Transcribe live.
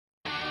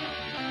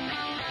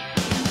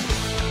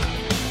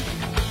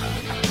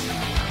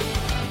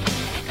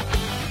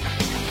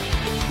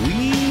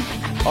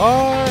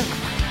are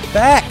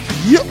back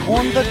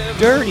on the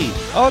Dirty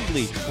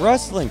Ugly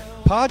Wrestling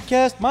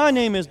Podcast. My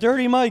name is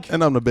Dirty Mike.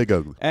 And I'm the Big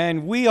Ugly.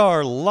 And we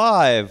are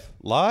live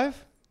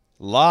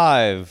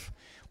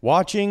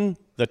watching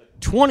the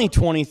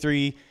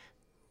 2023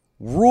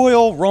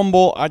 Royal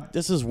Rumble.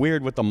 This is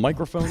weird with the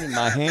microphone in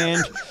my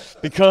hand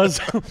because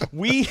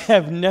we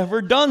have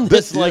never done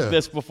this like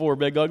this before,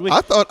 Big Ugly.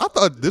 I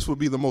thought this would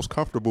be the most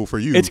comfortable for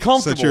you. It's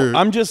comfortable.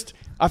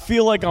 I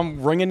feel like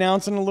I'm ring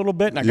announcing a little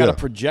bit, and I got to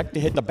project to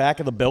hit the back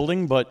of the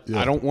building, but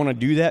I don't want to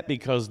do that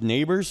because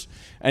neighbors.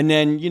 And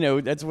then,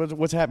 that's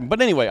what's happening.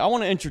 But anyway, I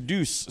want to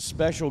introduce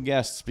special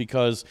guests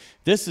because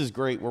this is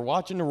great. We're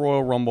watching the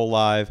Royal Rumble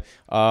live.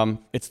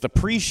 It's the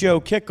pre-show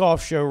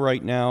kickoff show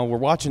right now. We're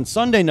watching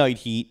Sunday Night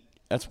Heat.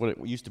 That's what it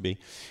used to be.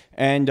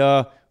 And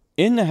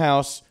in the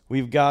house,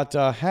 we've got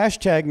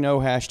hashtag no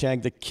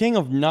hashtag, the king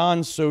of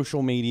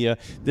non-social media.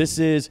 This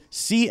is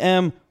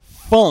CM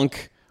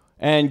Funk.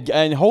 And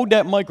hold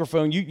that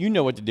microphone. You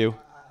know what to do.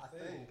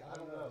 I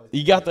don't know.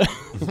 You got the...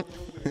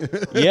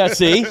 yeah,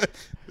 see?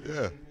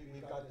 Yeah.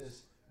 We've got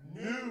this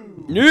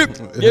new,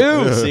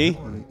 see?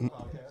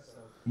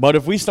 But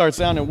if we start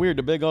sounding weird,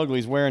 the Big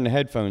Ugly's wearing the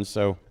headphones,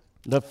 so...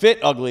 The Fit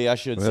Ugly, I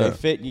should say.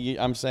 Fit.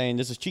 I'm saying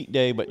this is cheat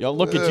day, but y'all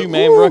look at you,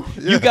 man, bro.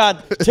 You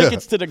got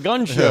tickets to the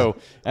gun show,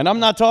 and I'm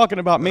not talking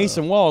about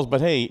Mason Walls, but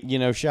hey,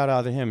 shout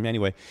out to him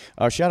anyway.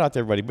 Shout out to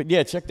everybody. But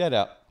yeah, check that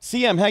out.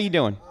 CM, how you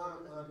doing?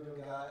 I'm doing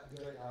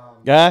good.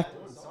 Guy?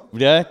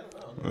 Yeah.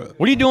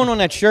 What are you doing on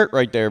that shirt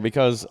right there?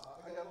 Because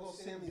I got a little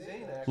Sami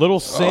Zayn action. little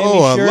Sammy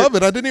Oh, shirt. I love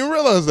it. I didn't even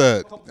realize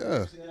that. Yeah.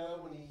 Years ago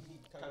when he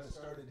kind of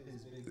started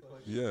his big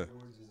push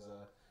towards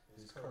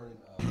his current.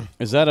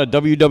 Is that a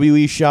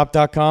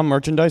WWEshop.com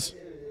merchandise?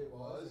 It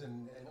was,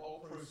 and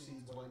all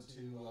proceeds went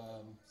to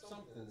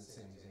something that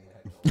Sami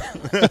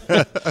Zayn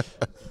had.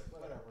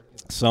 Whatever.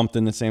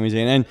 Something that Sami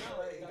Zayn. And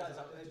Hey guys,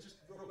 just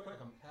real quick,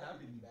 I'm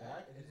happy to be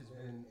back. It has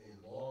been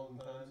a long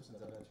time since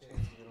I've had a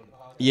chance to get on the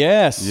podcast.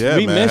 yes, Yeah,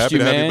 we man. missed Happy you,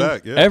 to have you man.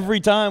 back, yeah. Every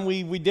time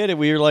we did it,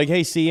 we were like,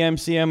 hey, CM,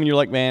 and you're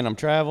like, man, I'm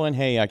traveling.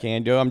 Hey, I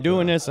can't do it. I'm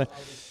doing this. I was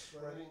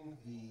spreading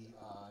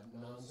the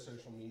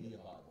non-social media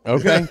Bible.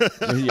 Okay.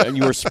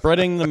 You were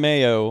spreading the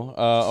mayo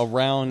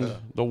around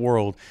the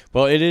world.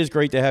 Well, it is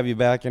great to have you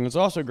back, and it's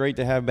also great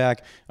to have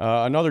back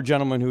another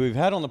gentleman who we've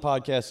had on the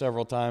podcast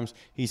several times.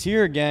 He's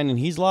here again, and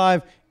he's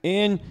live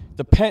in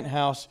the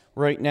penthouse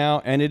right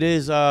now, and it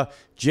is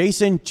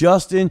Jason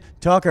Justin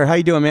Tucker. How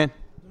you doing, man?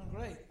 Doing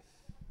great.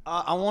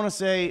 I want to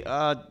say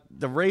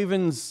the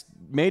Ravens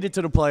made it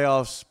to the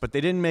playoffs, but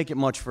they didn't make it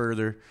much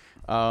further.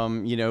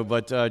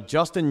 But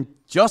Justin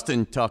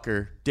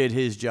Tucker did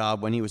his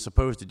job when he was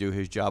supposed to do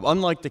his job.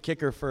 Unlike the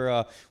kicker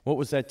for what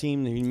was that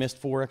team that he missed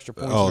 4 extra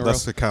points? Oh, in a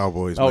that's row? the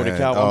Cowboys. Oh, man. the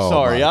Cowboys. I'm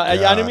sorry,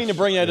 I didn't mean to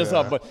bring that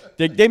up, but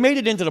they made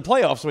it into the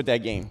playoffs with that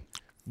game.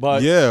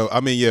 But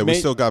we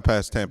still got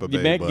past Tampa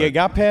Bay. you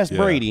got past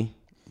Brady.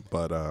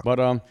 But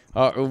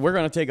we're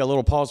going to take a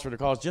little pause for the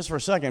calls just for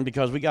a second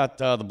because we got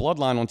the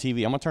Bloodline on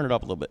TV. I'm going to turn it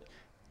up a little bit.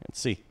 Let's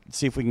see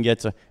if we can get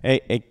to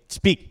hey,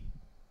 speak.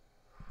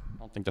 I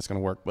don't think that's going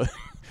to work, but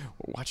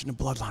we're watching the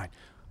Bloodline.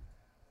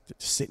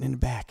 Just sitting in the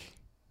back.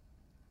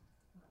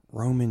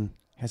 Roman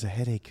has a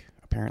headache,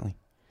 apparently.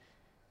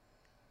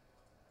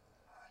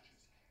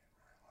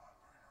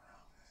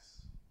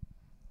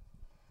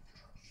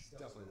 It's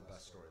definitely the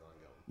best storyline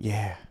going.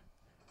 Yeah.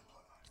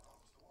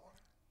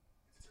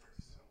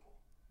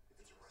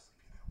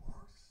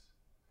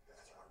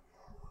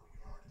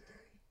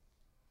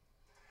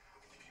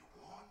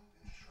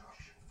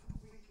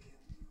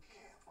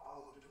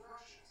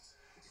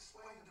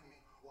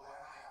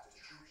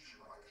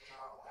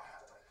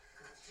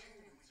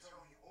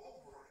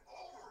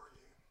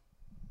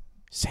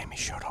 Sammy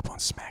showed up on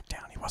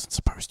SmackDown. He wasn't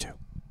supposed to.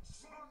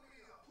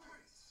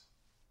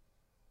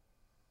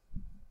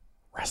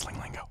 Wrestling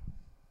lingo.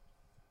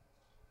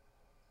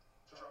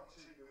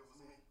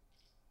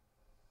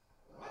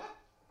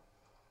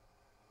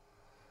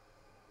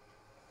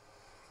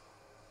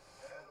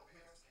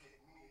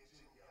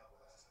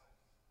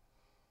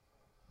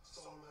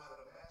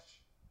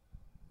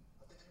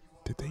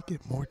 did they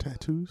get more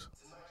tattoos?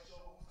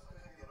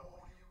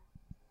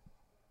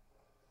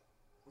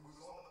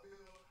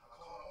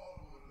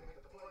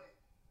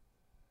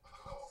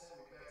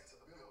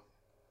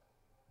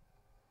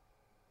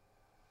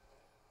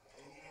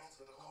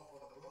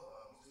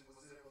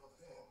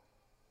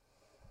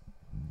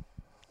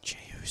 Jey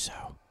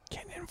Uso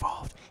getting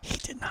involved. He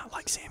did not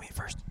like Sammy at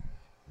first.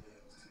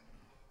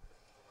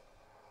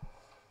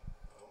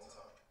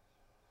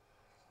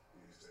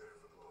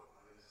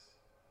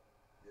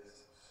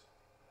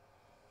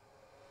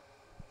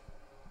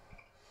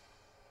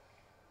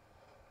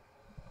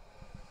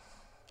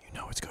 You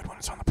know it's good when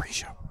it's on the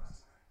pre-show.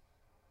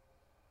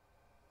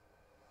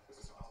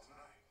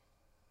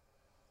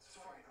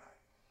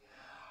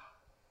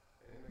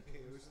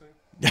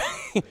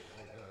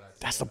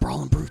 That's the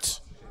Brawling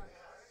Brutes.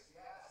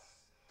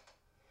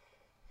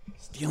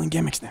 Stealing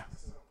gimmicks now.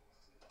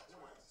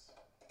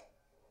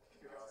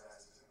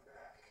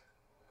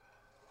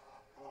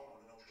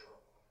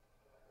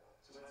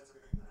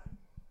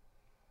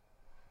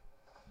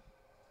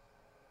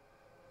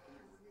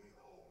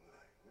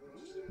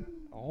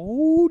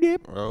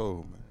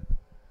 Oh, man.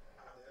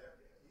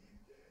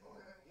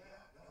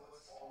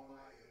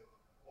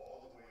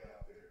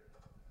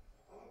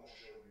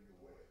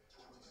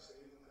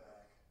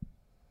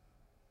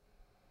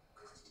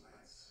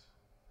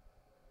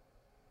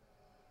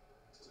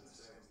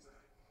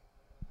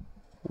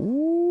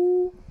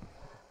 Ooh.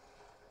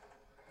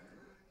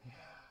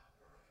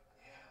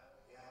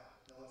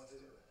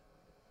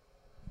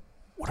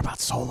 What about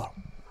Solo?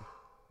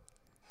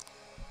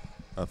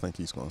 I think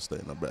he's going to stay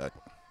in the back.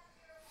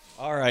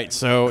 All right,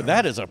 so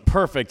that is a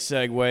perfect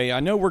segue. I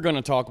know we're going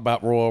to talk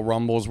about Royal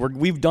Rumbles.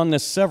 We've done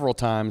this several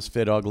times,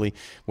 Fit Ugly,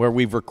 where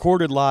we've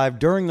recorded live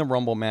during the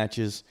Rumble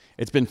matches.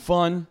 It's been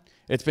fun.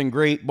 It's been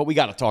great, but we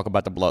got to talk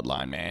about the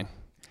Bloodline, man.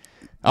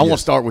 I want to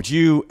start with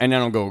you, and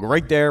then I'll go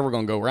right there. We're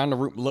going to go around the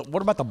room.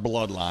 What about the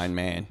Bloodline,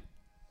 man?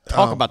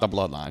 Talk about the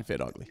Bloodline,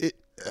 Fit Ugly.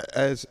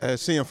 As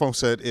CM Funk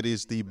said, it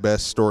is the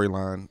best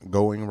storyline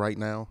going right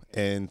now.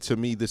 And to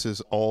me, this is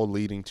all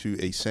leading to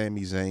a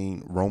Sami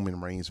Zayn Roman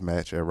Reigns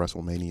match at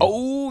WrestleMania.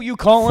 Oh, you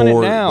calling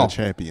it now? For the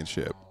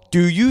championship.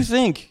 Do you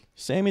think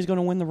Sami's going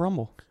to win the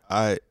Rumble?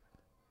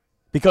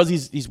 Because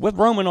he's with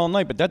Roman all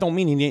night, but that don't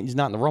mean he's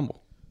not in the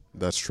Rumble.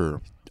 That's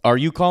true. Are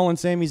you calling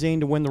Sami Zayn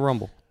to win the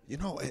Rumble? You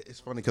know,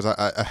 it's funny because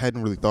I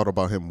hadn't really thought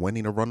about him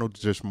winning a Rumble,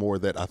 just more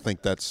that I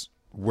think that's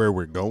where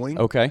we're going.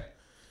 Okay.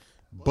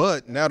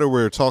 But now that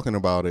we're talking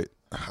about it,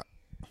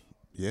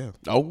 yeah.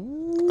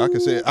 Oh. I can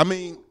say it. I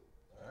mean,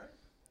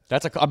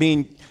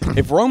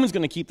 if Roman's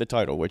going to keep the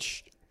title,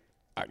 which,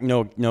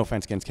 no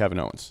offense against Kevin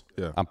Owens.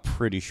 Yeah. I'm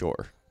pretty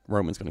sure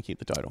Roman's going to keep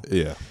the title.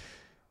 Yeah.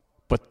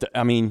 But,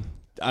 I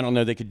don't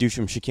know, they could do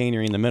some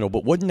chicanery in the middle,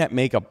 but wouldn't that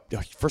make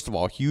first of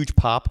all, a huge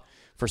pop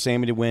for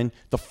Sami to win?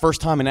 The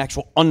first time an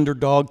actual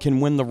underdog can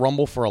win the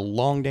Rumble for a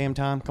long damn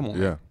time? Come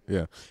on. Yeah,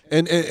 yeah.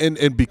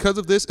 And because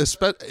of this,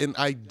 and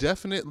I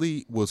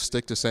definitely will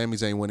stick to Sami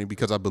Zayn winning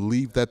because I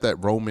believe that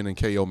Roman and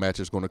KO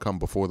match is going to come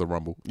before the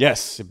Rumble.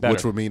 Yes, it better.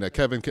 Which would mean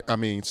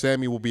that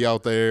Sami will be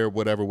out there,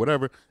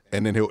 whatever,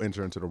 and then he'll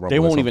enter into the Rumble. They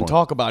won't even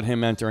talk about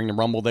him entering the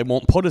Rumble. They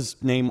won't put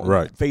his name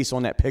face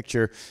on that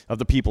picture of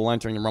the people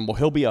entering the Rumble.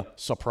 He'll be a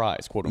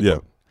surprise, quote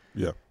unquote.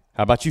 Yeah.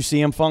 How about you,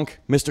 CM Funk?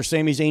 Mr.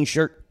 Sami Zayn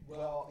shirt?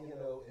 Well,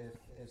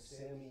 if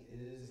Sami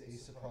is a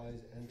surprise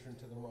entrant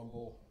to the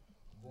Rumble,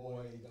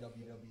 boy,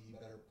 WWE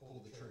better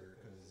pull the trigger,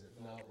 because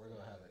if not, we're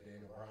going to have a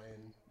Daniel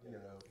Bryan,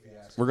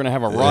 fiasco. We're going to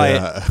have a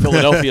riot,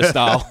 Philadelphia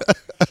style.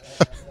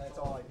 That's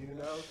all I do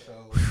know. So,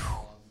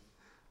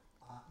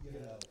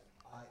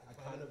 I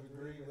kind of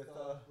agree with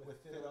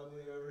Fit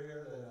Ugly over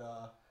here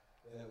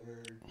that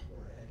we're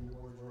heading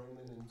towards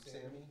Roman and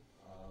Sami.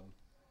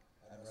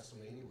 At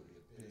WrestleMania would be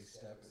a big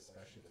step,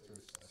 especially if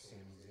there's a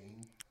Sami Zayn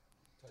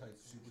type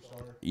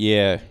superstar.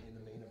 Yeah. In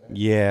the main event.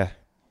 Yeah.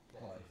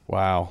 But,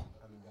 Wow.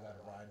 you gotta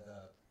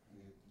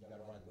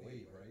ride the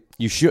wave, right?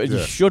 You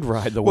should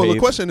ride the wave. Well, the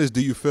question is,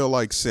 do you feel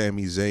like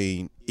Sami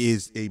Zayn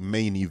is a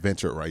main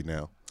eventer right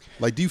now?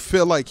 Like, do you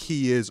feel like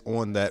he is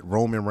on that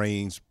Roman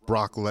Reigns,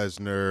 Brock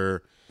Lesnar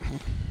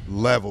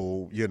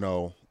level,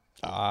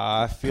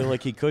 I feel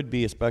like he could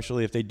be,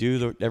 especially if they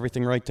do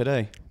everything right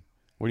today.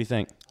 What do you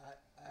think?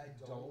 I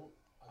don't.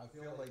 I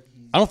feel like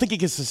I don't think he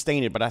could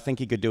sustain it, but I think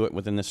he could do it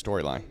within this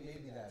storyline.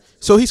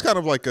 So he's kind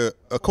of like a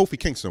Kofi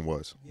Kingston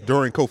was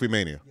during Kofi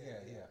Mania. Yeah,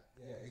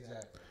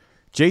 exactly.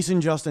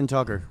 Jason Justin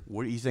Tucker,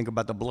 what do you think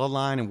about the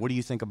Bloodline, and what do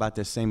you think about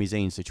this Sami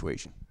Zayn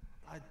situation?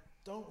 I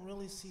don't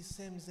really see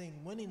Sami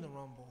Zayn winning the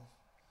Rumble.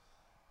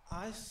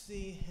 I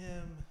see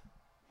him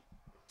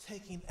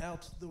taking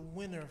out the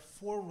winner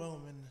for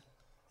Roman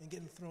and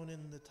getting thrown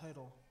in the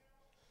title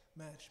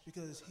match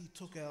because he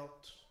took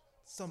out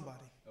somebody.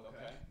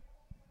 Okay.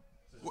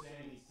 So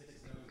Sami sticks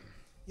his nose in.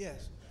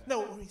 Yes.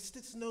 No, he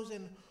sticks his nose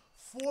in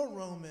for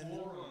Roman.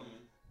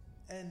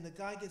 And the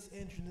guy gets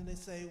injured, and they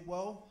say,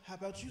 "Well, how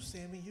about you,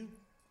 Sami?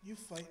 You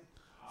fight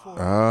for."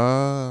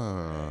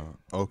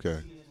 Okay.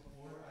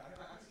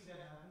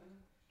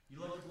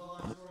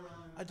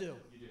 I do.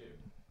 You do.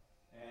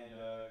 And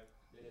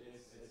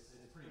it's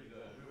pretty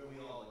good. We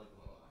all like the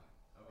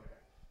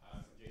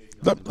Bloodline.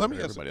 Okay. Let me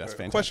ask everybody. That's a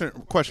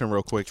fantastic. question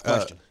real quick.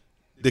 Question.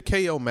 The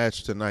KO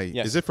match tonight,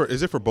 Yes. is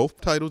it for both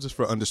titles? Is it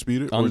for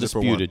Undisputed?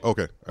 Undisputed. Or is it for one?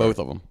 Okay. Both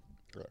of them.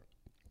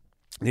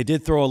 They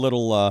did throw a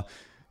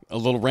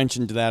little wrench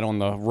into that on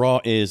the Raw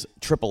is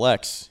Triple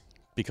X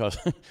because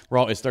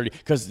Raw is 30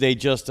 because they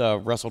just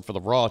wrestled for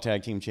the Raw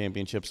Tag Team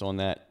Championships on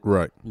that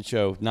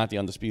show, not the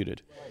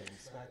Undisputed. Right, and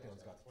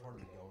SmackDown's got the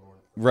tournament going on.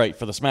 Right,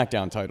 for the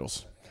SmackDown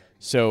titles.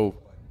 So,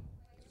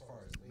 As far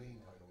as the main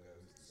title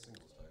goes, it's the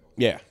singles title.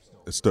 yeah,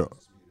 It's still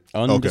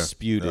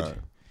Undisputed. All right.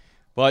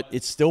 But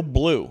it's still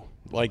blue.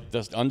 Like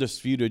the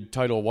Undisputed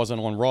title wasn't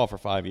on Raw for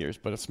 5 years,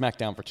 but it's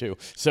SmackDown for 2.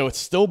 So it's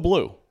still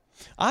blue.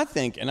 I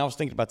think, and I was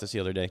thinking about this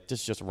the other day, this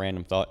is just a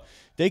random thought,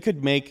 they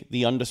could make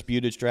the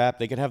Undisputed strap,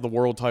 they could have the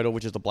world title,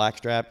 which is the black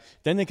strap,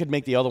 then they could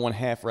make the other one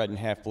half red and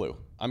half blue.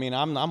 I mean,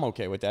 I'm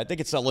okay with that. They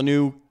could sell a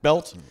new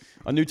belt,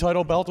 a new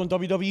title belt on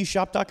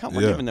WWEshop.com.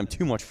 We're giving them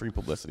too much free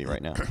publicity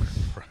right now. So why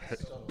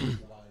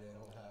they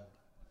don't have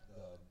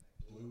the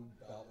blue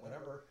belt,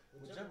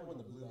 whichever one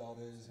the blue belt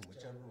is, and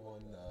whichever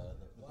one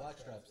the black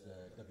strap's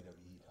the WWE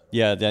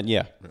Yeah, So make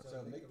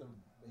it a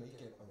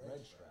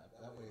red strap.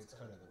 That way it's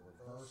kind of the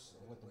reverse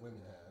of what the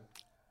women have.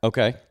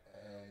 Okay.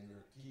 And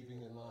you're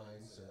keeping in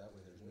line, so that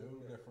way there's no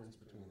difference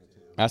between the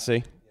two. I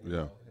see. Yeah.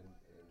 And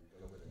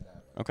go with it that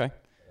way. Okay.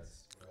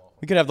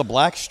 We could have the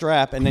black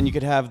strap, and then you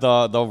could have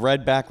the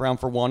red background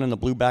for one and the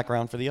blue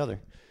background for the other.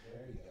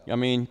 I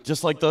mean,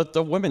 just like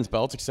the women's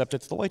belts, except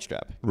it's the white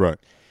strap. Right.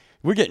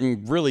 We're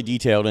getting really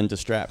detailed into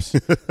straps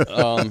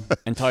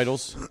and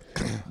titles,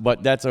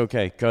 but that's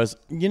okay because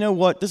you know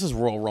what? This is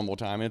Royal Rumble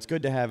time, and it's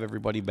good to have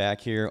everybody back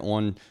here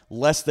on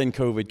less than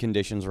COVID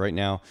conditions right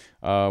now.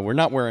 We're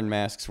not wearing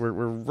masks. We're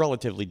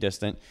relatively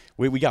distant.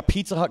 We got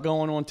Pizza Hut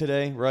going on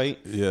today, right?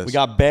 Yes. We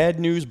got Bad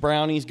News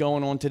Brownies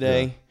going on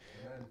today. Yeah.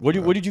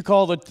 What did you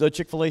call the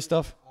Chick-fil-A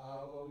stuff?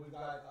 Well, we've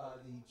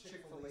got the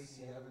Chick-fil-A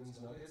Evans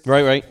Nuggets.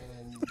 Right.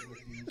 And with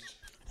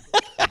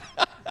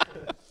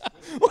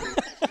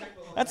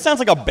That sounds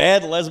like a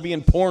bad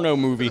lesbian porno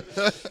movie.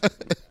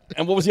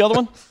 And what was the other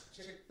one?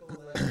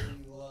 Chick-fil-A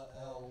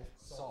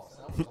sauce.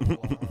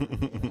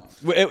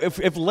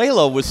 If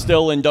Layla was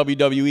still in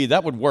WWE,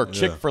 that would work.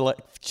 Yeah.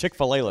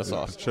 Chick-fil-A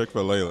sauce.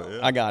 Chick-fil-A.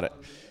 Yeah. I got it.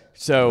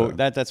 So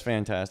that's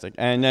fantastic.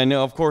 And then,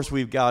 of course,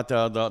 we've got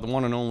the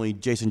one and only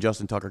Jason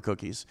Justin Tucker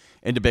cookies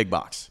in the big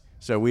box.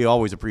 So we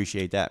always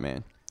appreciate that,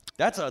 man.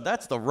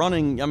 That's the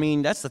running. I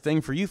mean, that's the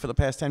thing for you for the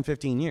past 10,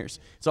 15 years.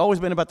 It's always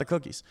been about the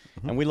cookies,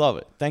 and we love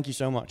it. Thank you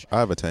so much. I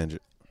have a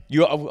tangent.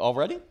 You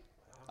already?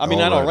 I mean,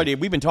 not already.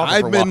 We've been talking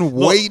for a while. I've been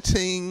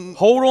waiting.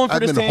 Hold on for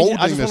I've this been tangent.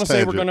 I holding just want to this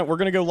say tangent. we're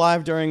gonna go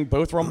live during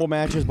both Rumble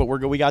matches, but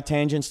we got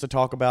tangents to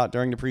talk about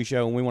during the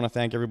pre-show, and we want to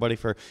thank everybody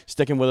for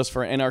sticking with us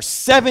in our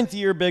 7th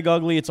year, Big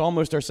Ugly. It's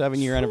almost our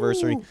 7-year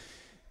anniversary.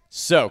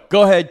 So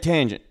go ahead,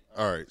 tangent.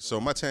 All right.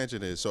 So my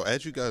tangent is, so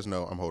as you guys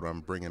know,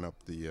 I'm bringing up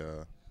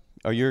the.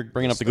 Oh, you're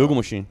bringing up the Google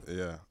machine.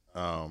 Yeah.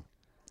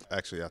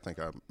 Actually, I think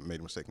I made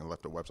a mistake and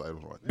left the website.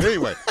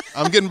 Anyway,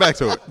 I'm getting back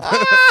to it.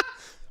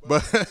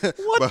 But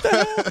What the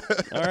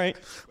hell? All right.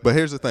 But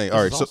here's the thing.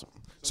 All right. is awesome.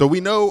 So we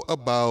know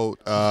about.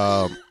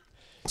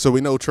 So we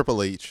know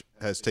Triple H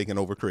has taken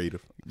over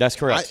creative. That's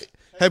correct.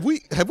 Have we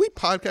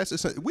podcasted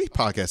since we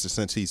podcasted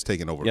since he's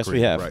taken over? Yes, we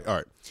creative, have. Right. All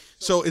right.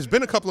 So it's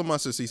been a couple of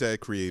months since he's had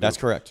creative. That's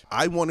correct.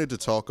 I wanted to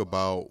talk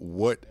about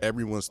what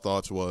everyone's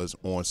thoughts was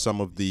on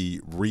some of the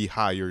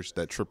rehires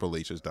that Triple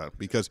H has done,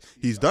 because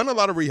he's done a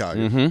lot of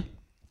rehires. Mm-hmm.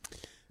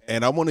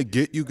 And I want to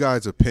get you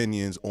guys'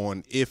 opinions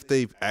on if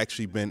they've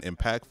actually been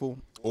impactful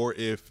or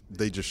if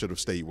they just should have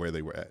stayed where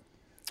they were at.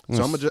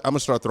 So I'm gonna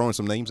start throwing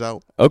some names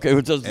out. Okay,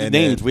 with those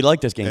names. We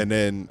like this game. And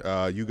then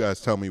you guys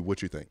tell me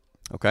what you think.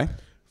 Okay.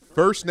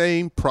 First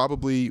name,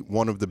 probably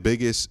one of the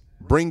biggest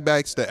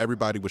bringbacks that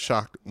everybody was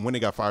shocked when he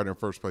got fired in the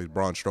first place,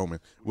 Braun Strowman.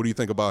 What do you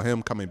think about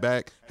him coming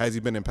back? Has he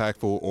been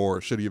impactful,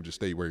 or should he have just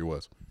stayed where he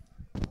was?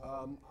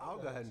 I'll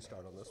go ahead and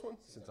start on this one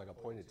since I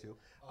got pointed to.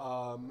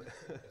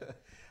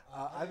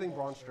 I think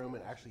Braun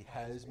Strowman actually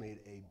has made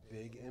a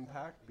big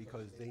impact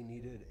because they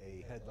needed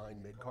a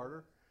headline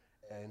mid-carder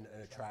and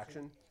an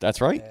attraction.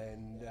 That's right.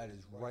 And that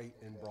is right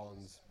in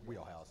Braun's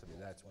wheelhouse. I mean,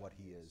 that's what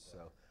he is.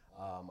 So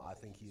I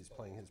think he is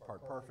playing his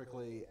part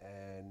perfectly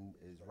and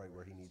is right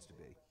where he needs to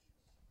be.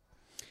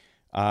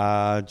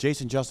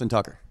 Jason Justin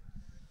Tucker.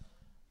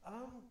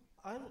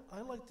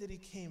 I like that he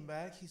came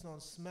back. He's on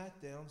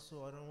SmackDown,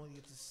 so I don't really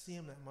get to see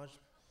him that much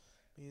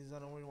because I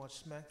don't really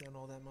watch SmackDown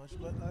all that much.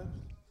 But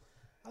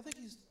I think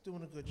he's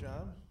doing a good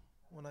job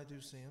when I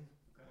do see him.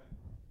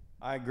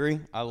 I agree.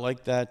 I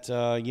like that,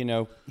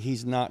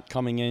 he's not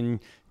coming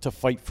in to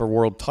fight for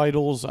world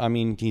titles. I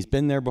mean, he's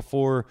been there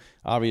before.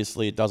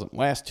 Obviously, it doesn't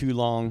last too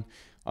long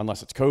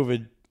unless it's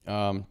COVID,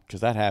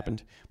 because that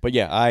happened. But,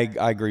 yeah, I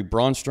agree.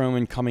 Braun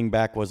Strowman coming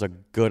back was a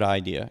good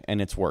idea,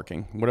 and it's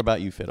working. What about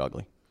you, Fit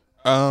Ugly?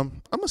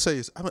 I'm gonna say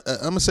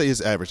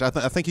it's average. I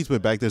think he's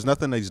been back. There's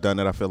nothing that he's done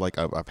that I feel like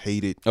I've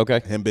hated.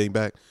 Okay. Him being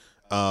back.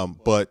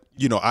 But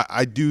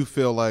I do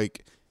feel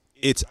like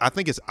I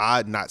think it's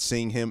odd not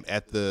seeing him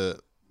at the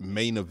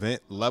main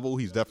event level.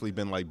 He's definitely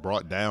been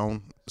brought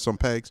down some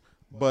pegs,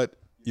 but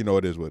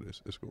it is what it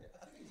is. It's cool.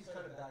 I think he's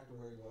kind of back to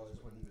where he was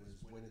when he was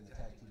winning the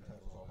tag team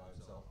titles all by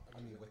himself. I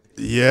mean, with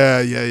the Yeah.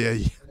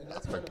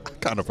 I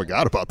kind of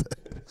forgot about that.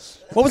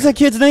 What was that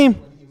kid's name?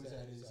 when he was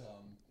at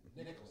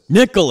his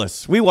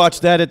Nicholas. We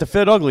watched that at the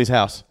Fit Ugly's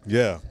house.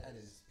 Yeah. at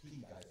his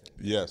peak, I think.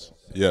 Yes.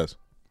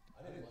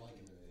 I didn't like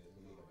him in the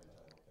main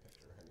event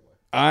picture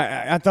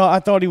anyway. I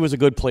thought he was a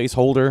good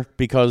placeholder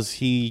because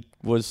he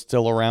was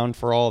still around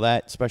for all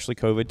that, especially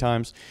COVID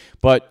times.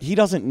 But he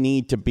doesn't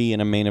need to be in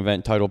a main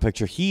event title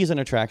picture. He's an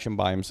attraction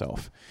by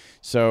himself.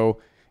 So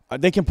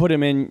they can put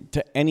him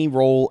into any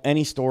role,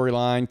 any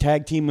storyline,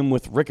 tag team him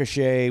with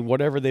Ricochet,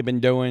 whatever they've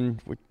been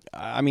doing.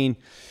 I mean,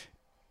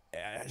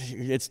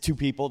 it's two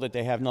people that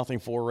they have nothing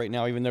for right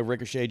now, even though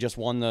Ricochet just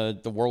won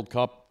the World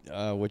Cup,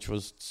 which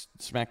was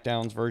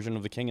SmackDown's version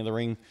of the King of the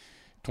Ring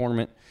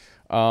tournament.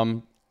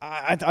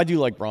 I do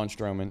like Braun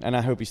Strowman, and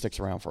I hope he sticks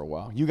around for a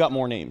while. You got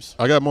more names.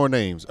 I got more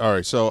names. All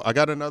right, so I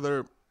got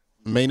another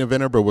main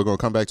eventer, but we're going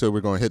to come back to it.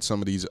 We're going to hit some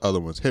of these other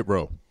ones. Hit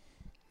Row.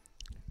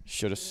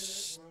 Should have.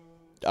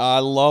 I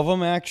love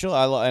them actually.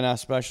 And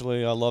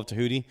especially I love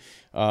Tahuti.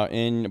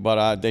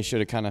 But they should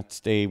have kind of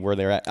stayed where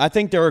they're at. I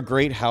think they're a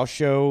great house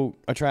show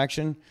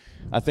attraction.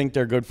 I think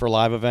they're good for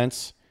live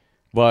events,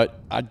 but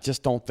I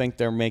just don't think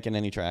they're making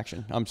any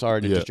traction. I'm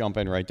sorry to just jump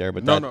in right there,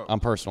 but I'm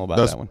personal about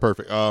that one. That's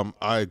perfect.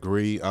 I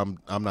agree. I'm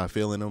not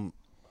feeling them.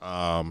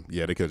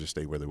 Yeah, they could just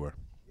stay where they were.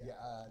 Yeah,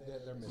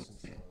 they're missing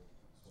some.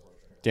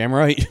 Damn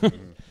right.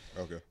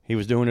 Okay. He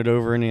was doing it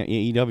over in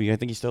AEW. I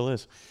think he still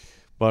is.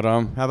 But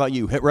how about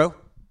you, Hit Row?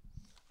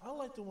 I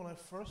liked it when I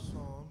first saw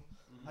them.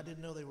 I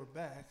didn't know they were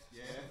back.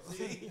 Yeah.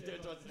 See, you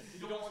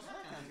don't want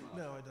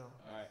No, I don't.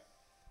 All right.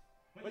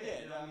 But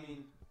yeah, I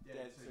mean, so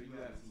you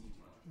haven't seen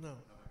much. No.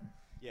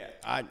 Yeah,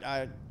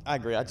 I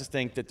agree. I just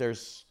think that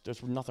there's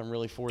nothing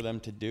really for them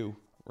to do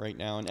right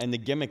now, and the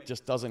gimmick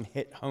just doesn't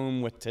hit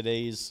home with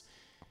today's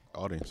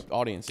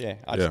audience. Yeah,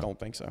 I just don't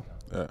think so.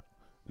 Yeah.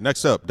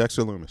 Next up,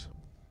 Dexter Lumis.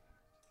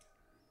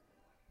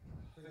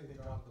 I think they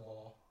dropped the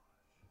ball.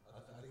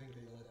 I think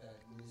they let that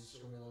Miz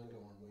storyline go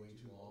on way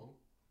too long,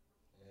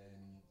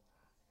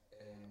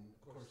 and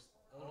of course,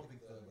 I don't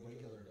think the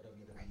regular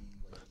WWE,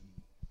 like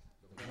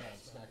the Raw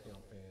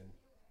SmackDown fan,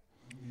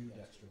 knew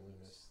Dexter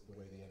Lumis the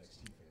way the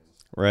NXT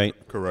fans. Right.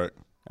 Correct.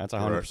 That's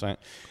 100%.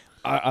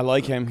 I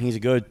like him. He's a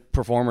good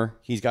performer.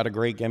 He's got a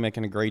great gimmick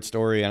and a great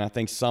story, and I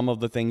think some of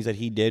the things that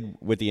he did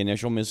with the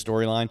initial Miz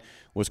storyline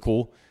was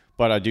cool.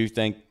 But I do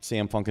think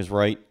CM Punk is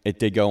right. It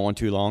did go on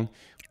too long.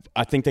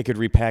 I think they could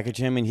repackage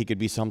him, and he could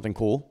be something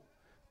cool.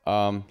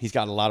 He's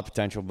got a lot of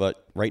potential,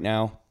 but right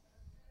now,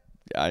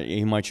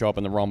 he might show up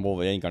in the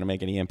Rumble. It ain't going to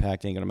make any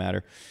impact. It ain't going to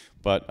matter.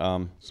 But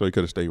so he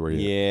could have stayed where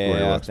he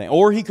I was.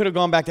 Or he could have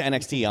gone back to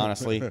NXT,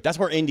 honestly. That's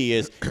where Indy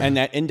is. And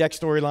that Index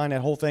storyline,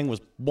 that whole thing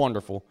was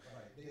wonderful.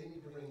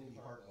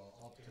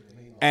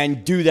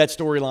 And do that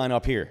storyline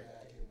up here.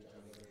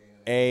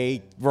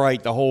 The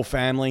whole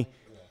family.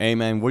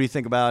 Amen. What do you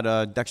think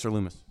about Dexter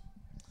Lumis?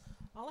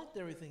 I liked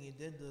everything he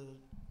did. The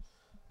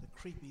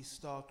creepy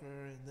stalker,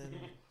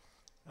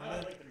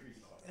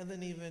 and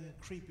then even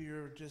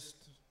creepier, just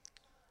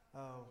I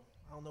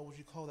don't know what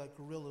you call that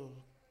gorilla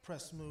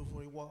press move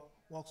where he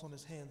walks on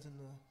his hands in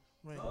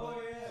the ring. Oh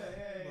yeah.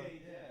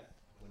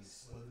 When he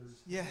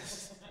slithers.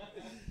 Yes.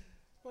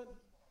 But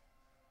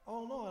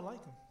all in all, I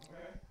like him.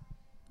 Okay.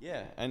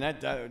 Yeah, and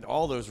that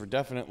all those were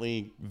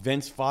definitely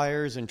Vince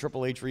fires and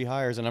Triple H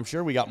rehires, and I'm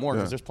sure we got more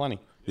because there's plenty.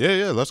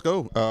 Yeah, let's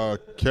go.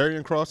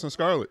 Karrion Kross and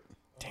Scarlett.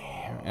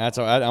 Damn,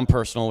 I'm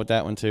personal with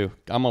that one too.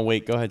 I'm gonna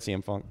wait. Go ahead,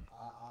 CM Punk.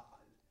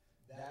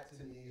 That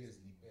to me is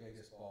the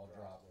biggest ball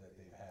drop that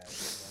they've had. Like,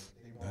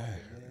 they brought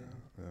him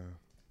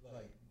in,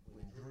 like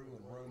when Drew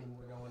and Roman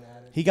were going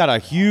at it. He got a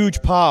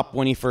huge pop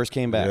when he first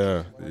came back.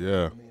 Yeah. Main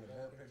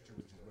event picture,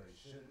 which is where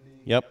he should be.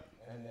 Yep.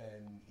 And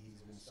then he's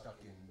been stuck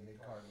in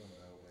mid-card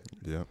limbo with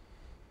Yeah.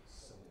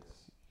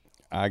 silliness.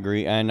 I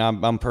agree, and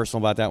I'm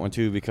personal about that one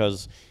too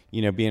because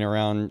being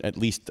around at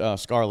least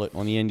Scarlett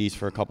on the Indies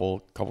for a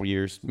couple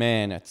years,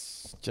 man,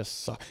 that's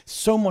just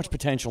so much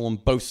potential on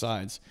both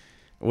sides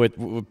with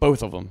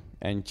both of them,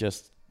 and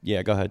just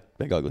go ahead,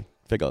 Big Ugly.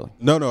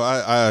 No,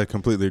 I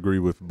completely agree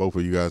with both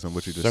of you guys on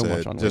what you just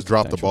said. Just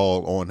drop the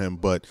ball on him,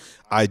 but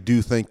I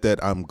do think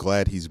that I'm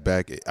glad he's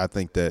back. I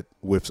think that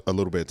with a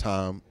little bit of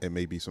time and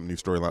maybe some new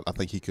storyline, I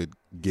think he could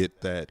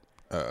get that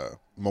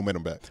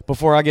momentum back.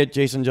 Before I get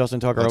Justin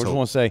Tucker, I just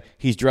want to say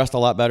he's dressed a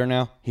lot better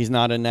now. He's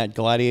not in that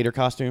gladiator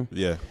costume.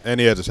 Yeah, and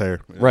he has his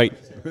hair. Yeah. Right.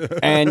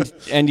 and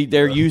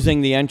they're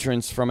using the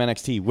entrance from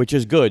NXT, which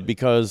is good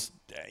because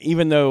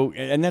even though,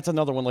 and that's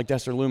another one like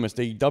Dexter Lumis,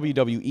 the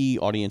WWE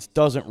audience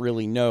doesn't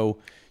really know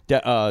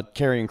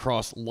Karrion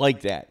Kross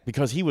like that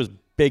because he was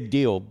big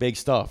deal, big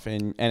stuff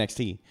in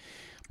NXT.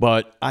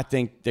 But I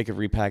think they could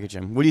repackage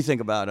him. What do you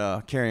think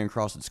about Karrion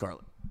Kross and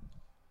Scarlett?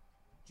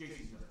 Yeah,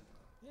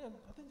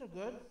 I think they're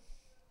good.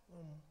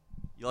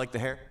 You like the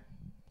hair?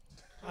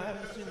 I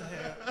haven't seen the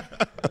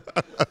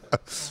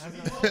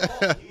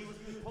hair.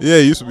 Yeah,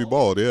 he used to be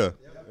bald, yeah.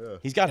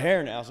 He's got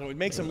hair now, so it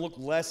makes him look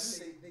less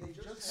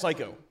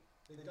psycho.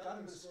 They've got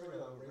him in a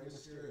storyline with Rey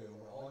Mysterio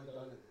where all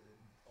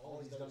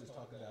he's done is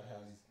talk about how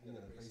he's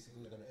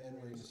basically going to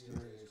end Rey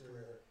Mysterio's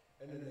career,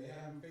 and then they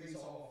have him face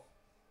off.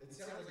 It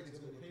sounds like it's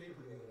going to be a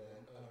pay-per-view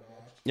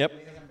match. Yep. And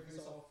they have him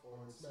face off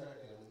on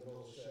SmackDown in the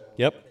middle of the show.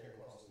 Yep.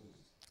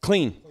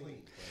 Clean.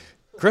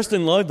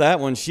 Kristen loved that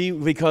one.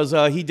 Because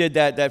he did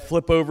that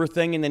flip over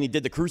thing, and then he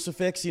did the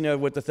crucifix,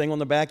 with the thing on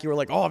the back. You were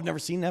like, oh, I've never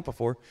seen that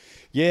before.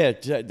 Yeah,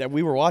 that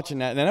we were watching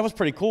that, and that was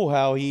pretty cool.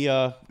 How he,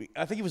 I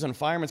think he was in a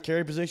fireman's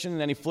carry position,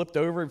 and then he flipped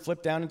over and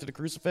flipped down into the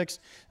crucifix.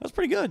 That was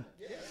pretty good.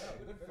 Yeah,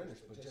 good finish,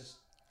 but just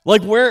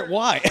like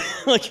why?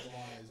 Like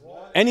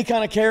any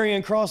kind of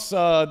Karrion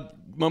Kross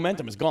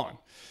momentum is gone.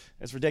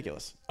 It's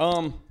ridiculous.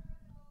 All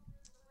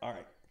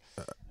right.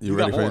 You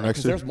ready for your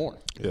next two? There's more.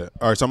 Yeah.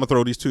 All right, so I'm going to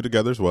throw these two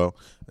together as well.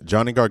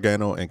 Johnny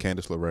Gargano and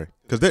Candice LeRae.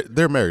 Because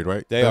they're married,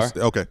 right? They are.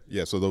 Okay,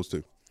 yeah, so those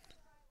two.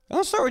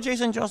 I'll start with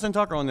Justin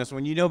Tucker on this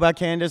one. You know about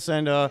Candice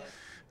and okay,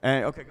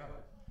 go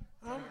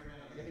ahead.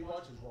 yeah, he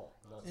watches Raw.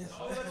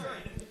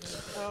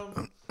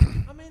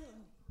 I mean,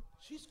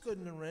 she's good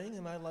in the ring,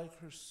 and I like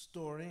her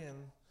story,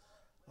 and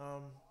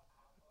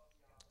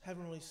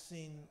haven't really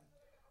seen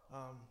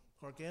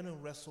Gargano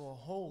wrestle a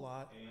whole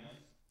lot,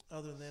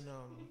 other than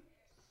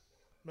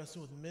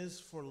wrestling with Miz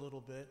for a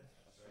little bit.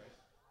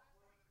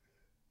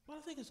 But I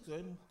think it's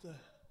good to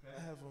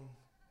have him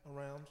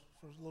around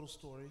for little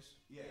stories.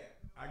 Yeah,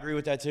 I agree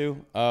with that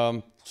too.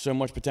 So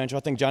much potential.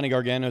 I think Johnny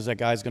Gargano is that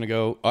guy's going to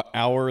go an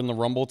hour in the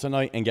Rumble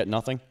tonight and get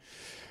nothing.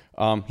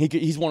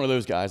 He's one of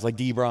those guys like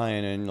D.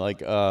 Bryan and like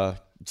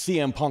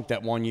CM Punk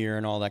that one year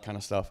and all that kind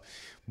of stuff.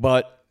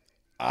 But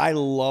I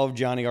love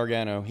Johnny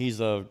Gargano. He's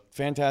a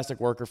fantastic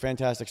worker,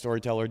 fantastic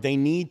storyteller. They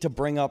need to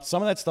bring up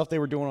some of that stuff they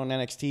were doing on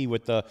NXT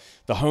with the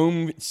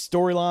home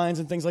storylines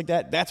and things like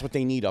that. That's what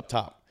they need up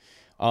top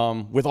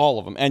with all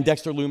of them. And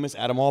Dexter Lumis,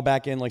 add them all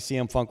back in like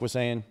CM Punk was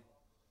saying.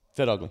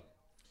 Fit ugly.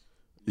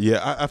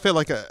 Yeah, I feel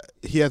like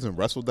he hasn't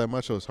wrestled that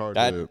much, so it's hard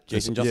to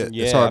Jason Justin.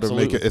 it's hard to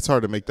make it. It's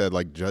hard to make that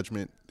like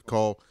judgment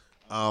call.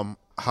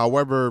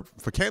 However,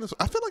 for Candice,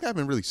 I feel like I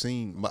haven't really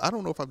seen. I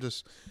don't know if I'm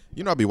just,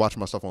 I'll be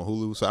watching my stuff on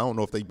Hulu, so I don't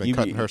know if they've been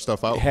cutting her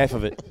stuff out. Half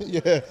of it.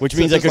 Yeah, which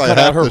means I could cut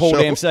out her whole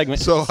damn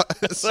segment. So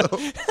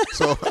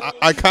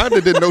I kind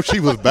of didn't know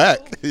she was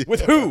back. With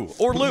who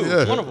or Lou?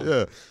 Yeah, one of them.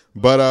 Yeah,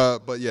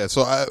 but yeah.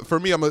 So for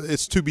me,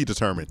 it's to be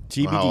determined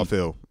TBD. How I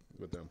feel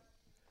with them.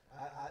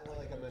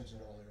 Like I mentioned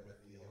earlier with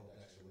the whole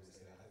Dexter Lumis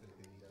thing, I think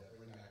they need to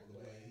bring back the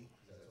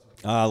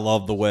way. I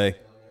love the way.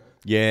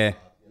 Yeah.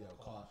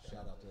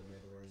 Shout out to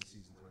Mandalorian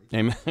season 3.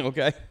 Amen.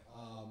 Okay.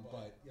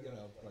 But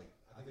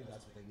I think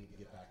that's what they need to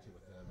get back to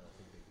with them. I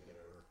think they can get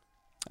over.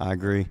 I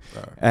agree.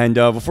 And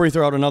before you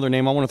throw out another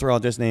name, I want to throw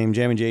out this name,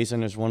 Jammin'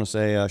 Jason. I just want to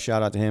say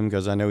shout out to him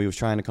because I know he was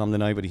trying to come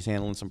tonight, but he's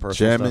handling some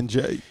personal Jammin'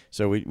 stuff. J.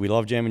 So we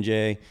love Jammin'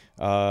 J.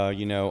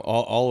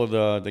 All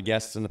of the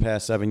guests in the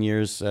past 7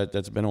 years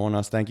that's been on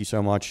us. Thank you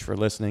so much for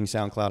listening.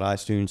 SoundCloud,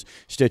 iTunes,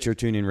 Stitcher,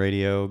 TuneIn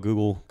Radio,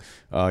 Google,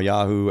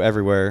 Yahoo,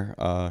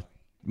 everywhere.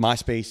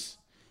 MySpace.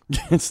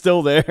 It's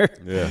still there.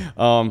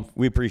 Yeah.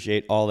 We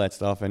appreciate all that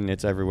stuff, and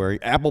it's everywhere.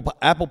 Apple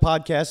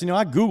Podcasts.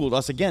 I Googled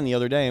us again the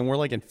other day, and we're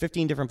like in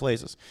 15 different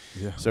places.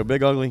 Yeah. So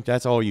Big Ugly,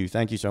 that's all you.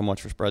 Thank you so much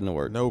for spreading the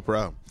word. No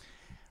problem.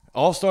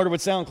 All started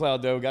with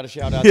SoundCloud, though. Got a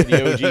shout out to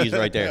the OGs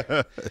right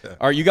there.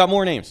 All right, you got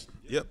more names.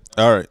 Yep.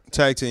 All right.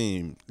 Tag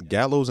team: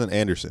 Gallows and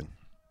Anderson.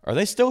 Are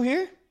they still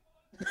here?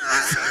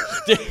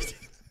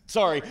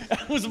 Sorry,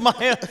 that was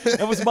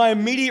my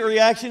immediate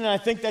reaction, and I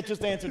think that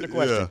just answered the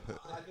question. Yeah.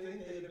 I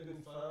think they'd have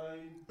been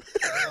fine.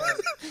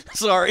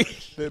 Sorry,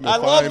 They've been I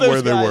love fine those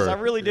where they guys. were. I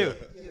really do.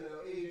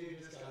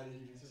 AJ just got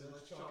injured, so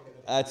let's chalk it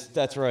up.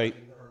 That's right.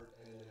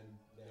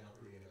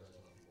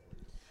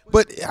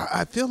 But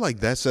I feel like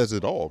that says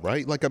it all,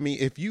 right? Like, I mean,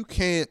 if you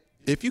can't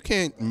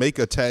make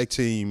a tag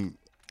team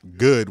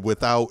good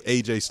without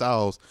AJ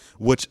Styles,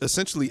 which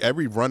essentially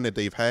every run that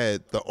they've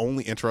had, the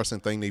only interesting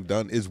thing they've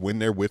done is when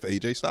they're with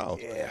AJ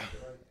Styles. Yeah.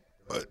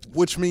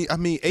 Which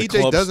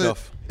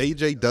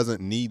AJ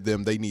doesn't need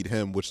them; they need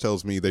him, which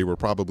tells me they were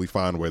probably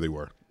fine where they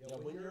were. Yeah,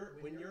 when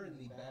you're in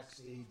the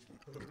backstage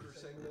poker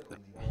segment when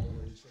the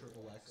always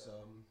triple X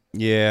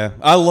Yeah,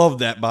 I love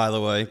that, by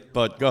the way.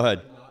 But go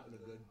ahead. not in a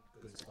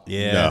good spot.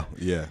 Yeah. No,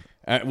 yeah.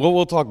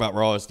 We'll talk about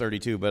Raw as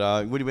 32,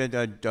 but what do you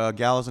mean,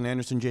 Gallows and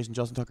Anderson, Jason,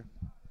 Justin Tucker?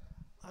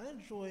 I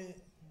enjoy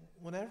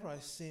whenever I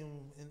see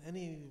them in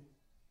any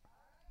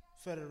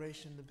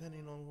federation,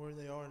 depending on where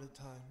they are at the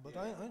time. But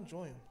I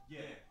enjoy them.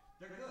 Yeah,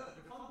 they're good.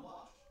 They're fun to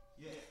watch.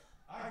 Yeah,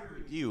 I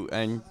agree with you.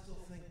 And I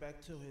still think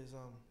back to his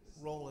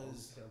role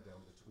as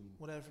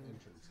whatever.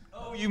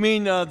 oh, you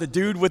mean the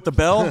dude with the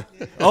bell?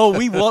 Oh,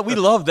 we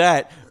love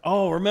that.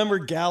 Oh, remember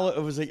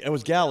Gallows? It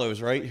was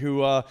Gallows, right?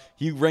 Who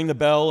he rang the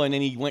bell and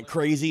then he went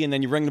crazy, and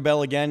then you rang the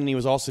bell again and he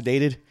was all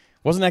sedated.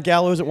 Wasn't that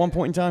Gallows at one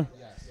point in time?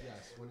 Yes.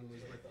 When he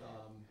was with,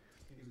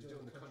 he was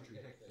doing the country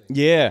hick thing.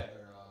 Yeah. Where,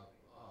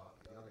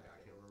 the other guy, I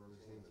can't remember his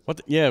name.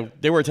 What? Yeah,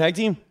 they were a tag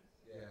team.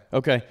 Yeah.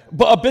 Okay,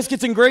 but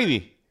Biscuits and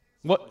Gravy.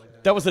 What?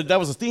 That was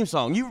a theme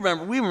song. You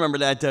remember? We remember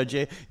that,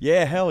 Jay.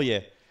 Yeah, hell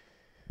yeah.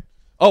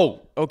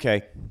 Oh,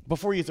 okay.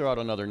 Before you throw out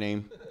another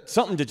name,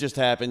 something that just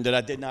happened that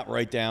I did not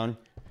write down.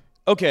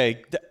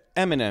 Okay, the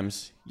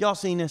M&Ms. Y'all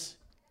seen this?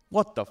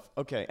 What the?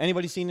 Okay,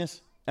 anybody seen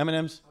this?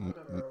 M&Ms?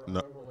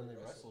 No.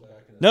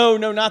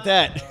 No, not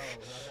that.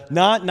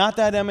 Not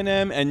that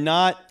Eminem, and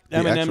not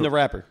Eminem the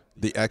rapper.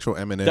 The actual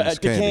M&M's The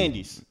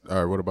candies. All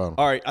right, what about them?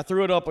 All right, I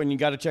threw it up, and you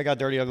got to check out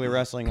Dirty Ugly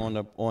Wrestling on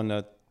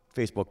the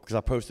Facebook because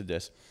I posted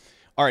this.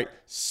 All right,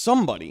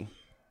 somebody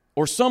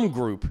or some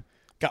group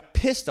got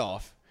pissed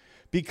off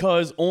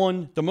because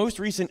on the most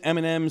recent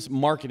M&M's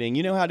marketing,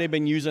 you know how they've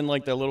been using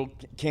like the little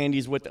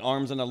candies with the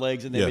arms and the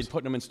legs, and they've Yes. been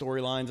putting them in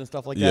storylines and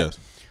stuff like that. Yes.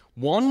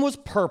 One was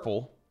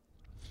purple,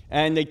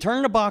 and they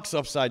turned the box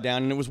upside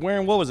down, and it was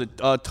wearing, what was it,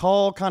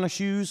 tall kind of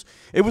shoes.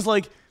 It was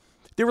like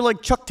they were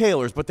like Chuck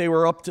Taylors, but they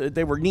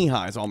were knee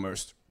highs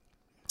almost.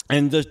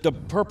 And the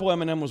purple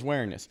M&M was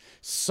wearing this.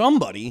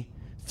 Somebody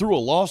threw a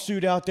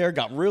lawsuit out there,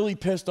 got really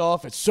pissed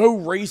off. It's so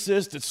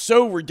racist. It's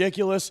so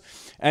ridiculous.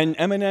 And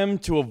M&M,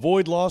 to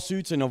avoid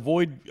lawsuits and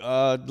avoid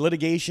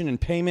litigation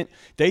and payment,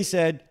 they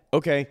said,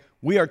 okay,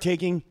 we are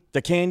taking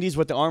the candies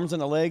with the arms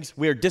and the legs.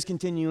 We are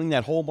discontinuing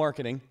that whole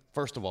marketing,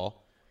 first of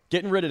all.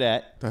 Getting rid of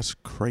that. That's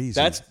crazy.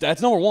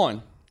 That's number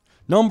one.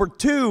 Number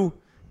two,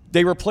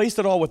 they replaced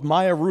it all with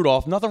Maya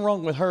Rudolph. Nothing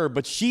wrong with her,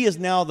 but she is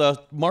now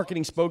the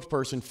marketing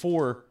spokesperson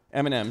for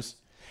M&M's.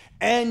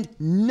 And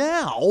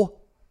now,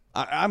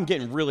 I'm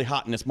getting really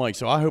hot in this mic,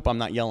 so I hope I'm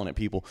not yelling at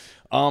people.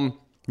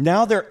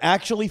 Now they're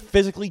actually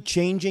physically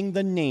changing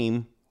the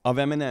name of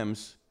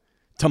M&M's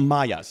to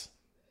Maya's.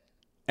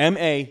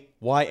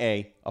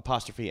 M-A-Y-A '.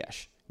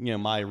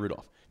 Maya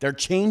Rudolph. They're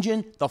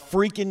changing the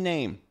freaking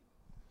name.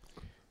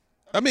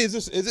 I mean, is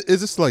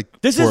this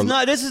like This is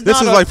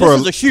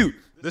a shoot.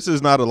 This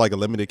is not like a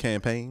limited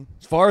campaign.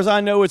 As far as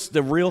I know, it's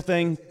the real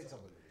thing.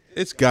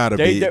 It's gotta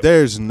be.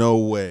 There's no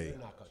way.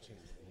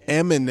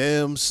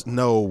 M&M's,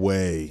 no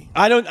way.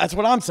 That's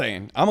what I'm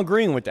saying. I'm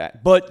agreeing with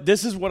that. But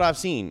this is what I've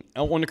seen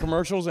on the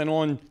commercials and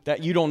on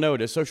that you don't know,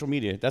 the social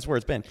media. That's where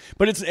it's been.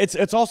 But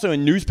it's also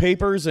in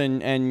newspapers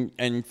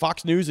and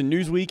Fox News and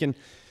Newsweek, and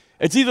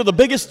it's either the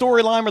biggest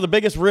storyline or the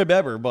biggest rib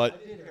ever. But I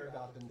did hear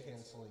about them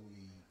canceling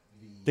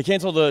they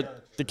cancel the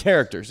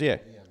characters, yeah.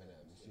 the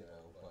M&Ms,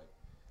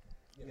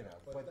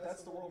 but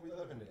that's the world we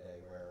live in today,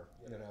 where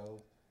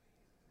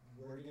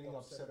we're getting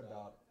upset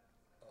about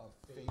a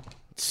fake candy.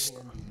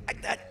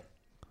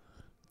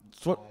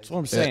 That's what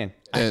I'm saying.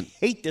 I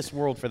hate this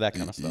world for that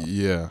kind of stuff.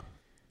 Yeah.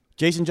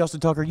 Jason Justin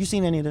Tucker, you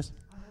seen any of this?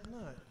 I have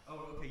not.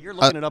 Oh, okay. You're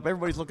looking it up.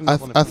 Everybody's looking it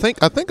up on the I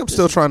think I'm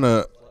still trying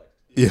to.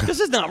 Yeah. This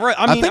is not right.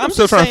 I mean, I'm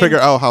still trying to figure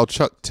out how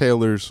Chuck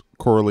Taylor's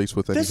correlates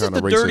with any this kind is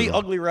of the racism. Dirty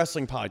Ugly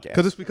Wrestling podcast.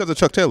 Because it's because of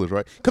Chuck Taylor's,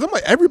 right? Because I'm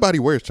like, everybody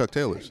wears Chuck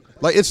Taylor's.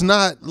 Like, it's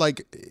not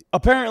like.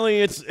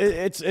 Apparently,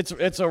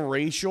 it's a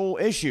racial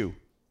issue.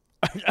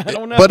 I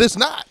don't know, but it's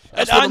not.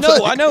 I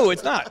know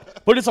it's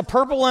not. But it's a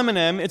purple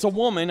M&M. It's a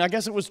woman. I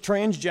guess it was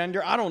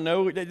transgender. I don't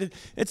know.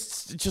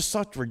 It's just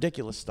such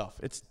ridiculous stuff.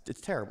 It's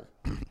terrible.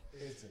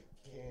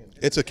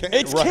 It's a candy.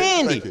 It's right.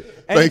 candy, Thank you.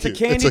 and Thank it's a you.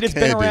 candy It's a that's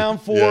candy. been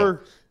around for Yeah.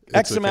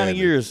 X It's a amount of candy.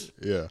 years.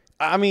 Yeah.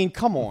 I mean,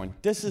 come on.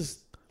 This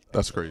is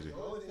That's crazy.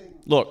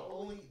 look. The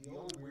only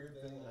weird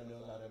thing I know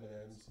about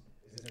M&Ms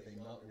is that they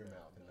melt in your mouth.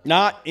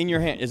 Not in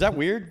your hand. Is that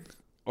weird?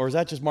 Or is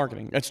that just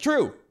marketing? That's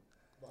true.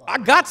 I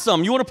got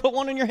some. You want to put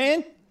one in your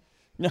hand?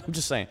 No, I'm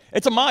just saying.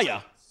 It's a Maya.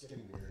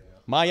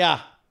 Maya.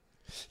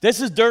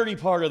 This is dirty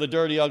part of the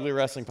Dirty Ugly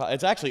Wrestling podcast.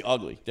 It's actually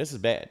ugly. This is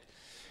bad.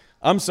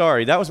 I'm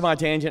sorry. That was my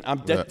tangent.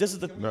 This is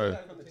the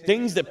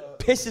things that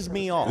pisses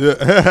me off.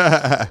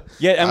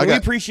 Yeah, and we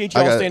appreciate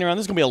y'all staying around.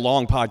 This is going to be a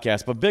long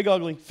podcast, but Big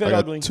Ugly, Fit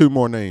Ugly. 2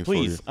 more names for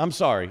Please. you. I'm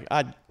sorry.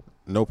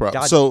 No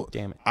problem. God So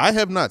damn it. I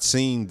have not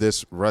seen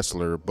this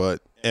wrestler,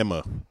 but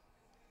Emma,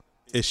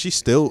 is she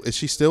still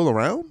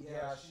around?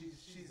 Yeah,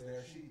 she's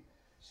there.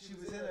 She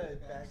was in a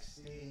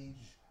backstage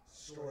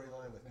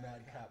storyline with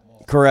Madcap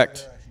Moss. Correct.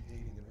 They're actually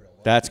dating in real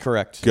life. That's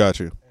correct. Got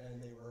you. And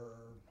I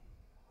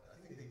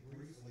think they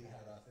briefly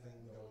had a thing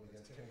going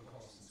against Kenny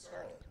Cross and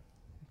Scarlett.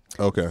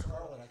 Okay.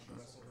 Scarlett actually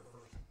wrestled her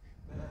first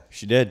match.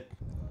 She did.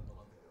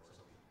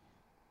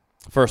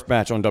 First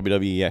match on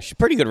WWE. Yeah, she's a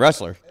pretty good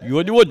wrestler. You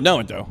wouldn't know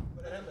it, though.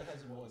 But Emma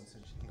hasn't won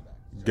since she came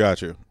back.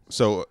 Got you.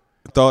 So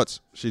thoughts?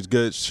 She's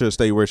good. Should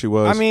stay where she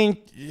was. I mean,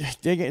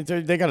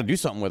 they got to do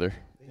something with her.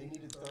 They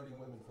needed 30 women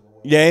for the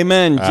World. Yeah,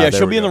 amen. Yeah, there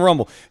she'll we be in go. the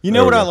Rumble. You know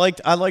There what we I go.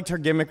 liked? I liked her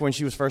gimmick when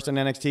she was first in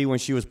NXT, when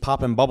she was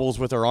popping bubbles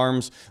with her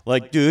arms,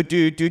 like do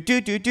do do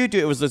do do do do.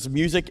 It was this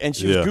music, and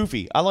she was Yeah.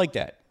 goofy. I like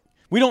that.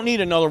 We don't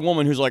need another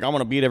woman who's like, I'm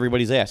gonna beat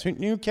everybody's ass.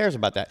 Who cares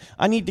about that?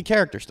 I need the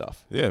character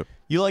stuff. yeah.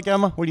 You like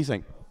Emma? What do you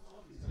think?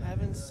 I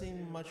haven't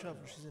seen much of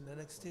her. She's in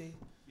NXT.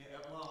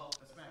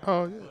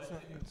 Oh yeah.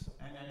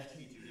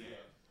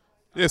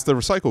 Yeah, it's the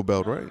recycle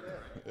belt, right?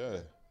 Yeah.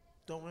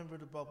 Don't remember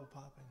the bubble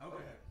popping.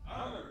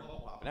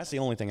 That's the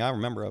only thing I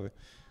remember of it.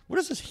 What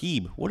is this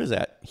Hebe? What is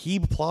that?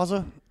 Hebe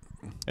Plaza?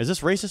 Is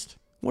this racist?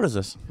 What is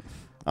this?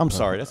 I'm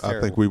sorry. That's terrible.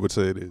 I think we would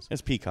say it is.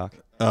 It's Peacock.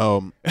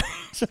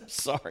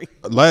 Sorry.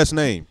 Last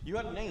name. You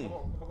got a name.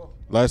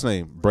 Last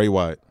name. Bray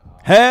Wyatt.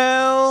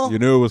 Hell. You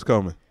knew it was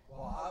coming.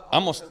 I'm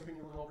almost. You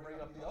were going to bring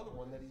up the other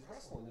one that he's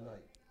wrestling tonight.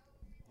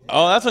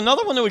 Oh, that's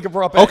another one that we could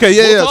bring up. Okay,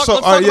 yeah, We'll yeah. talk- So,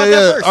 let's all right, talk yeah, about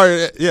that yeah. first. All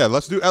right, yeah.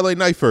 Let's do LA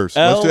Knight first.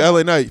 Let's do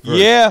LA Knight first.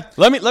 Yeah,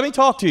 let me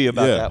talk to you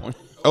about Yeah. that one.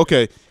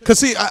 Okay. Because,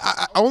 see,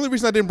 I only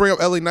reason I didn't bring up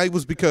LA Knight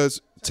was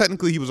because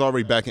technically he was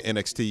already back in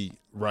NXT,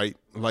 right?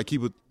 Like he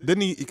would,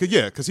 didn't he?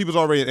 Yeah, because he was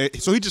already,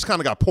 so he just kind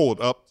of got pulled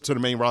up to the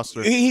main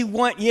roster. He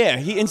went, yeah.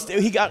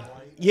 He got,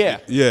 yeah.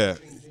 Yeah.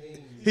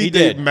 He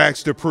did. did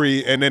Max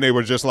Dupree, and then they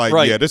were just like,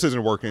 Right. yeah, this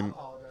isn't working.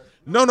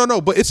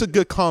 No, but it's a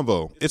good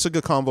combo. It's a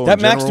good combo That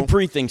in Max general.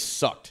 Dupree thing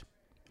sucked.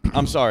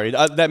 I'm sorry.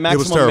 That was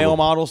maximum terrible. male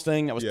models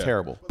thing, that was Yeah.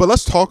 terrible. But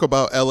let's talk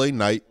about LA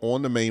Knight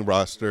on the main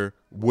roster.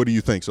 What do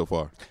you think so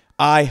far?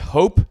 I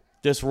hope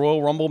this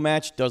Royal Rumble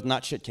match does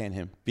not shit can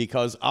him,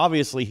 because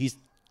obviously he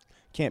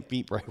can't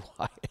beat Bray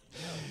Wyatt.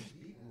 He's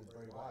beaten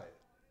Bray Wyatt.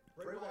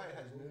 Bray Wyatt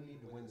has no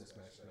need to win this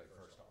match tonight,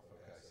 first off.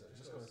 Okay, so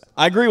just going to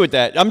I agree with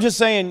that. I'm just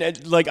saying,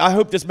 like, I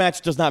hope this match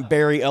does not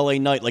bury LA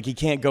Knight. Like, he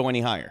can't go any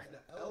higher.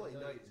 LA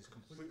Knight is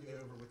completely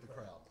over with the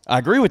crowd. I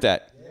agree with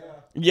that.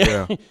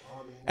 Yeah. Yeah.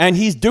 And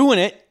he's doing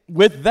it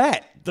with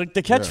that, the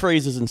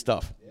catchphrases and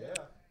stuff.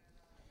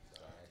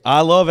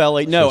 I love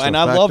LA. No, Just a and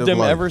I fact loved of him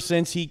life. ever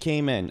since he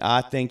came in.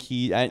 I think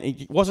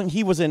he wasn't.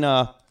 He was in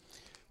what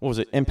was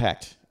it?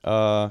 Impact. He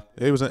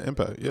was an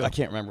Impact. Yeah, I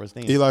can't remember his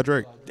name. Eli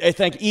Drake. I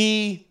think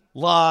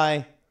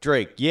Eli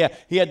Drake. Yeah,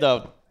 he had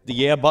the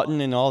yeah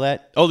button and all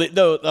that. Oh,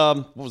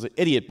 the what was it?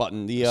 Idiot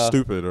button. The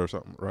Stupid or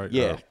something, right?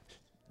 yeah,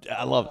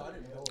 I love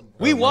it.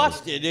 We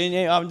watched it,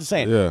 and I'm just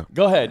saying. Yeah.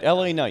 Go ahead,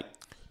 LA Knight.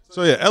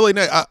 So yeah, LA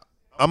Knight.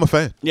 I'm a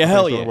fan. Yeah, I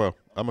hell think he's yeah. doing Well,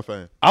 I'm a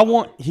fan.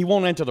 He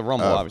won't enter the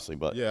Rumble, obviously,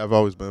 but Yeah, I've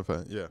always been a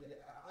fan. Yeah.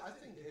 I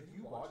think if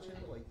you watch him,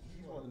 like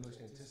he's one of the most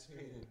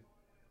anticipated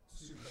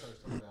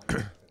superstars coming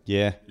out.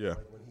 yeah, Yeah.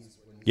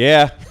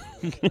 yeah, Yeah.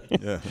 You can't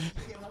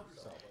help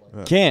yourself.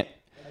 Like, can't.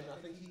 and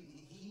I think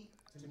he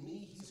to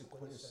me he's a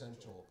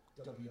quintessential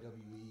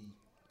WWE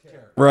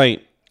character.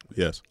 Right.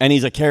 Yes. And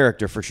he's a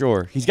character for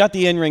sure. He's got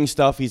the in-ring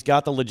stuff, he's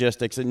got the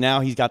logistics, and now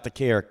he's got the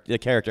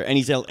character, and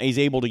he's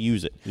able to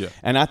use it. Yeah.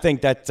 And I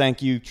think that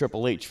thank you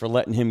Triple H for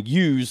letting him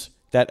use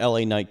that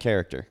LA Knight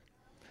character.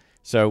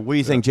 So, what do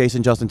you think,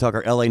 Jason Justin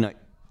Tucker, LA Knight?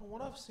 From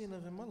what I've seen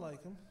of him, I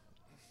like him.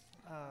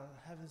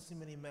 Haven't seen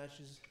many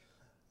matches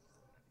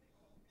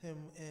him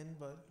in,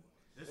 but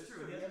It's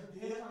true.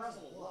 He hasn't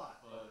wrestled a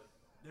lot, but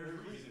there's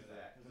a reason for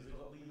that because he's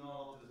leading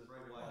all to the Bray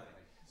Wyatt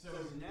thing. So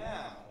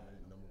now,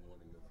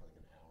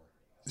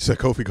 You said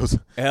Kofi goes.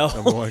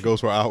 Number one goes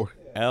for an hour.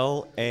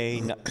 LA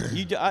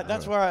Knight.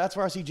 That's where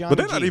I see Johnny. But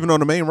they're not G. even on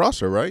the main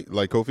roster, right?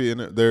 Like Kofi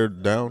and they're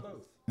down.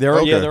 They're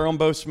Okay. they're on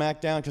both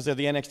SmackDown because they're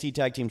the NXT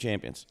Tag Team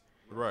Champions.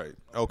 Right.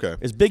 Okay.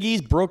 Is Big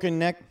E's broken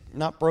neck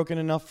not broken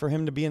enough for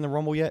him to be in the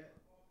Rumble yet?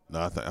 No,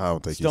 I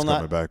don't think Still he's not?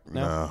 coming back.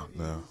 No?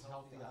 No.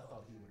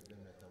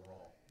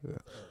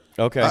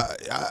 Okay.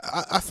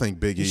 I think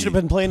Big E. He should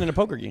have been playing in a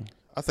poker game.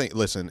 I think.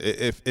 Listen,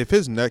 if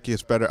his neck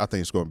gets better, I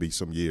think it's going to be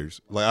some years.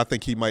 Like I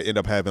think he might end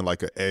up having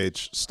like an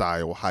Edge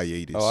style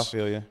hiatus. Oh, I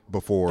feel you.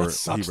 Before That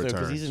sucks he though returns.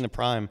 because he's in the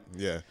prime.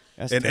 Yeah.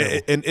 That's and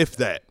terrible. if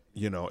that,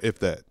 if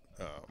that.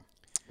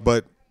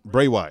 But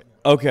Bray Wyatt.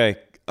 Okay.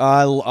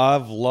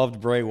 I've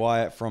loved Bray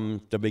Wyatt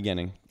from the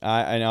beginning.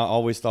 I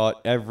always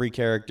thought every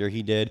character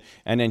he did,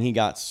 and then he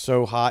got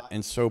so hot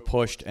and so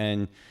pushed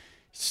and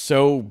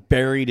so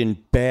buried in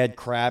bad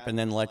crap and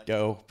then let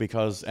go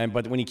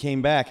but when he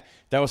came back,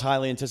 that was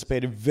highly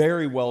anticipated,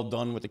 very well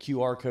done with the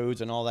QR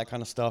codes and all that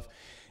kind of stuff.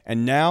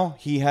 And now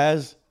he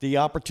has the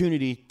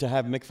opportunity to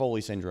have Mick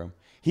Foley syndrome.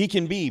 He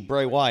can be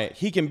Bray Wyatt.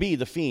 He can be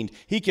The Fiend.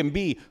 He can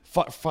be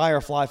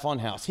Firefly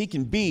Funhouse. He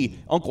can be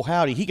Uncle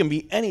Howdy. He can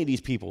be any of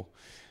these people.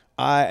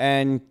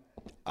 And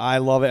I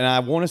love it. And I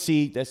want to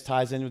see, this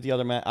ties in with the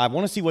other match. I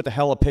want to see what the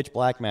hell a pitch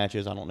black match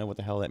is. I don't know what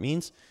the hell that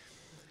means.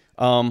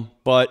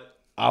 But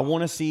I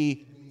want to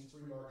see.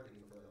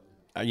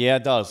 Yeah,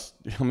 it does.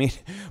 I mean,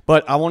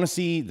 but I want to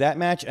see that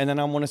match, and then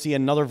I want to see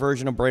another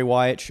version of Bray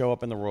Wyatt show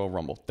up in the Royal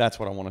Rumble. That's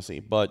what I want to see.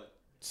 But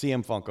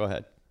CM Funk, go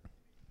ahead.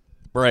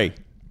 Bray.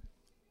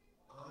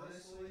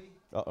 Honestly,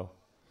 Uh-oh.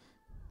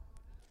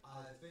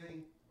 I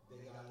think they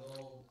got a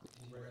little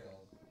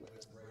derailed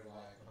with Bray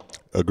Wyatt.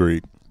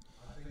 Agreed.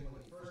 I think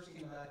when he first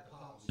came back,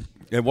 Pop was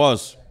huge. It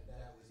was.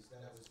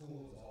 That was cool,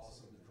 it was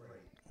awesome, it was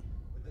great.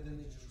 But then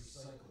they just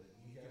recycled it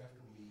week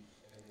after week,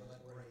 and they let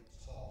Bray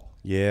talk.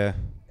 Yeah.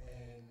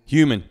 And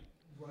Human.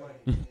 right,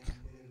 and it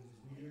was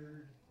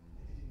weird.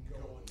 It didn't go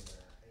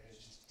anywhere, and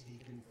it's just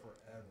taken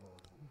forever.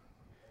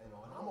 And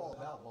I'm all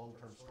about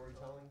long-term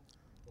storytelling,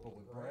 but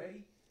with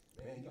Bray,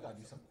 man, you gotta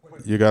do something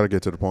quick. You got to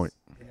get to the point.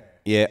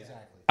 Yeah.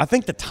 I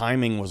think the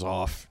timing was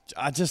off.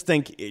 I just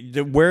think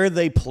where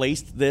they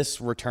placed this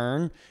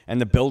return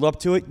and the build up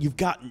to it,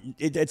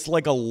 it's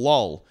like a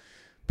lull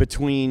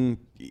between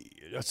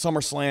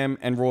SummerSlam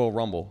and Royal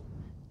Rumble.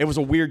 It was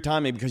a weird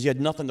timing because you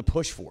had nothing to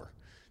push for,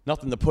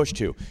 nothing to push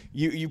to.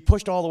 You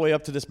pushed all the way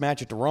up to this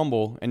match at the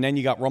Rumble, and then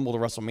you got Rumble to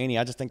WrestleMania.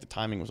 I just think the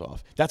timing was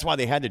off. That's why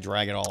they had to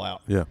drag it all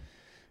out. Yeah.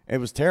 It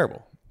was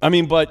terrible. I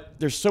mean, but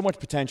there's so much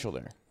potential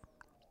there.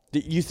 Do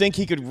you think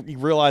he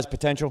could realize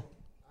potential?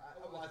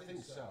 Well, I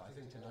think so. I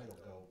think tonight will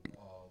go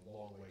a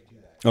long way to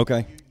that.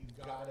 Okay. You've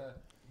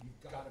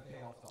gotta pay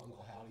off the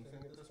Uncle Howdy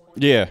thing at this point.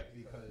 Yeah.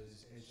 Because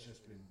it's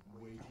just been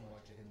way too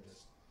much of him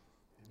just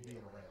being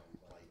around,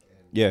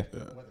 and Yeah.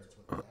 whether it's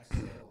with the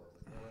X-Men or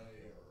with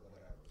Bray or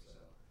whatever. So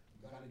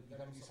you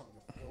gotta do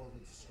something to forward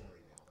the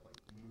story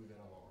now, move it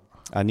along.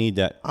 I need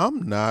that.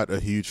 I'm not a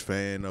huge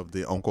fan of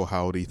the Uncle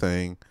Howdy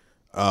thing.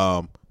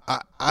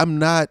 I'm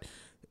not.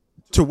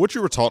 To what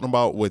you were talking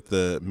about with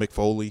the Mick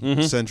Foley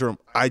syndrome,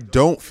 I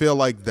don't feel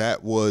like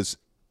that was.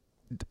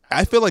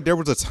 I feel like there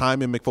was a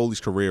time in Mick Foley's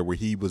career where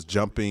he was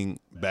jumping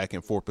back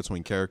and forth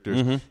between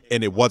characters,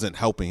 and it wasn't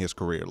helping his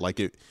career.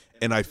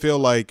 And I feel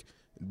like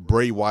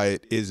Bray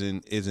Wyatt is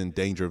in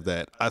danger of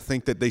that. I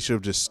think that they should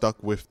have just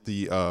stuck with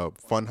the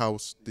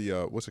Funhouse, the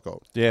what's it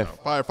called? Yeah.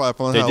 Firefly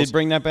Funhouse. They did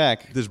bring that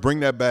back. Just bring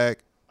that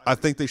back. I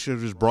think they should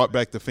have just brought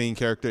back the Fiend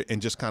character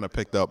and just kind of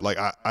picked up. Like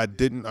I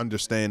didn't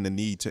understand the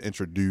need to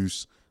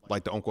introduce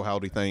like the Uncle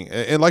Howdy thing,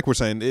 and like we're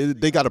saying,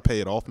 they got to pay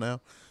it off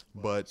now.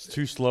 But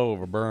Too slow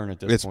of a burn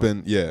at this it's point. been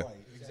Exactly.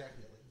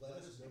 Let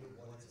us know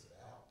what it's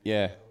about.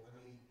 Yeah.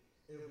 I mean,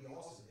 it would be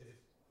awesome if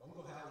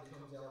Uncle Howdy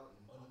comes out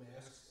and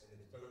unmasks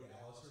and it's Bo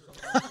Dallas or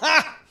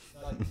something.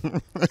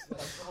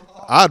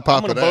 I'd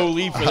pop I'm for gonna Bo that.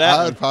 Lee for that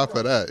I'd one. pop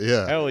for that.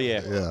 Yeah. Hell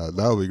yeah. Yeah,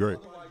 that would be great.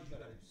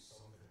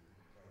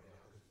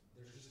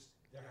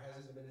 There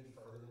hasn't been any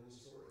further in the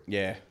story.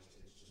 Yeah. It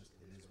is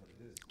what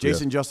it is.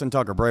 Jason Justin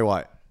Tucker, Bray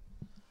Wyatt.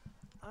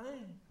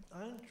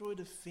 I enjoy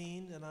the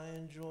Fiend, and I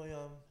enjoy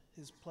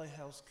his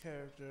Playhouse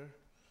character.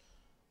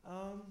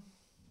 And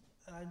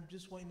I'm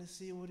just waiting to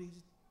see what he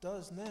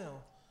does now.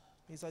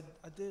 Because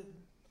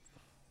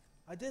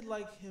I did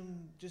like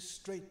him just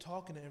straight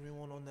talking to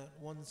everyone on that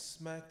one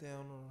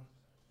SmackDown,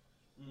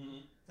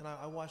 and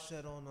I watched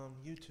that on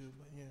YouTube.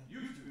 But yeah.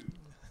 YouTube.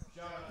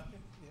 Shout out.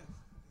 Yeah.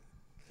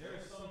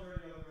 There's some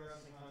dirty other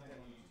wrestling content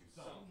on YouTube.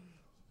 Some.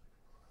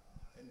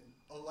 And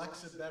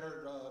Alexa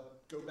better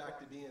go back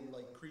to being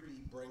like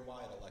creepy Bray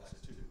Wyatt Alexa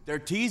too. They're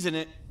teasing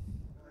it.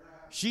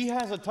 She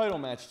has a title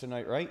match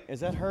tonight, right? Is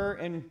that her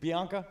and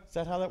Bianca? Is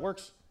that how that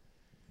works?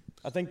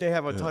 I think they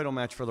have a title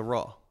match for the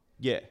Raw.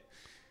 Yeah.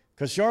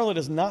 Because Charlotte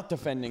is not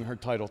defending her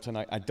title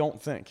tonight, I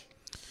don't think.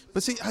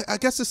 But see, I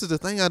guess this is the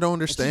thing I don't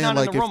understand. She's not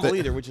like in the if Rumble they-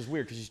 either, which is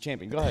weird because she's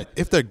champion. Go ahead.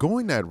 if they're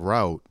going that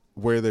route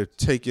where they're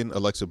taking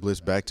Alexa Bliss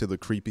back to the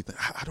creepy thing,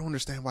 I don't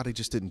understand why they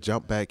just didn't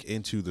jump back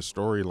into the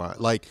storyline.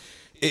 Like,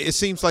 it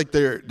seems like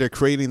they're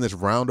creating this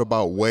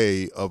roundabout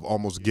way of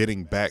almost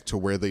getting back to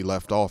where they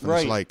left off. And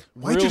Right. it's like,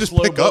 why don't Real you just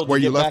slow pick build up where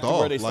to you get back left to off?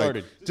 where they Like,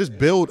 started. just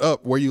build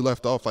up where you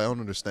left off. I don't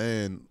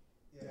understand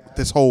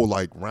this whole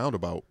like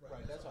roundabout.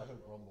 Right. That's why I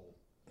hope Rumble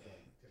can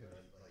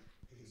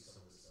pace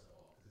some of this stuff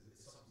off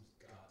because something's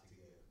got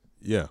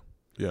to give. Yeah,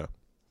 yeah.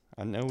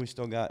 I know we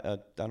still got, I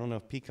don't know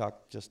if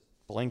Peacock just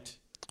blinked.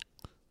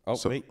 Oh,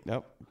 So- wait.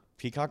 Nope.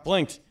 Peacock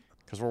blinked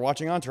because we're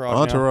watching Entourage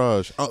now.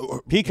 Entourage.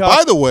 Peacock.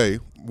 By the way,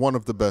 one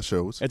of the best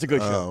shows. It's a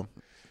good show.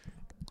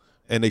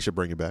 And they should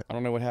bring it back. I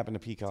don't know what happened to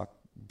Peacock.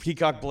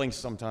 Peacock blinks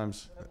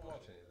sometimes.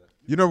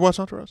 You never watched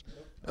Entourage?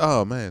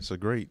 Oh man, it's a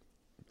great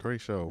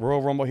show.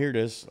 Royal Rumble, here it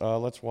is.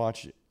 Let's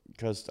watch it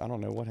because I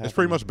don't know what happened. It's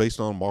pretty much based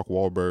on Mark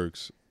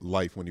Wahlberg's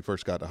life when he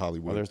first got to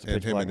Hollywood. Oh, there's the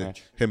and pitch black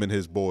match. him and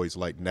his boys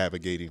like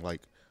navigating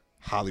like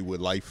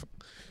Hollywood life.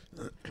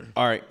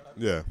 All right.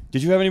 Yeah.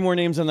 Did you have any more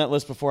names on that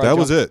list before? That I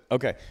was jump? it.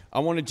 Okay. I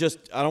don't want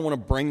to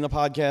bring the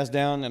podcast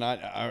down, and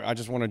I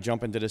just want to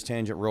jump into this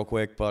tangent real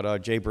quick. But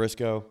Jay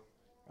Briscoe,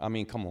 I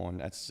mean, come on,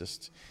 that's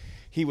just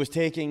he was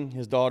taking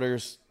his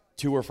daughters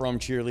to or from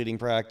cheerleading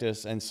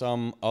practice, and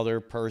some other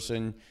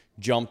person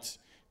jumped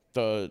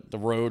the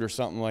road or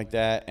something like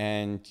that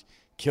and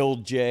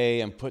killed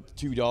Jay and put the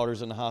two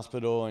daughters in the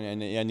hospital,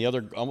 and the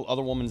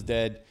other woman's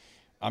dead.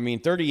 I mean,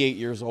 38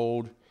 years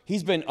old.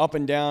 He's been up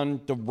and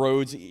down the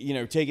roads, you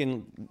know,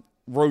 taking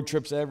road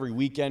trips every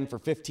weekend for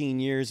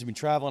 15 years. He's been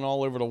traveling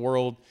all over the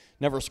world,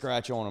 never a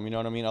scratch on him, you know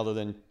what I mean, other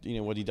than, you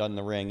know, what he done in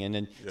the ring, and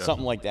then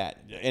something like that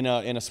in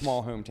a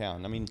small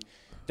hometown. I mean,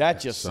 that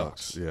just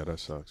sucks. Yeah, that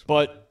sucks.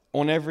 But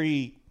on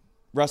every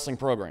wrestling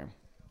program,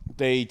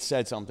 they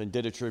said something,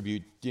 did a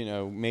tribute, you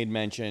know, made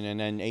mention, and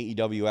then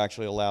AEW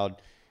actually allowed,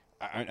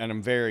 and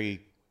I'm very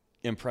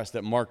impressed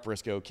that Mark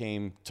Briscoe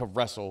came to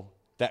wrestle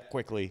that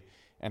quickly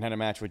and had a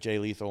match with Jay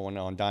Lethal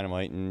on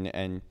Dynamite,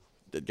 and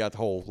got the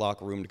whole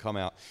locker room to come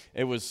out.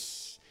 It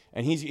was,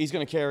 and he's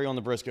going to carry on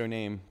the Briscoe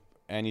name,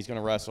 and he's going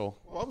to wrestle.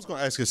 Well, I was going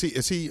to ask,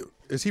 is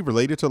he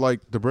related to like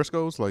the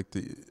Briscoes, like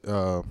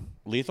the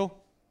Lethal?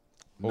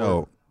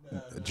 no,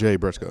 Jay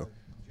Briscoe?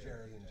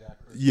 Jerry and Jack.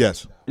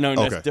 Yes. No,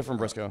 Okay. that's different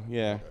Briscoe.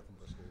 Yeah,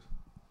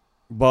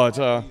 but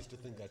I used to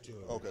think that too.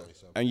 Okay.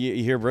 So. and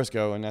you hear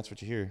Briscoe, and that's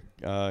what you hear.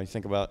 You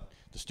think about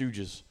the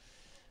Stooges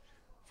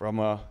from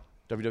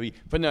WWE,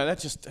 but no, that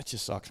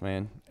just sucks,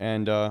 man.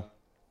 And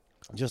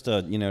just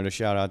to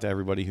shout out to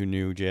everybody who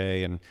knew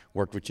Jay and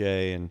worked with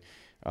Jay, and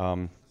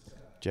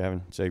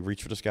Javin say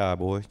reach for the sky,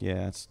 boy.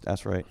 Yeah,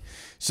 that's right.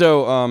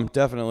 So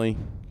definitely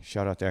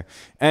shout out there.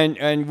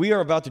 And we are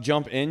about to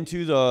jump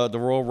into the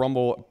Royal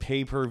Rumble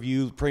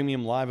pay-per-view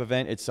premium live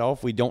event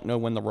itself. We don't know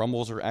when the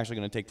Rumbles are actually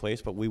going to take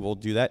place, but we will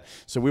do that.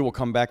 So we will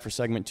come back for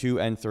segment 2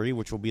 and 3,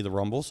 which will be the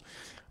Rumbles,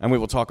 and we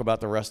will talk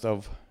about the rest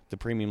of the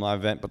premium live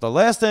event. But the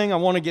last thing I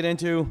want to get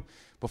into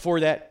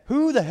before that,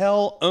 who the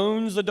hell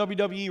owns the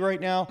WWE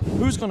right now?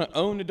 Who's going to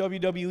own the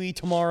WWE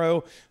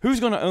tomorrow? Who's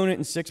going to own it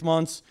in 6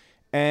 months?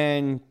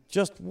 And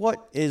just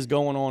what is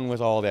going on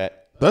with all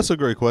that? That's a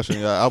great question.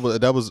 Yeah,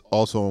 that was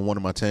also on one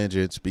of my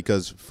tangents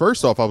because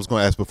first off, I was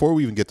going to ask before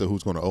we even get to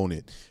who's going to own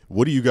it.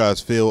 What do you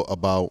guys feel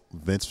about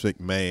Vince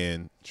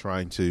McMahon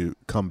trying to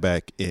come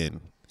back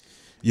in?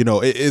 You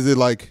know, is it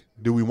like,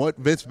 do we want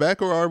Vince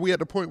back, or are we at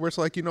the point where it's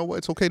like, you know what,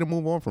 it's okay to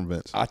move on from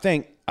Vince?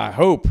 I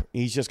hope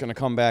he's just going to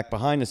come back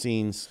behind the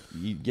scenes.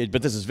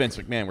 But this is Vince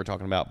McMahon we're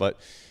talking about. But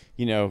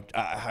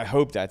I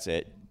hope that's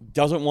it.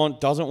 Doesn't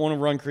want to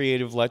run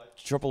creative. Let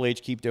Triple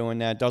H keep doing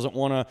that. Doesn't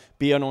want to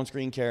be an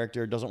on-screen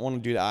character. Doesn't want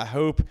to do that. I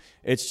hope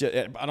it's just.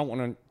 I don't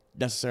want to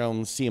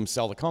necessarily see him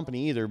sell the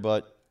company either,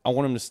 but I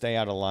want him to stay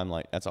out of the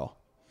limelight. That's all.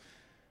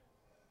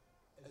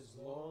 As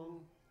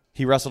long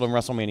He wrestled in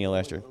WrestleMania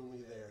last year.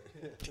 only there.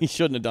 He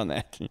shouldn't have done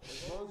that.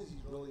 As long as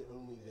he's really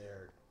only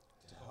there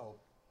to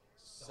help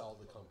sell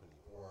the company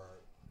or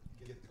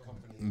get the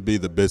company. Be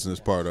the business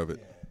part of it.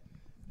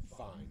 Yeah,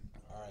 fine.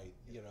 All right.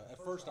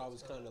 At first I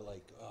was kind of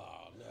like,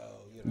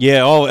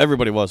 Yeah. Oh,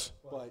 everybody was.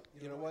 But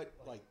you know what?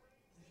 Like,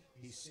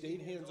 he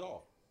stayed hands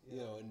off.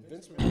 And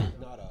Vince McMahon's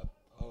not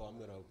I'm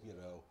gonna,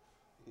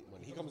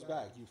 when he comes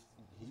back,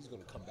 he's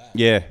gonna come back.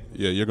 Yeah.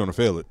 Yeah, you're gonna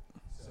feel it.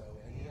 So,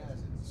 and he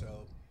hasn't. So,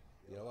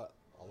 you know what?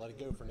 I'll let it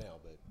go for now.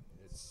 But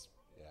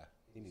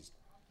he needs.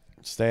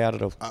 Stay out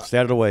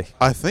of the way.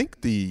 I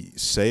think the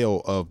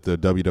sale of the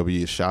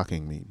WWE is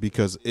shocking me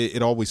because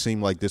it always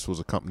seemed like this was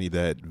a company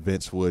that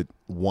Vince would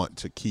want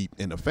to keep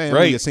in the family.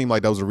 Right. It seemed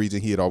like that was the reason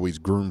he had always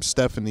groomed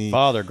Stephanie.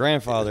 Father,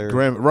 grandfather. He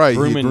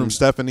grooming- groomed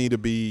Stephanie to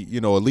be,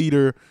 a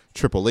leader.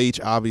 Triple H,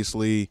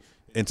 obviously,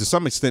 and to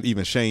some extent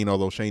even Shane,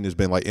 although Shane has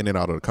been like in and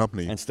out of the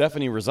company. And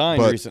Stephanie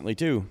resigned recently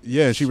too.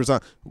 Yeah, she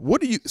resigned.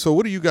 What do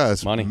you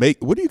guys Money. make?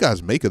 What do you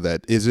guys make of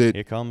that? Is it?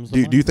 Here comes the do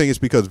you money. think it's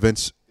because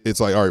Vince? It's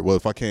like, all right, well,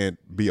 if I can't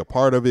be a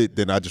part of it,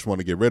 then I just want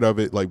to get rid of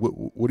it. Like,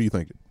 what do you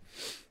think?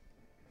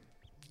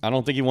 I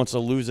don't think he wants to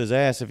lose his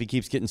ass if he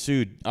keeps getting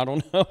sued. I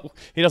don't know.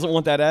 He doesn't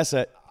want that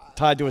asset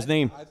tied to his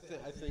name. I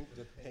think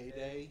the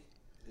payday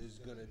is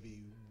going to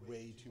be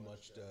way too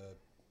much to,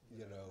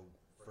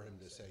 for him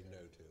to say no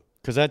to.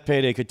 Because that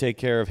payday could take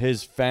care of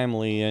his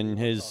family and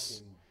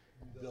his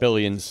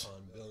billions.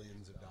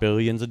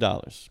 Billions of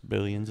dollars.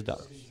 Billions of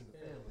dollars.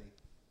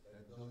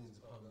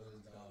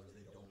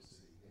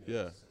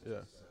 Yeah.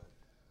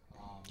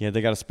 Yeah,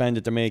 they got to spend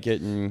it to make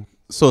it. And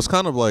So it's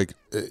kind of like,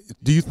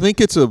 do you think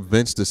it's a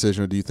Vince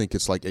decision, or do you think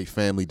it's like a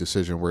family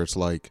decision where it's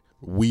like,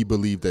 we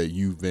believe that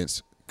you,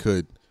 Vince,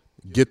 could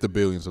get the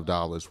billions of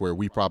dollars where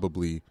we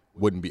probably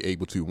wouldn't be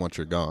able to once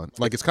you're gone?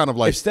 Like, it's kind of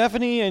like, if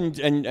Stephanie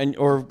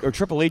or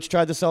Triple H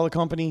tried to sell the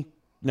company,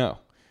 no.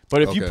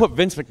 But if you Okay. put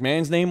Vince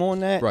McMahon's name on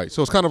that, right.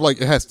 So it's kind of like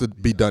it has to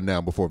be done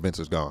now before Vince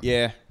is gone.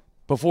 yeah,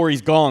 before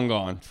he's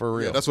gone, for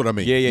real. Yeah, that's what I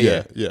mean.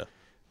 Yeah.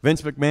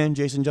 Vince McMahon,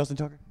 Justin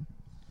Tucker.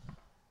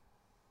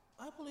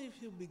 I believe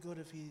he'll be good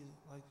if he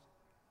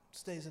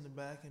stays in the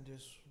back and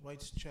just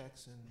writes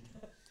checks and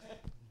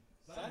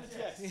Sign the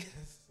checks.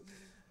 Yes.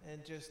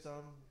 And just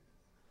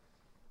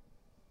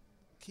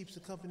keeps the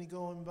company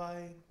going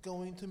by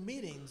going to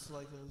meetings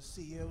like a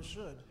CEO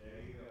should.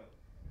 There you go.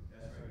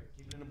 That's right.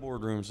 Keep it in the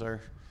boardroom,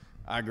 sir.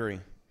 I agree.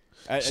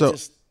 I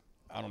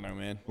don't know,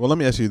 man. Well, let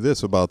me ask you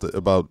this about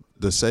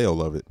the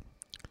sale of it.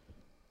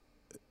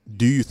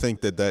 Do you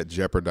think that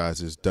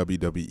jeopardizes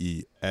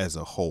WWE as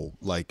a whole?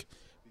 Like,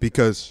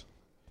 because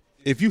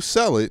if you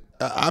sell it,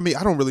 I mean,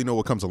 I don't really know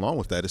what comes along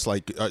with that. It's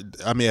like,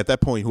 I mean, at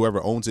that point,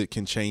 whoever owns it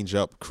can change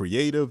up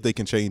creative. They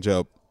can change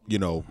up,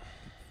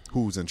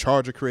 who's in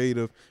charge of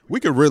creative. We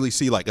could really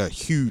see like a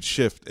huge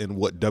shift in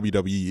what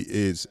WWE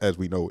is as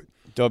we know it.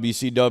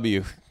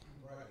 WCW.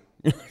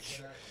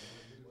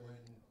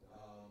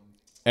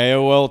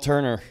 AOL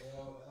Turner.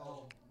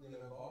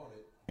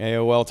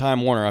 AOL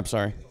Time Warner, I'm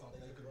sorry.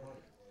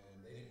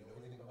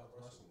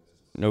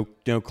 No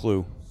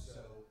clue. So,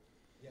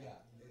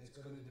 it's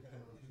going to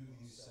depend on who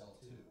you sell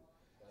to.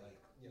 Like,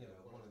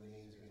 one of the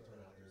names being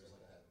thrown out there is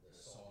like the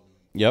Saudi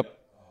Yep.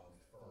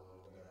 or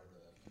whatever,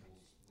 the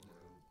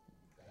people's,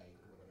 bank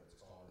or whatever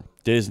it's called.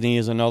 Disney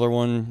is another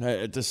one.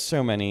 There's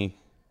so many.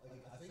 I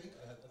think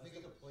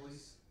a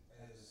place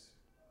as,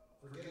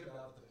 forget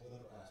about the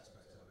political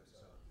aspects of it. So,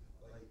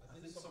 I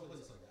think some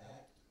place like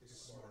that is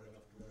smart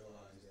enough to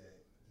realize that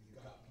you've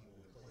got people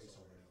in place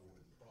already for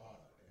the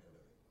product and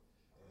everything.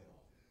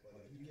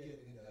 But if you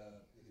get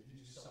if you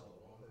just sell the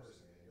wrong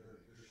person,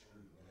 you're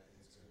screwed. Man.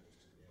 It's going to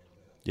just go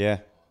downhill. Yeah.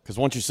 Because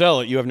once you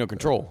sell it, you have no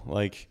control.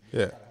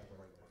 Yeah.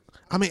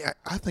 I mean,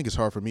 I think it's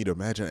hard for me to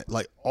imagine.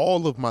 Like,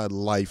 all of my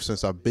life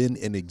since I've been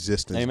in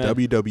existence, Amen.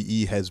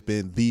 WWE has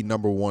been the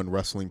 #1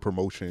 wrestling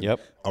promotion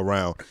Yep.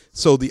 around.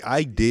 So the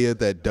idea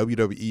that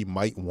WWE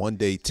might one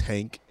day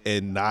tank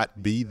and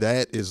not be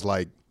that is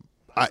like,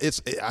 I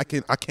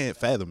can't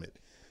fathom it.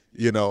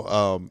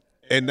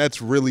 And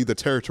that's really the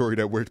territory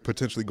that we're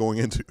potentially going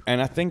into.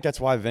 And I think that's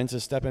why Vince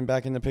is stepping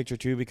back in the picture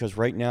too, because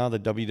right now the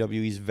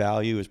WWE's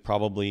value is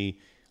probably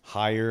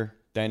higher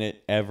than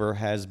it ever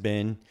has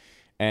been.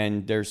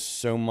 And there's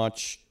so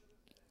much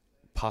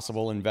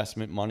possible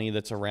investment money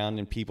that's around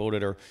and people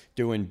that are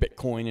doing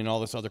Bitcoin and all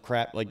this other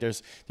crap. Like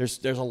there's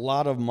a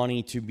lot of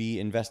money to be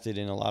invested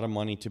in, a lot of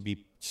money to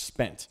be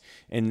spent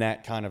in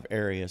that kind of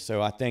area.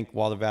 So I think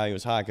while the value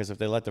is high, because if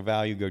they let the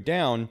value go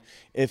down,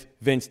 if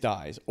Vince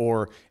dies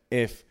or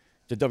if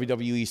the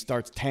WWE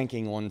starts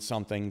tanking on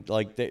something,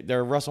 like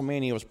their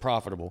WrestleMania was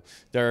profitable,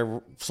 their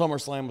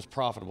SummerSlam was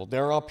profitable,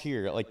 they're up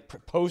here. Like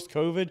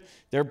post-COVID,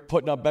 they're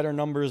putting up better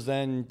numbers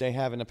than they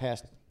have in the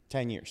past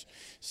 10 years.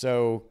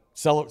 So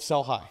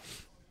sell high.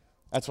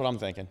 That's what I'm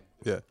thinking.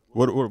 Yeah.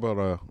 What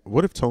about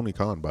what if Tony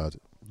Khan buys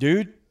it?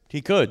 Dude,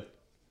 he could.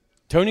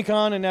 Tony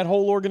Khan and that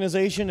whole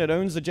organization that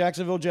owns the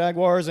Jacksonville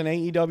Jaguars and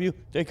AEW,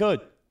 they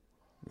could.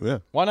 Yeah.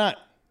 Why not?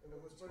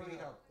 It's funny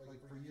how,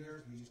 for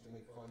years, we used to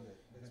make fun that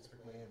Vince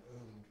McMahon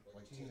owned,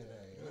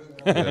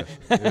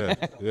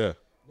 TNA. Yeah.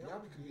 Now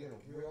we could be in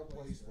a real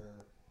place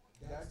where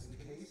that's the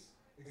case,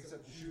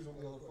 except the shoes on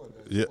the other foot.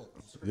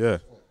 Yeah.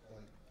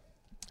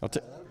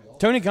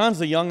 Tony Khan's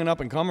the young and up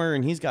and comer,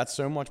 and he's got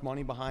so much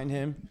money behind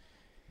him.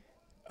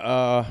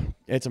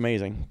 It's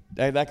amazing.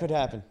 That could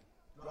happen.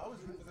 But I was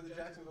rooting for the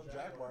Jacksonville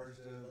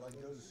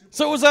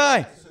So was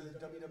I. So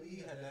the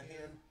WWE had that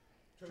hand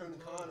turn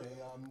Khan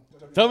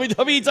a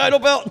WWE title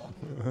belt.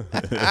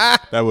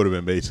 That would have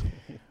been base.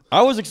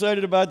 I was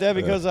excited about that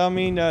because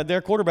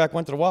their quarterback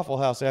went to the Waffle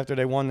House after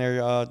they won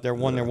their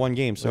one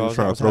game. So I was,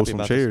 trying I to was throw happy some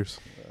about chairs.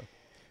 this.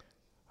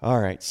 All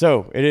right,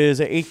 so it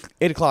is 8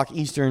 o'clock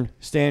Eastern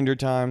Standard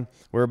Time.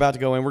 We're about to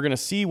go in. We're going to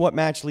see what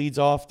match leads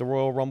off the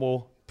Royal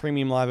Rumble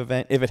Premium Live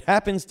event. If it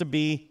happens to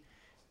be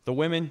the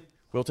women,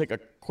 we'll take a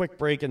quick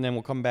break and then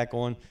we'll come back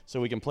on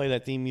so we can play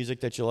that theme music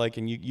that you like,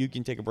 and you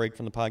can take a break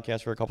from the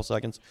podcast for a couple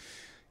seconds.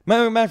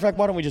 Matter of fact,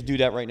 why don't we just do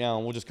that right now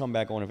and we'll just come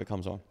back on if it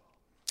comes on.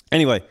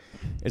 Anyway,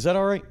 is that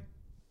all right?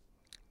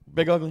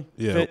 Big Ugly?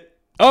 Yeah. Fit?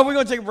 Oh, we're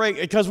going to take a break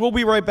because we'll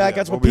be right back. Yeah,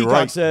 That's we'll what be Peacock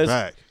right says.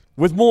 back.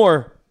 With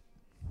more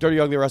Dirty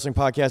Ugly Wrestling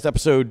Podcast,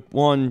 episode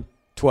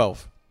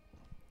 112.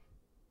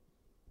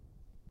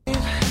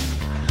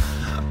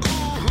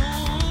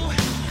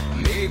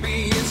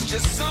 Maybe it's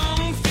just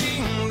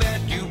something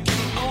that you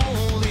can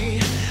only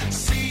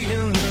see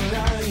in the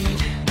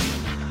light.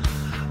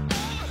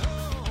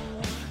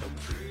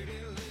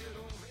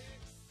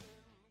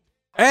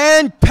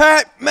 And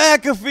Pat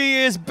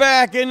McAfee is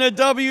back in the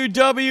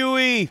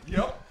WWE.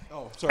 Yep.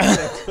 Oh, sorry.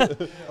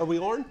 Are we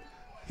on?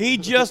 He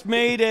just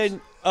made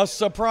a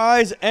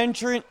surprise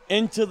entrant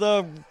into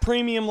the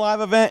Premium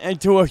Live event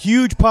and to a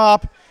huge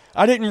pop.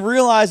 I didn't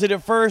realize it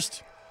at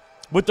first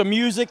with the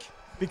music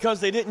because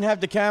they didn't have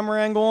the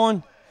camera angle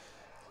on.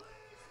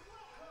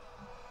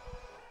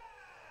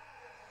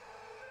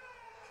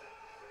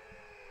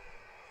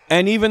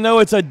 And even though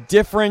it's a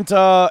different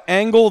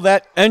angle,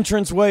 that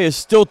entranceway is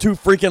still too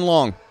freaking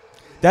long.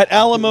 That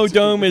Alamo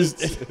Dome is...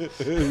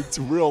 It's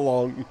real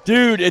long.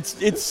 Dude,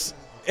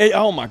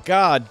 oh my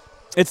God.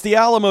 It's the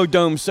Alamo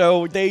Dome,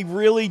 so they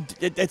really,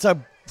 it's a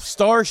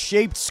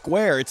star-shaped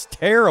square. It's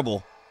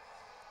terrible.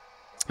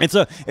 It's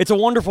a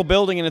wonderful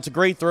building, and it's a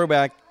great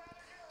throwback.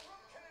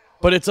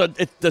 But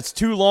it's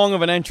too long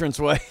of an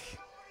entranceway.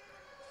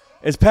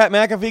 Is Pat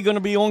McAfee going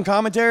to be on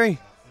commentary?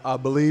 I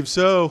believe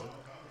so.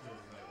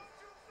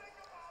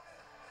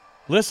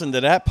 Listen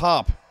to that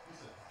pop.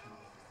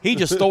 He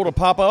just stole the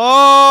pop.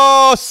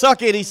 Oh,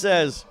 suck it, he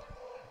says.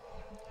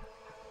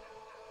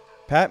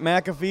 Pat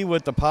McAfee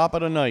with the pop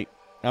of the night.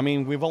 I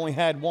mean, we've only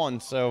had one,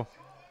 so.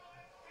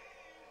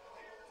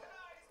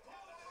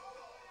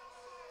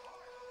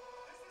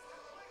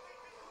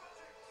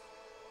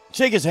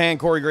 Shake his hand,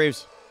 Corey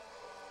Graves.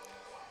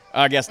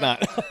 I guess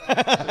not.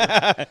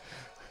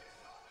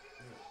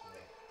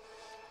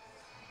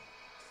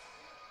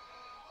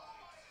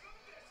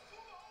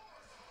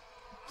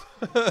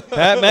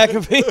 Pat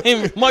McAfee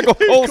and Michael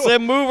Cole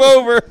said, move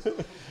over.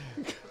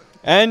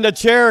 And the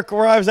chair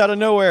arrives out of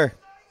nowhere.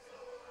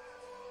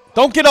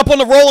 Don't get up on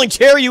the rolling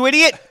chair, you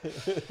idiot.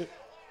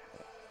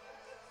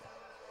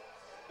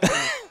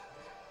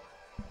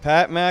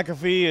 Pat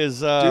McAfee is...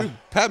 Dude,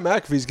 Pat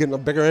McAfee's getting a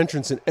bigger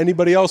entrance than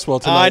anybody else will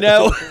tonight. I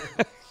know.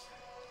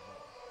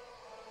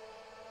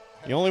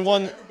 The only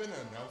one... Ever been an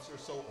announcer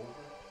so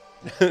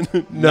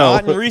over? No.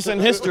 Not in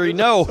recent history,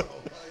 no.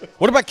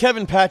 What about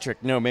Kevin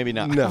Patrick? No, maybe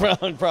not. No.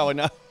 Probably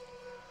not.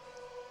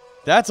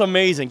 That's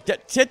amazing.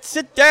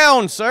 Sit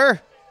down,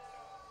 sir.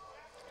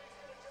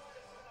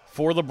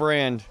 For the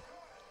brand.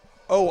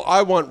 Oh,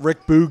 I want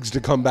Rick Boogs to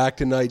come back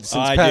tonight since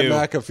I Pat do.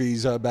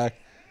 McAfee's back.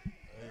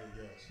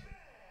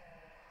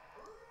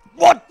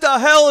 What the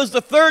hell is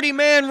the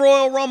 30-man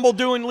Royal Rumble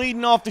doing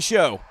leading off the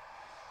show?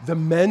 The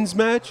men's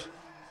match?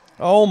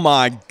 Oh,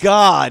 my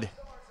God.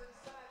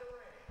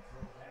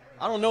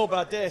 I don't know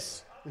about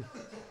this.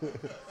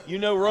 You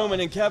know Roman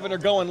and Kevin are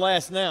going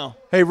last now.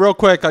 Hey, real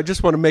quick, I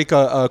just want to make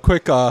a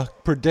quick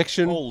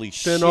prediction. Holy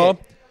spin-off.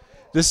 shit.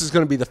 This is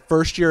going to be the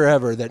first year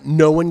ever that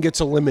no one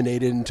gets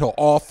eliminated until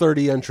all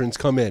 30 entrants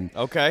come in.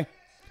 Okay.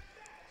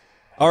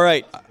 All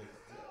right.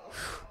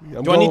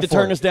 Do I need to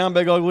turn this down,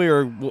 Big Ugly,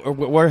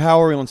 or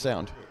how are we on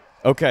sound?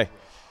 Okay.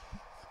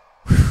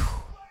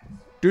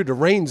 Dude, the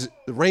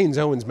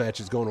Reigns-Owens match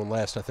is going on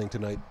last, I think,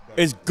 tonight.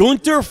 Is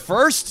Gunther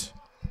first?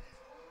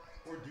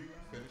 Or do you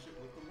finish it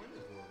with the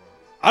women's Royal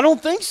Rumble? I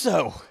don't think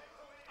so.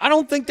 I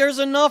don't think there's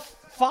enough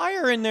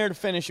fire in there to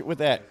finish it with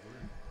that.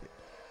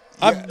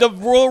 The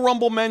Royal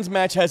Rumble men's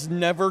match has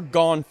never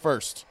gone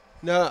first.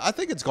 No, I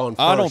think it's gone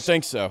first. I don't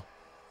think so.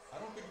 I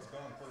don't think it's gone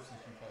first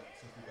since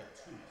we've had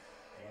two.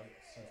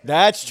 Right?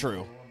 That's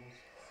true.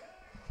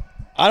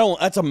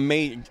 That's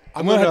amazing.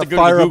 I'm gonna going have to to go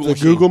fire to up the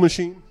Google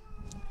machine.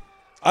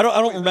 I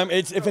don't remember.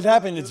 If it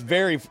happened, it's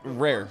very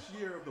rare. First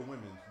year of the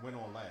women went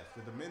on last.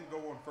 Did the men go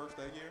on first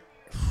that year?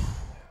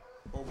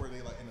 Or were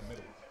they like in the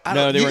middle?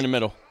 No, they were in the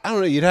middle. I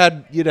don't know.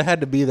 You'd have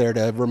had to be there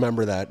to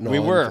remember that. No, We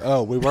were.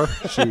 Oh, we were?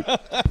 Shoot.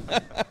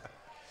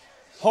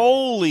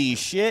 Holy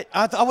shit.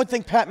 I would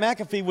think Pat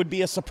McAfee would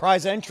be a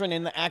surprise entrant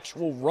in the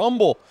actual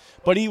Rumble,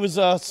 but he was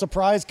a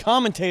surprise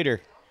commentator.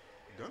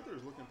 Gunther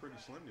is looking pretty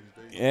slim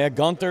these days. Yeah,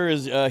 Gunther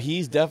is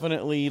he's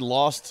definitely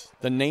lost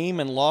the name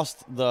and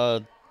lost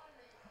the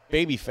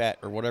baby fat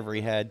or whatever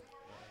he had.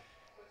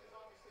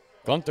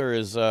 Gunther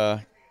is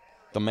the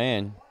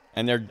man,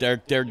 and they're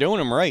doing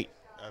him right.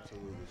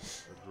 Absolutely.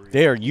 Agreed.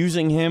 They are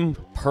using him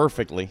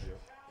perfectly.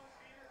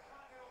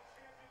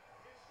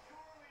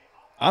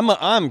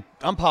 I'm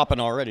popping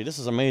already. This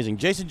is amazing.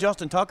 Jason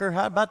Justin Tucker,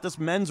 how about this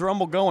men's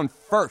rumble going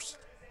first?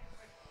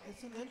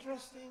 It's an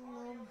interesting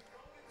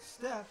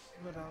step,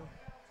 but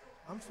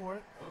I'm for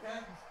it.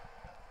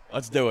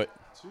 Let's do it.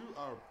 To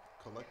our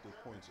collective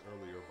points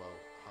earlier about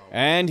how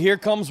And here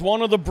comes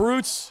one of the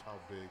brutes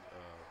big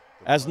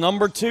as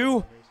number 2.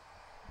 is,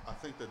 I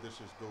think that this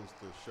just goes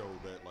to show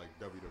that like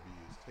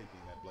WWE is taking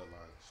that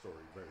Bloodline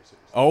story very seriously.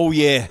 Oh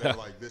yeah. That,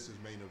 like this is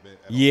main event.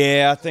 at all.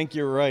 Yeah, I think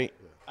you're right.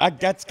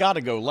 That's got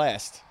to go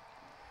last.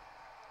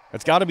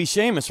 It's got to be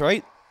Sheamus,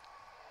 right?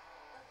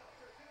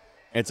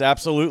 It's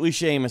absolutely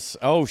Sheamus.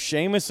 Oh,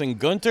 Sheamus and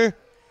Gunther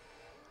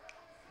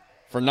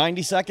for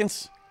 90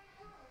 seconds.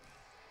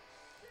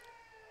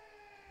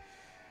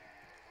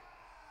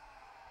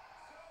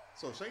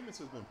 So Sheamus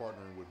has been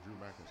partnering with Drew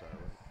McIntyre,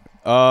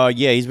 right?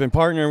 Yeah, he's been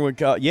partnering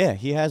with. Yeah,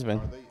 he has been.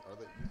 Are they?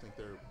 You think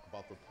they're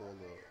about to pull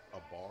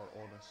a bar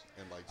on us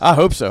and like? I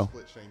hope so.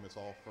 Split Sheamus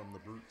off from the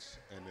Brutes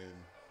and then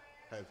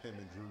have him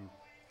and Drew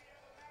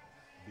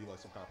be like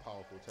some kind of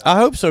powerful tag. I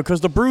hope so,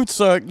 because the brutes,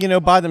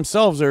 by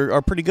themselves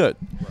are pretty good.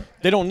 Right.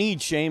 They don't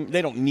need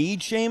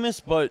Sheamus,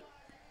 but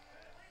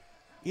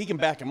he can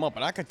back him up.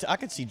 And I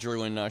could see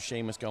Drew and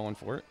Sheamus going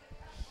for it.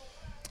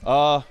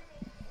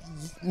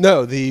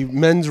 No, the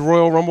men's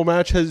Royal Rumble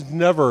match has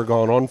never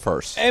gone on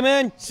first. Hey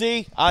man,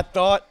 see, I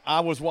thought I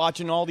was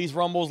watching all these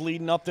rumbles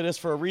leading up to this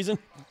for a reason,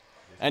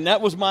 and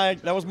that was my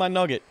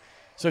nugget.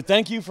 So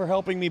thank you for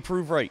helping me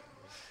prove right.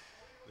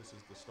 This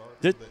is the start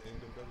of the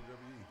end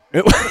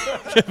of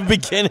WWE. The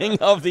beginning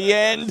of the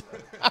end.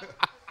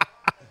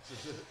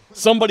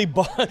 Somebody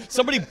bought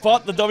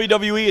the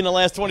WWE in the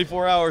last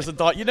 24 hours and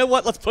thought, you know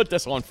what? Let's put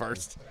this on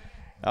first.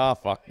 Ah,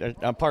 fuck.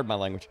 Pardon my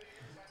language.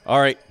 All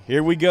right,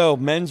 here we go.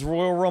 Men's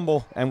Royal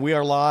Rumble, and we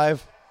are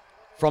live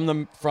from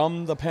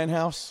the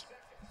penthouse.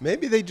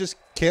 Maybe they just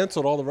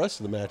canceled all the rest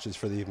of the matches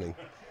for the evening.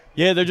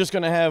 Yeah, they're just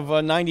going to have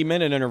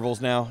 90-minute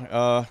intervals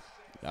now.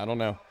 I don't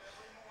know.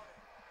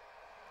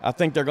 I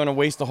think they're going to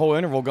waste the whole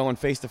interval going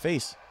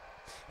face-to-face.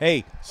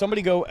 Hey,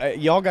 somebody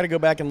y'all got to go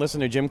back and listen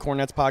to Jim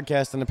Cornette's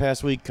podcast in the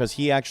past week, because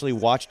he actually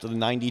watched the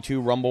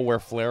 92 Rumble where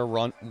Flair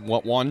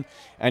won,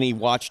 and he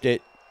watched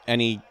it,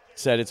 and he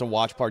said it's a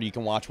watch party you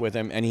can watch with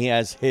him, and he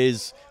has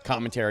his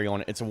commentary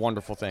on it. It's a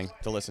wonderful thing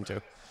to listen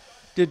to.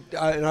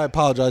 And I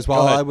apologize.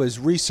 While I was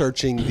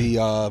researching the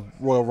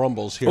Royal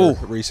Rumbles here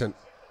recent,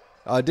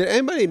 did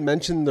anybody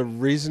mention the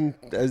reason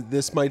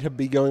this might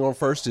be going on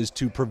first is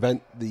to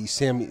prevent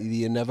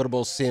the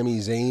inevitable Sami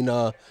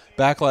Zayn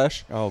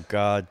backlash? Oh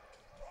God!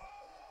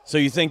 So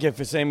you think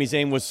if Sami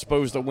Zayn was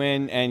supposed to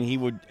win and they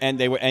would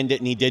end it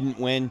and he didn't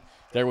win,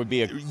 there would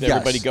be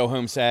everybody go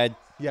home sad?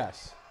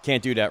 Yes.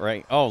 Can't do that,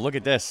 right? Oh, look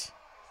at this.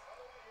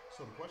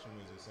 So the question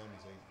is Sami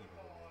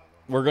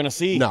Zayn We're going to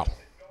see. No.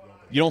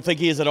 You don't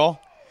think he is at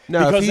all?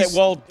 No.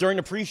 Because, during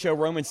the pre-show,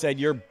 Roman said,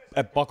 you're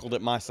buckled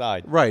at my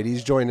side. Right.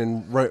 He's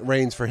joining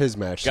Reigns for his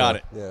match. Got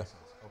it. Yeah.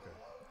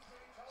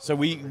 So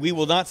we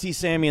will not see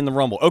Sami in the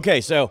Rumble. Okay,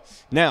 so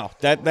now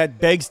that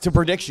begs to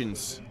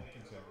predictions.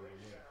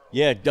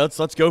 Yeah,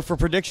 let's go for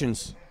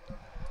predictions.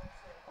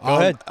 Go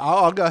ahead.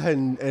 I'll go ahead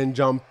and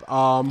jump.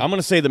 I'm going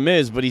to say The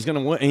Miz, but he's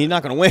going to win. He's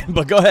not going to win,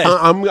 but go ahead.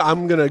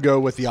 I'm going to go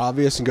with the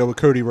obvious and go with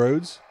Cody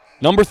Rhodes.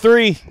 Number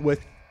 3. Speaking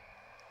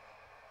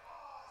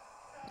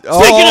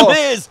of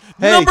Miz,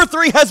 number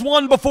 3 has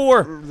won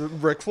before.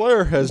 Ric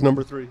Flair has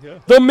number 3. Yeah.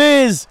 The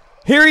Miz,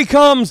 here he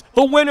comes,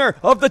 the winner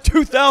of the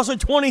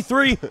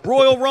 2023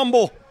 Royal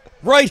Rumble.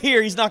 Right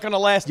here, he's not going to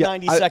last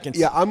 90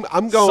 seconds.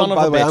 I'm going.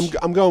 By the way,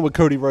 I'm going with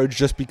Cody Rhodes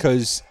just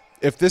because.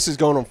 If this is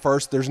going on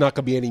first, there's not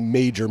going to be any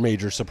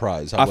major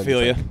surprise. I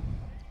feel you.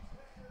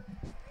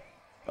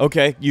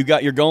 Okay,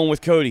 you're going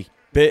with Cody.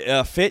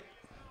 Fit?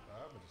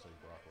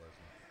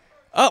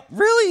 Oh,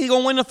 really? You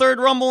going to win the third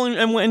Rumble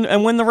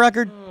and win the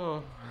record?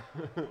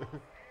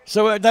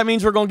 So that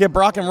means we're going to get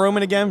Brock and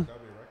Roman again?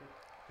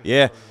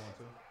 Yeah.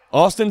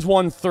 Austin's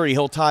won 3.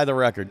 He'll tie the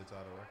record.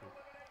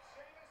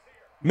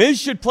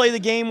 Miz should play the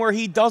game where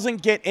he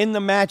doesn't get in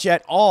the match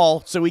at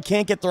all, so he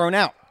can't get thrown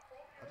out.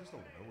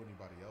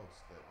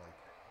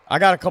 I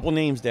got a couple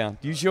names down.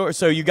 You sure?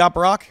 So you got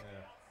Brock?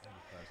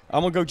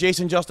 I'm going to go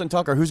Jason Justin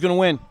Tucker. Who's going to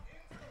win?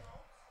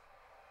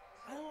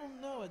 I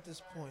don't know at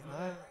this point.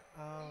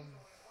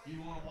 You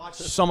want to watch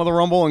some of the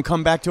Rumble and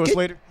come back to us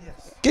later?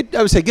 Yes.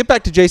 I would say get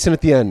back to Jason at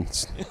the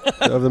end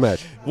of the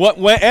match.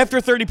 After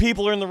 30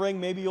 people are in the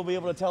ring, maybe you'll be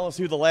able to tell us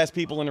who the last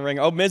people in the ring.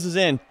 Oh, Miz is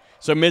in.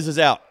 So Miz is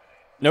out.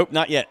 Nope,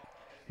 not yet.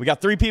 We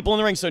got 3 people in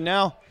the ring. So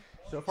now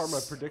So far my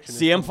prediction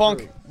is CM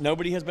Funk,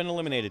 nobody has been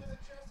eliminated.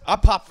 I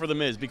popped for The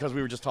Miz because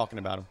we were just talking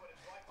about him.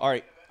 All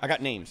right, I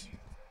got names.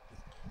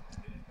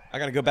 I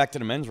got to go back to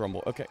the men's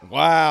Rumble. Okay.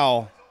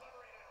 Wow.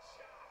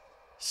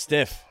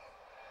 Stiff.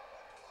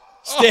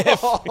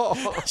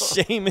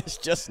 Sheamus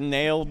just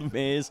nailed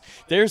Miz.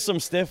 There's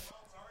some stiff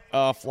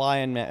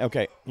flying.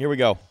 Okay, here we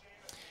go.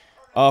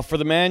 For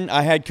the men,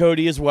 I had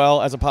Cody as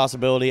well as a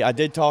possibility. I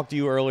did talk to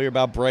you earlier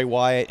about Bray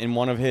Wyatt and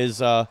one of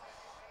his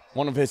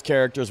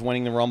characters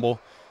winning the Rumble.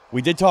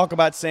 We did talk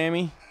about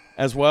Sami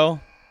as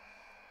well.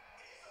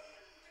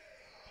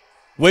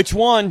 Which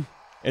one?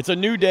 It's a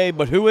new day,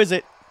 but who is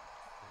it?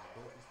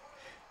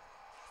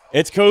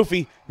 It's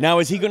Kofi. Now,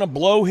 is he going to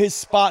blow his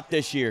spot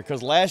this year?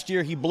 Because last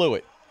year he blew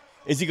it.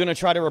 Is he going to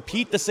try to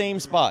repeat the same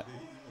spot?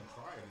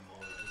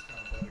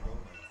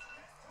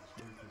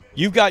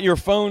 You've got your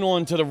phone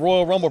on to the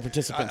Royal Rumble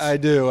participants. I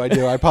do. I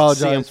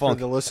apologize for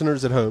the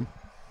listeners at home.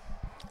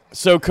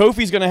 So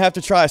Kofi's going to have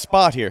to try a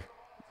spot here.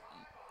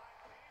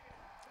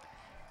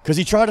 Because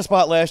he tried a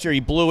spot last year. He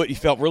blew it. He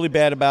felt really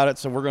bad about it.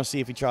 So we're going to see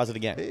if he tries it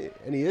again.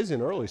 And he is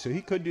in early, so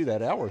he could do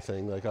that hour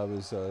thing like I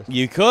was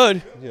you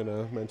could.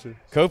 Mentioned.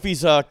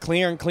 Kofi's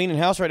cleaning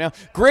house right now.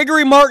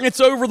 Gregory Martin, it's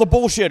over the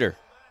bullshitter.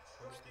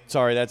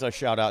 Sorry, that's a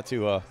shout-out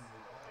to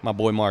my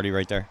boy Marty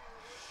right there.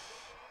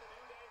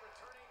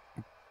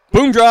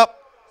 Boom drop.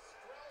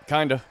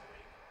 Kind of.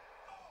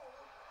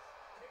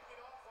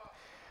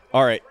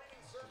 All right.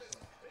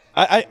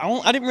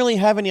 I didn't really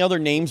have any other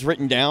names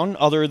written down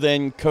other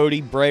than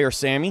Cody, Bray, or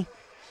Sammy.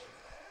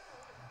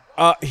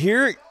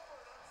 Here,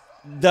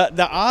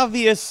 the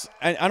obvious,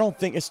 I don't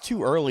think it's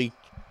too early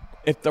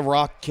if The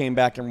Rock came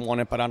back and won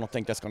it, but I don't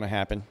think that's going to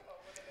happen.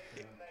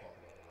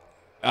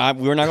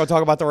 We're not going to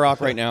talk about The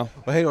Rock right now.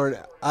 Well, hang on.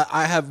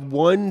 I have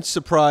one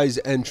surprise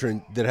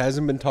entrant that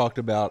hasn't been talked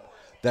about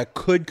that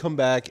could come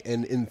back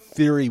and, in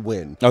theory,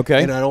 win.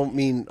 Okay. And I don't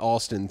mean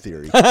Austin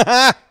theory.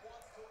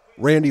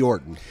 Randy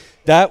Orton.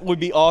 That would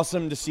be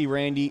awesome to see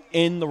Randy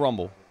in the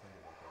Rumble.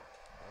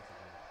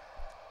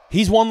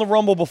 He's won the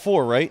Rumble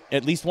before, right?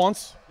 At least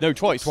once? No,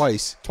 twice.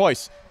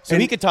 Twice. So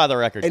he could tie the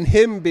record. And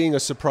him being a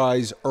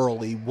surprise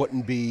early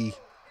wouldn't be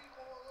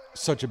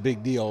such a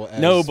big deal.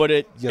 No, but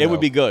it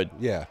would be good.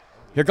 Yeah.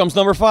 Here comes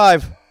number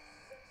 5.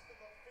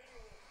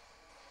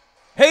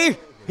 Hey,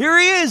 here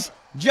he is.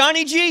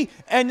 Johnny G,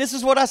 and this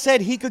is what I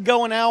said. He could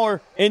go an hour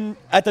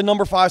at the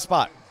number 5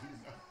 spot.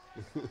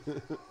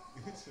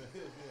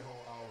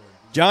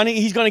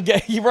 Johnny, he's going to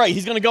get, you're right,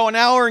 he's going to go an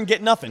hour and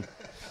get nothing.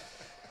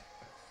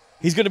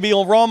 He's going to be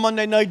on Raw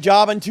Monday night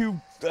jobbing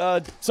to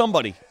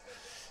somebody.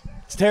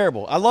 It's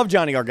terrible. I love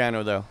Johnny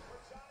Gargano, though.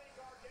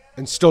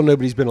 And still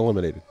nobody's been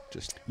eliminated.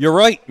 You're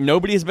right.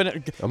 Nobody has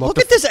been. Look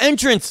at this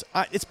entrance.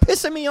 It's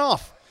pissing me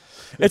off.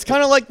 It's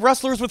kind of like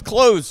wrestlers with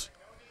clothes.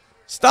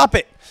 Stop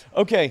it.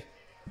 Okay.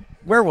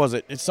 Where was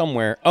it? It's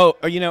somewhere. Oh,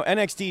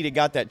 NXT, they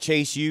got that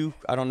Chase U.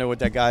 I don't know what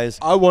that guy is.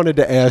 I wanted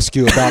to ask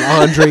you about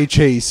Andre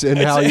Chase and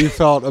how you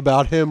felt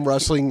about him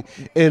wrestling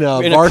in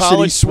a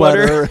varsity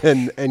sweater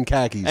and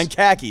khakis. And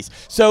khakis.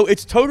 So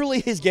it's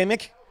totally his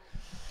gimmick.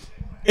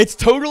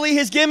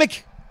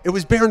 It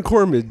was Baron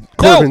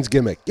Corbin's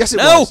gimmick. Yes, it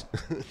was.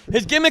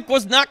 His gimmick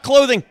was not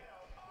clothing.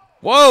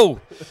 Whoa.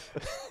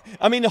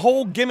 I mean, the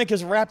whole gimmick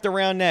is wrapped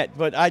around that.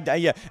 But,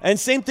 yeah. And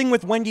same thing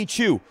with Wendy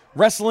Chu,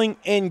 wrestling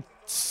in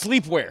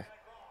sleepwear.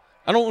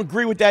 I don't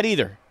agree with that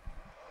either.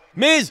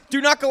 Miz, do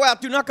not go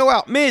out. Do not go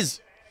out.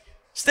 Miz.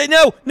 Stay.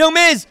 No,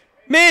 Miz.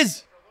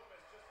 Miz.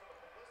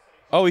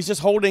 Oh, he's just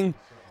holding.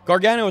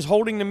 Gargano is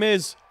holding the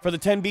Miz for the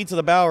 10 beats of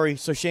the Bowery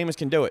so Sheamus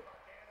can do it.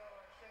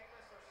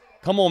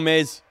 Come on,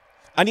 Miz.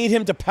 I need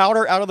him to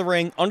powder out of the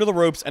ring, under the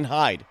ropes, and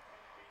hide.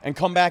 And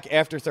come back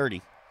after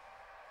 30.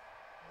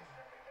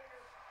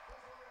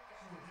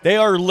 They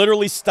are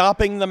literally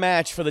stopping the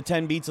match for the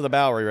 10 beats of the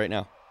Bowery right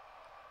now.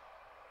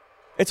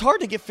 It's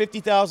hard to get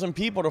 50,000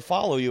 people to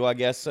follow you, I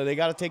guess, so they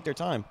got to take their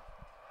time.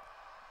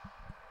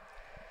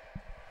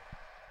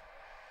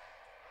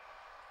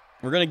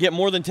 We're going to get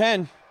more than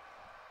 10.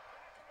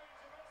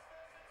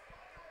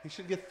 He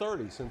should get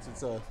 30 since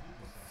it's a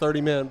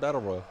 30-man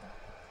battle royal.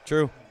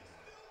 True.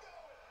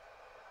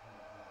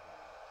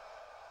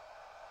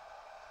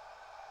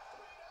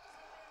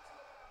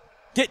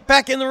 Get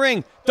back in the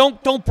ring.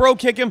 Don't bro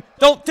kick him.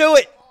 Don't do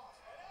it.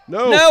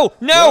 No,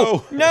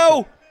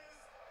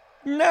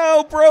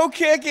 bro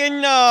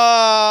kicking.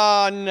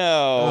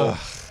 No.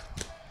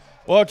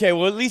 Well, okay,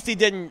 well, at least he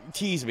didn't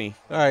tease me.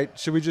 All right,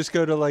 should we just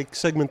go to,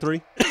 segment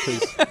 3?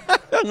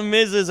 The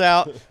Miz is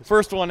out.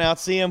 First one out.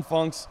 CM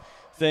Punk's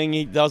thing,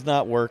 he does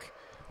not work.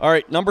 All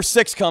right, number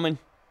 6 coming.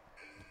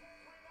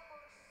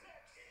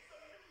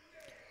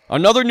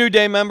 Another New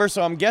Day member,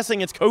 so I'm guessing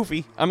it's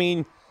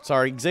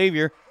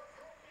Xavier.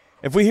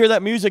 If we hear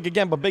that music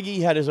again, but Big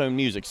E had his own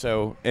music,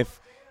 so if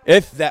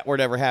that were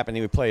to ever happen,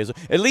 he would play his.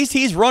 At least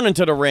he's running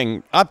to the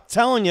ring. I'm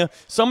telling you,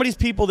 some of these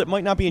people that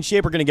might not be in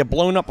shape are going to get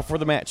blown up before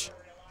the match.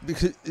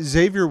 Because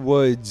Xavier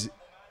Woods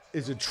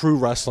is a true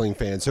wrestling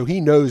fan, so he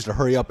knows to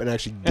hurry up and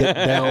actually get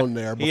down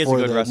there before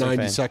the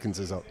 90 seconds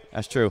is up.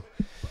 That's true.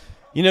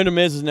 The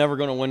Miz is never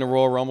going to win the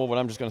Royal Rumble, but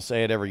I'm just going to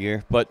say it every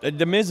year. But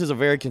the Miz is a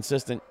very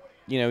consistent.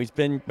 He's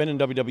been in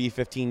WWE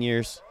 15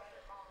 years.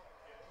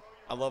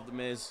 I love the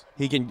Miz.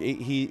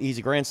 He's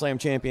a Grand Slam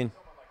champion.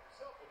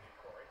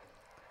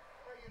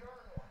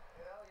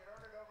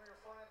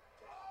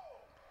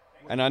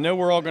 And I know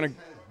we're all going to.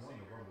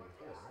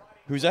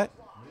 Who's that?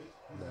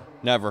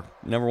 Never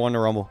won the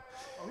Rumble.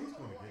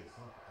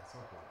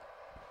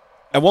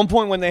 At one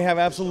point, when they have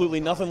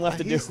absolutely nothing left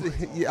to do,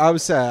 I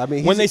was sad.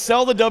 When they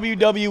sell the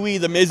WWE,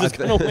 the Miz is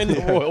going to win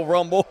the Royal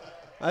Rumble.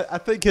 I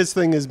think his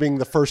thing is being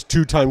the first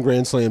 2-time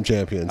Grand Slam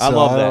champion. So I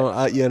love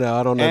that.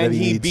 I don't know And that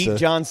he needs beat to.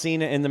 John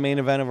Cena in the main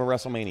event of a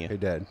WrestleMania. He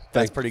did.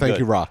 That's pretty Thank good.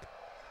 you, Rock.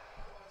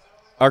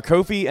 Are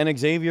Kofi and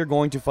Xavier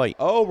going to fight?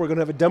 Oh, we're going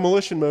to have a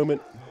demolition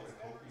moment.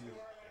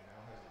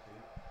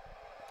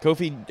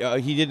 Kofi,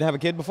 he didn't have a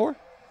kid before?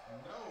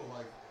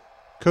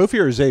 Kofi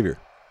or Xavier?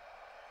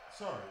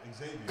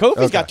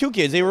 Kofi's got 2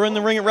 kids. They were in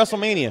the ring at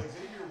WrestleMania.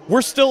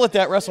 We're still at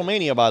that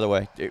WrestleMania, by the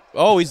way.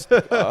 Oh, he's.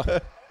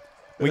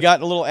 We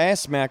got a little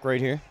ass smack right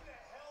here.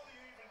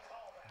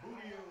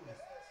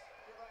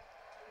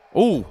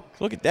 Ooh,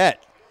 look at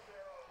that.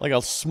 Like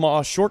a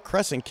small, short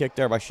crescent kick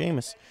there by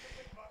Sheamus.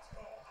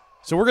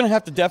 So we're going to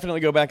have to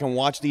definitely go back and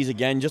watch these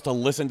again just to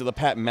listen to the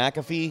Pat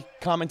McAfee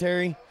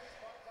commentary.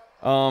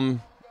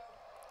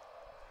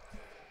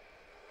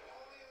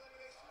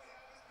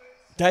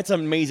 That's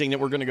amazing that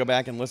we're going to go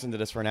back and listen to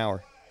this for an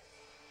hour.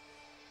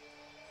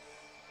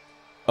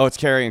 Oh, it's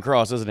Karrion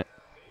Kross, isn't it?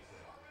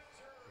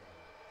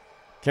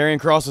 Karrion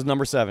Kross is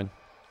number 7.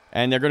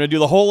 And they're going to do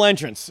the whole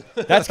entrance.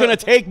 That's going to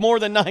take more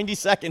than 90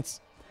 seconds.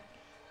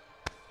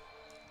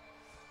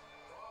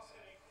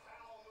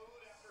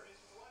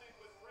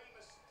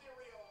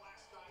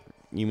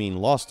 You mean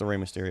lost to Rey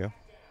Mysterio?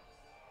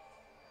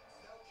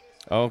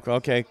 Oh,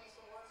 okay.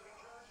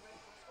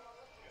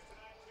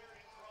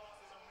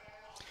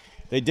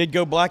 They did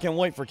go black and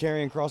white for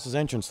Karrion Kross's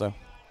entrance, though.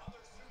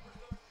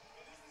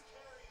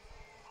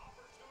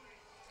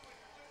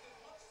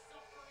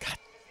 God.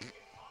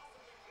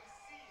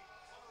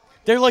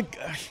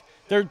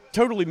 They're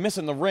totally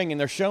missing the ring, and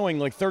they're showing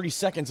like 30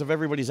 seconds of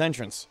everybody's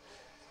entrance.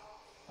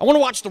 I want to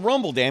watch the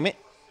Rumble, damn it.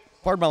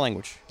 Pardon my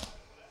language.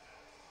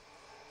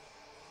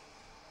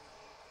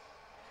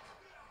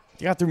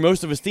 He got through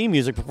most of his theme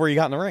music before he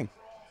got in the ring.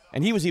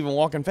 And he was even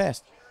walking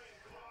fast.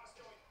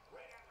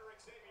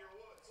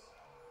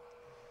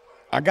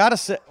 I got to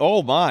say,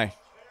 oh my.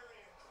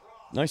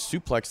 Nice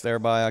suplex there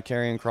by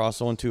Karrion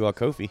Kross onto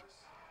Kofi.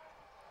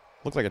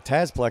 Looked like a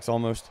Tazplex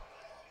almost.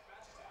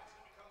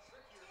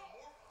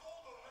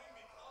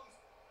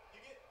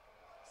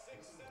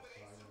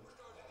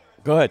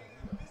 Go ahead.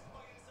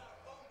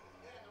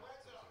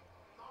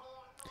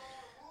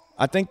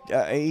 I think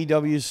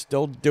AEW is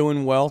still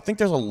doing well. I think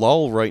there's a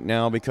lull right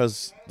now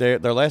because their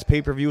last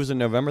pay-per-view was in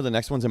November. The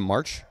next one's in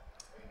March.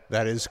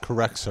 That is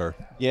correct, sir.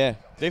 Yeah.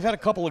 They've had a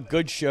couple of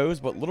good shows,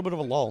 but a little bit of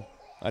a lull,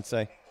 I'd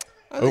say.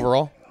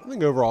 Overall? I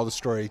think overall the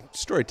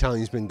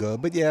storytelling's been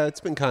good, but yeah, it's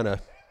been kind of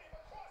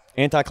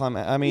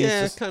Anticlimactic. I mean,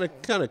 yeah, it's just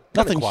kind of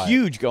nothing quiet.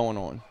 huge going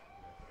on.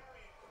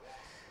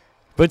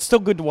 But it's still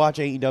good to watch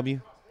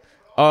AEW.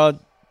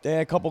 They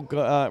had a couple.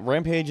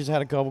 Rampage has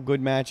had a couple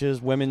good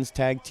matches. Women's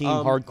tag team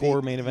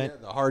hardcore main event.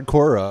 Yeah, the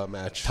hardcore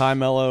match. Ty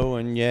Mello,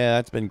 and yeah,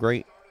 that's been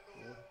great.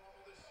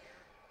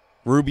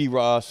 Ruby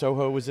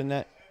Soho was in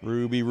that.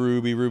 Ruby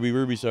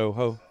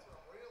Soho.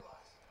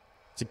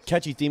 It's a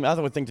catchy theme. I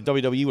would think the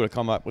WWE would have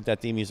come up with that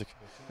theme music.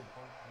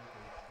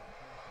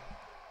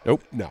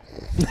 Nope. No.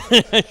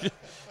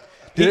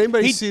 Did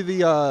anybody see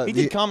the? He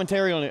did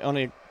commentary on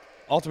the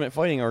Ultimate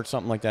Fighting or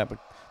something like that. But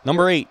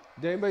number 8.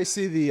 Did anybody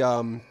see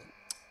the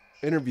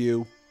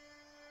interview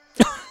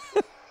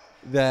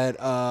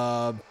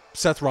that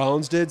Seth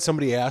Rollins did?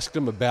 Somebody asked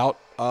him about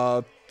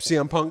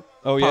CM Punk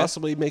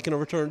possibly making a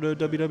return to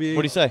WWE.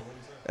 What'd he say?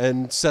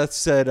 And Seth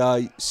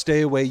said,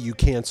 "Stay away, you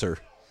cancer."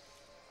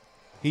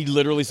 He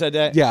literally said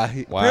that? Yeah.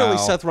 Wow. Apparently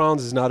Seth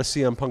Rollins is not a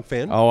CM Punk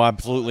fan. Oh,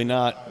 absolutely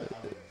not.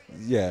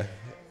 Yeah.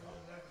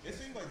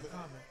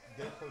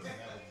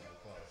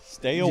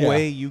 Stay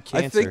away, you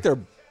cancer. I think they're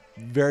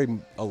very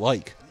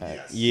alike.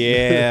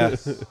 Yeah.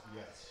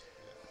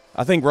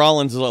 I think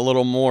Rollins is a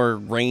little more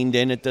reined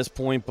in at this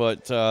point,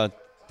 but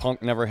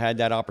Punk never had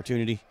that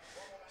opportunity.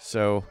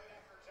 So,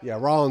 yeah,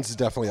 Rollins is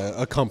definitely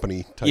a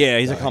company type. Yeah,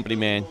 he's guy. a company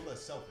man.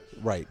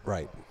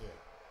 Right.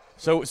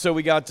 So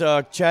we got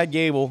Chad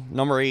Gable,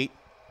 number 8,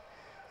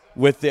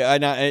 with the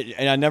and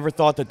I never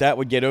thought that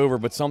would get over,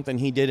 but something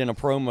he did in a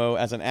promo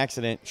as an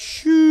accident,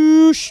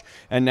 shoosh,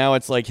 and now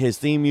it's like his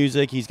theme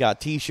music. He's got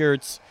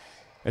T-shirts.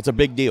 It's a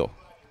big deal.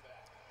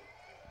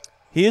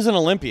 He is an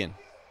Olympian.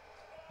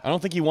 I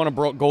don't think he won a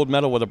gold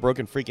medal with a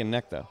broken freaking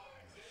neck, though.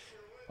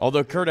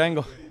 Although Kurt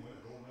Angle,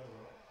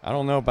 I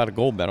don't know about a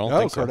gold medal. I don't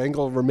think Kurt so.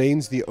 Angle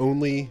remains the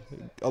only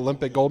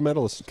Olympic gold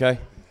medalist. Okay.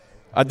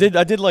 I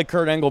did like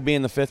Kurt Angle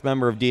being the 5th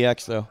member of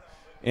DX, though,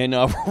 in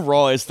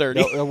Raw is 30.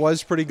 It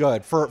was pretty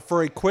good.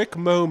 For a quick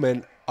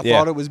moment, I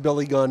thought it was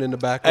Billy Gunn in the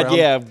background.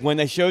 Yeah, when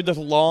they showed the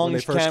long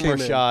first camera came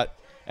in. shot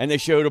and they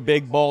showed a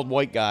big bald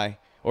white guy,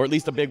 or at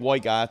least a big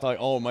white guy, I thought,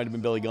 oh, it might have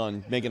been Billy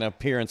Gunn making an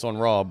appearance on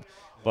Raw,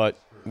 but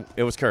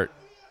it was Kurt.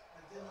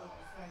 I did love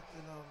the fact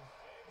that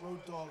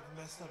Road Dogg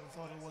messed up and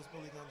thought it was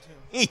Billy Gunn too.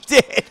 He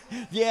did.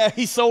 Yeah,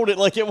 he sold it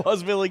like it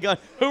was Billy Gunn.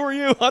 Who are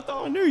you? I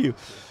thought I knew you.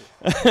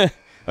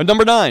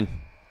 Number 9.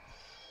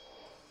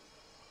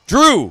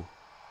 Drew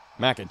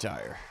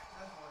McIntyre.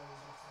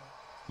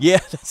 Yeah,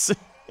 that's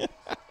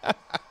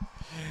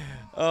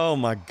oh,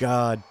 my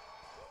God.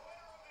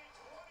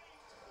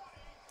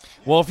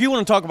 Well, if you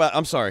want to talk about –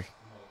 I'm sorry.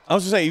 I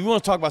was going to say, if you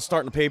want to talk about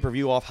starting the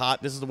pay-per-view off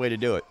hot, this is the way to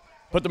do it.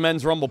 Put the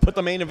men's rumble. Put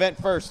the main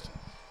event first.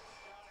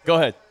 Go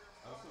ahead.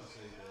 I was going to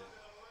say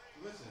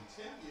that, listen,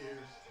 10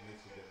 years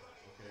makes a difference,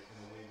 okay, in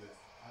a way that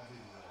I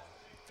didn't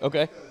realize.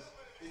 Okay. Because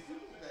if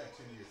you go back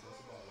 10 years, that's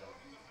about like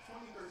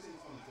 2013,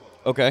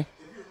 2012. Okay.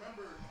 If you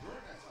remember, during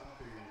that time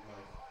period,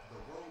 like, the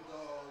Road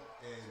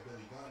Dogg and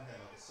Billy Gunn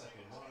had like a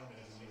second run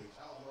as a New Age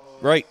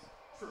Outlaw. Right.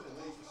 Triple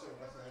H was still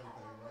wrestling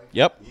everything, right?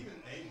 Yep. Even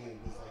Angle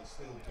was like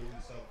still doing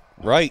stuff.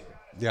 Right.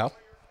 Yeah.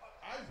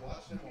 I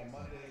watched him on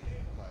Monday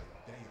and I'm like,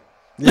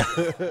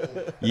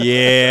 damn.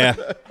 Yeah.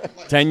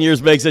 10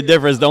 years makes a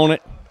difference, don't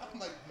it? I'm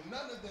like,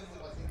 none of them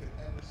look like they could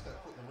ever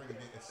step foot in the ring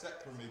again,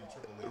 except for maybe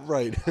Triple H.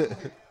 Right.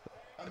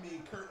 I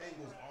mean, Kurt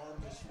Angle's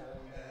arms are small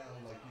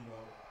now, like, you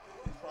know,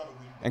 it's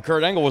probably. And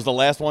Kurt Angle was the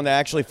last one to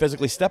actually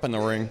physically step in the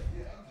ring.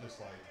 Yeah, I'm just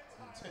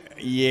like,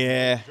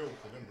 Yeah. joke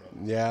for them,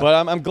 bro. Yeah.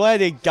 But I'm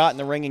glad they got in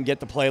the ring and get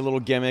to play a little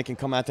gimmick and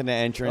come out to the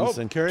entrance.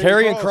 Oh, and Karrion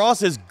Karrion Kross.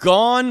 Kross is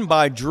gone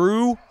by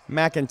Drew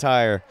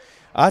McIntyre.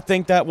 I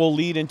think that will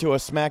lead into a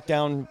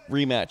SmackDown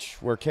rematch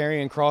where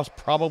Karrion Kross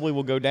probably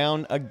will go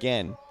down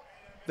again.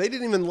 They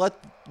didn't even let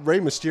Rey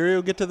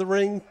Mysterio get to the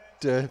ring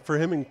for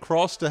him and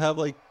Cross to have,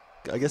 like,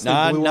 I guess they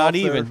blew Not off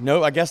even. their-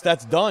 No, I guess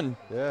that's done.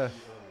 Yeah.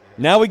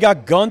 Now we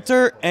got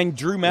Gunther and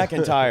Drew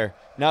McIntyre.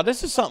 Now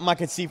this is something I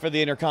could see for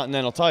the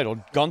Intercontinental title.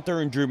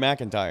 Gunther and Drew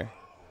McIntyre.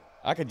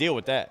 I could deal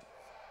with that.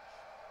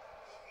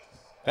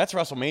 That's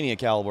WrestleMania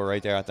caliber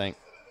right there, I think.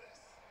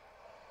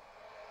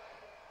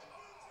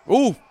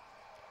 Ooh.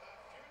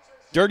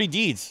 Dirty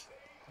Deeds.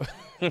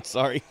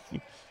 Sorry.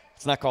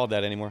 It's not called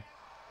that anymore.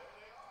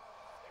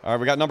 All right,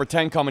 we got number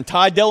 10 coming.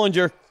 Ty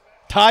Dillinger.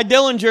 Ty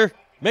Dillinger.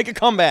 Make a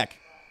comeback.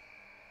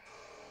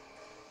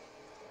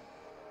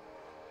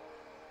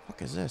 What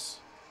the fuck is this?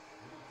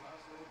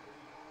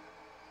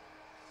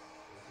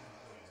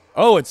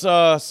 Oh, it's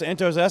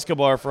Santos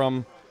Escobar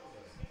from...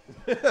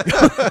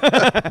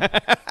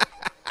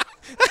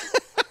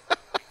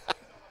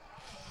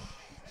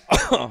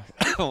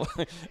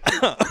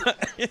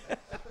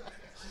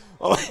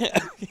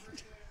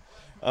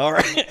 All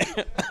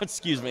right.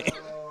 Excuse me.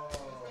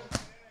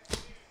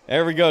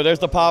 There we go. There's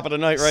the pop of the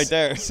night right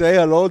there. Say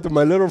hello to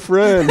my little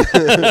friend.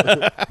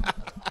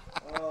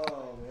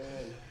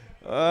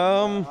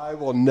 I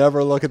will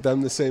never look at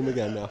them the same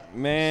again now.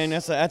 Man,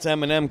 that's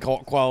Eminem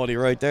quality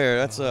right there.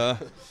 That's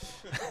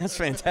that's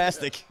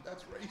fantastic.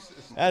 That's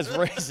racist. That's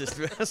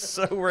racist. That's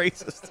so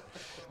racist.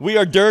 We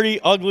are dirty,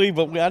 ugly,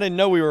 but I didn't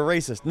know we were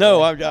racist.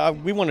 No,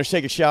 we want to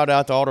shake a shout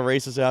out to all the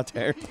racists out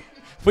there.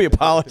 We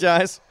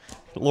apologize.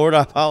 Lord,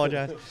 I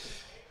apologize.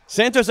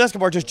 Santos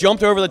Escobar just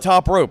jumped over the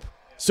top rope.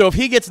 So if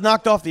he gets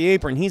knocked off the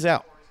apron, he's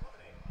out.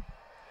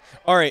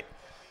 All right.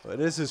 It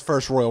is his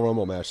first Royal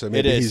Rumble match, so It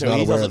maybe is. he's So not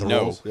he aware of doesn't the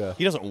know. rules. Yeah.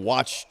 He doesn't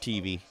watch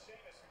TV.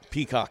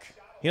 Peacock.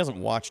 He doesn't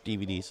watch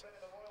DVDs.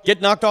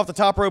 Get knocked off the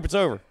top rope, it's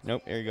over.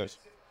 Nope, there he goes.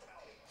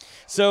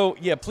 So,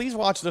 yeah, please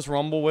watch this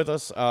Rumble with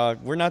us.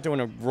 We're not doing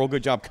a real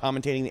good job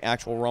commentating the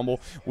actual Rumble.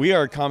 We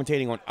are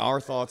commentating on our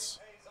thoughts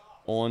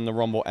on the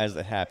Rumble as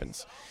it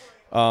happens.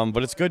 But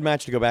it's a good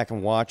match to go back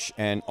and watch,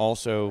 and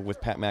also with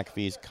Pat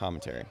McAfee's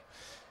commentary.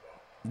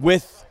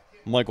 With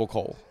Michael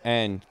Cole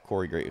and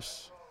Corey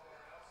Graves.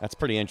 That's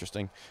pretty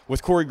interesting.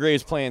 With Corey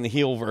Graves playing the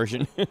heel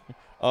version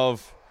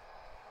of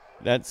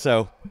that.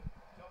 So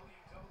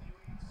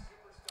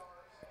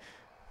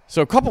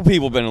a couple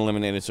people have been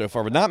eliminated so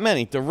far, but not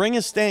many. The ring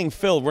is staying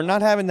filled. We're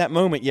not having that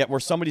moment yet where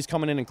somebody's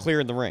coming in and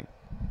clearing the ring.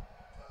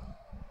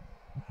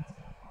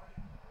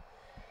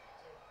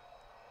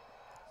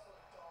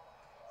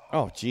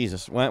 Oh,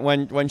 Jesus.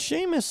 When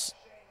Sheamus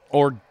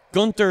or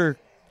Gunther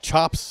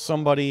chops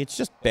somebody, it's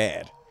just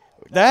bad.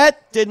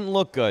 That didn't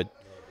look good.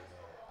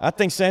 I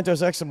think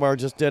Santos Escobar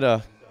just did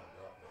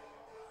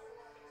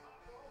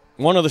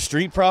one of the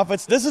Street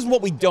Profits. This is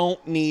what we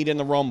don't need in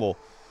the Rumble.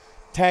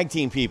 Tag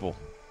team people.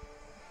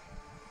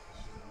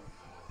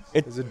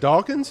 Is it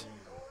Dawkins?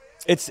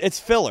 It's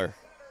filler.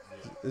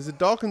 Is it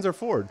Dawkins or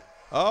Ford?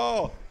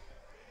 Oh.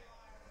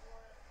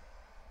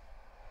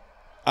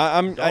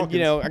 I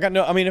got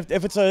no. I mean, if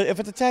it's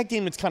a tag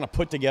team that's kind of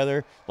put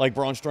together like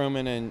Braun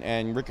Strowman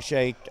and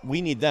Ricochet,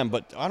 we need them.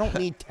 But I don't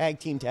need tag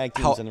teams in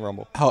the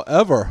Rumble.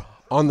 However,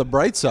 on the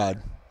bright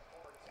side,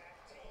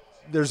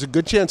 there's a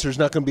good chance there's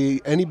not going to be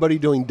anybody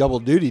doing double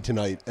duty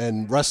tonight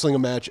and wrestling a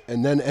match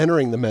and then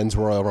entering the men's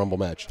Royal Rumble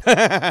match.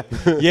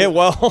 Yeah,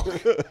 well,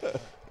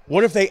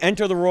 what if they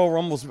enter the Royal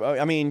Rumbles?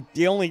 I mean,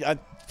 the only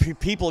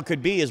people it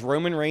could be is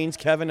Roman Reigns,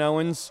 Kevin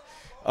Owens,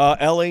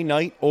 L.A.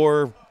 Knight,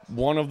 or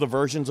one of the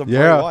versions of Bray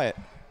Wyatt.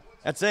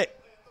 That's it.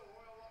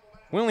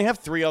 We only have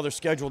 3 other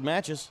scheduled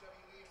matches.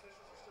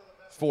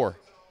 4.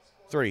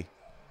 3.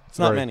 It's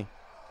not 3. many.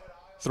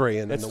 3.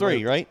 And That's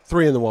 3, right?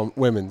 3 in the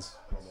women's.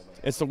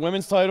 It's the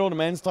women's title, the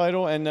men's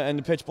title, and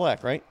the Pitch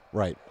Black, right?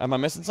 Right. Am I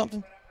missing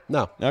something?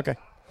 No, Okay.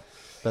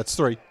 that's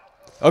 3.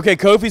 Okay,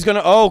 Kofi's going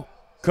to... Oh,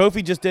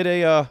 Kofi just did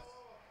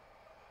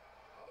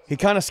he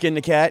kind of skinned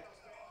the cat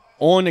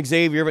on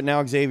Xavier, but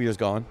now Xavier's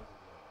gone.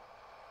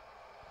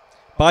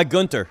 By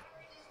Gunther.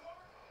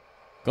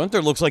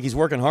 Gunther looks like he's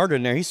working harder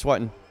in there. He's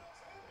sweating.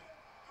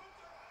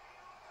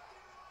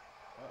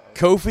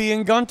 Kofi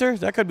and Gunther,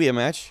 that could be a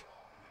match.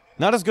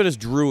 Not as good as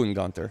Drew and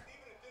Gunther.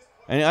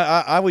 And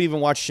I would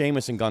even watch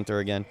Sheamus and Gunther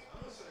again.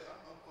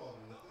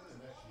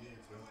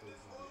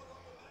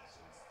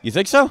 You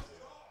think so?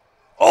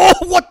 Oh,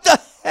 what the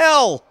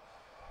hell?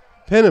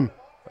 Pin him.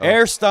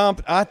 Air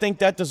stomp. I think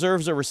that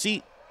deserves a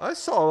receipt. I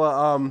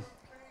saw.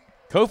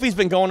 Kofi's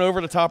been going over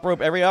the top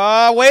rope every.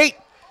 Wait.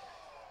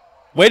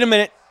 Wait a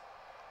minute.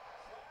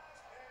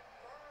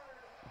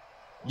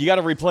 You got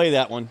to replay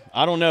that one.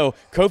 I don't know.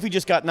 Kofi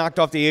just got knocked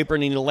off the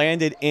apron and he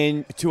landed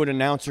into an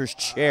announcer's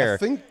chair. I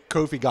think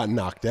Kofi got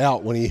knocked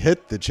out when he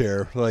hit the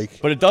chair.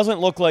 But it doesn't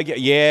look like it.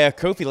 Yeah,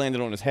 Kofi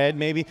landed on his head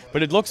maybe.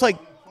 But it looks like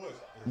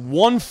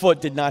one foot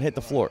did not hit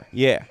the floor.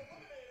 Yeah.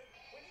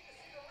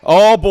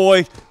 Oh,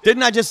 boy.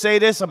 Didn't I just say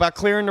this about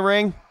clearing the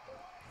ring?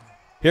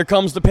 Here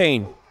comes the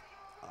pain.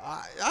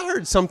 I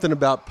heard something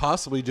about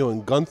possibly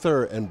doing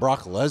Gunther and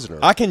Brock Lesnar.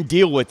 I can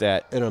deal with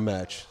that. In a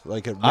match.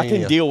 Like at I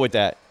can deal with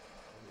that.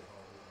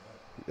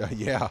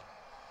 Yeah.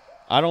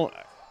 I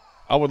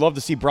would love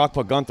to see Brock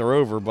put Gunther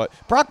over, but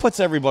Brock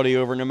puts everybody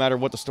over no matter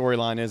what the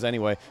storyline is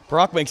anyway.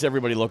 Brock makes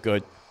everybody look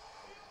good.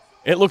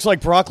 It looks like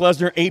Brock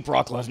Lesnar ate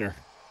Brock Lesnar.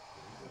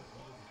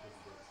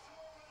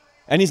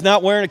 And he's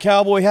not wearing a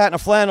cowboy hat and a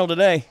flannel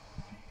today.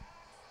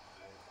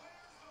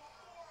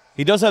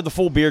 He does have the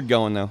full beard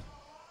going, though.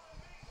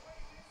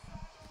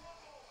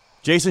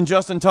 Jason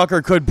Justin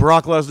Tucker, could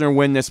Brock Lesnar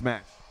win this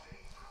match?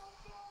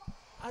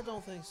 I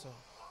don't think so.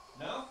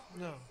 No?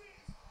 No.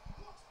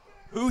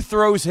 Who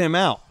throws him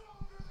out?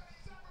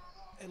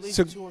 At least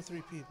So- 2 or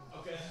 3 people.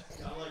 Okay,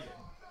 I like it.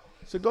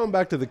 So going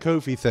back to the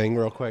Kofi thing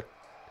real quick.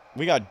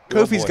 We got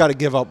Kofi's got to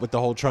give up with the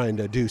whole trying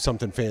to do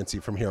something fancy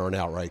from here on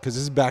out, right? Because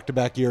this is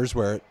back-to-back years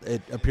where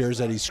it appears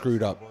that he's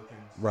screwed up.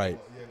 Right.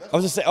 I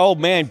was just saying, oh,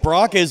 man,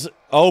 Brock is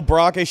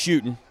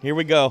shooting. Here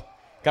we go.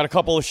 Got a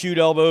couple of shoot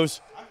elbows.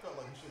 I felt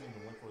like he shouldn't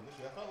even went for it this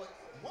year. I felt like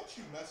once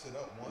you mess it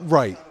up once,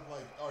 Right. it's kind of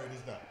like, all right,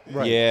 it's done.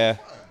 Right. Yeah.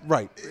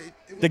 Right.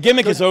 The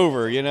gimmick is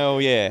over,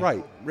 yeah.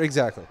 Right.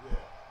 Exactly.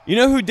 You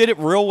know who did it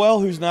real well,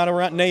 who's not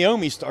around?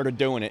 Naomi started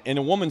doing it in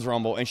a women's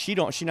rumble, and she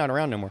not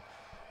around no more.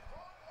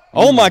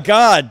 Oh, my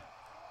God.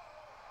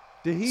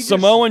 Did he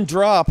Samoan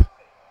drop.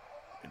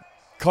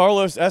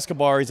 Carlos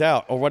Escobar is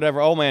out, or whatever.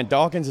 Oh, man,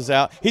 Dawkins is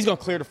out. He's going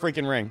to clear the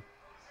freaking ring.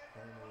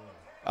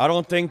 I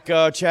don't think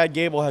Chad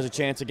Gable has a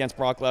chance against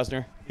Brock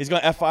Lesnar. He's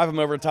going to F5 him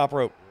over the top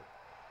rope.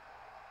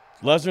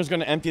 Lesnar's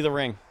going to empty the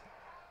ring.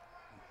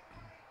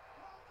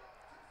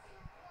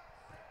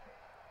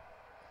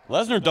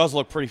 Lesnar does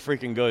look pretty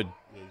freaking good.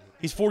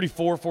 He's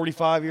 44,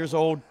 45 years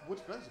old.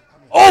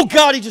 Oh,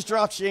 God, he just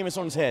dropped Sheamus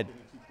on his head.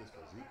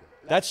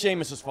 That's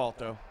Sheamus' fault,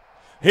 though.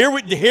 Here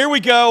we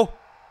go.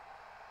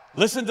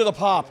 Listen to the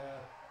pop.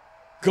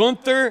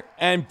 Gunther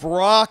and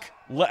Brock,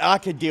 I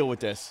could deal with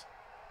this.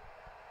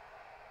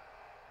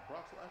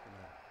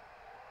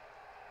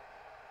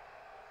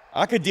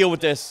 I could deal with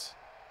this.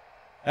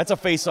 That's a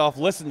face-off.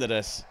 Listen to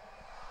this.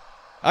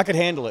 I could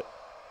handle it.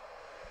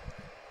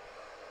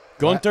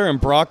 Gunther and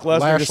Brock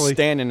Lesnar just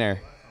standing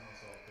there.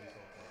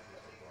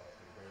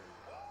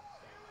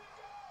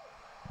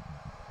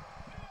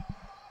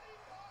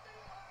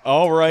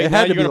 All right,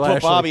 now you're going to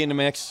put Bobby in the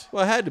mix.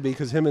 Well, it had to be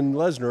because him and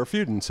Lesnar are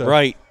feuding. So.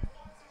 Right.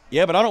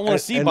 Yeah, but I don't want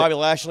to see Bobby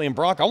Lashley and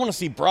Brock. I want to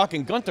see Brock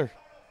and Gunther.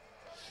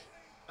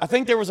 I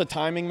think there was a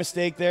timing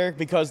mistake there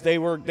because they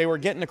were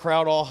getting the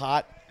crowd all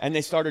hot, and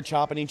they started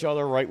chopping each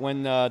other right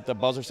when the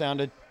buzzer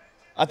sounded.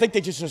 I think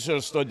they just should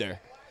have stood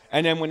there.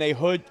 And then when they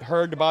heard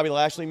the Bobby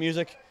Lashley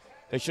music,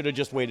 they should have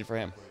just waited for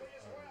him.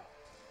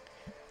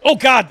 Oh,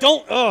 God,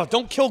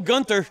 don't kill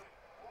Gunther.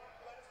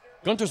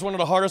 Gunther's one of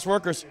the hardest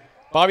workers.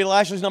 Bobby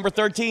Lashley's number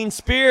 13,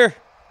 spear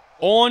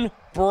on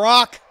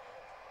Brock.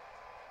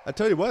 I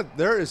tell you what,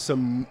 there is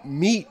some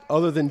meat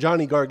other than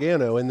Johnny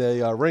Gargano in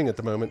the ring at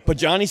the moment. But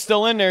Johnny's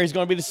still in there. He's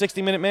going to be the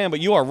 60-minute man, but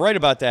you are right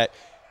about that.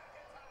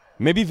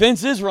 Maybe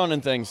Vince is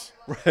running things.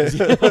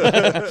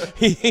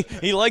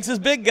 He likes his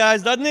big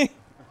guys, doesn't he?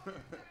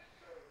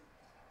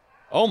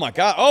 Oh, my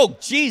God. Oh,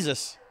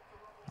 Jesus.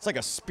 It's like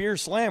a spear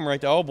slam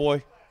right there. Oh,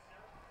 boy.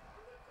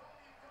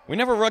 We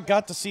never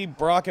got to see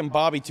Brock and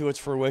Bobby to its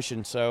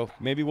fruition, so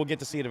maybe we'll get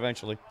to see it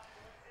eventually.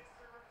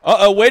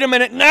 Uh-oh, wait a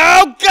minute.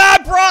 No,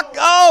 God, Brock.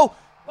 Oh,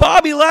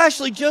 Bobby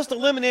Lashley just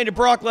eliminated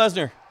Brock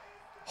Lesnar.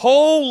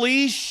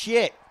 Holy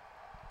shit.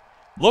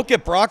 Look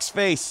at Brock's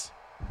face.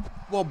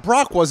 Well,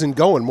 Brock wasn't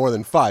going more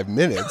than 5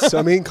 minutes.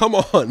 I mean, come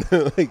on.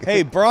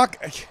 Hey, Brock,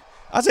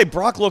 I'd say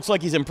Brock looks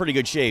like he's in pretty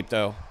good shape,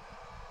 though.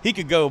 He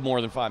could go more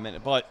than 5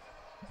 minutes, but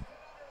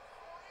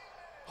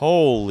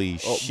holy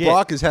shit.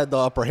 Brock has had the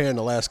upper hand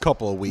the last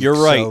couple of weeks. You're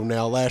right. So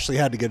now Lashley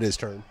had to get his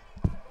turn.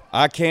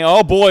 I can't.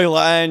 Oh, boy.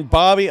 And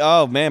Bobby.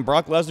 Oh, man.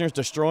 Brock Lesnar's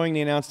destroying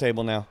the announce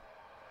table now.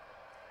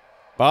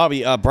 Brock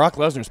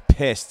Lesnar's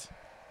pissed.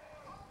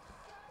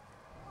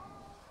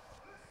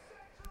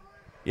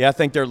 Yeah, I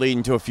think they're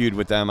leading to a feud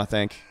with them, I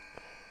think.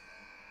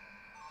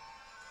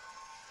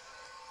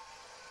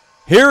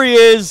 Here he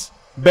is,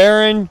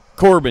 Baron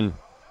Corbin.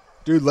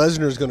 Dude,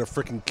 Lesnar's going to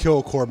freaking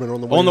kill Corbin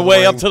on the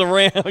way up to the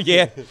ring.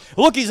 Yeah.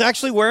 Look, he's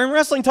actually wearing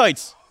wrestling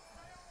tights.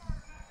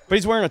 But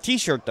he's wearing a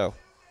T-shirt, though.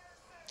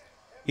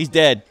 He's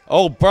dead.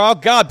 Oh,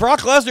 God.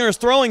 Brock Lesnar is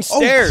throwing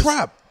stairs. Oh,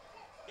 crap.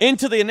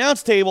 Into the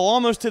announce table,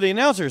 almost to the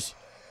announcers.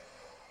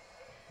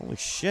 Holy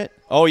shit.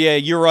 Oh, yeah,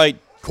 you're right.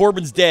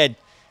 Corbin's dead.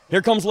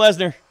 Here comes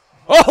Lesnar.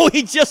 Oh,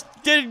 he just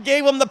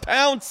gave him the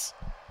pounce.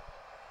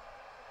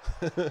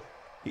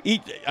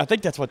 I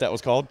think that's what that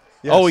was called.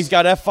 Yes. Oh, he's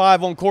got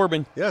F5 on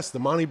Corbin. Yes, the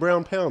Monty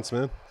Brown pounce,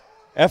 man.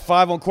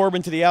 F5 on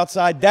Corbin to the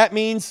outside. That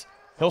means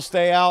he'll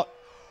stay out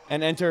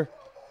and enter.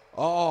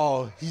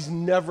 Oh, he's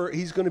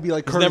going to be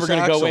like He's Curtis never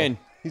going to go in.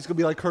 He's going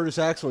to be like Curtis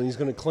Axel, and he's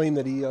going to claim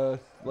that he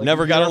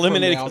never got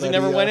eliminated because he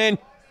never went in.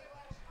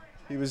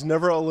 He was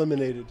never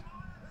eliminated.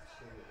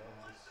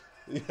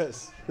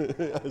 Yes.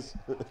 Yes.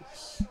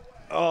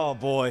 Oh,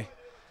 boy.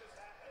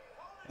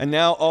 And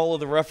now all of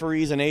the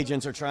referees and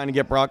agents are trying to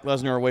get Brock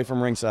Lesnar away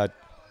from ringside.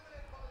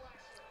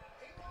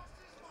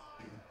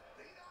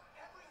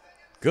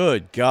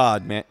 Good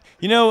God, man.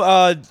 You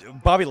know,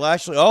 Bobby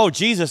Lashley. Oh,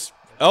 Jesus.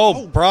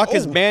 Oh, Brock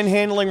is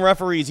manhandling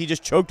referees. He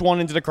just choked one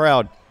into the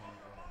crowd.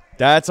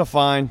 That's a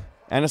fine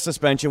and a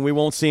suspension. We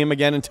won't see him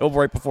again until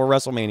right before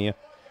WrestleMania.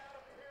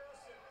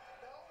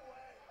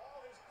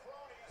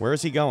 Where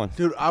is he going?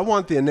 Dude, I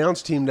want the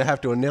announce team to have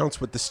to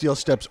announce with the steel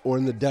steps or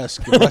in the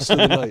desk the rest of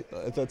the night.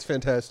 That's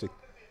fantastic.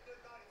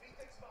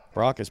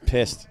 Brock is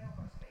pissed.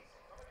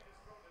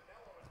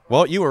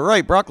 Well, you were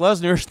right. Brock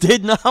Lesnar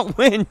did not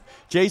win.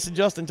 Jason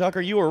Justin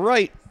Tucker, you were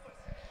right.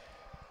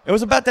 It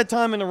was about that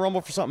time in the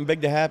Rumble for something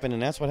big to happen, and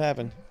that's what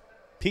happened.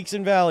 Peaks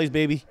and valleys,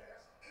 baby.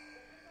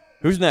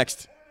 Who's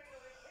next?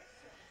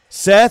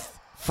 Seth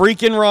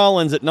freaking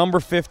Rollins at number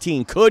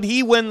 15. Could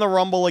he win the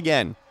Rumble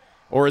again?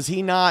 Or is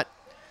he not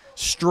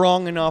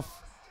strong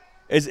enough?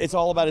 It's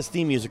all about his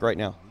theme music right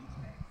now.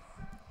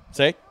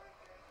 Say?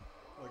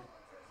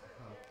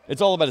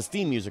 It's all about his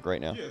theme music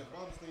right now. Yeah, it's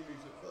about his theme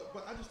music.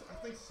 But I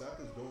think Seth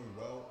is doing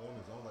well on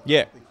his own. Yeah.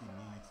 I don't think he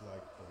needs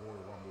like a Royal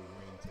Rumble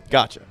win to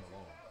Gotcha. bring him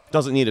along.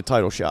 Doesn't need a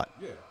title shot.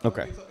 Yeah.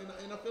 Okay.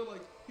 And I feel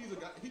like he's a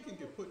guy. He can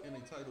get put in a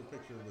title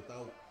picture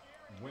without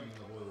winning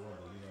the Royal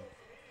Rumble, you know.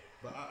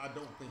 But I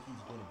don't think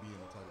he's going to be in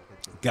a title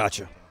picture.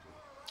 Gotcha.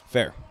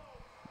 Fair.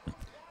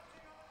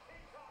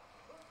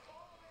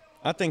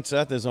 I think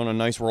Seth is on a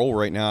nice roll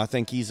right now. I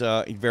think he's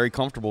very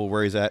comfortable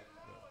where he's at.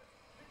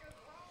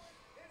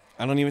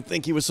 I don't even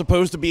think he was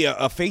supposed to be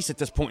a face at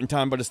this point in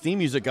time, but his theme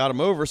music got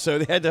him over, so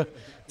they had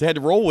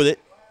to roll with it,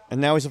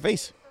 and now he's a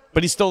face.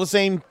 But he's still the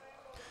same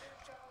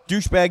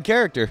douchebag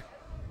character.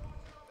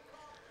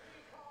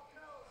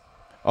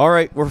 All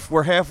right,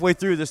 we're halfway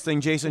through this thing,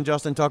 Jason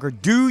Justin Tucker.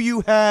 Do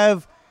you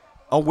have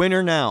a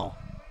winner now?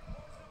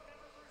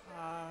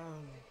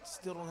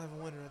 Still don't have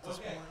a winner at this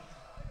point.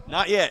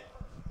 Not yet.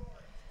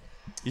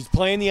 He's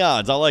playing the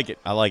odds. I like it.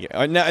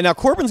 Now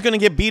Corbin's going to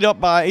get beat up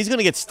he's going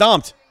to get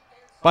stomped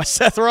by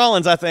Seth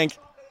Rollins, I think.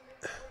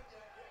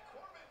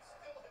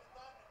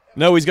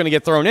 No, he's going to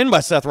get thrown in by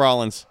Seth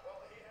Rollins.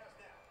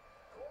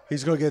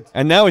 He's going to get...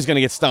 And now he's going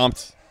to get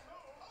stomped.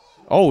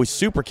 Oh, he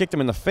super kicked him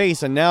in the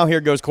face, and now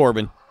here goes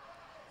Corbin.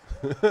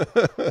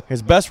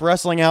 His best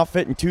wrestling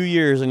outfit in 2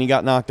 years, and he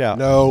got knocked out.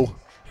 No.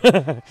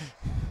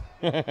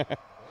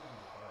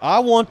 I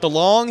want the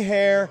long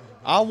hair.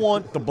 I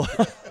want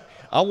the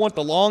I want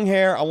the long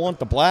hair. I want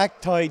the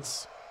black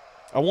tights.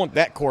 I want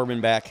that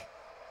Corbin back.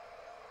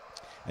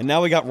 And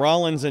now we got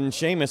Rollins and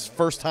Sheamus,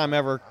 first time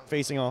ever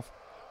facing off.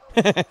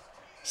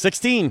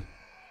 16.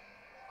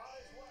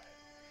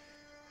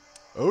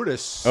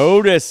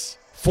 Otis,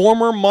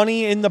 former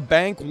Money in the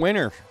Bank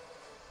winner.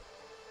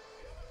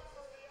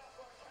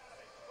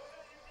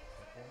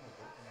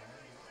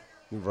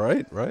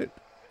 Right.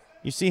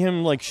 You see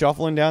him like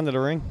shuffling down to the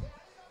ring?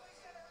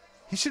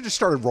 He should have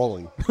started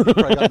rolling. He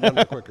probably got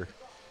done quicker.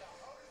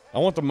 I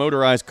want the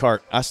motorized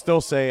cart. I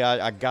still say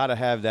I got to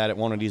have that at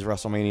one of these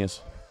WrestleManias.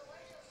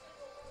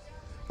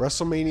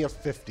 WrestleMania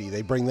 50.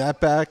 They bring that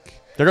back.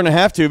 They're going to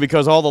have to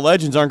because all the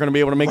legends aren't going to be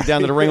able to make it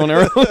down to the ring on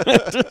their own.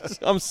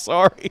 I'm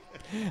sorry.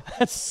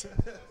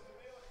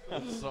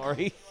 I'm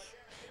sorry.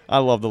 I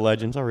love the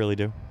legends. I really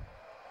do.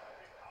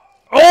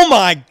 Oh,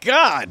 my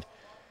God.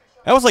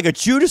 That was like a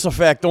Judas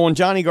effect on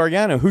Johnny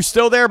Gargano, who's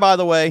still there, by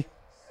the way.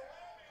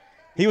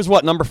 He was,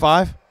 what, number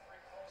 5?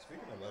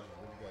 Speaking of legends,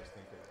 what do you guys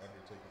think of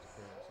Undertaker's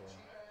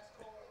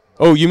appearance?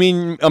 Oh, you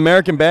mean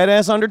American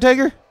Badass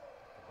Undertaker?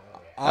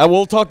 I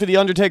will talk to the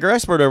Undertaker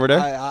expert over there.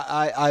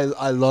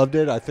 I loved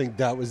it. I think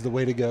that was the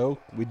way to go.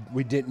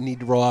 We didn't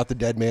need to roll out the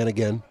dead man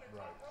again.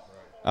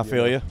 I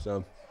feel you.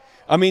 So,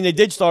 I mean, they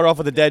did start off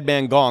with the dead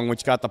man gong,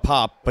 which got the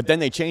pop, but then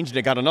they changed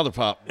it, got another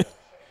pop.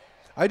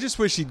 I just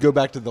wish he'd go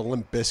back to the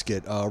Limp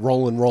Bizkit,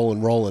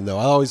 rolling, though.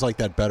 I always like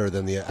that better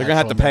than the They're going to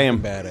have to pay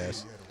him.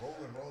 Badass.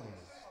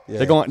 Yeah.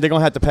 They're going to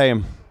have to pay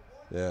him.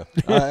 Yeah,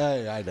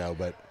 I know,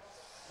 but...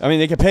 I mean,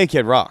 they could pay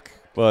Kid Rock,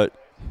 but...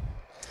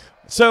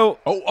 So...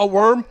 Oh, a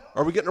worm?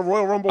 Are we getting a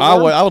Royal Rumble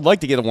worm? I would like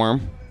to get a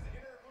worm.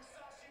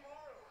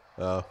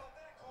 Oh.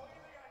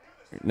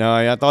 No,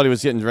 I thought he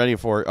was getting ready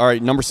for it. All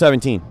right, number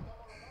 17.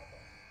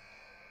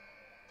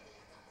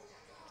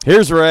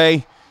 Here's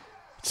Ray.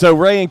 So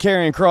Ray and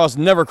Karrion Kross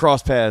never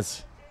crossed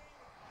paths.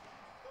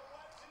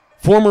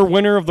 Former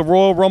winner of the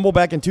Royal Rumble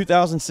back in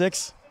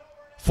 2006.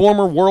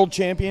 former world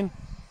champion.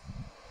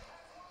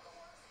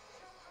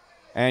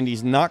 And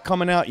he's not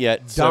coming out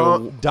yet.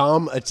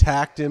 Dom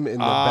attacked him in the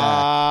back.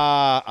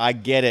 Ah, I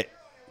get it.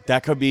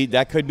 That could be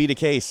the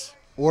case.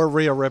 Or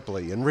Rhea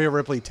Ripley, and Rhea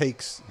Ripley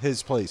takes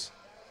his place.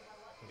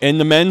 In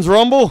the men's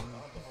rumble?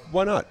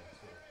 Why not?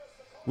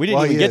 We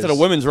didn't even get to the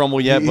women's rumble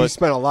yet, he but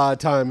spent a lot of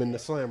time in the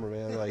Slammer,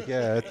 man. Like,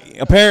 yeah.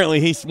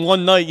 Apparently,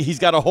 one night he's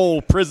got a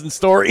whole prison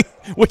story,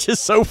 which is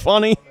so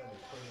funny.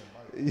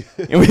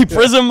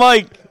 Prison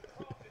Mike.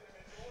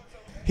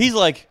 He's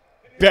like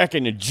back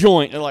in the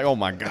joint. They're like, oh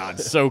my God,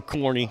 so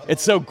corny.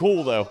 It's so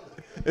cool though.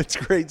 It's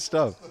great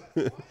stuff.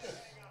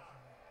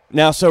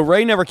 Now, so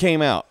Ray never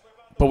came out,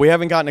 but we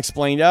haven't gotten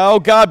explained. Oh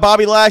God,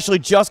 Bobby Lashley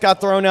just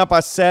got thrown out by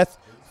Seth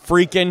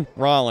freaking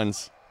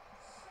Rollins.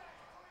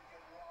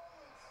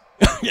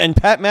 And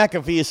Pat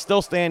McAfee is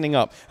still standing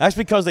up. That's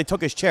because they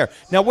took his chair.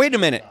 Now, wait a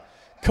minute.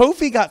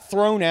 Kofi got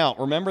thrown out.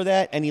 Remember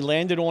that? And he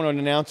landed on an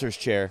announcer's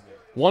chair.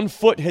 1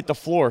 foot hit the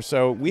floor,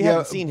 so we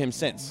haven't seen him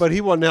since. But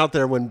he wasn't out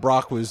there when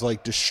Brock was,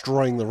 like,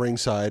 destroying the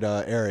ringside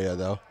area,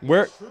 though.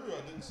 Where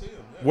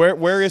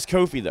is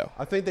Kofi, though?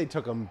 I think they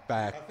took him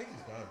back.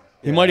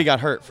 He might have got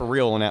hurt for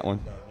real on that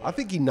one. I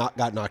think he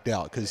got knocked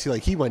out because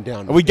he went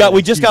down. We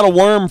just got a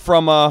worm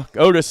from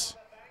Otis.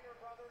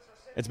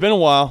 It's been a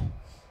while.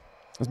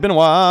 So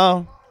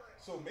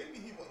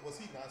maybe was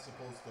he not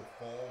supposed to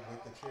fall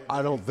with the chair?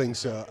 I don't think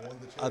so.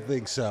 I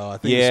think so. I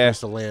think he's Yeah. supposed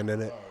to land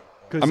in it.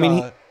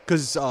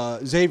 Because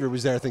Xavier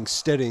was there, I think,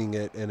 steadying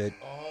it, and it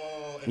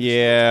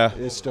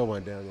still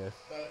went down.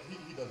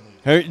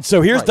 Yeah.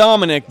 So here's Right.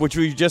 Dominic, which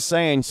we were just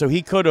saying. So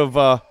he could have.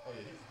 Now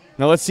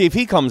let's see if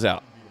he comes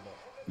out.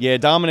 Yeah,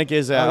 Dominic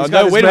is out. He's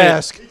got his wait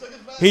mask. a minute.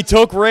 He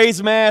took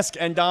Ray's mask,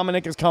 and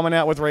Dominic is coming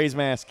out with Ray's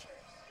mask.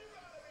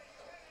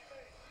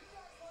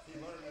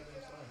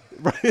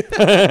 He's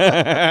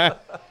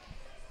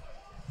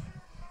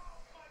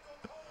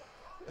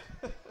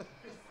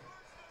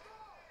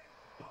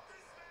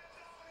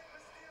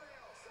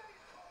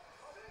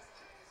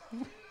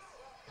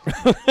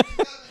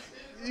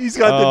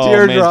got the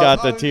teardrop. Man, he's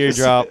got the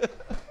teardrop,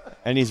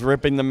 and he's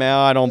ripping them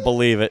out. I don't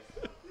believe it.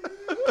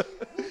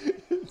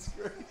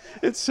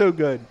 It's so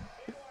good.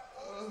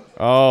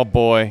 Oh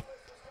boy,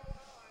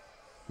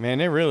 man,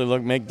 they really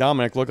make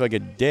Dominic look like a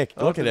dick.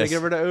 Look at Did this. they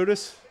give her to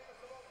Otis?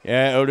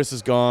 Yeah, Otis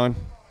is gone.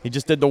 He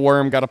just did the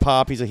worm, got a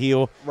pop. He's a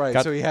heel.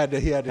 Right, so he had to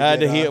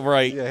heel,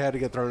 right. Yeah, he had to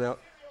get thrown out.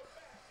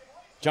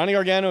 Johnny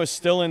Gargano is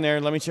still in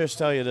there. Let me just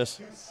tell you this.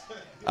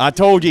 I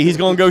told you he's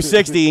going to go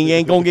 60 and he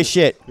ain't going to get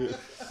shit.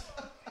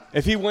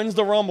 If he wins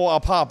the Rumble, I'll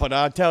pop, but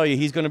I tell you,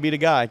 he's going to be the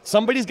guy.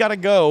 Somebody's got to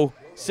go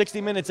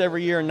 60 minutes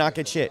every year and not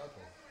get shit.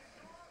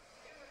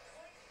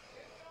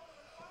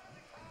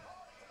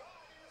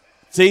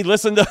 See,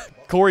 listen to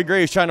Corey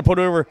Graves trying to put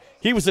over.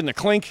 He was in the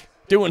clink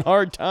doing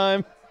hard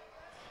time.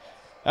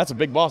 That's a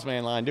big boss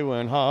man line,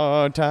 doing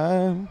hard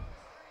time.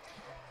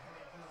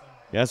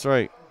 That's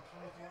right.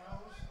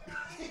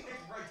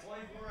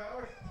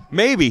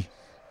 Maybe.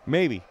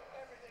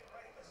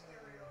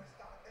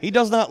 He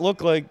does not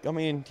look like,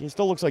 he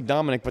still looks like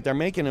Dominic, but they're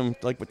making him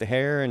like with the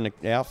hair and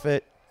the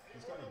outfit.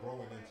 He's kind of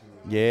growing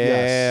into it.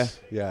 Yeah.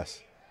 Yes.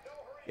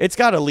 It's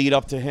got to lead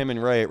up to him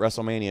and Ray at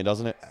WrestleMania,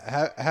 doesn't it?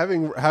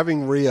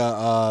 Having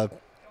Rhea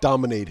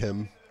dominate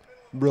him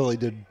really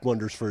did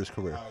wonders for his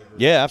career.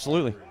 Yeah,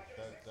 absolutely.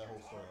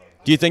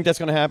 Do you think that's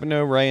going to happen,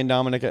 though, Ray and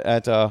Dominic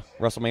at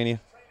WrestleMania?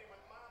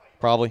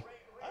 Probably.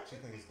 I actually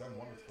think it's done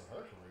wonders for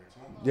her career,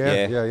 too.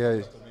 Yeah.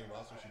 That's the main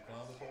roster she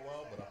clowned for a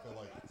while, but I feel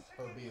like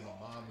her being a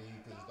mommy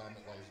because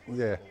Dominic likes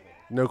Yeah,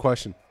 no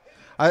question.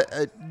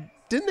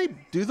 Didn't they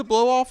do the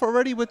blow off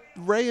already with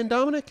Ray and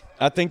Dominic?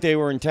 I think they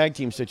were in tag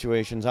team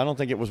situations. I don't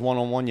think it was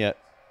one-on-one yet.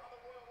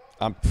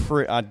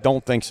 I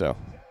don't think so.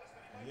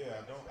 Yeah, I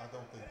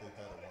don't think they've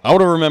had a one. I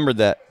would have remembered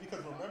that. Because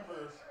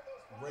remember,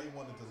 Ray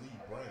wanted to leave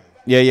Brand.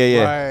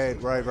 Yeah.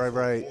 Right.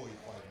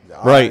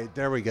 Right.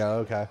 There we go.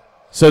 Okay.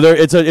 So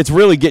it's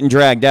really getting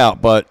dragged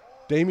out, but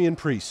Damian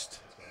Priest.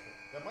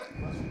 That might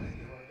be WrestleMania right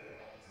there.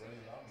 Ray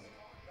and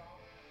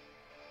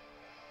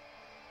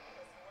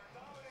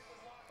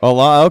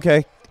Dominic.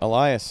 okay,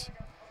 Elias.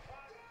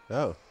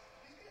 Oh.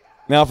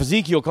 Now, if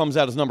Ezekiel comes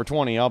out as number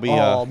 20, I'll be.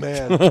 Oh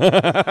man.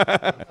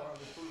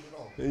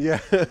 Yeah.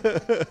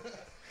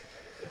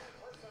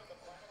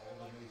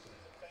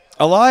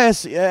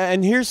 Elias,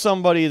 and here's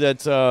somebody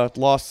that's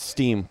lost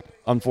steam,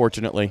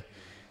 unfortunately.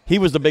 He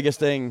was the biggest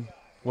thing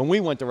when we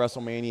went to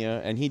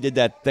WrestleMania, and he did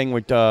that thing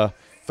with John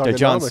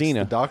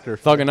Cena. The doctor.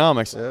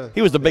 Thugonomics. Yeah.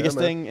 He was the biggest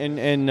man.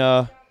 thing,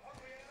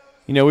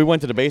 and we went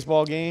to the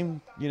baseball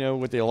game,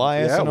 with the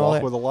Elias and all Walk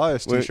that. with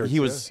Elias Where t-shirts. He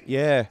was,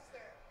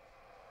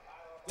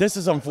 This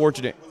is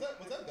unfortunate. Was that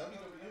WWE or was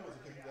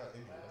it because he got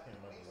injured? I can't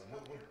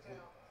remember.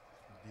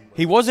 What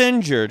He was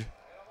injured.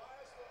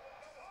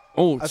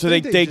 Oh, I so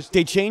they think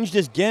they changed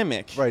his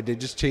gimmick. Right, they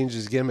just changed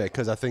his gimmick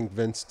because I think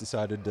Vince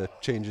decided to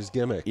change his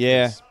gimmick.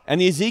 Yeah, and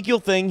the Ezekiel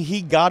thing,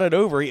 he got it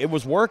over. It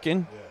was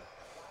working,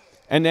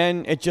 and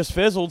then it just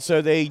fizzled,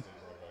 so they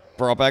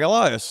brought back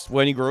Elias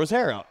when he grew his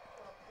hair out.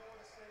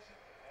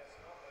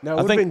 Now,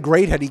 it would have been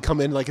great had he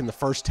come in like in the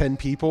first 10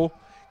 people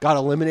got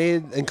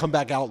eliminated and come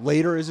back out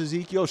later as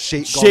Ezekiel.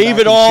 Shave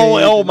it all.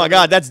 Oh, my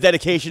God. That's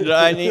dedication.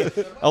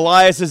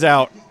 Elias is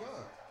out.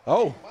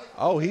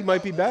 Oh, he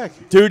might be back.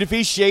 Dude, if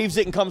he shaves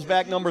it and comes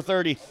back number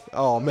 30,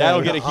 oh man,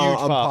 that'll get a huge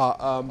pop.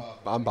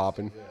 I'm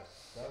popping.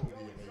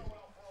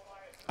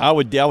 I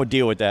would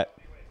deal with that.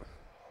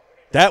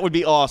 That would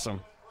be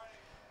awesome.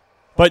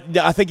 But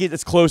I think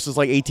it's close as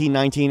like 18,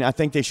 19. I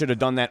think they should have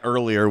done that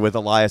earlier with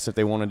Elias if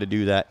they wanted to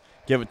do that.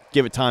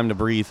 Give it time to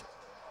breathe.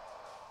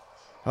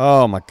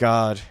 Oh, my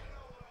God.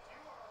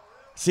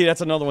 See,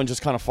 that's another one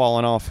just kind of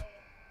falling off.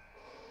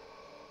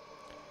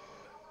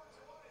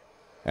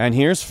 And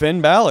here's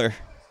Finn Balor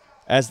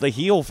as the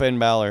heel Finn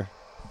Balor.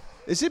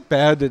 Is it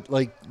bad that,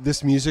 like,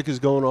 this music is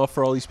going off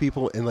for all these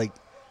people and, like,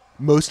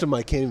 most of them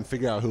I can't even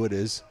figure out who it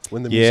is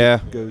when the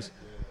music goes?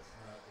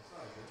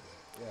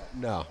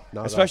 No,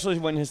 not especially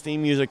when his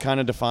theme music kind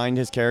of defined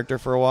his character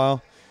for a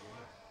while.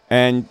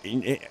 And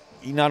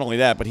not only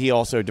that, but he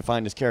also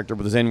defined his character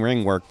with his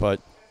in-ring work, but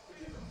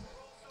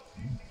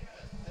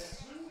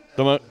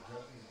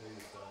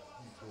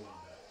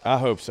I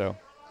hope so.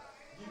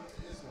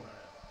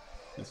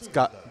 It's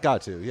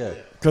got to, yeah.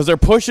 Because they're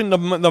pushing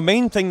the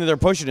main thing that they're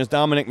pushing is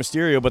Dominic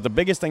Mysterio, but the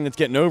biggest thing that's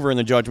getting over in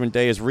the Judgment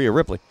Day is Rhea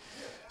Ripley.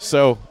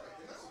 So,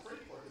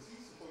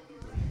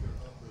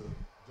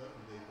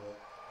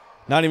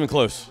 not even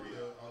close.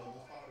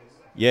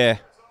 Yeah.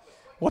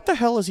 What the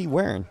hell is he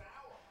wearing?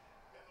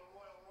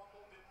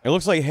 It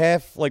looks like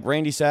half like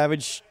Randy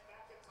Savage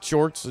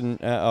shorts and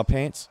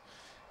pants.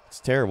 It's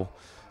terrible.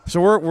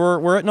 So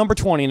we're at number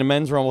 20 in the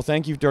men's rumble.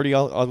 Thank you, Dirty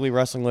Ugly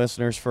Wrestling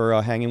listeners,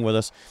 for hanging with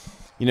us.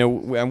 You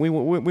know, and we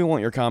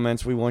want your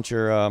comments. We want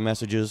your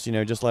messages. You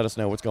know, just let us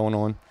know what's going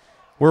on.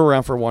 We're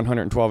around for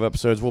 112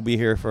 episodes. We'll be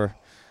here for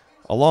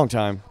a long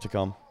time to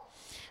come.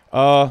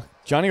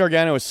 Johnny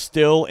Gargano is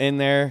still in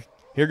there.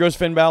 Here goes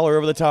Finn Balor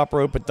over the top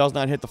rope, but does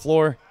not hit the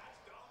floor.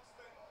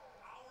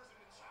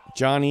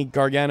 Johnny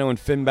Gargano and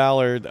Finn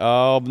Balor.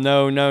 Oh,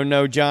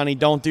 no, Johnny,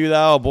 don't do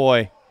that. Oh,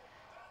 boy.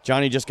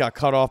 Johnny just got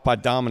cut off by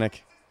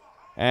Dominic.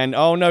 And,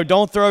 oh, no,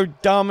 don't throw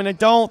Dominic.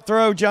 Don't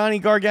throw Johnny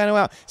Gargano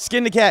out.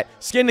 Skin the cat.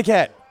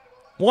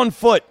 1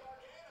 foot.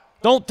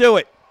 Don't do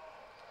it.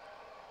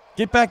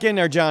 Get back in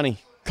there, Johnny.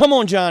 Come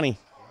on, Johnny.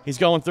 He's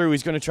going through.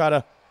 He's going to try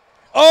to.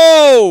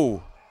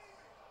 Oh!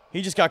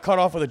 He just got cut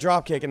off with a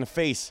drop kick in the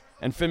face.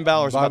 And Finn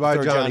Balor's about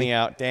to throw Johnny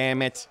out.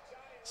 Damn it.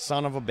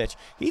 Son of a bitch.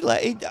 He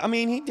lasted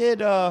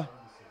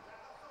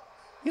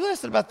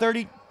about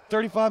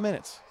 35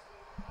 minutes.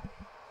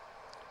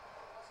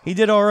 He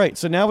did all right.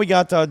 So now we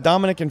got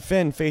Dominic and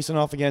Finn facing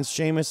off against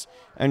Sheamus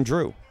and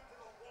Drew.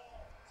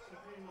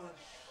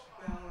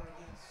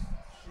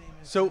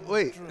 So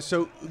wait,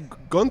 so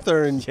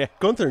Gunther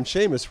and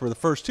Sheamus were the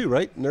first two,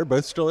 right? And they're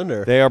both still in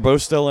there. They are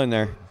both still in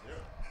there.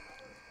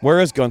 Where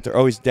is Gunther?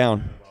 Oh, he's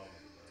down.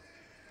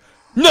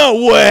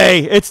 No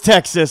way! It's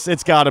Texas.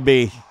 It's got to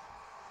be.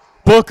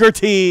 Booker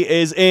T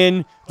is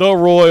in the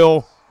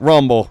Royal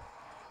Rumble.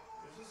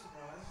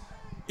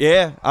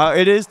 Yeah,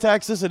 it is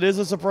Texas. It is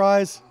a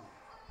surprise.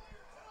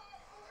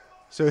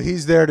 So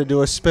he's there to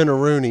do a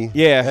spin-a-rooney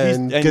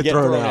and get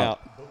thrown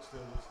out.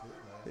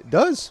 It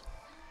does.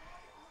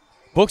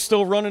 Book's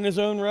still running his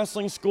own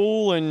wrestling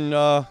school, and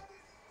I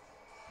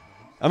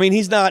mean,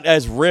 he's not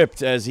as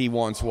ripped as he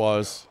once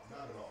was.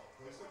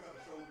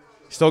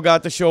 Still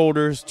got the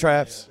shoulders,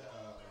 traps.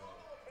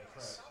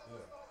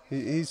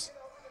 He's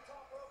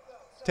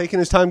taking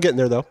his time getting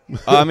there, though.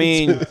 I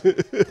mean,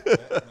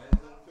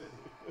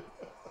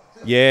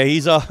 yeah,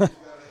 he's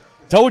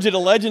told you the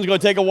legend's going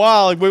to take a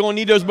while. We're going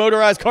to need those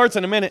motorized carts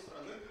in a minute.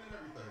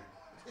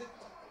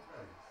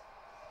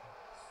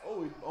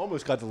 Oh, he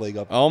almost got the leg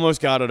up.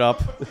 Almost got it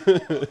up.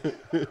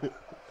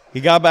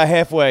 He got about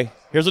halfway.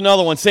 Here's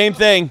another one. Same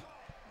thing.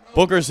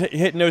 Booker's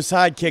hitting those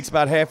side kicks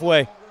about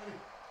halfway.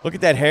 Look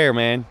at that hair,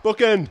 man.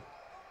 Bookend.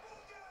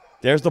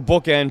 There's the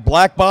bookend.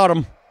 Black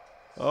bottom.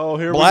 Oh,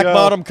 here we go. Black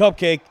bottom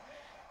cupcake.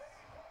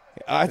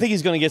 I think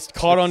he's going to get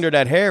caught under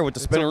that hair with the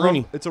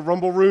spin-a-rooney. It's a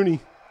Rumble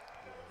Rooney.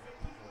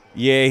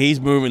 Yeah,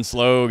 he's moving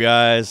slow,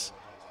 guys.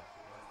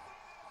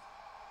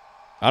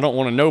 I don't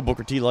want to know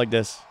Booker T like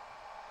this.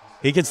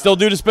 He can still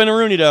do the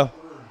spin-a-rooney, though.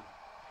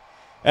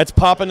 That's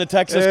popping the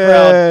Texas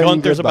crowd.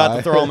 Gunther's about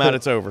to throw him out.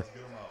 It's over.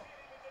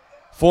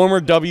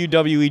 Former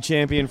WWE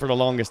champion for the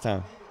longest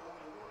time.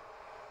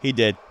 He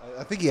did.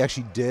 I think he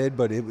actually did,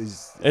 but it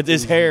was...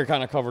 His hair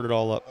kind of covered it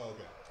all up. Oh, okay.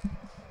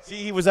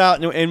 See, he was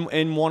out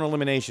in one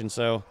elimination,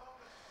 so...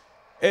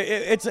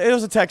 It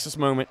was a Texas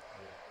moment.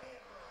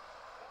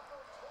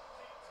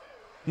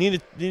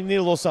 Need a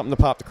little something to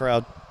pop the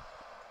crowd.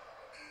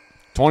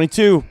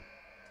 22.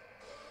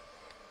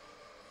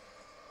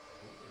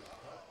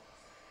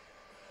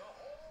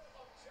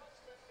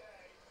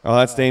 Oh,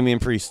 that's Damian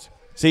Priest.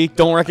 See,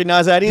 don't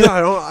recognize that either.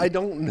 No, I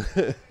don't.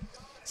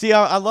 See,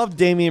 I loved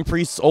Damian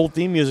Priest's old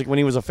theme music when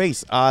he was a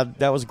face.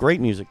 That was great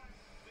music.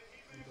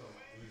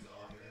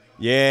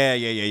 Yeah.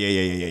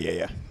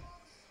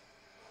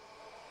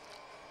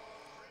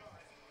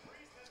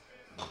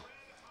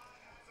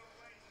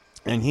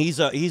 And he's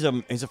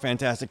a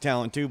fantastic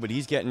talent too, but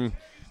he's getting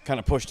kind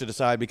of pushed to the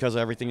side because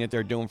of everything that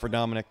they're doing for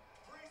Dominic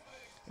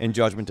in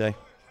Judgment Day.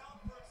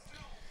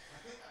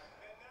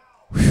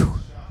 Whew.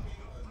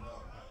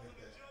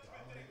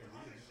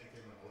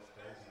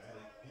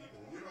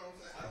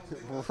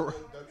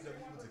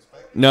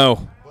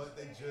 No.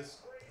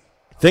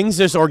 Things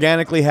just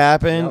organically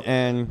happen,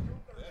 and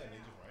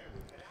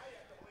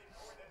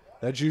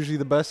that's usually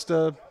the best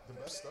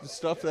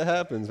stuff that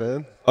happens,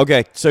 man.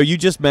 Okay, so you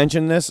just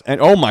mentioned this, and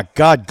oh my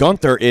God,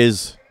 Gunther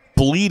is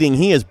bleeding.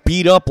 He is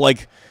beat up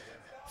like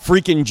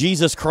freaking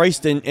Jesus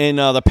Christ in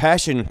the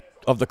Passion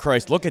of the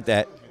Christ. Look at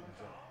that.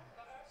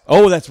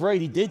 Oh, that's right.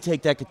 He did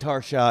take that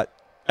guitar shot.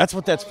 That's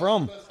what that's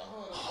from.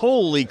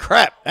 Holy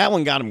crap. That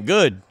one got him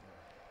good.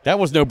 That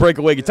was no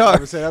breakaway guitar. I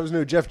would say that was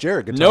no Jeff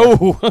Jarrett guitar.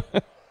 No.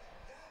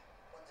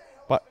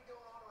 But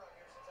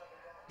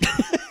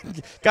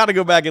got to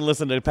go back and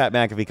listen to the Pat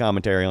McAfee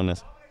commentary on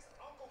this.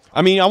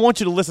 I mean, I want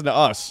you to listen to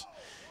us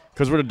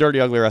because we're the Dirty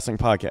Ugly Wrestling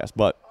Podcast.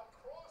 But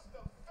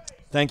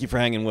thank you for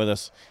hanging with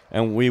us.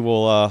 And we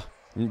will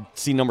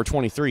see number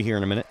 23 here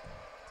in a minute.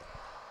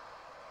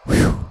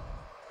 Whew.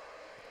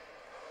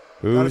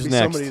 Who's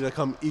next? Somebody to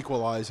come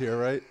equalize here,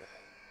 right?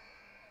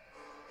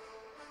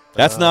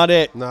 That's not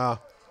it. Nah.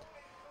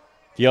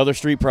 The other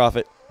Street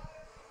Profit.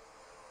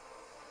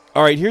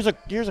 All right, here's a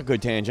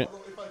good tangent.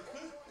 If I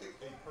could pick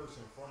a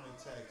person from a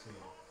tag team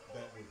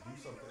that would do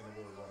something in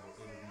the Royal Rumble,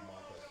 it would be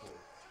Montez Ford.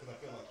 Because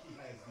I feel like he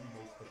has the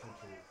most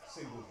potential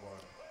singles run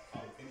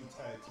of any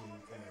tag team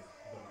in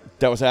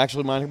the That was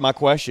actually my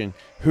question.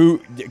 Who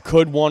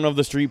could one of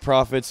the Street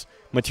Profits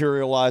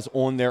materialize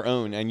on their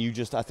own? And you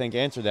just, I think,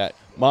 answered that.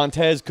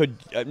 Montez could,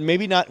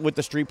 maybe not with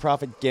the Street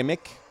Profit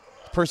gimmick,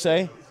 per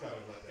se.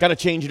 Got to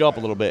change it up a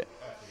little bit.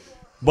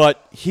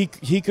 But he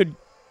could,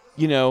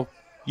 you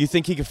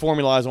think he could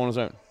formalize on his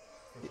own?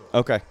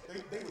 Okay. They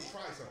would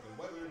try something.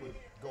 Whether it would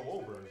go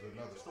over is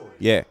another story.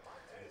 Yeah.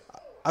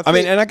 I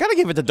mean, and I got to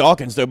give it to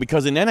Dawkins, though,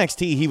 because in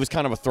NXT, he was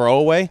kind of a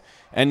throwaway.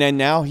 And then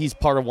now he's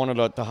part of one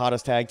of the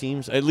hottest tag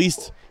teams. At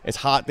least it's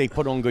hot. They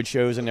put on good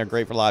shows, and they're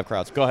great for live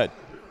crowds. Go ahead.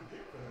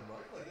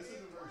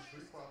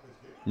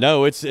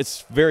 No,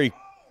 it's very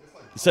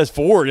 – it says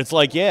Ford. It's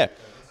like, yeah,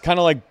 kind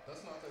of like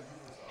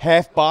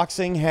half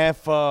boxing,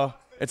 half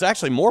it's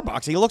actually more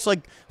boxing. He looks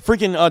like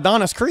freaking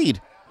Adonis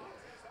Creed.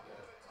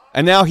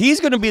 And now he's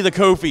going to be the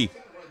Kofi.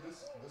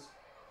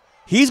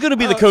 He's going to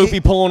be the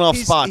Kofi pulling off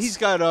spots. He's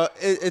got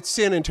it's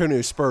San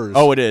Antonio Spurs.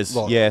 Oh, it is.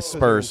 Look, yeah,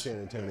 Spurs. San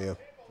Antonio.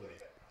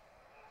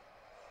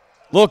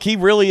 Look, he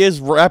really is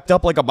wrapped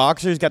up like a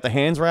boxer. He's got the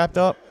hands wrapped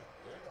up.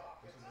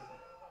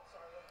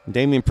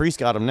 Damian Priest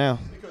got him now.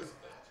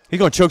 He's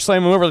going to choke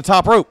slam him over the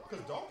top rope.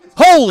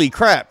 Holy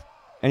crap.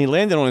 And he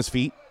landed on his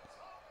feet.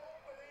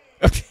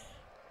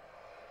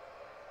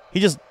 He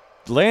just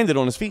landed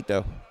on his feet,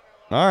 though.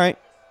 All right.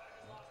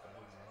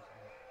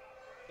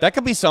 That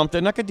could be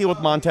something. That could deal with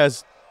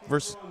Montez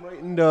versus... Right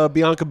into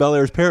Bianca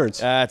Belair's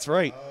parents. That's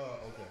right.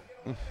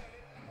 Okay.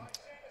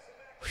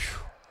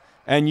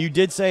 And you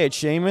did say it,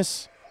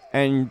 Sheamus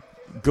and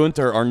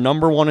Gunther are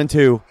number 1 and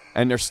 2,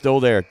 and they're still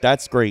there.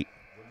 That's great.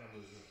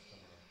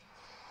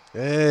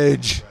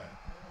 Edge.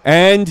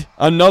 And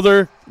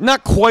another,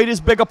 not quite as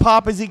big a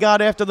pop as he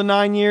got after the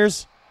 9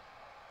 years.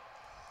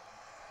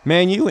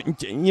 Man,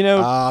 you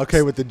know.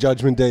 Okay, with the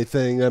Judgment Day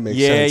thing, that makes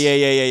sense.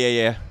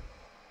 Yeah.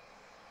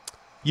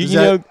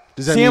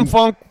 CM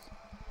Funk,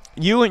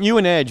 you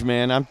and Edge,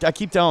 man. I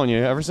keep telling you,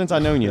 ever since I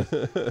known you,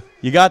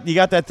 you got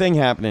that thing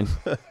happening,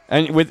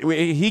 and with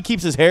he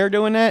keeps his hair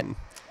doing that.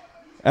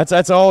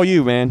 That's all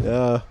you,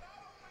 man.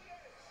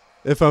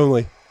 If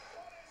only.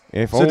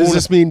 So does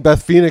this mean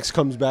Beth Phoenix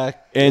comes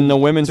back in the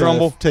Women's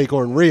Rumble? Take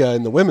on Rhea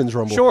in the Women's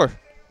Rumble. Sure.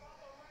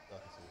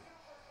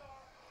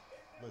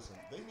 Listen,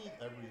 they need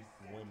every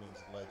women's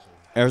legend.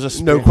 There's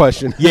a no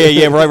question.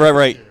 Yeah,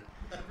 right.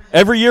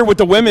 Every year with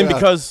the women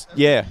because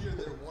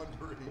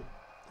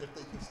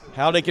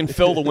how they can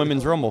fill the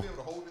Women's Rumble.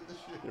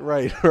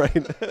 Right.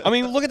 I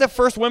mean, look at the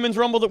first Women's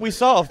Rumble that we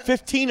saw.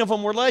 15 of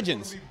them were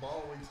legends.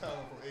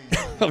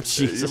 Oh,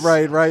 Jesus.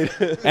 Right.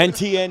 And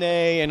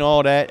TNA and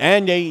all that.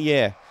 And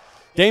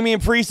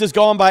Damian Priest is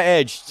gone by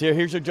Edge. So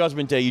here's your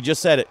Judgment Day. You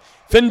just said it.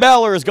 Finn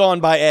Balor is gone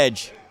by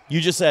Edge. You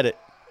just said it.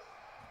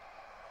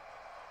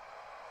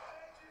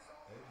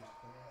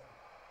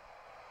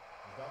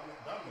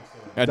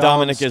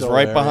 Dominic is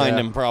right behind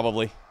him,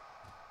 probably.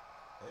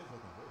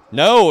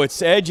 No,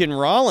 it's Edge and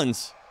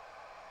Rollins.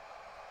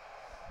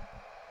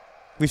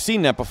 We've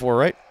seen that before,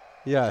 right?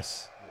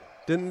 Yes.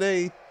 Didn't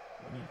they?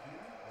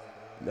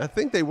 I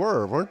think they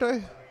weren't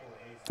they?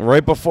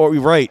 Right before,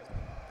 right.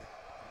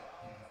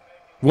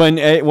 When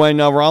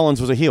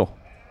Rollins was a heel.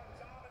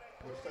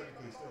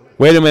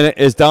 Wait a minute.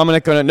 Is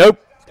Dominic going to? Nope.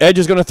 Edge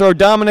is going to throw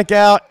Dominic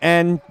out,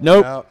 and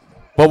nope. Out.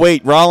 But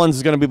wait, Rollins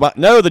is going to be...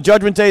 No, the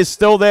Judgment Day is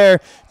still there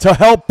to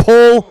help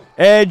pull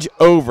Edge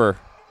over.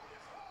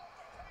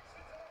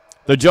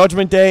 The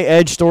Judgment Day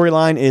Edge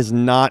storyline is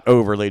not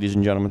over, ladies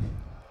and gentlemen.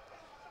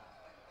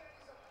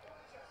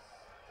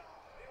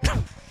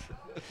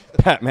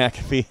 Pat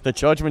McAfee, the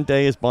Judgment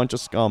Day is a bunch of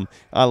scum.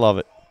 I love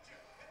it.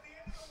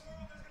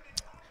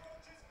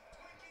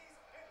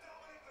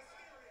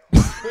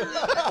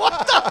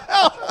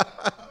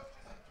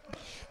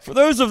 For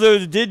those of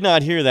those who did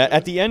not hear that,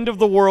 at the end of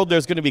the world,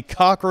 there's going to be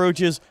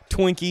cockroaches,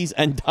 Twinkies,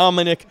 and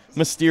Dominic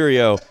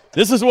Mysterio.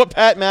 This is what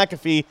Pat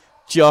McAfee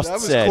just That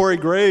was said. Corey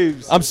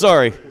Graves. I'm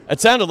sorry.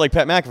 It sounded like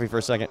Pat McAfee for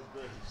a second.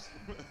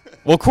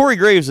 Well, Corey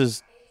Graves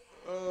is...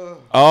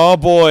 Oh,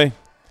 boy.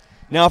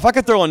 Now, if I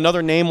could throw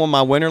another name on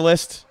my winner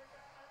list,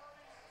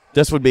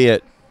 this would be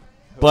it.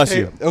 Bless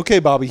you. Okay,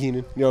 Bobby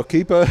Heenan.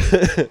 Keep a...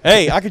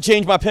 Hey, I could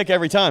change my pick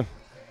every time.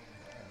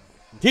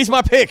 He's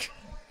my pick.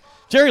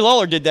 Jerry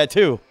Lawler did that,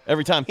 too,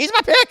 every time. He's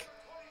my pick.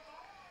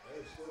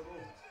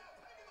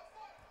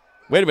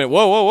 Wait a minute.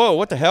 Whoa, whoa, whoa.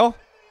 What the hell?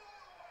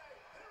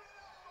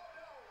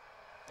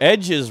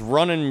 Edge is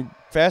running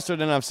faster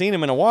than I've seen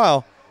him in a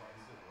while,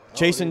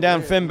 chasing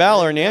down Finn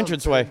Balor in the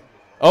entranceway.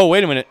 Oh,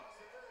 wait a minute.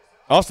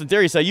 Austin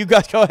Theory said, you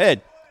guys go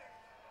ahead.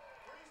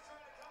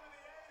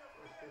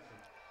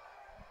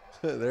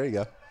 There you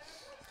go.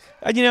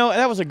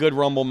 That was a good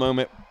Rumble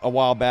moment a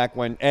while back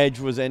when Edge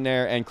was in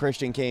there and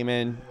Christian came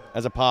in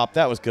as a pop.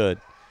 That was good.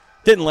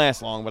 Didn't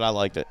last long, but I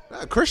liked it.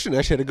 Christian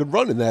actually had a good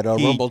run in that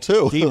Rumble,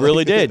 too. He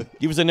really did.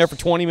 He was in there for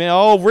 20 minutes.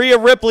 Oh, Rhea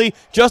Ripley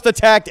just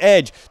attacked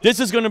Edge. This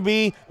is going to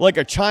be like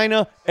a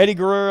China Eddie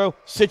Guerrero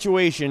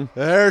situation.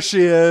 There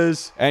she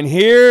is. And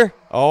here,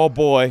 oh,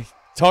 boy.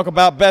 Talk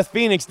about Beth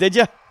Phoenix, did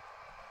you?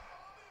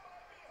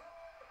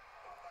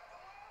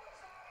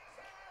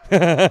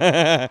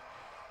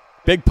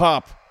 Big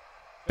pop.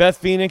 Beth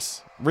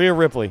Phoenix, Rhea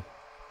Ripley.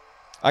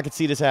 I could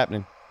see this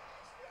happening.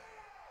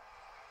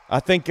 I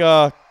think,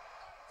 and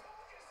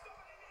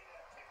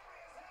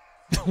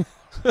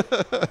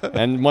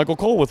Michael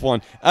Cole with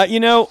one.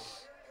 All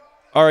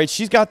right,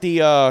 she's got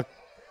the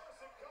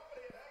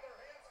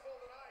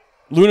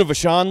Luna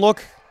Vachon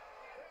look,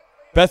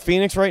 Beth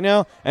Phoenix right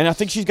now, and I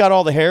think she's got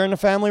all the hair in the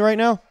family right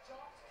now.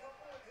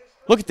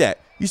 Look at that.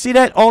 You see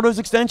that? All those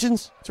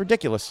extensions? It's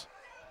ridiculous.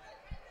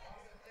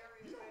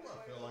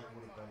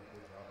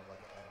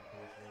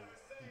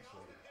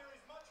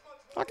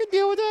 I could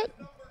deal with that.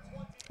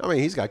 I mean,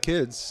 he's got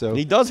kids, so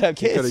He does have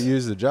he could kids. have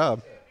used the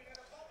job.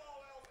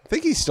 I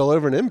think he's still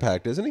over in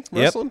Impact, isn't he?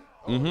 Wrestling?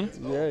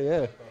 Mm-hmm.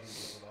 Yeah.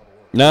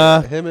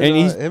 Nah, Him and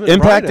he's him and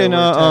Impact Rhino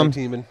and were tag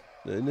teaming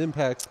in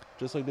Impact,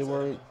 just like they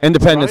were.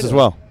 Independence as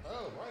Rhino. well.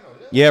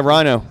 Yeah,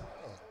 Rhino.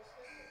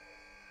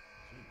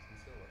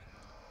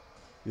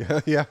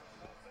 Yeah.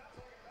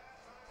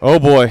 Oh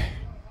boy.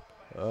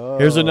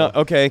 Here's another.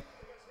 Okay,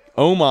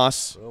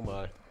 Omos. Oh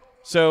my.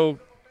 So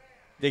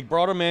they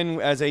brought him in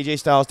as AJ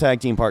Styles'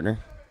 tag team partner.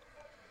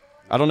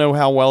 I don't know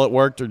how well it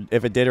worked, or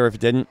if it did, or if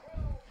it didn't.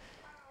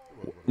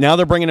 Now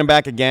they're bringing him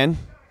back again.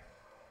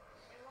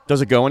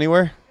 Does it go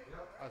anywhere?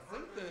 I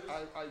think that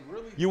I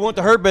really. You want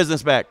the Hurt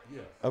Business back?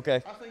 Yeah. Okay.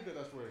 I think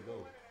that's where it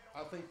goes.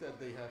 I think that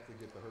they have to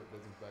get the Hurt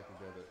Business back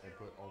together and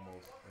put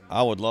Omos.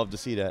 I would love to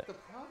see that. The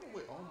problem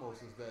with Omos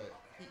is that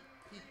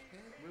he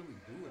can't really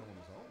do it on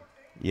his own.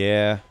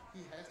 Yeah.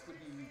 He has to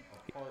be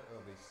a part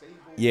of a stable.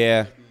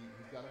 Yeah.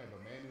 He's got to have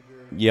a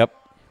manager. Yep.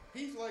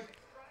 He's like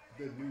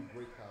the new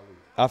Great Khali.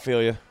 I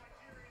feel you.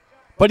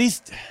 But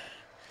he's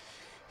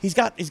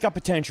got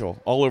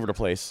potential all over the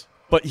place.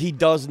 But he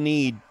does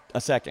need a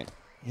second.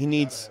 He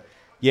needs.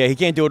 Yeah, he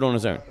can't do it on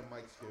his own. The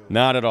mic skills.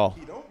 Not at all.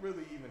 He don't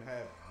really even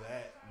have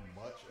that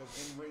much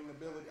of in-ring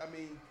ability. I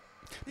mean,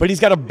 But he's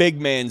got a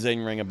big man's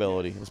in-ring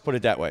ability. Let's put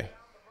it that way.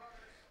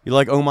 You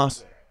like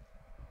Omos?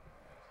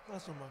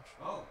 Not so much.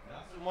 Not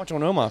so much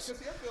on Omos.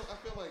 because I feel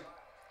like,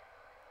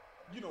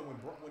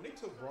 when they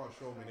took Braun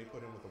Strowman, they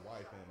put him with the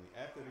Wyatt family.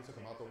 After they took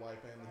him out the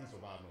Wyatt family, he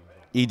survived on his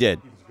own. He did.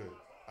 He was good.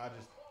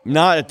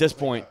 Not at this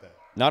point.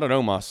 Not at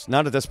Omos.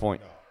 Not at this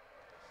point.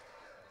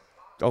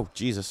 Oh,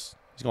 Jesus.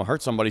 He's going to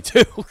hurt somebody,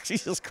 too.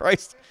 Jesus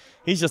Christ.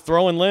 He's just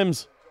throwing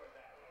limbs.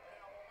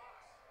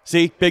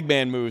 See? Big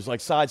man moves, like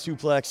side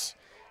suplex,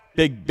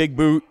 big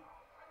boot,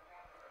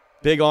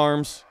 big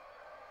arms.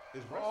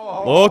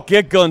 Look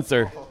at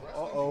Gunther.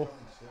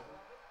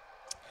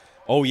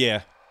 Oh,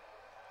 yeah.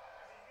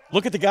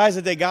 Look at the guys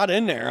that they got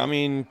in there. I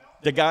mean,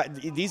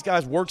 these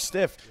guys work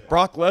stiff.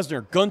 Brock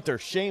Lesnar, Gunther,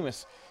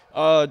 Sheamus.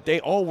 They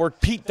all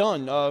work. Pete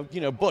Dunne,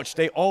 Butch.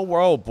 They all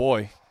were. Oh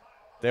boy,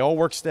 they all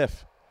work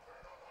stiff.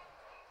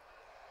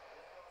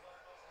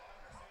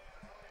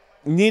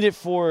 Need it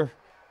for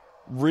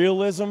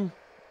realism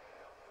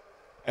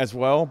as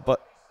well,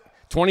 but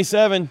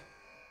 27,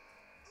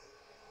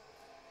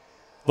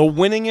 the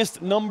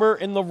winningest number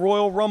in the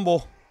Royal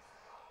Rumble.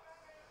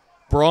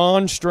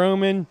 Braun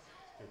Strowman,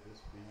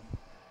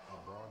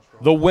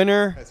 the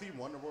winner. Has he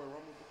won the Royal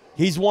Rumble before?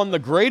 He's won the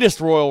greatest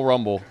Royal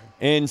Rumble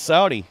in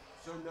Saudi.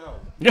 So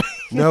no.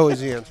 No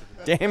is the answer.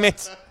 Damn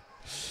it.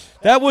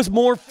 That was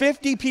more.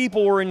 50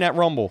 people were in that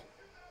Rumble.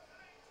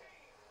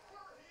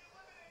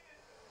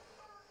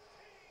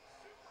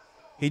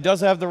 He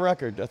does have the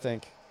record, I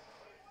think,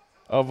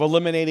 of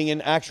eliminating in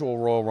actual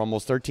Royal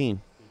Rumbles,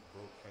 13.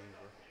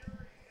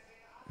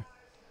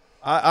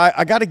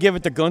 I got to give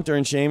it to Gunther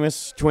and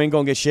Sheamus. Twin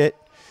gonna get shit,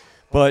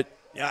 but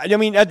I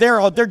mean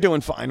they're doing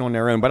fine on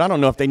their own. But I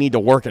don't know if they need to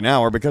work an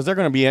hour because they're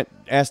going to be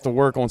asked to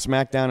work on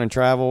SmackDown and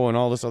travel and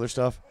all this other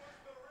stuff.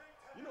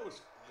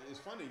 It's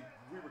funny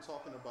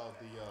talking about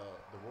the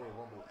Royal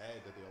Rumble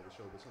ad that they always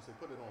show, but since they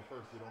put it on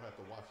first, you don't have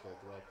to watch that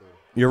throughout the.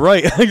 You're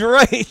right. You're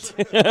right.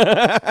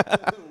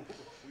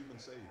 We've been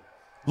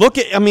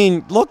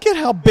saved. Look at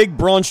how big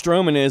Braun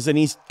Strowman is, and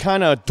he's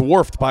kind of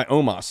dwarfed by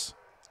Omos.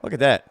 Look at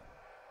that.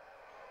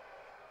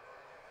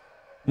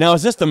 Now,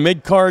 is this the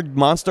mid-card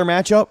monster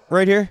matchup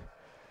right here?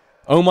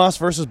 Omos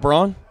versus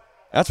Braun?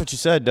 That's what you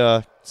said,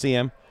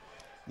 CM.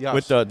 Yes.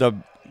 With the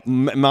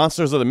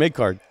monsters of the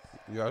mid-card.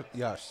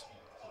 Yes.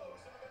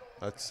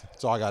 That's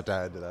all I got to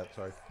add to that.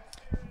 Sorry.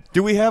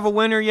 Do we have a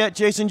winner yet,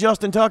 Jason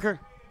Justin Tucker?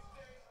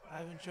 I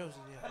haven't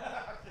chosen yet.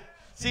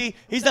 See,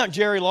 he's not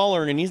Jerry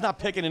Lawler, and he's not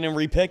picking and then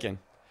repicking.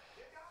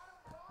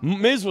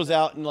 Miz was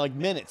out in like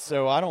minutes,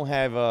 so I don't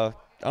have a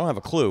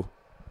clue.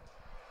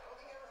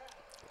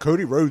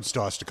 Cody Rhodes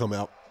still has to come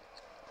out.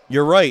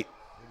 You're right.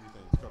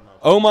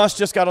 Omos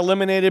just got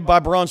eliminated by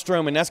Braun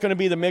Strowman. That's going to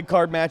be the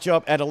mid-card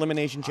matchup at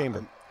Elimination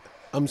Chamber.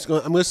 I'm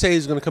going to say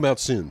he's going to come out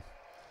soon.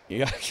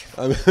 Yeah.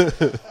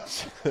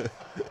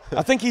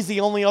 I think he's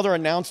the only other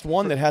announced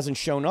one that hasn't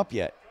shown up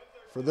yet.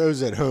 For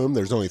those at home,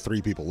 there's only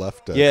 3 people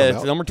left. Yeah,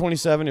 it's number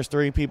 27. There's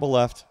 3 people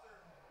left.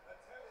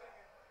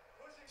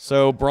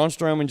 So Braun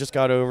Strowman just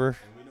got over. And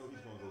we know he's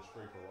going to go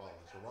straight for Rollins.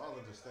 So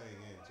Rollins is staying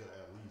in until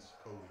at least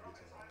Cody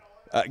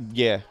gets in.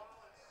 Yeah.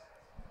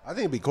 I think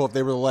it'd be cool if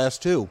they were the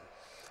last 2,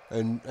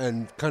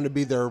 and kind of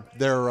be their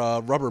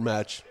rubber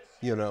match.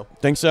 You know.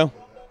 Think so?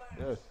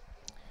 Yeah.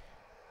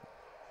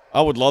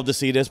 I would love to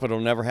see this, but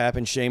it'll never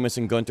happen. Sheamus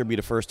and Gunther be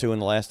the first 2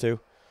 and the last 2.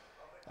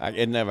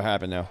 It never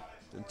happened, though.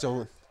 It's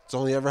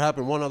only ever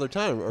happened one other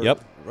time.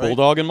 Yep. Right?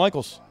 Bulldog and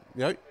Michaels.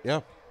 Yeah.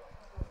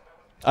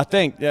 I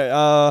think.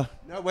 No,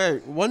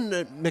 wait. One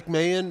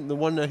McMahon, the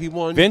one that he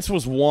won. Vince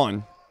was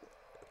 1.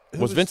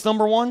 Was Vince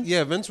number 1?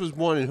 Yeah, Vince was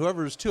 1, and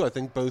whoever was 2, I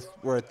think both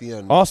were at the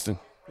end. Austin.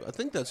 I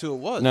think that's who it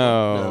was.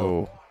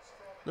 No.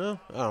 I don't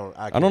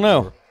I don't know.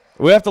 remember.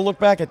 We have to look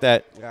back at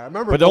that. Yeah, I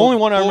remember. But the only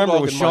one I remember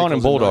Bulldog was and Shawn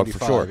and Michaels in Bulldog for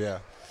 95, sure. Yeah.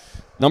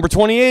 Number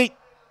 28.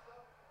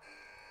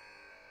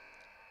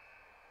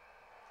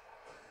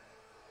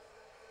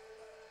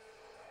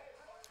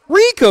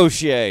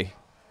 Ricochet.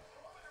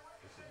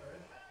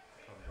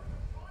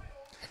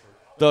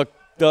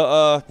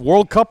 The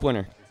World Cup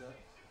winner.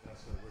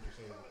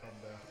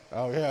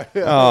 Oh yeah.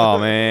 Oh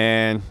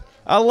man,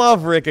 I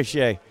love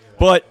Ricochet,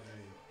 but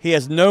he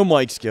has no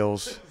mic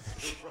skills.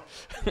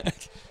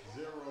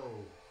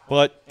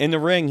 But in the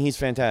ring, he's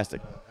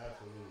fantastic.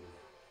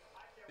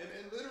 And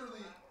literally,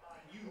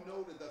 you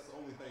know that's the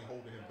only thing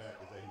holding him back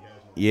is that he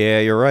has no. Yeah,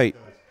 you're right.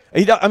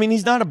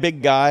 He's not a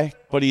big guy,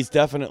 but he's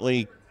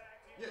definitely.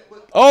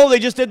 Oh, they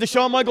just did the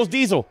Shawn Michaels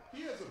Diesel.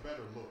 He has a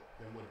better look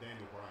than what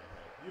Daniel Bryan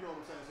had. You know what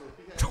I'm saying? So if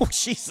he had, Oh,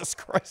 Jesus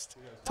Christ.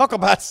 Talk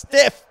about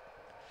stiff.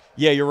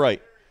 Yeah, you're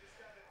right.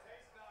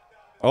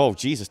 Oh,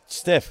 Jesus.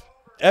 Stiff.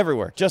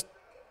 Everywhere. Just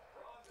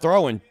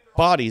throwing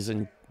bodies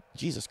and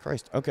Jesus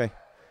Christ. Okay.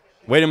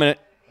 Wait a minute.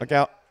 Look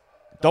out.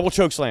 Double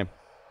choke slam.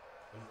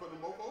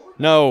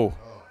 No.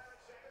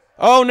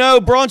 Oh, no.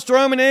 Braun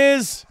Strowman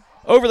is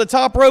over the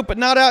top rope, but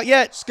not out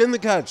yet. Skin the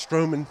cat,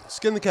 Strowman.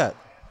 Skin the cat.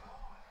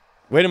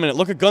 Wait a minute.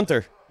 Look at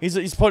Gunther.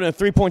 He's putting a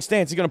 3-point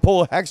stance. He's going to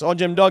pull a hacksaw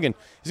Jim Duggan.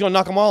 He's going to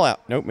knock them all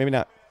out. Nope, maybe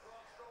not.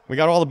 We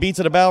got all the beats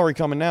of the Bowery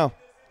coming now.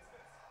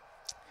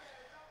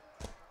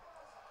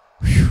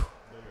 Whew.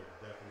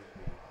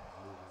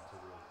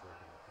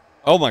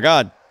 Oh, my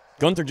God.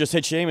 Gunther just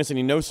hit Sheamus, and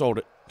he no-sold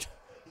it.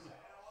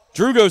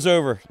 Drew goes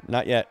over.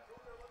 Not yet.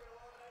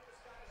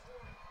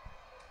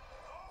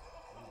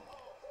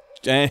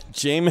 And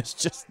Sheamus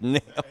just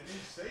nailed.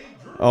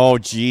 Oh,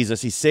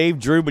 Jesus. He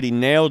saved Drew, but he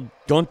nailed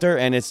Gunther,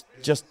 and it's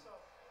just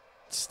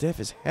stiff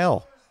as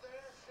hell.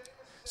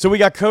 So we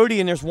got Cody,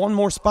 and there's one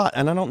more spot,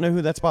 and I don't know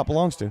who that spot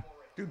belongs to.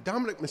 Dude,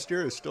 Dominic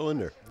Mysterio is still in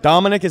there.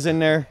 Dominic is in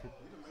there.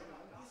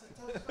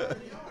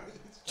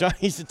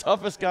 He's the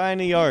toughest guy in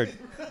the yard.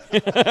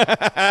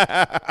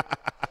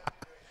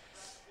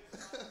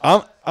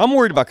 I'm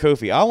worried about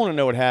Kofi. I want to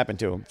know what happened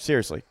to him,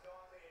 seriously.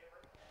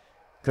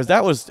 Because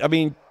that was,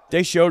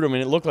 they showed him,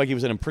 and it looked like he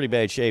was in pretty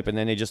bad shape, and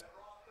then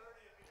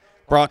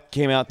Brock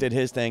came out, did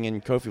his thing,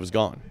 and Kofi was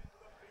gone.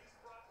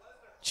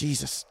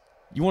 Jesus.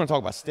 You want to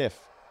talk about stiff.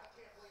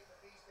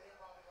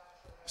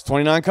 Is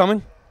 29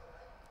 coming?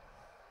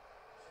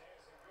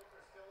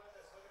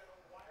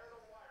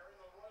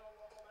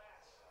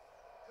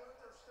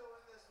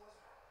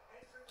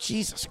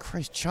 Jesus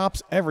Christ,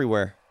 chops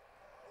everywhere.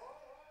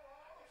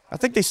 I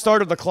think they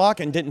started the clock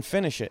and didn't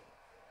finish it.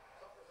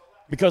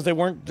 Because they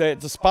weren't,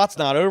 the spot's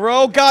not over.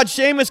 Oh, God,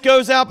 Sheamus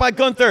goes out by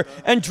Gunther,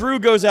 and Drew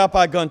goes out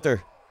by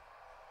Gunther.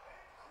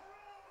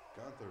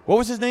 What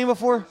was his name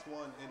before?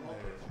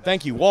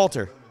 Thank you,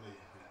 Walter.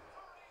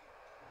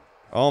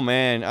 Oh,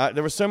 man.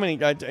 There were so many.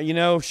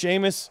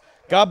 Sheamus,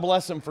 God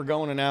bless him for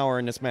going an hour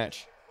in this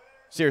match.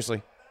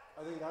 Seriously.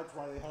 I think that's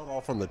why they held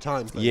off on the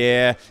time thing.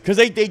 Yeah, because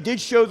they did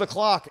show the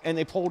clock, and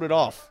they pulled it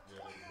off.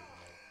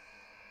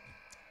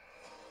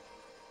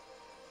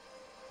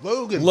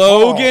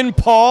 Logan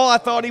Paul. I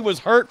thought he was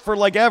hurt for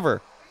like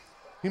ever.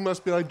 He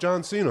must be like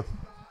John Cena.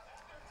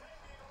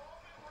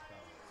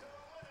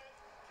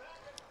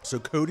 So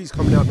Cody's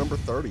coming out number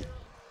 30.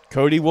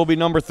 Cody will be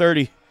number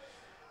 30.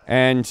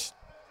 And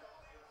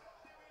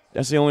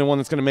that's the only one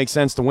that's going to make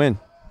sense to win.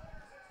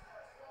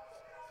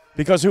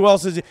 Because who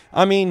else is he?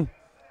 I mean,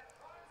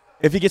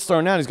 if he gets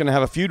thrown out, he's going to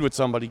have a feud with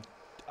somebody.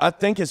 I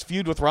think his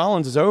feud with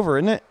Rollins is over,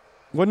 isn't it?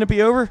 Wouldn't it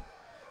be over?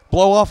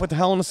 Blow off with the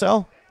Hell in a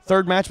Cell?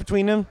 Third match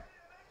between them?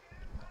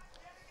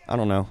 I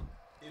don't know.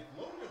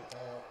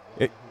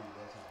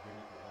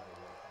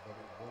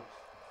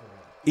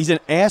 He's an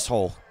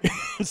asshole.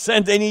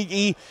 And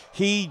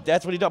he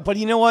that's what he does. But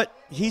you know what?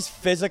 He's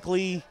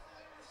physically,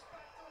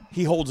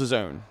 he holds his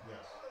own.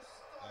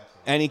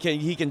 And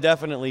he can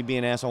definitely be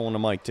an asshole on the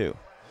mic too.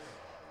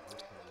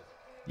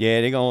 Yeah,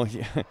 they're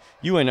going,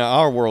 you in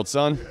our world,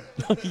 son.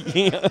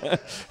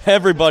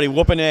 Everybody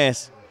whooping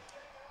ass.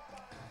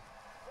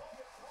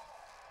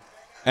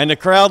 And the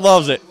crowd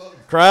loves it.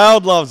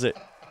 Crowd loves it.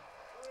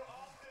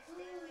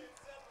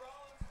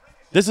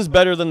 This is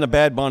better than the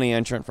Bad Bunny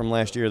entrant from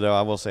last year, though.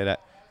 I will say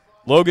that.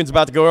 Logan's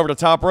about to go over the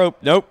top rope.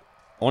 Nope.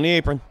 On the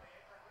apron.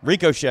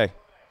 Ricochet.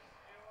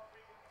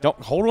 Don't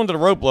hold on to the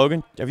rope,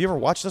 Logan. Have you ever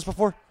watched this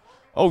before?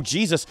 Oh,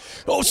 Jesus.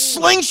 Oh,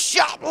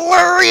 slingshot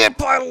lariat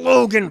by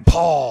Logan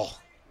Paul.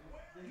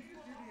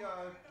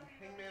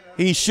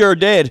 He sure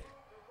did.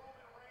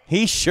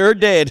 He sure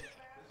did.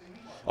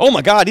 Oh,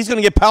 my God. He's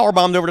going to get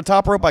powerbombed over the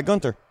top rope by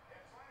Gunther.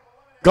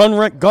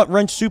 Gut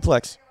wrench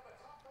suplex.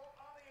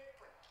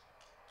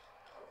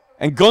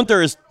 And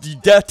Gunther is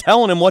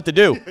telling him what to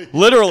do.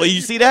 Literally,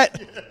 you see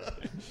that?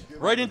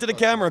 Right into the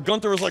camera.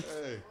 Gunther was like,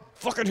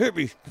 fucking hit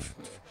me.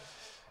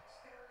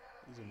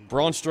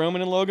 Braun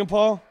Strowman and Logan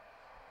Paul?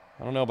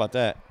 I don't know about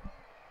that.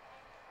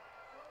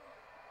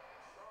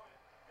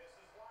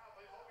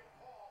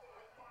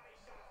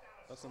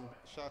 That's some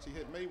shots he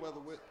hit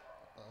Mayweather with.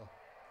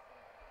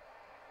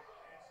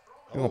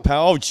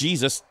 Oh,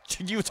 Jesus.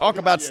 You talk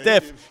about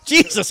stiff.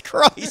 Jesus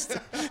Christ.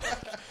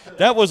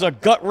 That was a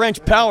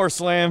gut-wrench power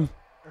slam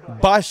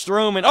by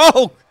Strowman.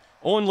 Oh,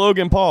 on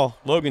Logan Paul.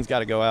 Logan's got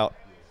to go out.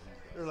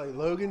 They're like,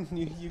 Logan,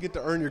 you get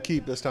to earn your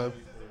keep this time.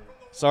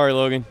 Sorry,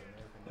 Logan.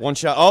 One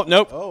shot. Oh,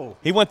 nope. Oh.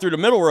 He went through the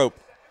middle rope.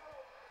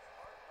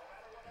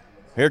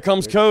 Here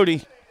comes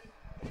Cody.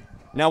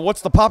 Now,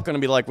 what's the pop going to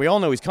be like? We all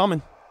know he's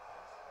coming.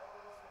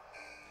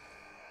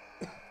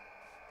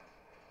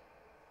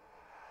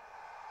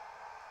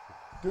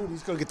 Dude,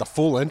 he's going to get the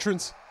full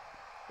entrance?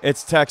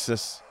 It's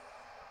Texas.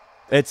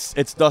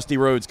 It's Dusty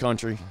Rhodes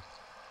country.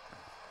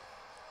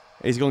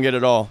 He's going to get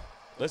it all.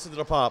 Listen to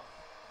the pop.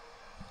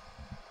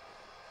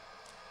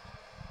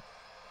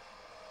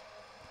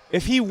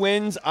 If he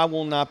wins, I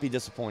will not be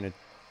disappointed.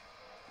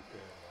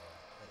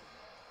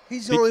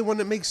 He's the only one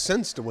that makes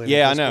sense to win.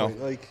 Yeah, at this I know.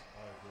 point. Like,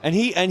 And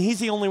he's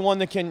the only one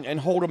that can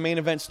hold a main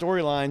event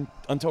storyline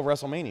until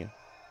WrestleMania.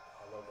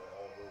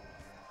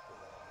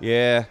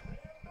 Yeah.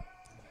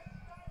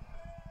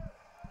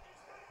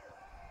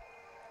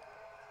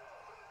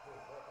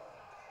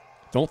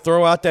 Don't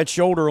throw out that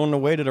shoulder on the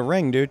way to the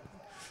ring, dude.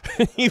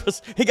 He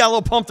got a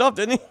little pumped up,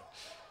 didn't he?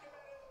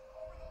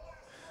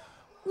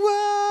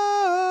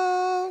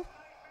 Whoa.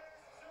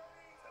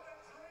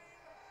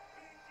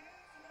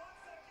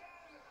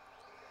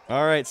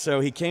 All right, so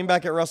he came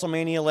back at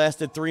WrestleMania,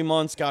 lasted 3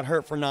 months, got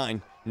hurt for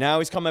 9. Now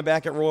he's coming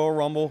back at Royal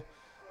Rumble.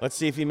 Let's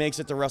see if he makes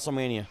it to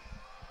WrestleMania.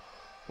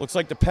 Looks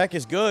like the pec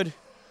is good.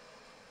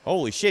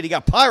 Holy shit, he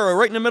got pyro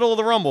right in the middle of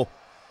the Rumble.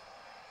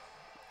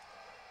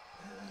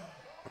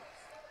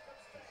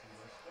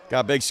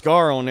 Got a big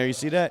scar on there. You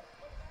see that?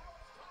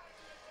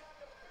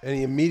 and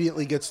he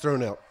immediately gets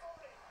thrown out.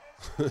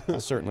 I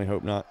certainly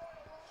hope not.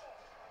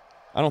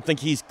 I don't think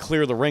he's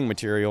clear the ring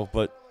material,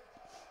 but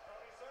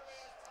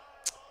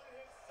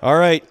all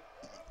right.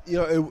 You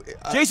know,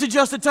 Jason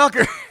Justin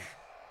Tucker.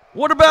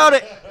 What about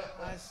it?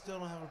 I still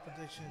don't have a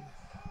prediction.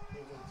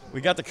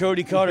 We got the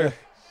Cody Cutter.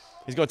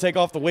 He's going to take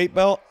off the weight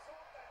belt.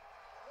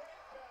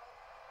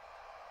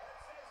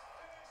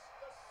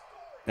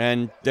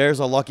 And there's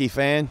a lucky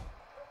fan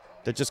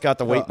that just got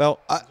the weight belt.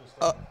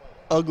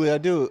 Ugly, I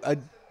do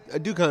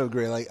kind of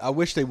agree. Like, I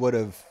wish they would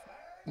have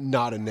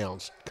not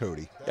announced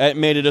Cody. That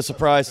made it a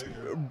surprise.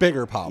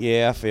 Bigger pop.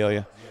 Yeah, I feel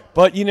you.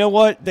 But you know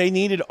what? They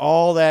needed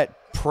all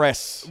that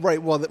press.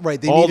 Right. Well,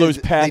 right. They all needed, those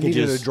packages.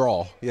 They needed a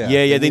draw. Yeah.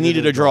 Yeah. They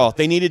needed a draw.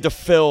 They needed to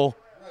fill.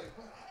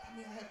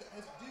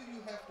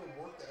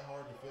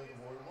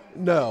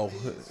 No.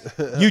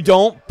 You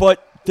don't.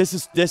 But this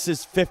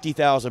is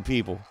 50,000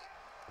 people.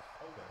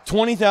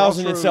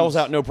 20,000 it sells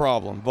out no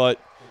problem. But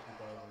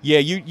yeah,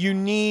 you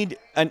need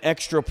an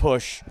extra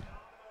push.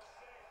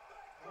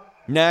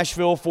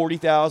 Nashville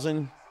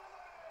 40,000.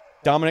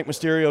 Dominic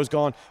Mysterio's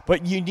gone,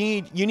 but you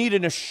need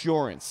an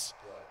assurance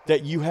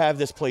that you have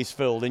this place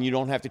filled and you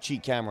don't have to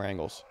cheat camera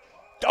angles.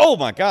 Oh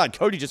my God,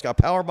 Cody just got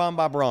powerbombed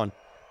by Braun,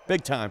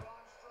 big time.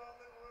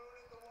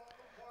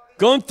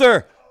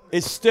 Gunther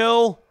is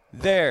still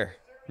there,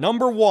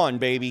 number 1,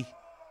 baby.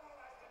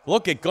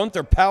 Look at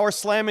Gunther power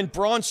slamming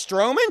Braun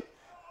Strowman.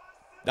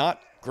 Not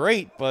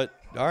great, but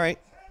all right.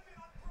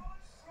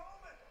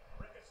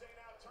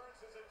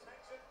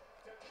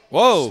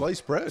 Whoa.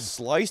 Sliced bread.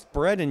 Sliced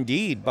bread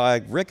indeed by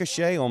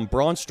Ricochet on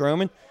Braun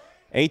Strowman.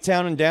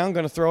 A-Town and Down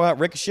going to throw out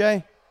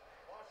Ricochet.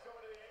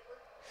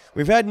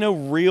 We've had no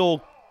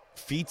real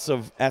feats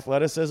of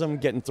athleticism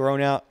getting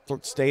thrown out,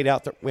 stayed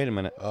out. Wait a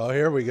minute. Oh,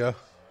 here we go.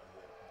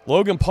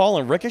 Logan Paul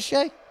and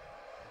Ricochet?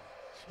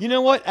 You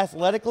know what?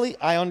 Athletically,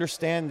 I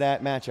understand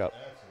that matchup.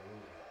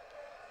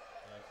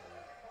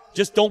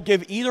 Just don't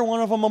give either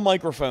one of them a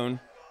microphone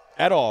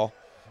at all.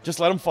 Just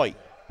let them fight.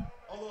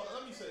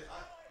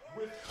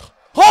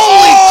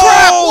 Holy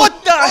crap!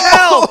 What the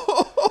hell?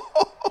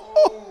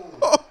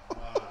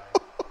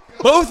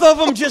 Both of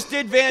them just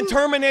did Van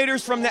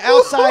Terminators from the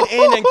outside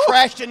in and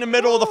crashed in the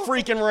middle of the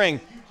freaking ring.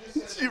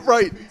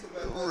 Right.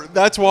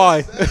 That's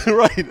why.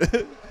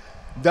 Right.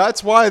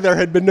 That's why there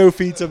had been no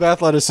feats of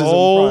athleticism prior.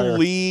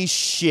 Holy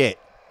shit.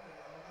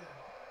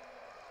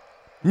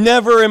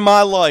 Never in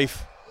my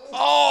life.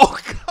 Oh,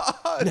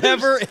 God.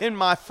 Never in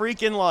my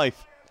freaking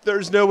life.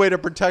 There's no way to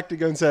protect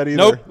against that either.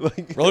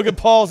 Nope. Logan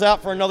Paul's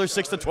out for another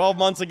 6 to 12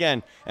 months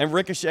again. And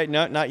Ricochet,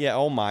 no, not yet.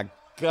 Oh, my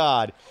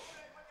God.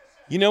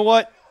 You know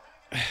what?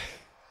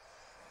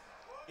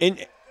 In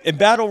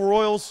Battle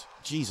Royals,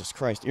 Jesus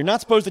Christ, you're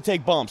not supposed to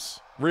take bumps,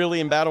 really,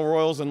 in Battle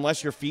Royals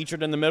unless you're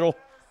featured in the middle.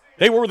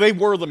 They were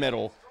the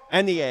middle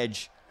and the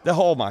edge.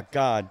 Oh, my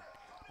God.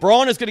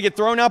 Braun is going to get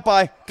thrown out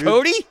by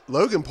Cody.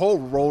 Logan Paul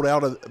rolled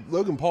out of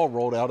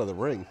the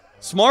ring.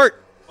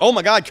 Smart. Oh,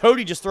 my God.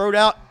 Cody just throwed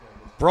out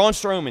Braun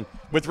Strowman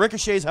with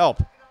Ricochet's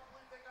help.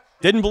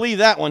 Didn't believe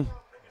that one.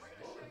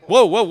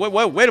 Whoa.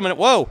 Wait a minute.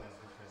 Whoa.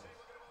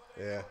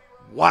 Yeah.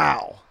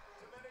 Wow.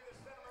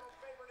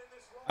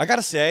 I got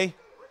to say,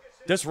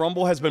 this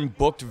Rumble has been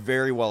booked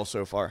very well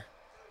so far.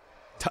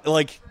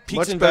 Like, peaks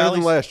Much and better valleys.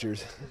 than last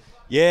year's.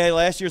 Yeah,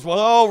 last year's. Well,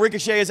 oh,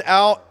 Ricochet is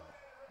out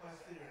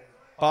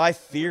by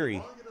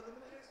Theory.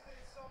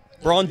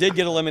 Braun did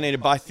get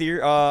eliminated by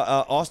Theory,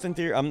 Austin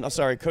Theory. I'm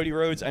sorry, Cody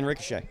Rhodes and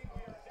Ricochet.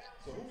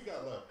 So who we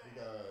got left?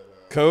 We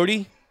got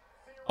Cody,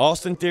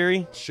 Austin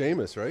Theory,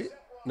 Sheamus, right?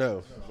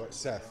 No,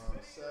 Seth.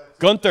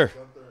 Gunther.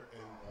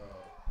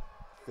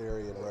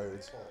 Theory and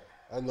Rhodes.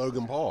 And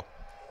Logan Paul.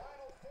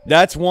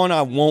 That's one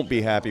I won't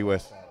be happy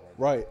with.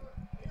 Right.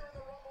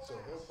 So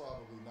he'll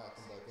probably not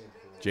come back in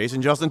for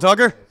Jason Justin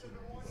Tucker.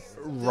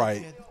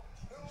 Right.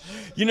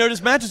 You know,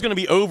 this match is going to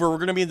be over. We're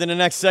going to be in the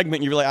next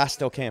segment, and you're like, I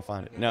still can't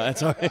find it. No,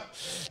 that's all right.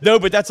 No,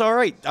 but that's all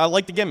right. I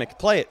like the gimmick.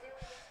 Play it.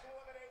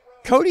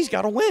 Cody's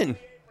got to win,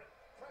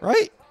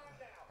 right?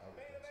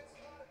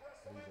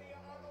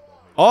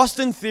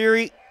 Austin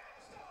Theory.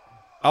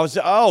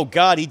 Oh,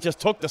 God, he just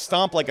took the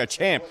stomp like a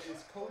champ.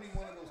 Is Cody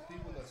one of those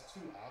people that's too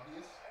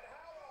obvious?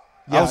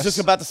 I was just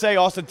about to say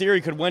Austin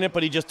Theory could win it,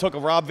 but he just took a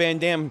Rob Van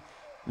Dam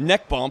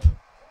neck bump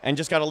and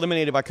just got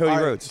eliminated by Cody All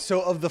right, Rhodes.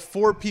 So of the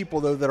 4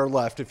 people, though, that are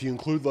left, if you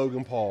include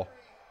Logan Paul,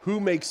 who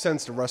makes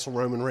sense to wrestle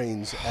Roman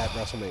Reigns at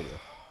WrestleMania?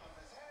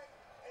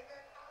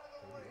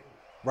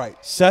 Right.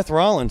 Seth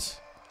Rollins.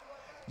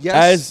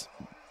 Yes.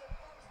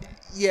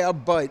 Yeah,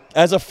 but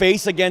As a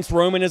face against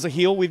Roman as a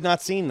heel, we've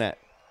not seen that.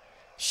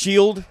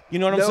 Shield, you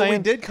know what I'm saying? we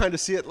did kind of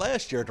see it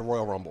last year at the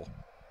Royal Rumble,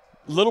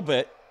 A little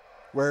bit.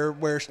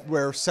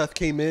 where Seth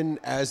came in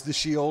as the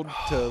Shield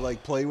to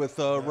like play with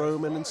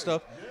Roman and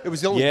stuff. It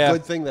was the only Yeah.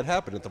 good thing that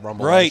happened at the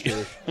Rumble Right.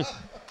 last year.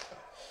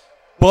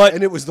 But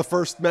And it was the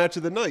first match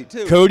of the night,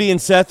 too. Cody and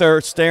Seth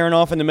are staring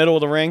off in the middle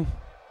of the ring.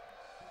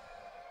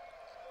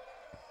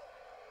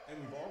 And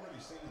we've already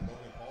seen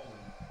Logan Paul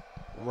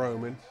and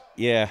Roman.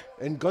 Yeah.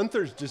 And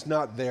Gunther's just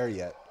not there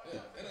yet.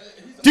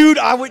 Dude,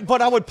 I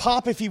would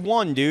pop if he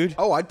won, dude.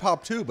 Oh, I'd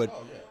pop too, but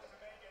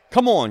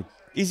Come on.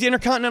 He's the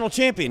Intercontinental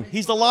Champion.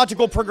 He's the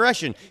logical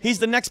progression. He's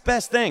the next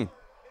best thing.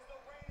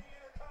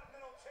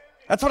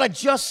 That's what I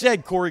just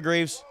said, Corey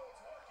Graves.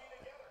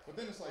 But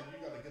then it's like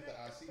you got to get the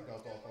IC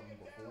belt off of him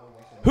before.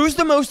 Who's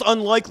the most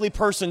unlikely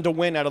person to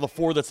win out of the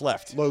 4 that's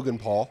left? Logan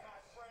Paul.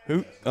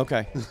 Who?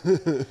 Okay.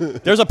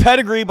 There's a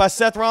pedigree by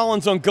Seth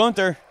Rollins on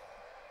Gunther.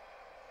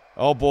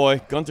 Oh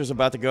boy, Gunther's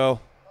about to go.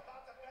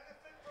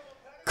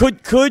 Could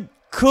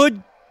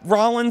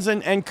Rollins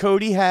and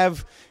Cody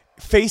have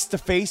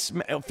face-to-face,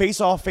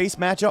 face-off-face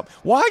matchup?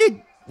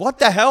 What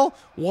the hell?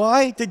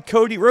 Why did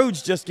Cody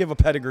Rhodes just give a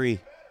pedigree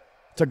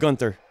to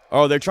Gunther?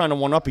 Oh, they're trying to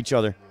one-up each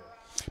other.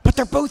 But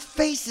they're both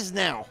faces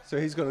now. So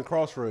he's going to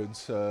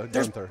crossroads They're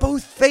Gunther.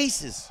 both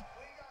faces.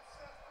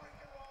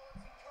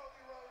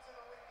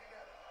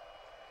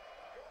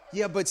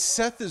 Yeah, but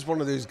Seth is one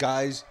of those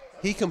guys.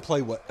 He can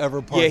play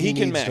whatever part Yeah, he he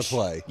can needs mesh. to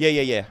play.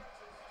 Yeah.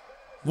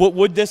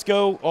 Would this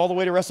go all the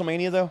way to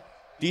WrestleMania, though?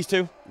 These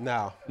two?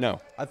 No. No.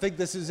 I think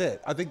this is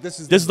it. I think this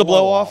is This is the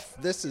blow-off?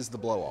 This is the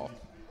blow-off.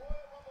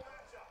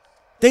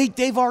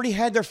 They've already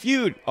had their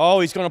feud. Oh,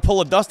 he's going to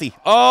pull a Dusty.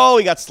 Oh,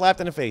 he got slapped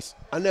in the face.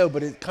 I know,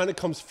 but it kind of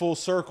comes full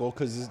circle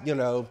because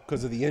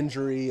of the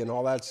injury and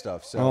all that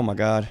stuff. So Oh, my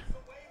God.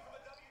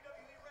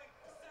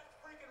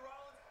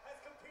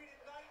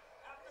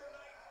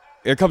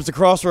 Here comes the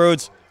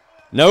crossroads.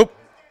 Nope.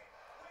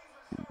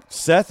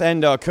 Seth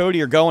and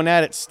Cody are going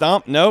at it.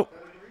 Stomp. Nope.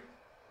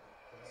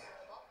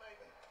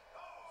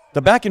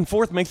 The back and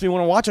forth makes me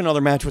want to watch another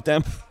match with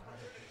them.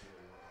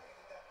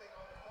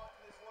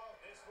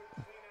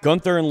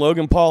 Gunther and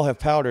Logan Paul have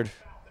powdered.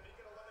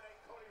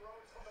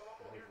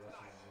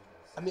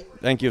 I mean,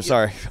 Thank you.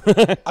 Sorry.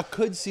 I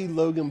could see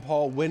Logan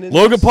Paul winning.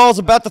 Logan this. Paul's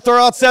about to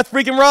throw out Seth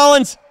freaking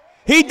Rollins.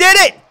 He did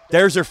it.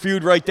 There's their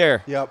feud right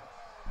there. Yep.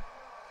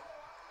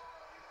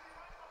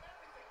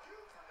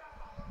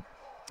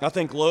 I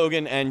think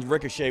Logan and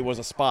Ricochet was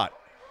a spot.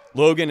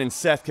 Logan and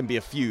Seth can be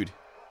a feud.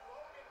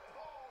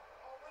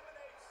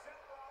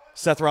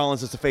 Seth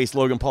Rollins is the face.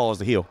 Logan Paul is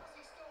the heel.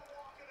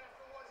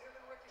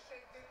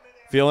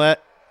 Feel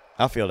that?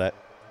 I feel that.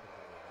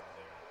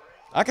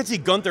 I could see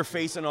Gunther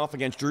facing off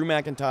against Drew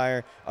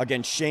McIntyre,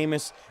 against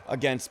Sheamus,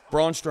 against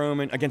Braun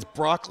Strowman, against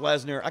Brock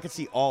Lesnar. I could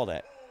see all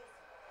that.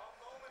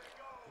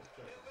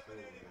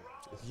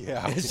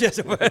 Yeah. It's just.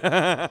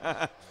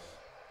 I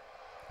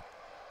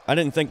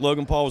didn't think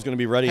Logan Paul was going to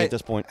be ready at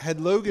this point.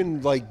 Had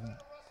Logan like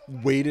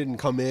waited and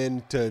come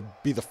in to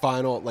be the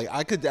final, like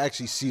I could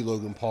actually see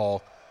Logan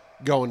Paul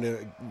going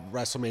to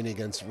WrestleMania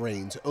against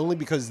Reigns, only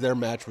because their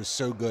match was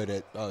so good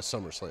at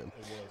SummerSlam.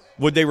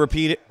 Would they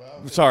repeat it?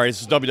 Sorry,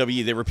 this is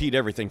WWE. They repeat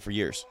everything for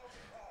years.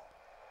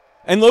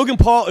 And Logan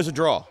Paul is a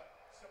draw.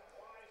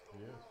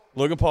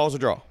 Logan Paul is a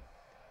draw.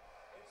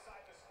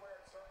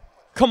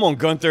 Come on,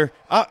 Gunther.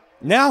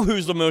 Now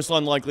who's the most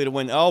unlikely to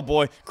win? Oh,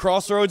 boy.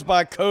 Crossroads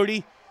by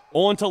Cody.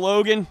 On to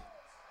Logan.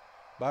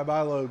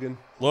 Bye-bye, Logan.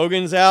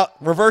 Logan's out.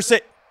 Reverse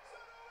it.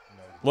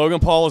 Logan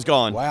Paul is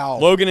gone. Wow.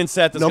 Logan and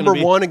Seth is going to be.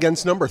 Number 1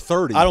 against number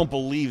 30. I don't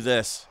believe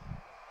this.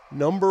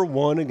 Number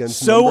 1 against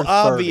So number 30.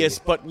 obvious,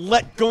 but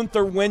let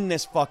Gunther win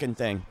this fucking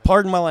thing.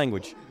 Pardon my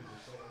language.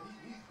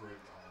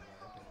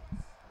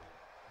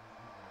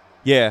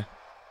 Yeah.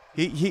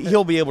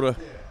 He'll be able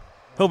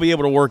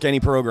to work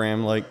any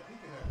program. Like,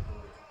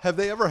 Have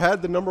they ever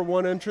had the number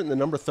 1 entrant and the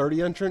number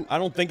 30 entrant? I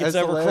don't think it's as the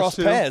ever last crossed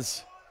two?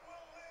 paths.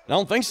 I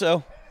don't think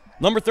so.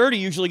 Number 30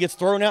 usually gets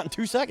thrown out in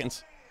 2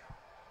 seconds.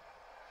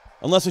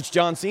 Unless it's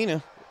John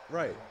Cena.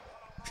 Right.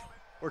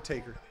 Or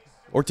Taker.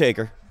 Or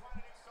Taker.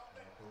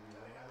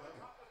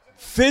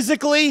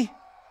 Physically,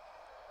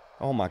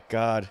 oh my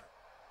God.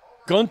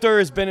 Gunther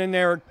has been in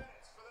there,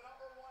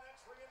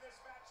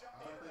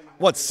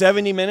 what,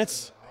 70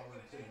 minutes?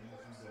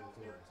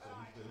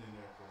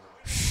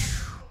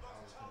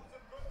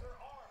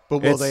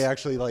 But will they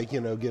actually,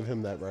 give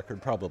him that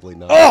record? Probably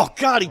not. Oh,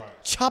 God, he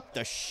chopped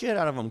the shit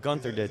out of him,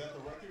 Gunther did.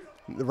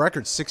 The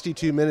record's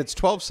 62 minutes,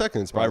 12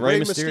 seconds by Rey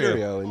Rey Mysterio.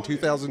 Mysterio in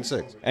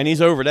 2006. And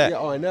he's over that. Yeah,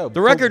 oh, I know.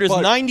 The record is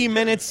 90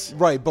 minutes.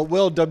 Right, but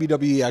will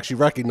WWE actually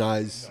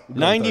recognize Gunther?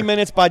 90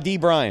 minutes by D.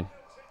 Bryan.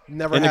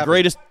 Never And the happened.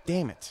 greatest.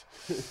 Damn it.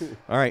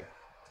 All right.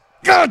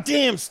 God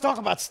damn, talk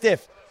about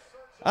stiff.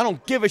 I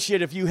don't give a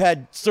shit if you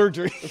had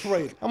surgery.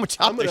 Right. I'm going to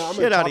chop the I'm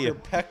shit gonna out chop of your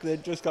you. pec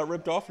that just got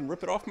ripped off and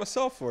rip it off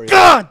myself for you.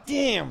 God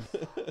damn.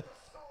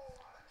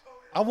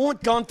 I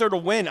want Gunther to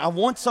win. I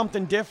want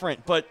something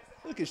different, but.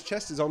 Look, his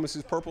chest is almost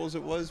as purple as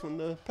it was when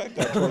the pec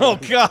got torn. Oh,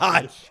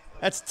 God.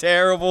 That's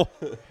terrible.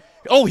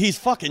 Oh, he's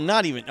fucking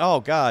not even. Oh,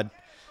 God.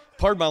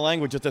 Pardon my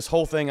language with this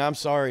whole thing. I'm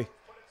sorry.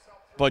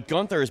 But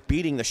Gunther is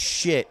beating the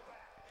shit.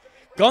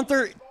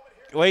 Gunther.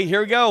 Wait,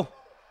 here we go.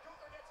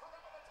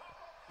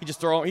 He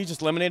just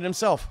eliminated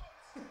himself.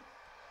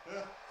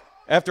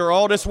 After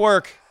all this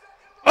work.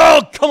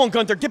 Oh, come on,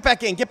 Gunther. Get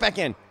back in. Get back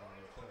in.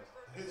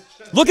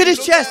 Look at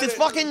his chest. It's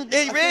fucking.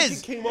 It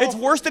is. It's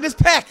worse than his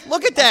pec.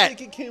 Look at I that.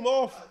 think it came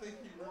off.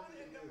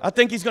 I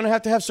think he's going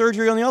to have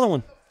surgery on the other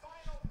one.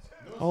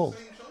 Oh.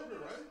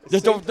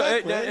 It's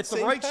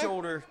the right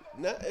shoulder.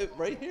 No,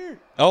 right here.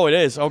 Oh, it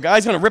is. Oh,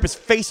 guy's going to rip his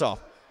face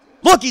off.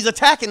 Look, he's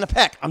attacking the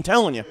pec. I'm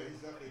telling you.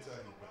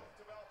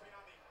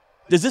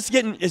 Is this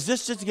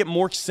just to get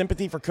more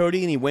sympathy for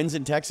Cody and he wins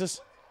in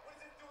Texas?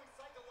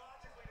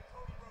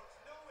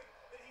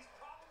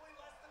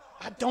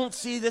 I don't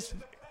see this.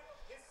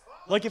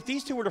 Like, if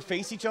these two were to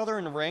face each other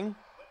in the ring,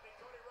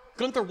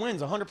 Gunther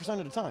wins 100%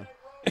 of the time.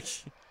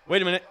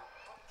 Wait a minute.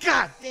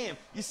 God damn.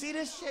 You see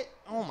this shit?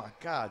 Oh, my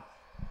God.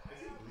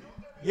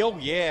 Yo,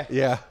 yeah.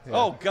 Yeah.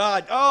 Oh,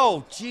 God.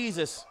 Oh,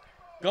 Jesus.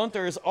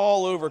 Gunther is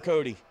all over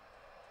Cody.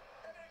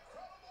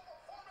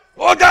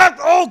 Oh, God.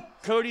 Oh,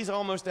 Cody's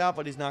almost out,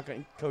 but he's not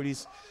going.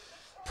 Cody's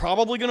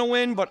probably going to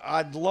win, but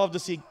I'd love to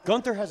see.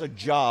 Gunther has a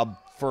job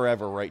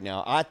forever right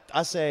now.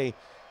 I say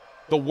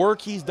the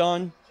work he's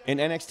done in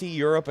NXT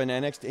Europe and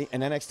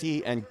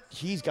NXT, and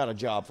he's got a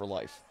job for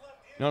life.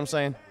 You know what I'm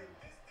saying?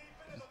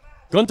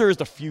 Gunther is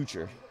the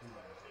future.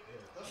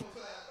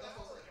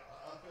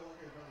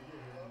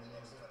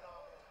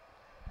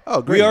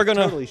 Oh, great. We are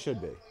gonna Totally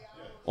should be.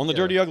 on the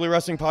Dirty Ugly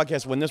Wrestling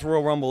Podcast. When this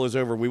Royal Rumble is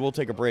over, we will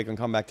take a break and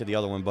come back to the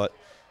other one, but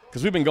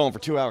because we've been going for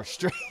 2 hours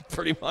straight,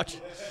 pretty much.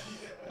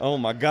 Oh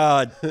my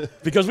God!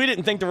 Because we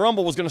didn't think the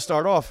Rumble was going to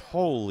start off.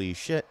 Holy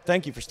shit!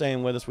 Thank you for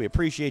staying with us. We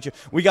appreciate you.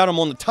 We got them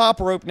on the top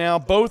rope now,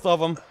 both of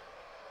them.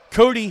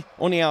 Cody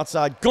on the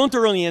outside,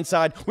 Gunther on the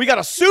inside. We got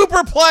a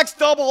superplex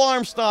double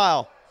arm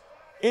style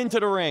into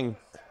the ring.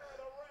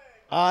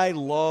 I've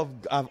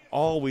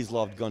always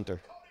loved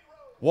Gunther.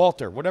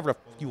 Walter, whatever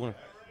you want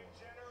to.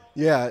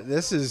 Yeah,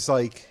 this is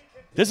like.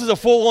 This is a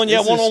full one,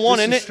 yeah, one-on-one,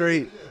 isn't it?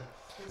 Straight.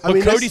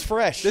 But Cody's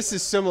fresh. This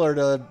is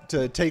similar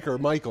to Taker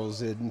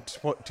Michaels in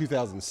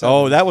 2007.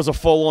 Oh, that was a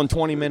full-on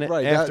 20-minute.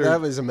 Right, after,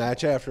 that was a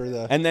match after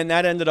the. And then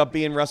that ended up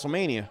being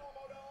WrestleMania.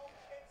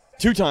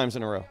 2 times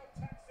in a row.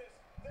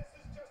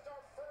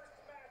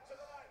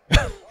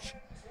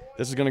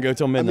 This is going to go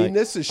till midnight. I mean,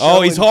 this is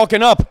he's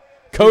hawking up.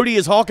 Cody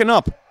is hawking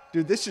up.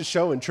 Dude, this is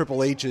showing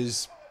Triple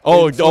H's.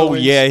 Oh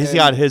yeah, he's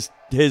got his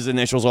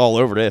initials all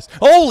over this.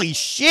 Holy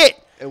shit!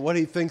 And what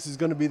he thinks is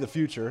going to be the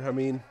future. I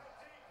mean,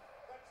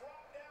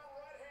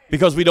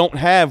 because we don't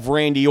have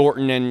Randy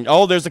Orton and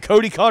there's a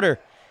Cody Cutter.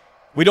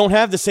 We don't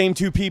have the same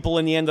 2 people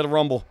in the end of the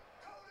Rumble.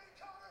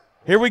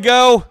 Here we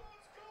go.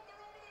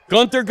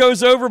 Gunther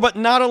goes over, but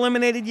not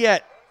eliminated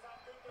yet.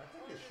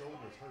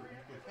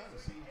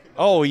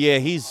 Oh yeah,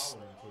 he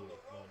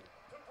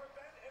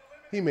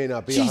may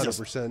not be Jesus.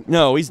 100%.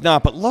 No, he's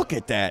not. But look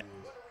at that.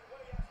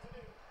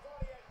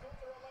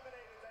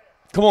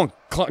 Come on,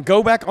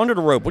 go back under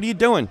the rope. What are you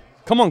doing?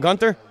 Come on,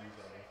 Gunther.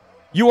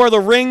 You are the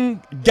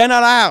ring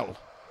general.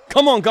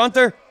 Come on,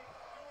 Gunther.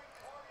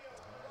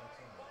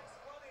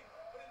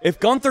 If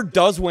Gunther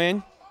does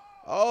win,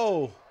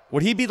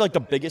 would he be like the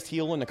biggest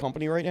heel in the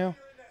company right now?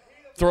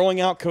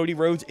 Throwing out Cody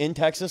Rhodes in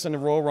Texas in the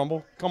Royal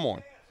Rumble? Come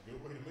on.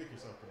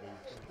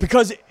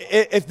 Because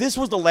if this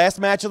was the last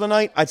match of the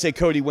night, I'd say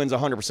Cody wins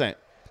 100%.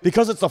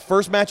 Because it's the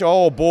first match,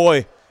 oh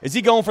boy. Is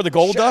he going for the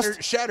Gold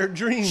Dust? Shattered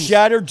Dreams.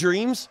 Shattered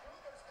Dreams?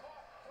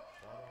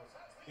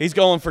 He's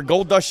going for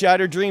Gold Dust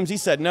Shattered Dreams. He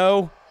said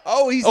no.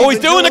 He's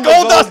doing the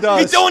Gold Dust.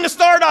 He's doing the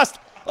Stardust.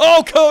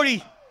 Oh,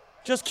 Cody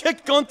just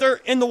kicked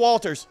Gunther in the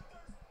Walters.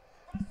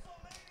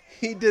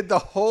 He did the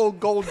whole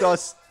Gold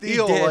Dust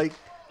deal. Like,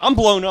 I'm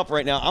blown up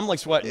right now. I'm like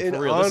sweating for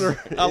real.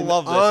 I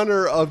love this. In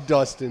honor of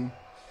Dustin.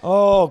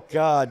 Oh,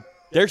 God.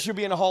 There should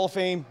be in the Hall of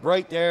Fame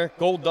right there.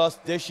 Gold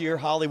Dust this year,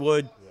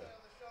 Hollywood.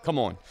 Come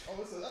on.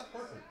 That's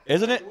perfect.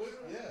 Isn't it?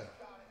 Yeah,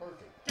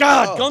 perfect.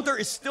 God, Gunther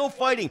is still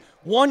fighting.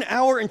 1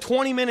 hour and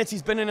 20 minutes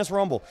he's been in this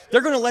Rumble.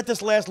 They're going to let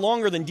this last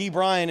longer than D.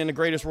 Bryan in the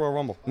Greatest Royal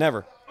Rumble.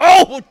 Never.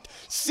 Oh,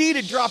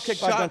 seated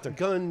dropkick by Gunther.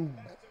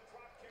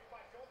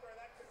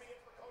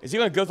 Is he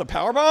going to go for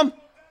powerbomb?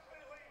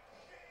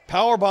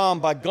 Powerbomb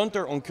by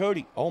Gunther on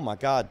Cody. Oh, my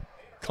God.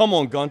 Come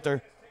on,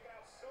 Gunther.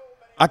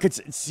 I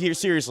could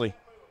seriously.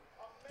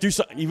 Do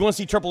something. You want to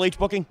see Triple H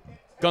booking?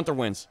 Gunther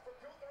wins.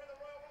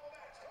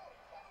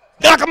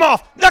 Knock him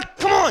off.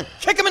 Come on.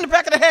 Kick him in the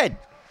back of the head.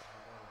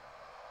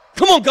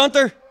 Come on,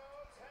 Gunther.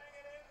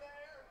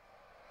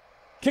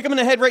 Kick him in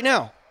the head right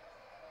now.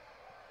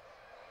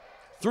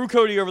 Threw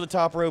Cody over the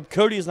top rope.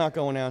 Cody is not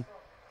going down.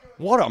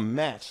 What a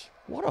match.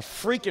 What a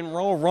freaking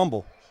Royal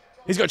Rumble.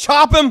 He's going to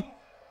chop him.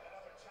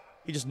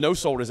 He just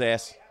no-sold his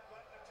ass.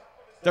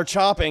 They're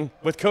chopping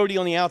with Cody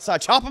on the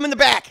outside. Chop him in the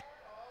back.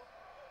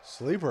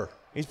 Sleeper.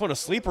 He's put a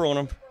sleeper on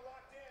him.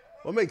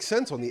 Well, it makes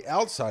sense on the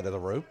outside of the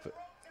rope.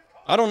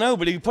 I don't know,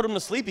 but if you put him to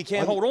sleep, he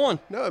can't hold on.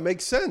 No, it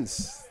makes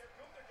sense.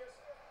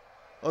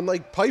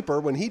 Unlike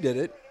Piper when he did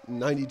it in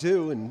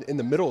 92 and in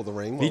the middle of the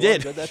ring. Well, he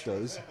did. That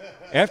does.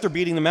 After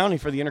beating the Mountie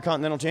for the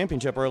Intercontinental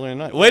Championship earlier in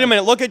the night. Wait a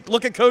minute. Look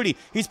at Cody.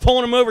 He's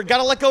pulling him over. Got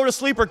to let go of the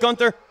sleeper,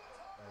 Gunther.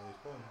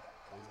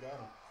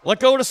 Let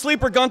go of the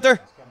sleeper, Gunther.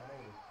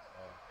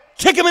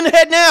 Kick him in the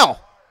head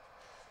now.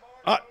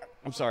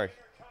 I'm sorry.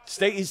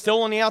 He's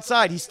still on the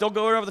outside. He's still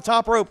going over the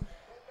top rope.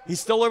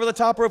 He's still over the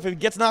top rope. If he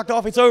gets knocked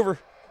off, it's over.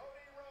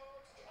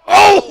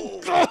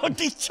 Oh, God,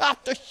 he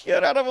chopped the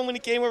shit out of him when he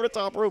came over the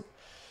top rope.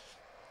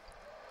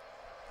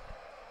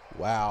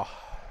 Wow.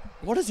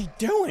 What is he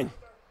doing?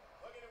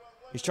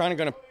 He's trying to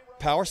go to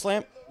power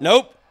slam.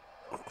 Nope.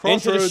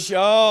 Crossroads. Into the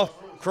show.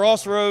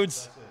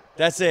 Crossroads.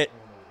 That's it.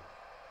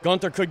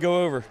 Gunther could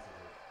go over.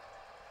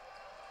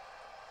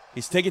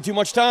 He's taking too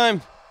much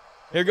time.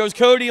 Here goes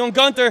Cody on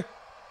Gunther.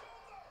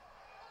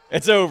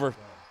 It's over.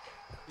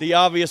 The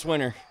obvious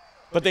winner.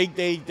 But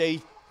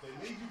they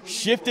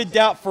shifted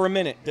doubt for a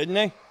minute, didn't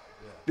they?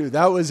 Dude,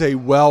 that was a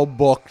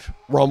well-booked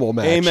Rumble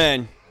match.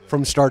 Amen.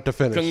 From start to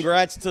finish.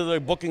 Congrats to the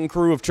booking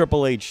crew of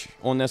Triple H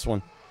on this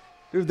one.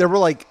 Dude, there were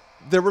like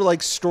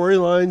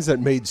storylines that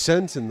made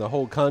sense in the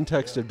whole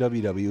context of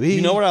WWE.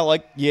 You know what I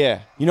like? Yeah.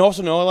 You know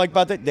also know what I like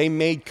about that? They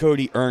made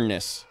Cody earn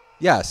this.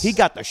 Yes. He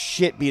got the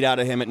shit beat out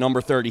of him at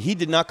number 30. He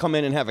did not come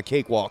in and have a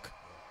cakewalk.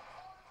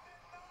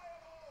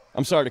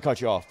 I'm sorry to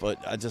cut you off, but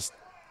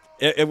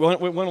it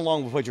went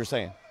along with what you're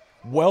saying.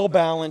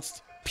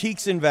 Well-balanced,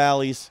 peaks and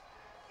valleys,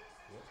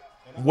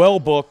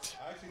 well-booked.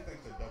 I actually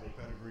think that double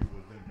pedigree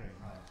was then paying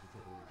homage to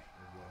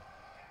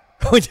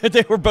Triple H as well.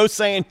 They were both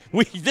saying,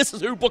 this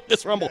is who booked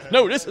this Rumble.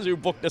 No, this is who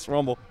booked this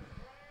Rumble.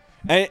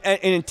 And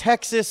in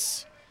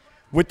Texas,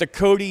 with the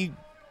Cody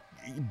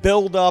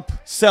build-up,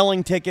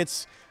 selling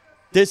tickets,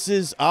 this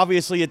is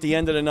obviously at the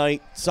end of the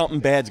night, something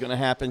bad's going to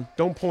happen.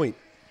 Don't point.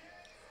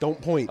 Don't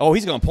point. Oh,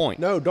 he's going to point.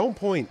 No, don't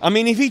point. I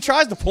mean, if he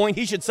tries to point,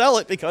 he should sell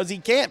it because he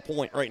can't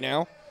point right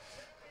now.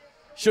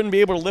 Shouldn't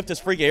be able to lift his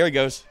freak. There he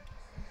goes.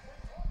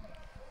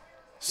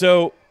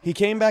 So he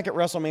came back at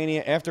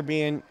WrestleMania after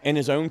being in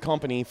his own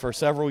company for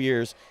several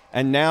years,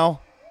 and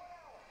now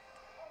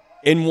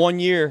in 1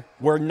 year,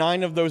 where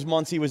 9 of those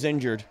months he was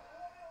injured,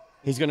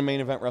 he's going to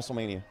main event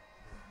WrestleMania.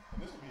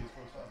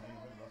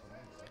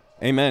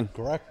 Amen.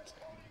 Correct.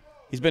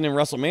 He's been in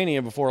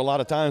WrestleMania before a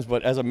lot of times,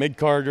 but as a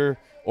mid-carder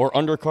or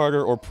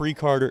undercarder or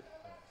pre-carder,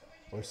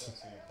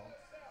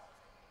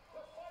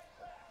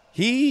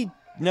 he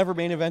never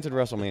main evented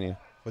WrestleMania.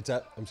 What's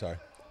that? I'm sorry.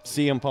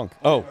 CM Punk.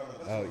 Oh.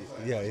 Oh,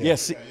 yeah.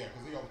 Yes.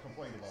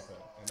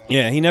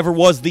 Yeah, he never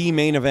was the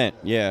main event.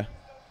 Yeah.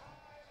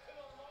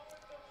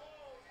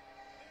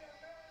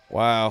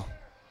 Wow.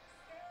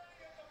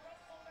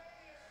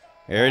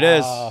 Here it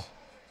is.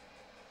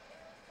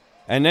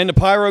 And then the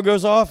pyro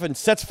goes off and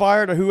sets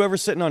fire to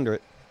whoever's sitting under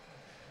it.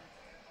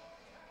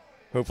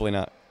 Hopefully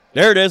not.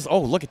 There it is. Oh,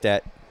 look at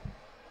that.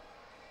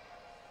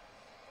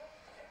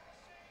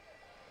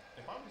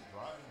 If I was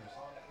driving or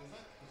something,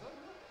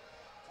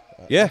 is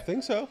that Yeah. I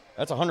think so.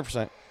 That's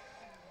 100%.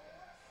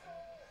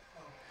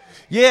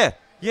 Yeah.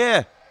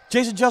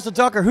 Jason Justin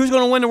Tucker, who's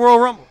going to win the Royal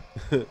Rumble?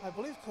 I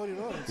believe Cody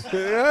Rhodes.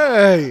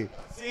 Hey.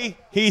 See,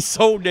 he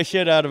sold the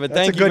shit out of it.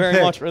 That's Thank a you good very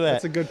pick. much for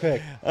that. That's a good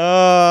pick.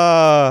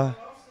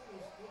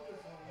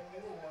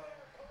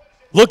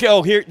 Look,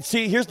 here.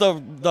 See, here's the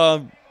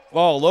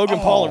Logan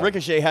Paul and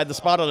Ricochet had the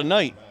spot of the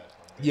night.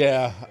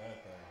 Yeah.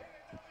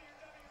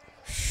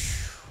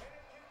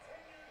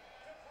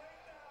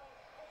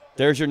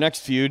 There's your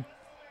next feud.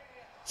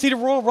 See, the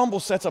Royal Rumble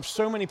sets up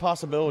so many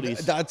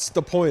possibilities. That's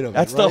the point of it.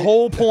 That's right? the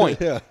whole point.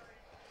 Yeah.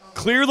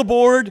 Clear the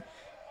board.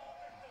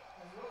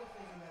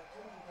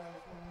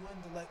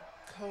 When to let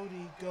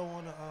Cody go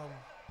on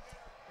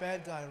a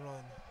bad guy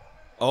run.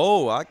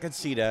 Oh, I could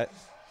see that.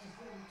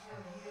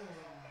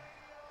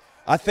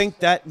 I think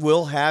that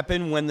will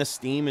happen when the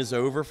steam is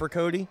over for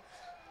Cody.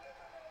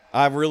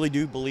 I really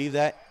do believe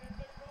that.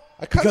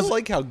 I kind of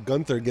like how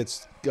Gunther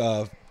gets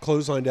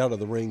clotheslined out of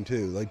the ring,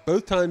 too. Like,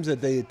 both times that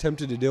they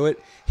attempted to do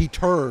it, he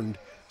turned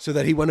so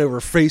that he went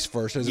over face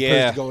first as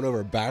opposed to going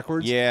over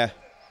backwards. Yeah.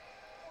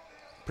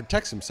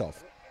 Protects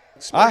himself.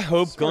 I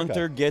hope Smart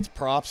Gunther guy. gets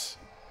props.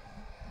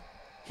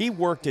 He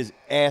worked his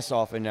ass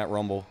off in that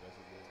Rumble.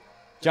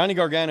 Johnny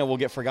Gargano will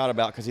get forgot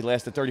about because he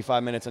lasted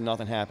 35 minutes and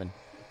nothing happened.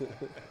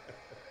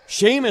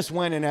 Sheamus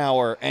went an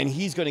hour, and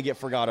he's going to get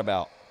forgot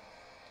about.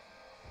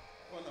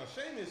 Well, no,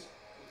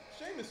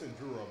 Sheamus and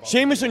Drew are about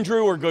Sheamus and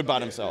Drew are good by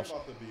themselves.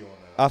 about to be on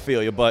a I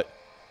feel you, but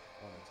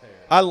tear.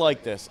 I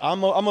like this.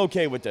 I'm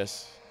okay with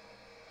this.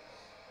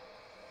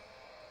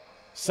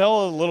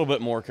 Sell a little bit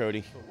more,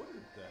 Cody. So what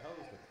the hell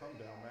is the come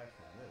down match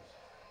from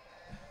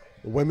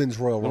this? The women's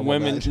Royal The Rumble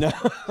women's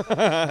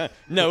match.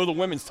 no, the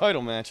women's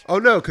title match. Oh,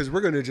 no, because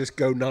we're going to just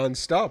go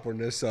nonstop on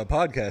this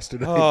podcast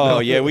tonight. Oh No.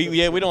 yeah,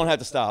 we don't have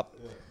to stop.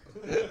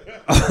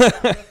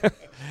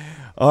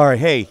 All right,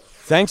 hey,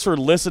 thanks for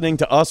listening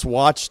to us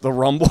watch the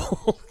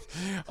Rumble.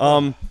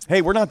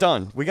 Hey, we're not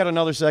done. We got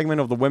another segment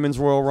of the Women's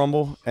Royal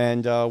Rumble,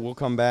 and we'll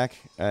come back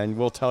and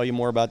we'll tell you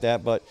more about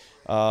that. But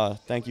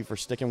thank you for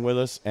sticking with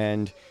us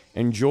and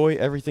enjoy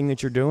everything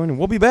that you're doing. And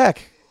we'll be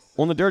back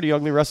on the Dirty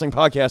Ugly Wrestling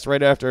Podcast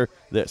right after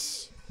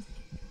this.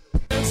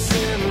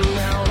 Sitting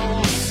out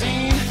on the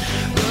scene,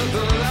 but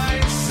the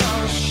lights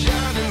are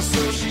shining,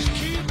 so she's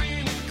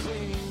keeping it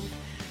clean.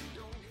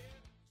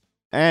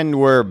 And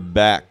we're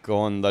back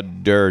on the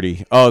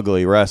Dirty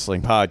Ugly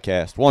Wrestling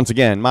Podcast. Once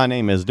again, my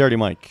name is Dirty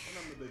Mike.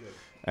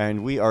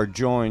 And we are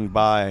joined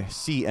by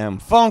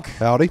CM Funk,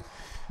 Howdy.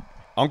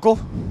 Uncle,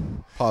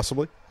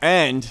 Possibly.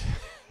 and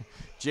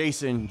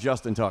Jason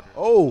Justin Tucker.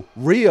 Oh,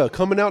 Rhea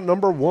coming out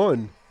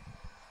 #1.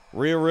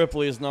 Rhea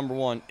Ripley is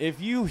 #1.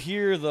 If you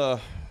hear the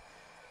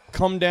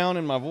come down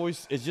in my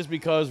voice, it's just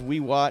because we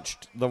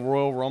watched the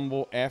Royal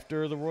Rumble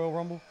after the Royal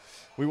Rumble.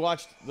 We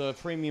watched the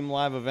premium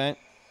live event,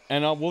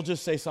 and we'll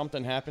just say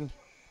something happened.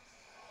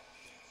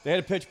 They had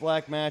a pitch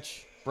black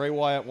match. Bray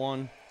Wyatt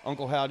won.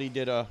 Uncle Howdy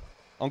did a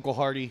Uncle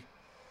Hardy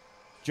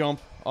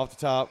jump off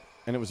the top,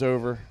 and it was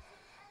over.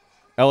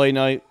 LA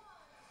Knight,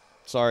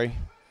 sorry.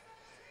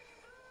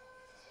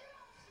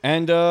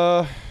 And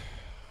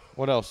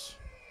what else?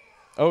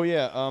 Oh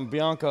yeah,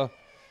 Bianca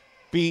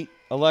beat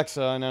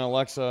Alexa, and then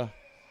Alexa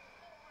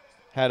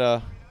had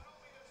a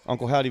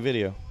Uncle Howdy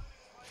video.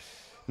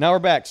 Now we're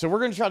back, so we're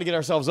going to try to get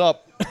ourselves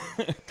up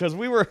because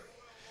we were.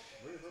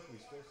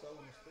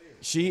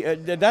 She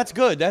that's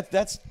good.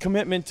 That's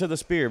commitment to the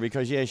spear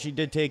because yeah, she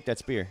did take that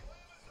spear.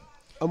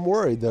 I'm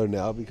worried, though,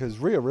 now because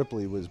Rhea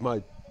Ripley was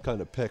my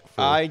kind of pick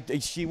for.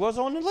 She was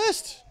on the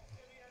list.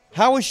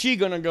 How is she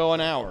going to go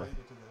an hour?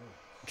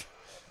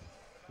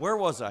 Where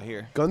was I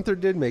here? Gunther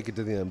did make it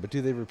to the end, but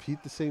do they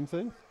repeat the same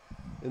thing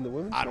in the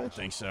women's I don't match?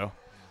 think so.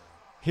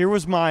 Here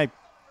was my. It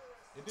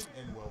didn't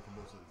end well for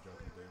most of the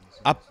judging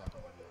things.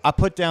 I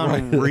put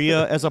down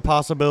Rhea as a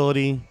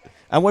possibility.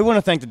 And we want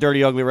to thank the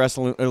Dirty Ugly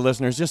Wrestling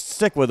listeners. Just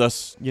stick with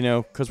us,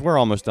 because we're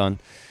almost done.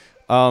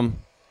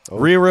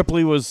 Rhea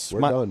Ripley was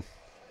We're done.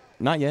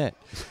 Not yet.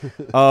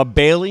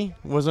 Bailey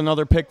was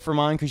another pick for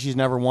mine because she's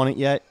never won it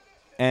yet.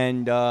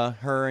 And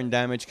her and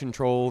Damage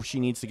Control, she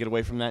needs to get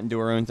away from that and do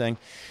her own thing.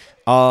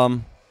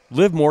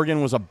 Liv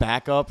Morgan was a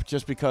backup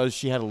just because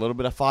she had a little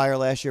bit of fire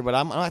last year, but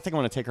I think I'm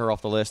going to take her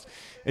off the list.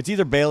 It's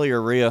either Bailey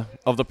or Rhea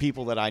of the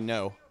people that I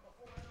know.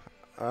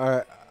 All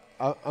right.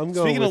 I'm going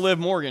Speaking with, of Liv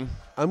Morgan,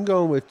 I'm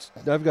going with.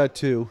 I've got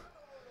two.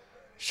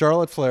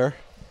 Charlotte Flair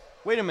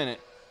Wait a minute.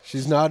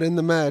 She's not in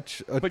the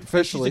match But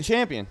officially. she's the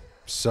champion.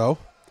 So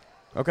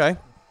Okay.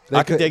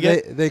 I could dig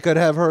it. They could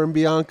have her and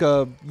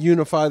Bianca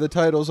unify the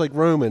titles like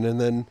Roman, and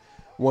then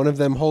one of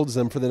them holds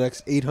them for the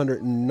next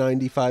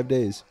 895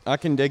 days. I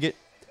can dig it.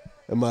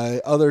 And my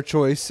other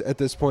choice at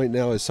this point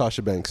now is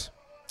Sasha Banks.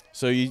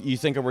 So you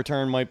think a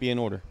return might be in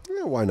order?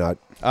 Yeah, why not?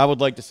 I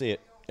would like to see it.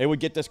 It would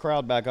get this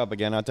crowd back up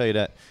again, I'll tell you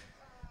that.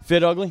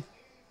 Fit Ugly?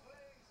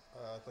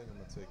 I think I'm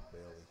going to take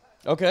Bayley.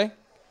 Okay.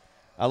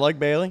 I like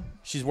Bailey.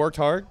 She's worked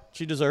hard.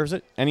 She deserves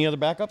it. Any other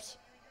backups?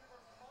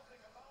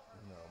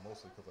 No,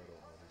 mostly because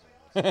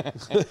I don't know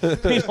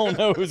who's We don't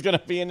know who's going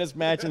to be in this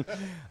match.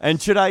 And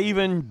should I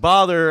even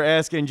bother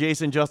asking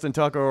Jason Justin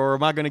Tucker, or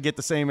am I going to get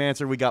the same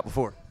answer we got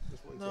before?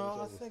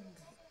 No, I think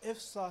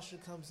if Sasha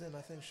comes in,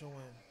 I think she'll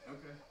win.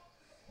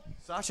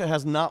 Sasha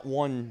has not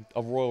won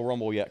a Royal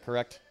Rumble yet,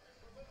 correct?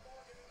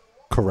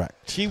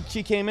 Correct.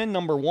 She came in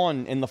number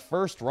 1 in the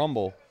first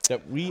Rumble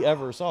that we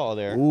ever saw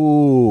there.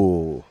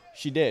 Ooh.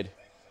 She did.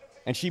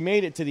 And she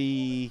made it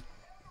to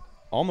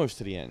almost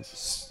to the end.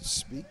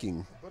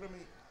 Speaking. But,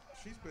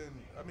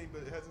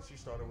 but hasn't she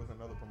started with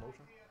another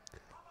promotion?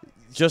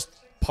 Just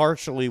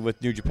partially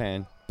with New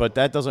Japan, but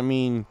that doesn't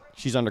mean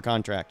she's under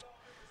contract.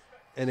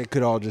 And it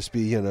could all just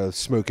be,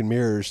 smoke and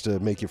mirrors to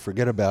make you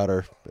forget about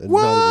her and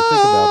not even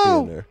think about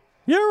being there.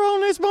 You're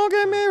only smoke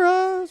and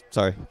mirrors.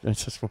 Sorry.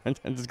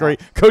 It's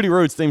great. Cody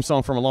Rhodes theme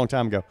song from a long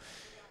time ago.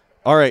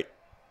 All right.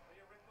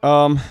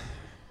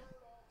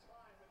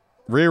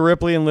 Rhea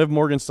Ripley and Liv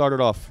Morgan started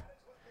off.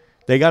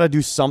 They got to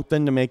do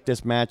something to make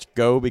this match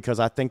go, because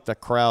I think the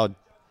crowd,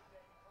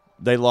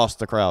 they lost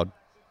the crowd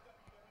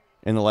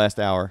in the last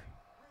hour.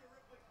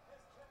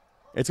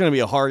 It's going to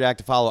be a hard act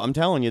to follow. I'm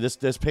telling you,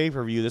 this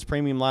pay-per-view, this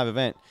premium live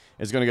event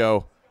is going to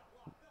go.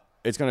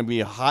 It's going to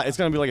be it's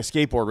going to be like a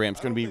skateboard ramp.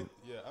 It's going to be.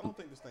 I don't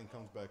think this thing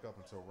comes back up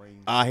until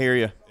Reigns. I hear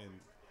you. And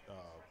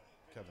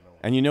Kevin Owens.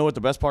 And you know what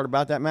the best part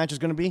about that match is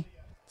going to be?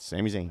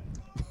 Sami Zayn.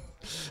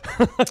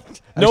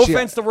 No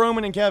offense to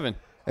Roman and Kevin.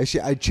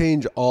 Actually, I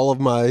change all of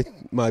my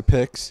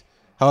picks.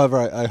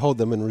 However, I hold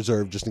them in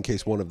reserve just in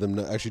case one of them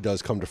actually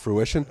does come to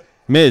fruition.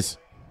 Miz.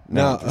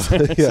 No.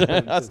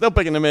 Yeah. I'm still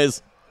picking the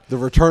Miz. The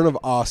return of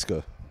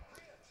Asuka.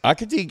 I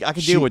could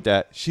deal with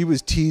that. She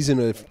was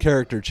teasing a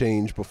character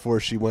change before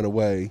she went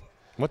away.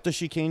 What does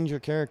she change her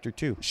character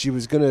to? She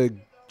was going to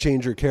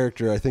change her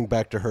character, I think,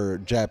 back to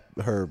her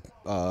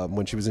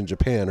when she was in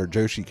Japan, her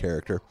Joshi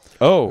character.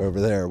 Oh.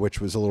 Over there, which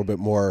was a little bit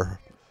more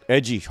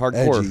edgy,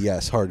 hardcore. Edgy,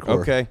 yes,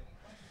 hardcore. Okay.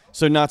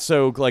 So not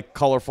so like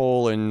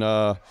colorful and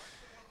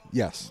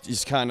yes,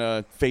 just kind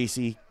of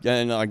facey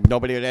and like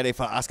nobody ready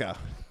for Asuka,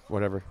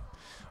 whatever.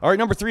 All right,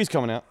 number 3 is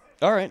coming out.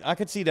 All right, I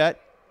could see that.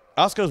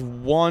 Asuka's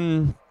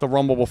won the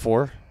Rumble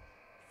before.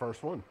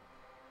 First one.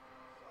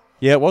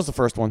 Yeah, it was the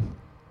first one.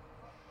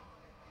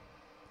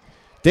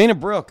 Dana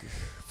Brooke,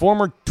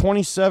 former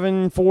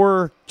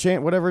 27-4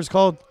 champ, whatever it's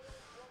called.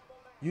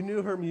 You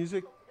knew her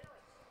music?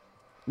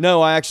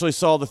 No, I actually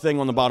saw the thing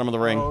on the bottom of the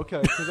ring. Oh,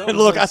 okay.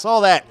 Look, I saw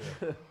that.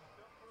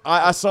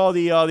 I saw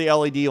the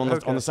LED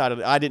on the side of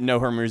it. I didn't know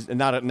her music,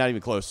 not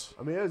even close.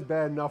 I mean, it was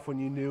bad enough when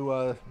you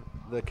knew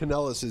the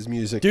Kanellis'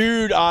 music.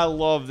 Dude, I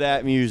love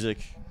that music.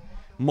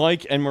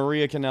 Mike and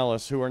Maria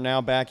Kanellis, who are now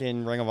back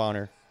in Ring of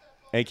Honor,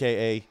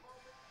 a.k.a.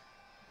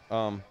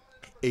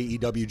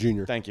 AEW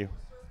Junior. Thank you.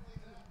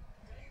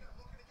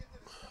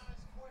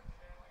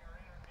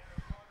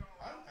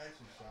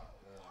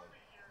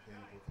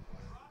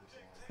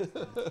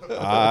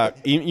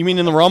 You mean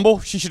in the Rumble?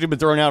 She should have been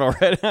thrown out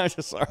already. I'm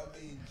just sorry. I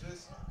mean,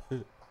 just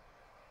because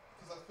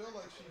I feel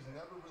like she's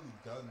never really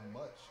done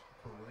much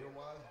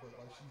career-wise, but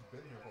like she's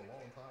been here for a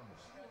long time.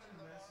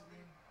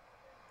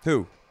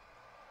 Who?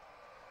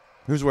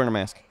 Who's wearing a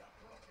mask?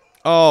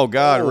 Oh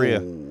God,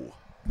 Rhea.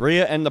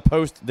 Rhea and the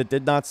post that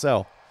did not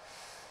sell.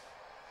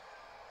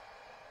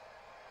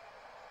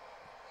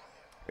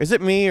 Is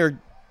it me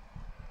or?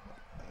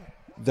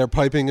 They're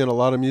piping in a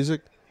lot of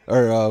music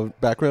or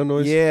background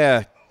noise.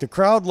 Yeah, the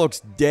crowd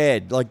looks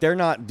dead. Like they're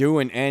not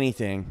doing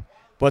anything,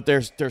 but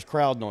there's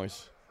crowd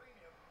noise.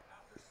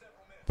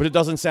 But it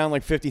doesn't sound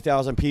like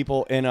 50,000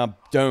 people in a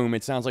dome.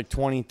 It sounds like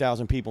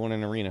 20,000 people in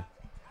an arena.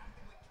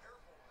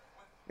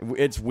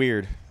 It's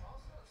weird.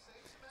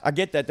 I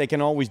get that they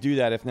can always do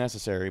that if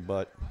necessary,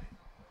 but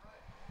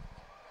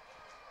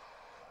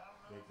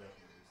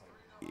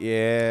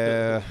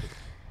yeah.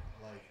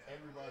 Like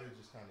everybody's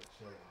just kind of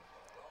chilling.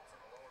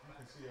 You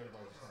can see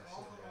everybody just kind of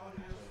sitting down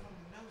and chilling.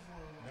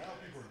 Now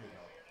people are getting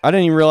up. I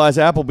didn't even realize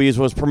Applebee's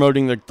was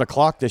promoting the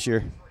clock this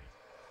year.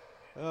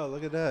 Oh,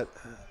 look at that.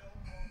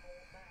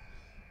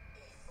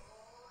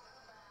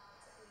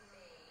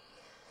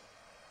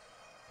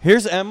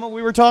 Here's Emma.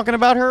 We were talking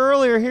about her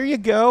earlier. Here you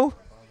go.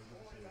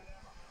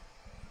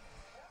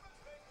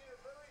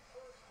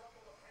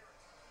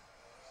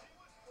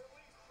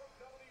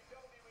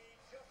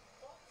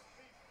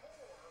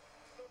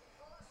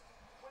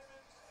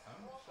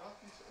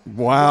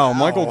 Wow,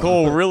 Michael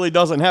Cole really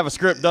doesn't have a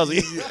script, does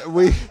he?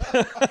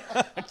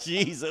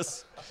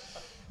 Jesus.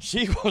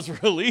 She was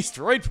released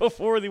right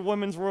before the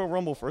Women's Royal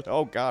Rumble first.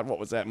 Oh, God, what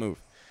was that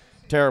move?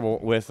 Terrible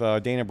with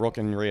Dana Brooke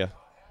and Rhea.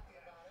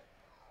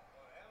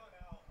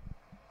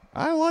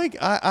 I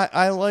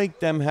like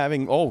them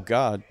having, oh,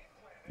 God,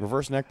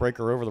 reverse neck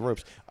breaker over the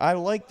ropes. I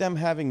like them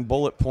having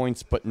bullet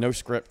points but no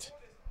script.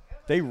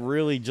 They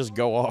really just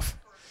go off.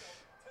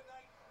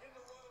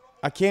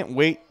 I can't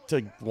wait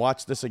to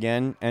watch this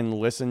again and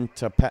listen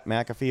to Pat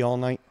McAfee all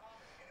night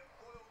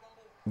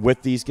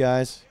with these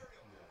guys.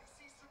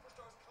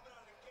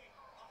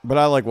 But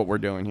I like what we're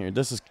doing here.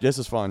 This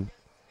is fun.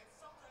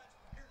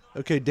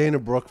 Okay, Dana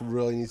Brooke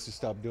really needs to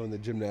stop doing the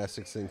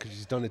gymnastics thing because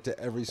she's done it to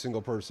every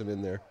single person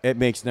in there. It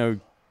makes no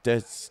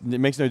difference.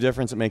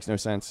 It makes no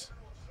sense.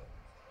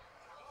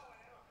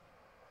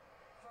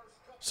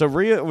 So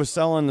Rhea was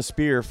selling the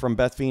spear from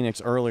Beth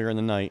Phoenix earlier in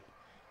the night.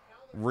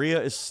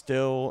 Rhea is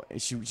still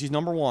she's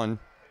number 1.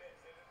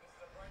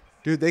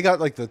 Dude, they got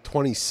like the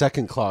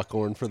 20-second clock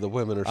going for the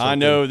women or something. I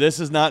know. This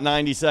is not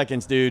 90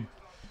 seconds, dude.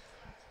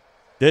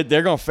 They're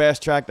going to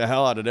fast track the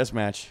hell out of this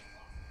match.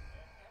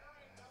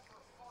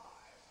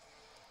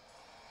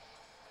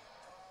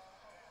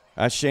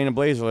 That's Shayna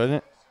Baszler, isn't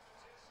it?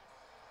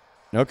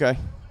 Okay.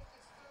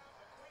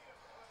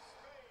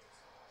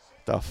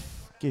 The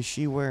fuck is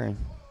she wearing?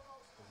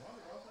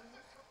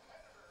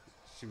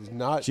 She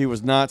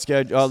was not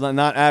scheduled.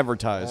 Not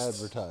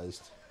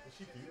advertised.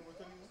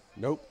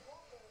 Nope.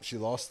 She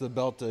lost the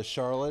belt to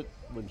Charlotte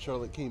when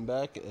Charlotte came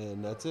back,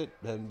 and that's it.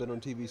 Hasn't been on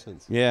TV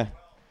since. Yeah.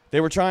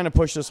 They were trying to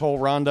push this whole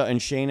Ronda and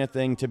Shayna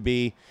thing to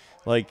be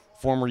like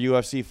former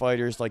UFC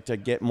fighters, like to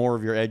get more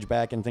of your edge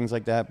back and things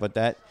like that. But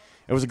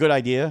it was a good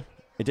idea.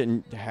 It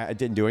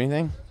didn't do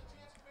anything.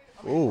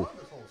 Ooh.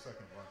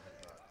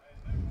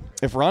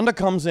 If Ronda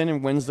comes in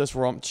and wins this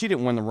Rumble, she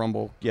didn't win the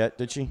Rumble yet,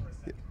 did she?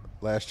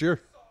 Last year.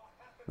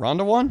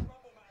 Ronda won?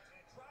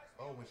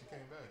 Oh, when she came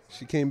back.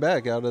 She came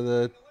back out of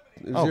the.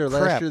 It was Oh, here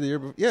crap. last year, the year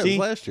before. Yeah, See, it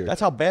was last year.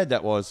 That's how bad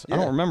that was. I Yeah.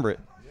 don't remember it.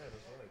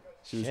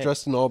 She was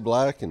dressed in all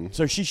black, and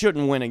So she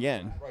shouldn't win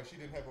again. Right, she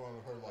didn't have on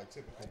her like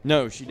typical.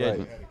 No, she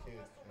didn't.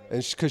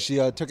 because she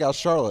took out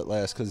Charlotte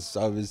last. Because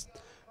I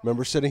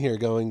remember sitting here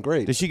going,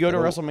 great. Did she go to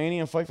I don't-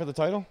 WrestleMania and fight for the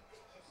title?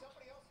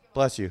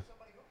 Bless you.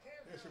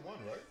 Yeah, she won,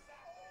 right?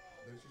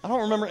 I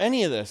don't remember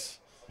any of this.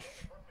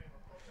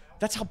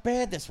 That's how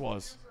bad this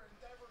was.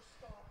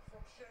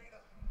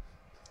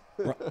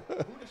 Who did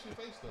she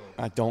face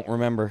though? I don't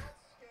remember.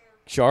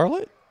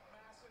 Charlotte?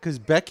 Because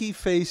Becky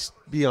faced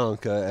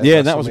Bianca. At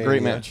Yeah, that was a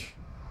great WrestleMania. match.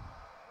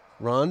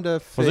 Ronda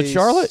faced. Was it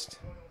Charlotte?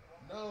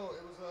 No,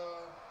 it was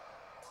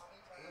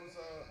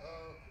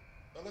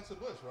Alexa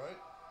Bliss, right?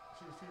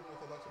 She was feuding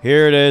with Alexa.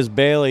 Here it is,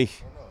 Bailey.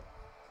 Bliss. Oh,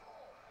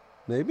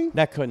 Maybe.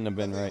 That couldn't have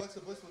no. been right. Alexa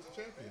Bliss was the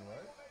champion,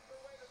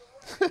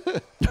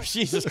 right?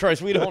 Jesus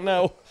Christ, we don't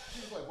know.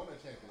 She was like one of the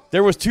champions.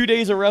 There was 2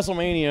 days of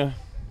WrestleMania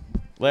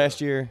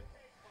last year.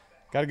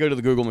 Got to go to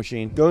the Google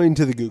machine. Going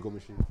to the Google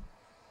machine.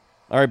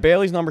 All right,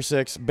 Bailey's number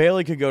 6.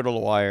 Bailey could go to the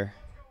wire.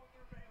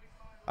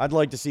 I'd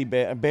like to see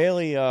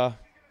Bailey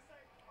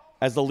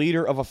as the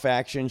leader of a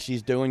faction.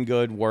 She's doing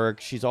good work.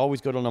 She's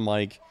always good on the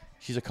mic.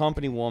 She's a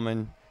company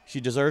woman.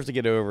 She deserves to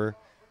get over.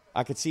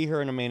 I could see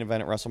her in a main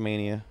event at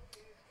WrestleMania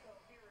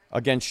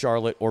against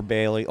Charlotte or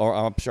Bailey, or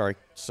I'm sorry,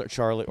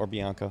 Charlotte or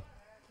Bianca.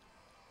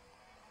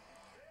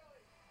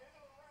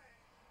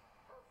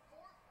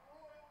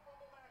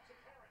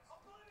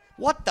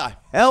 What the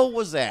hell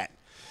was that?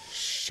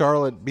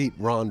 Charlotte beat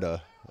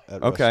Ronda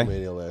at Okay.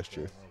 WrestleMania last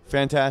year.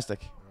 Fantastic.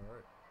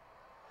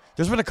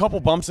 There's been a couple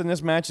bumps in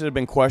this match that have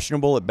been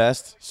questionable at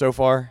best so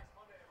far.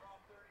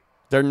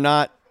 They're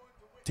not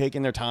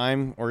taking their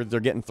time, or they're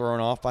getting thrown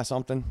off by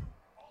something.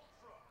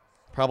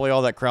 Probably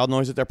all that crowd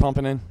noise that they're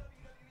pumping in.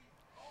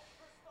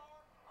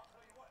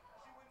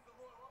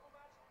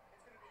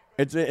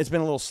 It's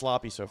been a little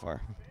sloppy so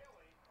far.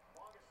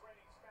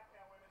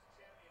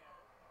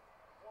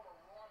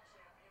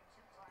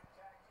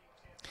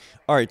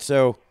 All right,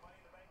 so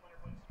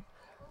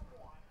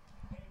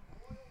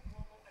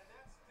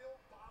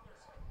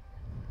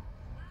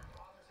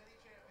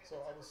So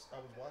I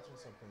was watching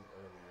something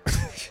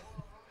earlier.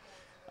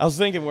 I was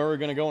thinking where we're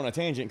going to go on a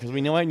tangent because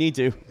we know I need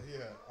to.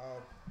 Yeah.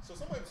 So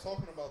somebody was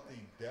talking about the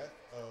death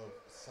of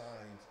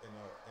signs in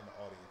the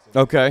audience. And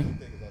Okay.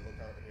 the thing is, I look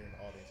out here in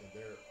the audience, and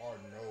there are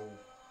no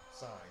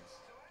signs.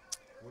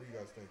 What do you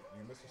guys think?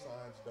 You miss the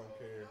signs? Don't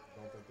care?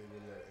 Don't think they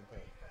really had an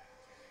impact?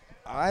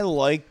 I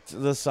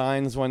liked the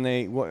signs when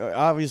they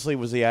obviously it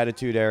was the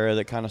Attitude Era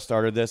that kind of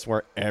started this,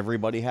 where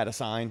everybody had a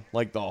sign,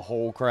 like the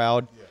whole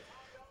crowd. Yeah.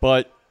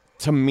 But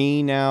to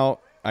me now,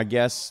 I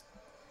guess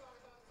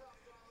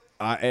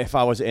if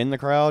I was in the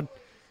crowd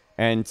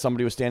and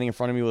somebody was standing in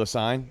front of me with a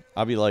sign,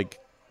 I'd be like,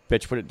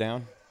 "Bitch, put it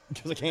down,"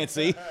 because I can't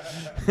see.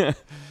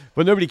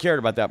 But nobody cared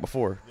about that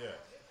before. Yeah.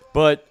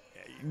 But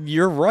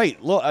you're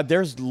right. Look,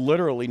 there's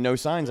literally no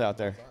signs out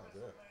there.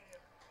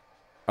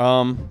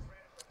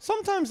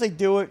 Sometimes they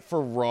do it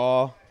for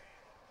Raw.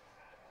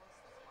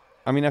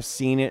 I mean, I've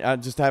seen it. I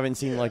just haven't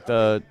seen like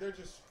the. They're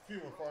just few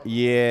and far.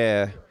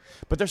 Yeah,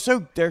 but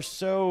they're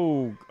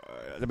so.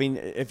 I mean,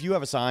 if you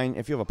have a sign,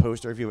 if you have a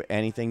poster, if you have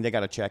anything, they got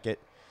to check it.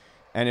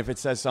 And if it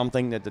says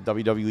something that the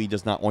WWE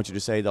does not want you to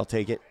say, they'll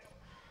take it.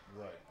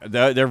 Right.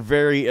 They're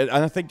very. And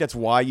I think that's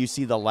why you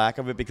see the lack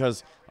of it,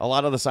 because a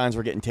lot of the signs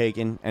were getting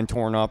taken and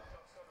torn up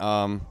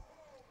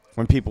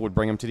when people would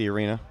bring them to the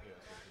arena.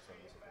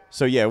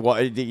 So yeah, well,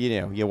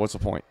 what's the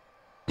point?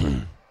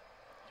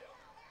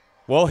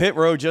 Well, hit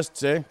row just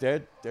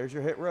there's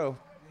your hit row.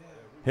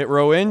 Hit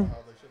row in,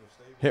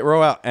 hit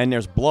row out, and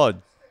there's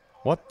blood.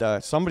 What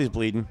the? Somebody's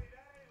bleeding.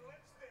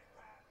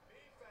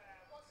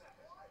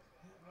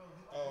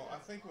 Oh, I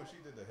think when she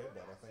did the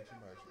headbutt, I think she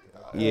might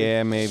actually.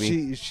 Yeah,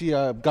 maybe. She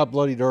got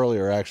bloodied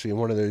earlier, actually, in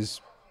one of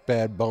those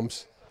bad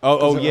bumps.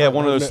 Oh yeah,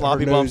 one of those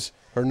sloppy bumps.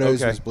 Her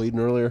nose was bleeding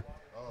earlier.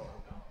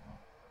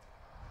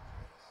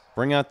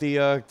 Bring out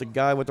the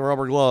guy with the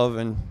rubber glove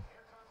and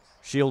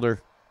shield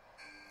her.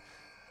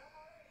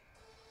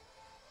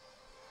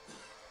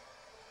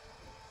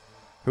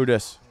 Who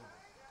this?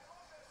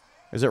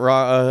 Is it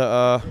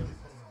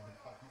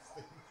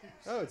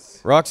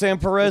It's Roxanne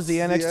Perez, the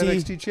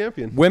NXT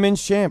champion,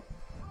 women's champ?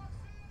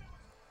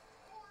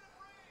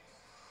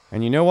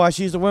 And you know why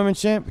she's the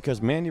women's champ?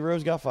 Because Mandy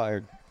Rose got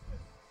fired.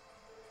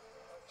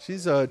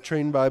 She's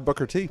trained by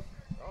Booker T.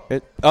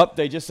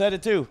 They just said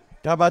it too.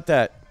 How about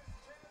that?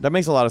 That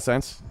makes a lot of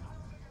sense.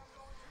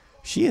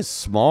 She is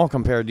small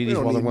compared to these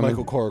other women.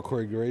 Michael Cora,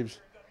 Corey Graves,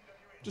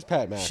 just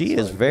Pat McAfee. She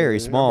is very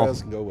small. Everybody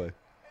else can go away.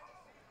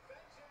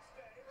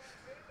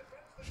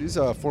 She's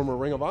a former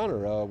Ring of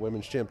Honor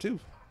women's champ too.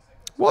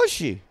 Was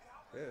she?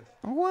 Yeah.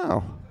 Oh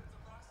wow.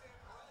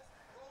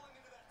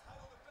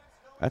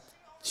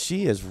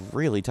 She is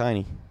really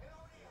tiny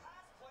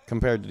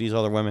compared to these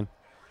other women.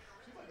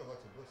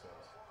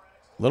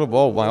 Little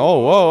ball.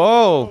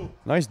 Oh.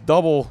 Nice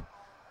double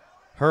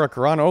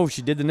Hurricane. Oh,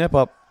 she did the nip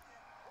up.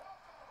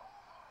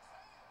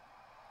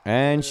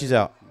 And she's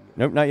out.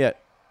 Nope, not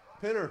yet.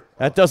 Pinner.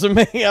 That doesn't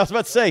mean. I was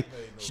about to say.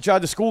 She tried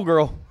the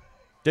schoolgirl.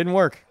 Didn't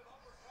work.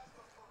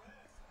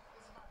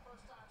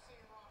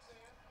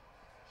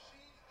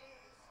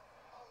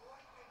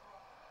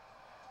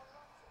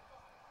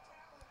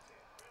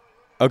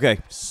 Okay,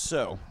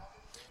 so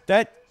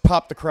that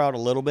popped the crowd a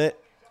little bit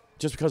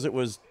just because it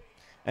was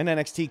an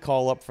NXT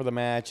call-up for the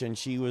match, and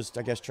she was,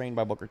 I guess, trained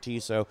by Booker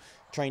T, so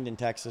trained in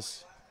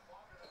Texas.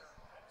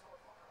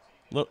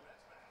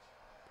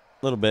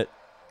 Little bit.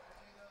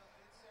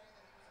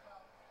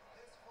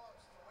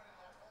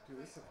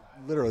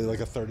 Literally like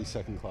a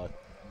 30-second clock.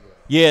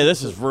 Yeah,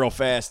 this is real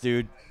fast,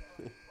 dude.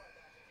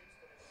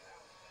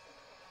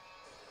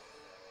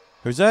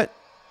 Who's that?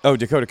 Oh,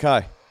 Dakota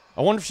Kai.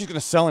 I wonder if she's going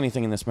to sell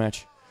anything in this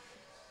match.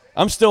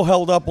 I'm still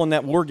held up on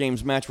that War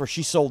Games match where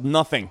she sold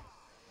nothing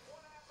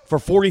for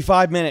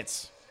 45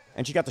 minutes,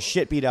 and she got the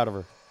shit beat out of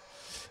her.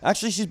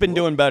 Actually, she's been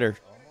doing better.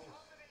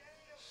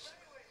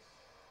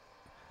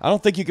 I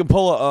don't think you can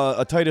pull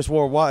a Titus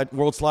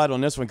World Slide on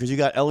this one because you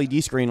got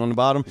LED screen on the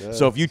bottom. Yeah.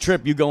 So if you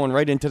trip, you're going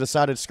right into the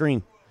side of the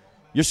screen.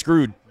 You're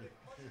screwed.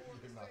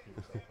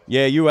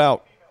 Yeah, you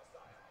out.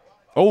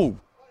 Oh,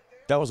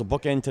 that was a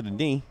bookend to the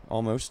knee,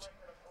 almost,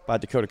 by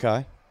Dakota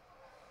Kai.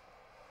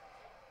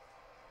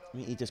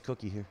 Let me eat this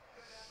cookie here.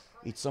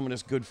 Eat some of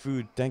this good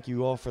food. Thank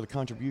you all for the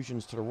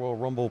contributions to the Royal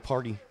Rumble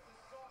party.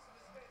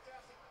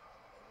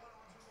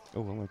 Oh,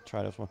 I'm going to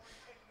try this one.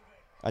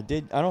 I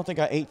don't think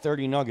I ate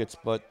 30 nuggets,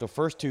 but the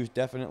first two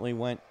definitely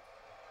went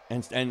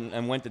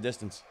and went the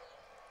distance.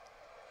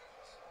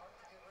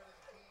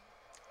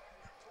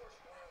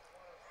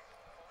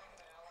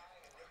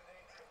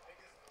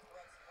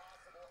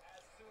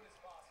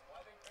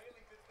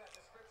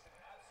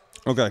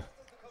 Okay.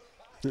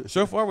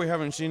 So far, we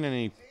haven't seen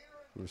any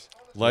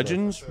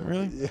legends,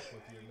 really?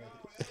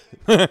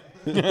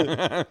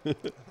 Yeah.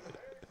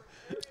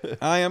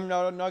 I am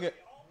not a nugget.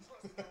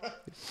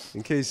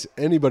 In case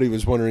anybody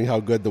was wondering how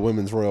good the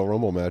Women's Royal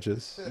Rumble match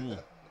is.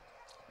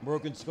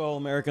 Broken Skull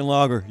American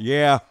Lager.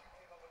 Yeah.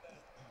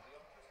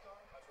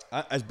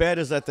 As bad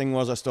as that thing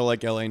was, I still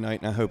like LA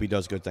Knight, and I hope he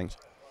does good things.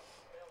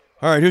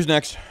 All right, who's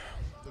next?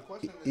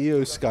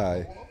 Io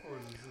Sky.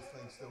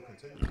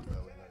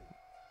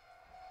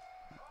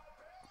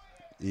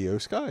 Io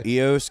Sky.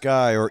 Io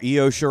Sky, or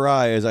Io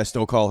Shirai, as I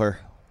still call her.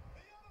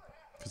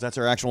 Because that's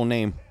her actual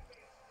name.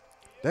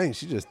 Dang,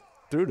 she just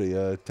threw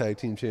the tag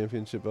team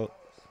championship belt.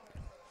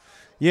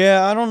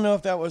 Yeah, I don't know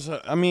if that was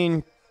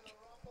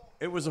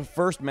it was a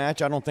first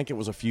match. I don't think it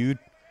was a feud.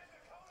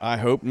 I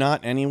hope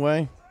not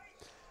anyway.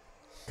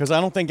 Because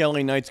I don't think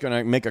LA Knight's going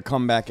to make a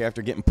comeback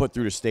after getting put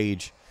through the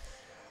stage.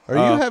 Are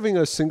you having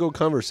a single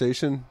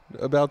conversation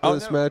about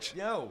this match?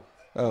 No.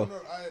 Oh. No,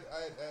 I had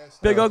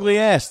asked. Big Ugly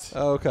asked.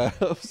 Oh, okay.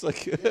 I was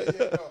like,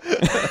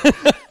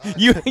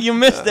 you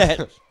missed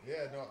that.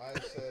 Yeah, no, I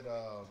said.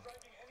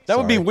 That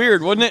would be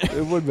weird, wouldn't it?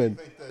 It would have been.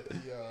 I think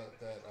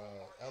that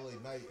LA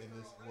Knight in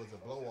this was a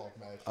blow-off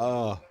match.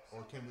 Or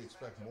can we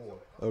expect more?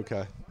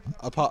 Okay.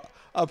 I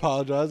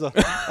apologize.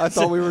 I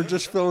thought we were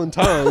just filling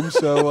time,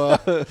 so.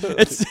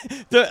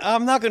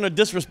 I'm not going to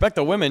disrespect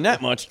the women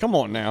that much. Come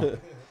on now. It's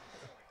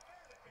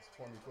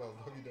 2012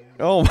 WWE.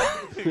 Oh.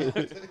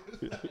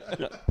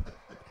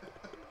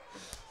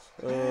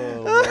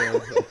 Oh,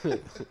 man.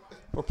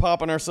 We're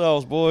popping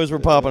ourselves, boys. We're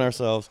popping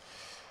ourselves.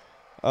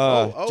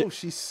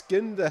 She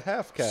skinned the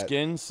half cat.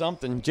 Skin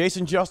something.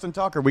 Jason Justin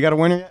Tucker. We got a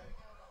winner yet?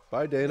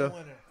 Bye, Dana.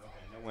 Winner.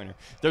 No winner.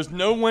 There's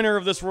no winner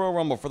of this Royal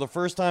Rumble. For the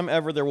first time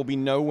ever, there will be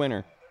no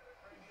winner.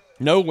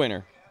 No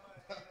winner.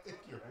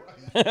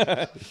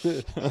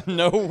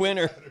 No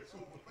winner.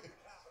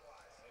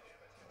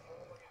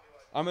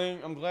 I mean,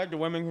 I'm glad the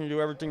women can do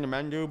everything the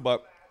men do,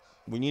 but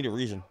we need a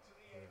reason.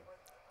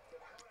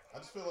 I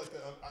just feel like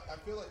I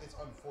feel like it's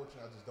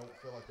unfortunate. I just don't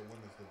feel like the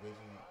women's division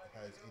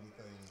has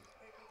anything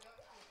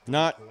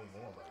Not. going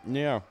on right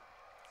Yeah.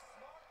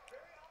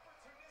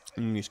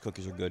 These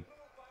cookies are good.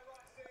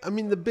 I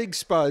mean, the big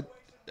spot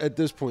at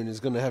this point is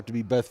going to have to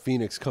be Beth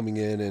Phoenix coming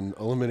in and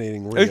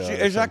eliminating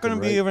Rhea. Is that going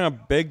to be even a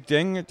big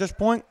thing at this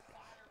point?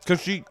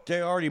 Because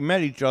they already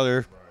met each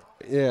other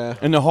Yeah.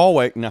 in the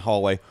hallway. In the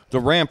hallway. The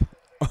ramp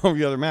of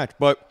the other match.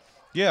 But,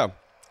 yeah.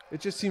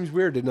 It just seems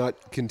weird to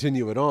not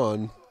continue it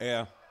on.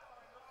 Yeah.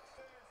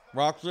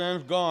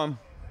 Roxanne's gone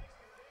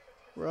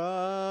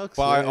Roxanne.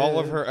 by all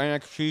of her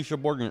NXT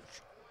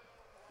subordinates.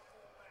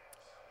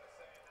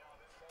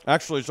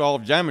 Actually, it's all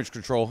of Damage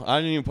Control. I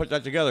didn't even put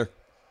that together.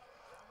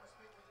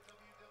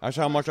 That's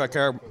how much I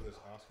care.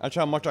 That's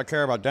how much I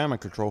care about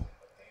Damage Control.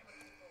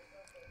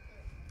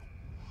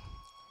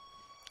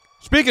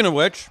 Speaking of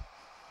which,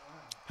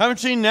 haven't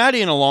seen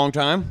Natty in a long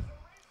time.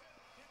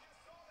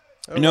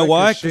 You know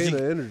why?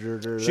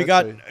 'Cause she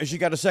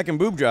got a second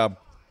boob job.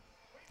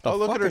 The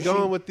look fuck at her is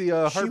going she- with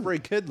the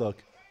Heartbreak Kid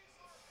look.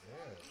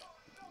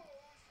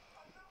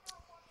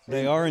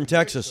 They are in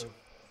Texas.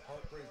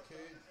 Heartbreak Kid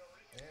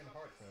and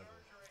Heart Family.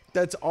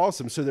 That's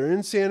awesome. So they're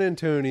in San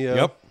Antonio.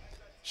 Yep.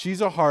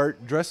 She's a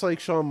Heart, dressed like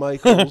Shawn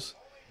Michaels.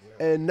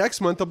 And next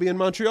month they'll be in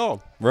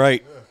Montreal.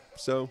 Right.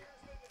 So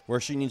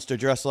Where she needs to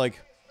dress like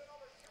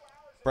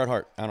Bret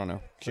Hart. I don't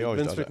know. She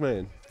always Vince does that.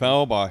 McMahon.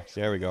 Oh, boy.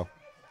 There we go.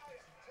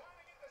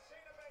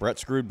 Bret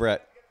screwed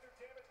Bret.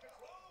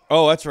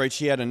 Oh, that's right.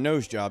 She had a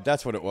nose job.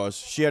 That's what it was.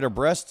 She had her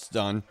breasts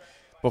done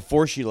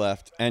before she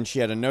left, and she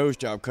had a nose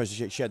job because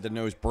she had the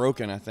nose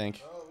broken, I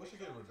think. Oh, we should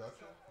get a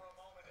reduction.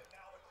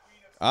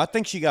 I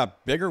think she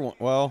got bigger.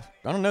 Well,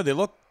 I don't know. They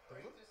look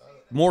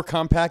more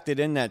compacted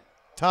in that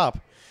top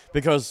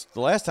because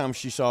the last time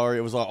she saw her,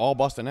 it was all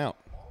busting out.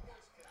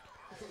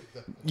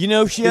 You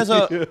know, she has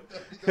a...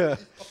 Yeah.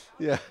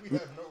 We have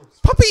no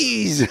respect.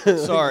 Puppies!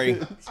 Sorry.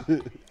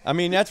 I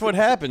mean, that's what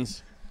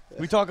happens.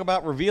 We talk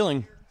about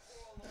revealing.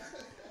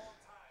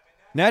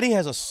 Natty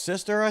has a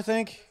sister, I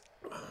think,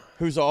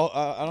 who's all.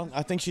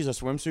 I think she's a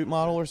swimsuit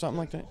model or something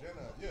like that. Jenna,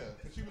 yeah,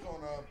 'cause she was on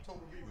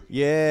Total Divas.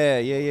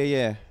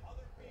 Yeah.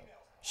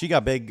 She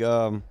got big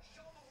lungs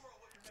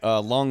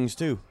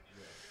too.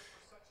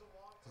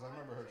 'Cause I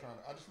remember her trying.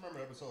 I just remember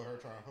the episode of her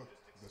trying to hook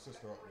the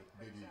sister up with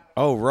Big E.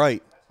 Oh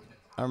right,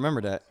 I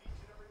remember that.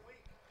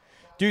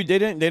 Dude, they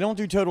don't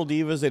do Total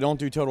Divas. They don't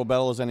do Total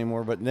Bellas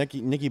anymore. But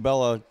Nikki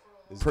Bella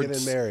Is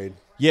getting married.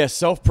 Yeah,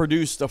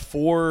 self-produced a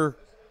four-shot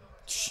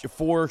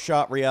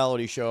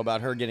reality show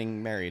about her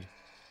getting married.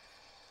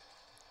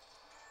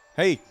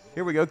 Hey,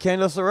 here we go,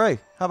 Candice LeRae.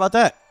 How about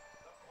that?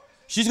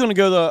 She's going to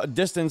go the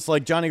distance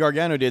like Johnny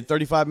Gargano did,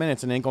 35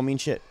 minutes, and it ain't going to mean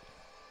shit.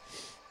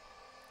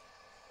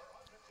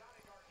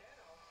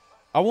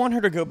 I want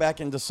her to go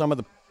back into some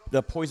of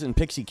the Poison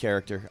Pixie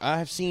character. I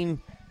have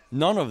seen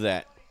none of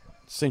that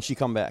since she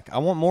come back. I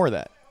want more of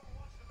that.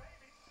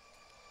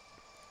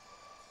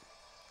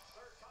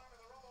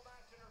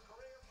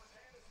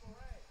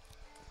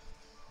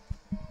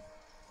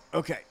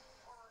 Okay.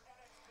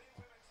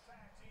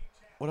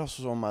 What else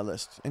was on my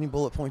list? Any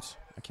bullet points?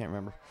 I can't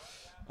remember.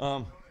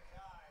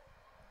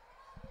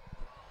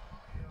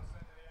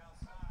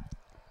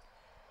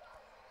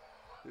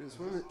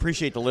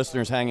 Appreciate the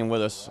listeners hanging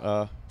with us.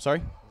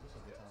 Sorry?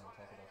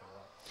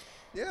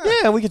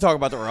 Yeah, we could talk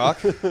about The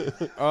Rock. We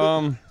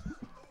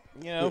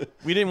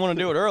didn't want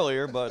to do it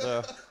earlier, but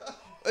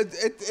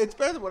It's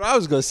better than what I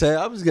was going to say.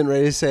 I was getting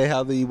ready to say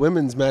how the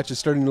women's match is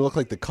starting to look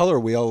like the color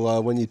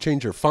wheel when you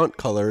change your font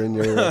color in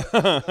your.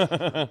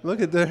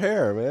 Look at their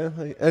hair,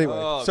 man. Anyway,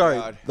 Oh, sorry.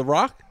 God. The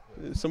Rock?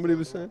 Somebody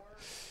was saying?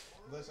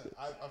 Listen,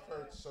 I've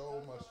heard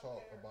so much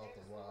talk about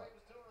The Rock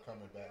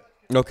coming back.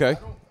 okay.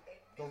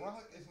 The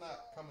Rock is not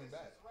coming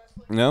back.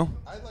 No?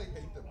 I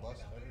hate to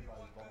bust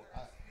everybody's bubble.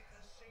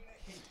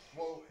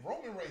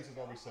 Roman Reigns has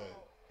always said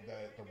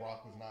that The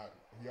Rock was not.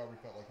 He already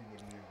felt like he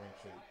wouldn't be in ring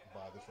shape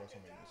by this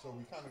WrestleMania. So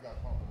we kind of got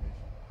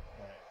confirmation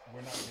that we're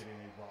not getting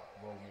a Rock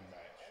Roman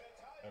match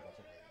at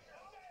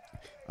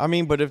WrestleMania. I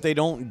mean, but if they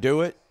don't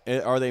do it,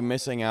 are they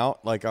missing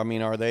out? Like, I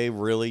mean, are they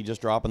really just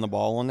dropping the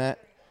ball on that?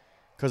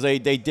 Because they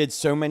did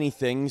so many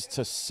things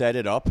to set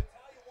it up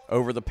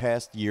over the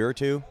past year or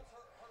two.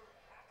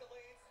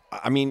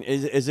 I mean,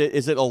 is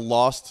it a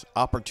lost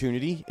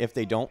opportunity if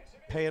they don't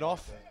pay it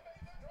off?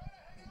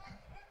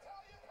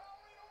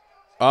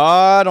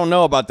 I don't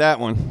know about that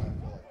one.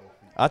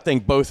 I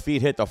think both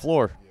feet hit the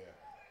floor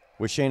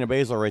with Shayna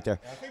Baszler right there.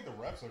 And I think the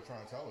refs are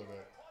trying to tell her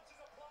that.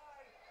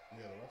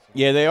 Yeah, the refs are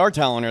Yeah, they are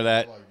telling her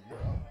that. like, you're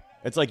out.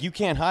 It's like, you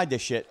can't hide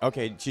this shit.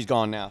 Okay, she's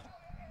gone now.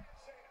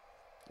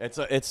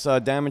 It's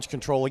Damage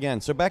Control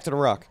again. So back to The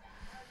Rock.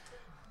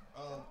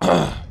 Do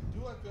I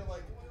feel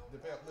like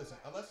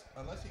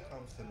unless he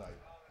comes tonight,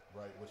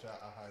 right, which I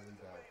highly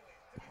doubt,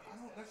 I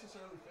don't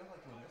necessarily feel like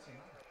we're missing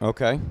out.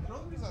 Okay. The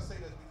only reason I say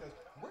that is because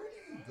where do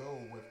you go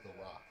with The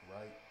Rock,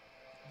 right?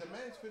 The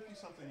man's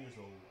 50-something years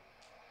old.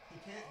 He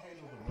can't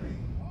handle the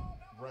ring,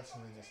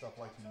 wrestling, and stuff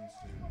like he used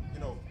to.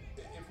 You know,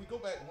 if we go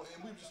back, and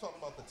we were just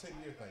talking about the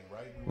 10-year thing,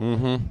 right? We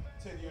were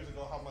 10 years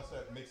ago, how much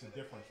that makes a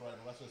difference, right?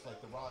 Unless it's like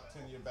The Rock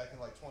 10 year back in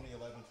like 2011,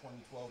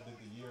 2012, did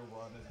the year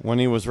run.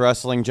 When he was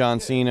wrestling John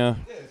Cena.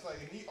 Yeah, it's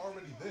like, and he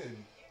already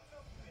then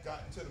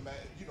got to the mat,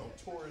 you know,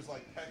 tore his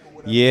like pec or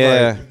whatever.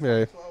 Yeah.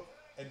 Right.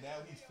 And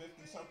now he's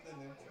 50-something,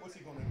 and what's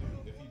he going to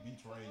do if he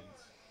beats Reigns?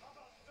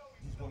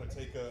 He's going to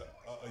take a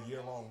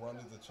year-long run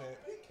as a champ?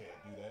 He can't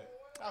do that.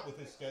 Not with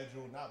his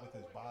schedule, not with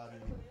his body.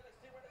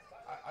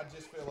 I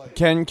just feel like...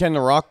 Can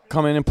The Rock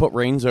come in and put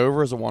Reigns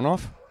over as a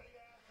one-off?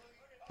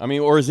 I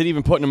mean, or is it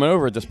even putting him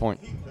over at this point?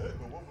 He could,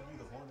 but what would be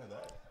the point of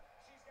that?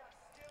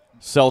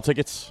 Sell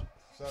tickets,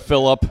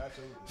 fill up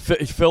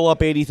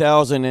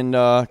 80,000 in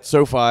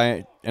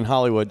SoFi in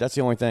Hollywood. That's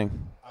the only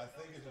thing. I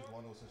think it's just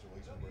one of those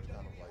situations where it's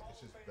kind of like, it's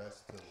just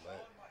best to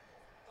let...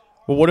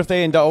 Well, what if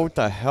they induct? What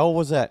the hell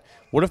was that?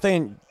 What if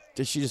they?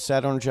 She just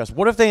sat on her chest.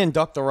 What if they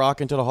induct The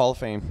Rock into the Hall of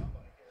Fame,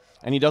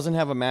 and he doesn't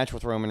have a match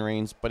with Roman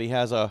Reigns, but he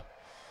has a,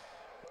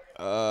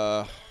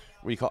 what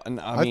do you call it?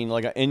 I mean,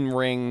 like an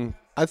in-ring.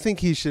 I think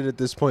he should at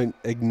this point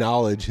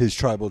acknowledge his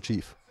tribal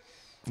chief.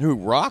 Who,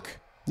 Rock?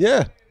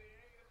 Yeah. Okay.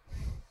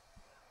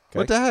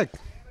 What the heck?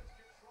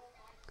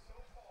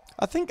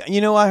 I think,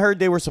 I heard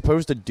they were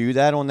supposed to do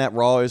that on that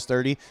Raw is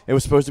 30. It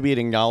was supposed to be an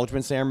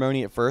acknowledgement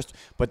ceremony at first,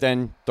 but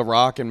then The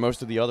Rock and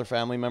most of the other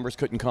family members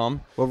couldn't come.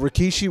 Well,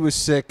 Rikishi was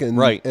sick, and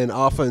Right. and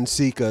Alpha and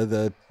Sika,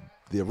 the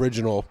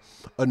original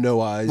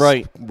No Eyes,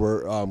 Right.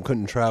 were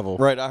couldn't travel.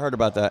 Right, I heard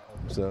about that.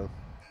 So,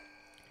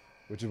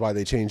 which is why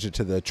they changed it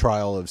to the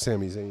trial of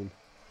Sami Zayn.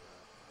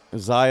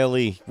 Xia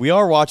Li. We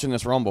are watching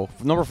this Rumble.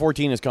 Number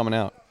 14 is coming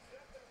out.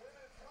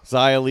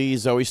 Xia Li,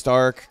 Zoe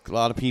Stark, a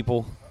lot of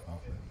people.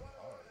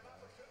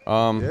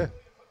 Yeah.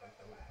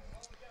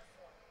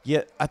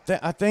 Yeah,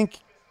 I think.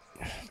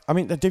 I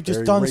mean, they've just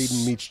Barry done.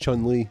 Raiden meets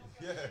Chun-Li.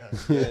 Yeah,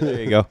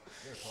 there you go.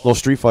 Little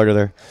Street Fighter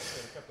there.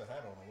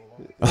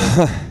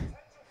 I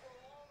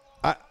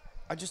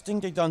just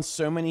think they've done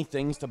so many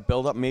things to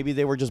build up. Maybe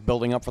they were just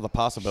building up for the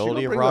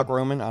possibility of bring Rock up-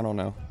 Roman. I don't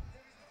know.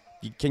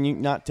 Can you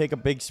not take a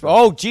big?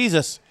 Oh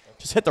Jesus!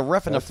 Just hit the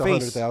ref in the That's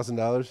face.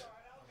 $100,000.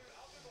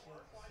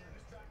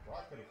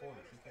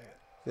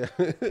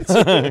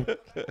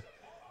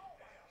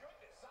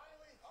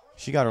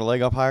 She got her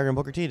leg up higher than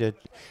Booker T did.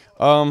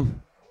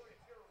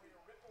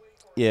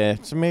 Yeah,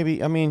 so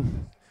maybe, I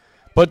mean,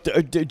 but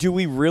do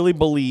we really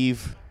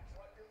believe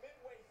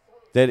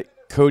that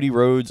Cody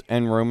Rhodes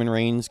and Roman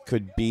Reigns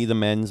could be the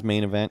men's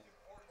main event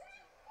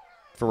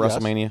for Yes.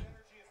 WrestleMania?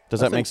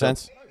 Does I that make think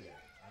sense?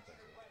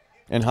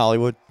 In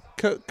Hollywood?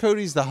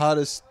 Cody's the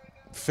hottest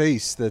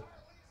face that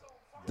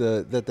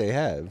they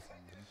have.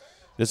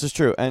 This is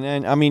true.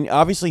 And I mean,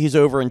 obviously he's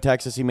over in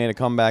Texas. He made a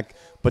comeback,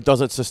 but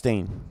does it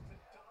sustain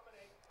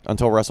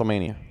until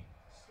WrestleMania?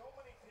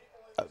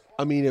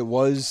 I mean, it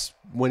was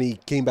when he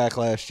came back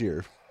last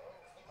year.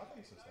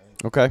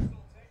 Okay. And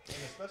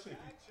especially if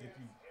you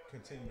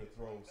continue to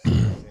throw Sami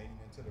Zayn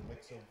into the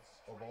mix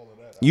of all of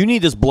that. You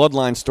need this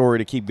bloodline story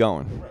to keep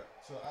going. Correct.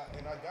 So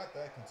I got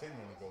that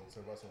continuing to go to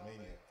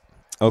WrestleMania.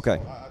 Okay.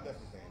 So I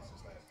definitely think it's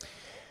just that.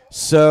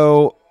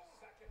 So,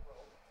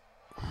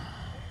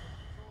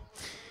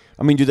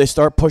 I mean, do they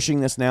start pushing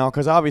this now?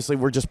 Because obviously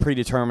we're just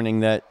predetermining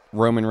that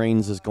Roman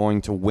Reigns is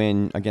going to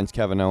win against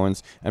Kevin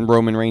Owens, and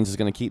Roman Reigns is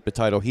going to keep the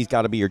title. He's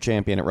got to be your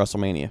champion at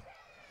WrestleMania.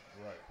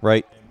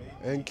 Right?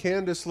 And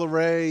Candice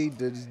LeRae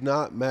did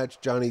not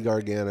match Johnny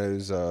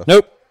Gargano's.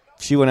 Nope.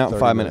 She went out in 30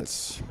 5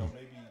 minutes. minutes. So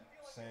maybe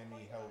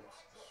Sammy helps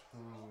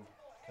screw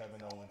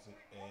Kevin Owens and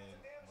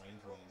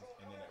Reigns wins,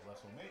 and then at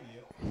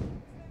WrestleMania,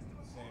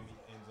 Sammy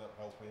ends up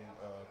helping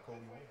Cody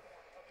win.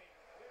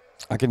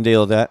 I can deal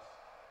with that.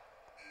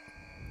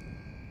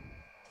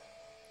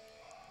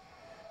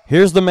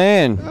 Here's the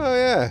man. Oh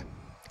yeah,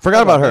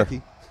 Forgot about her.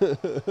 Becky.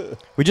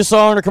 We just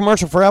saw her in a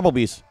commercial for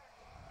Applebee's.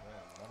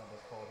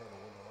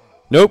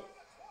 Nope.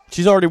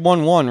 She's already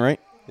won one, right?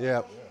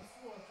 Yeah.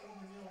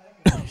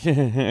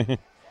 Yeah,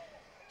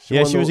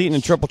 won she the- was eating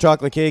a triple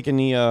chocolate cake in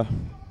the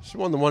She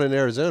won the one in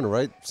Arizona,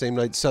 right? Same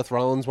night Seth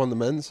Rollins won the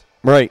men's.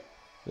 right.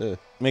 Yeah,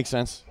 Makes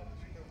sense.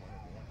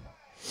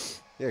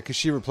 yeah, because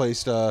she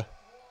replaced Lana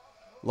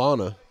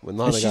when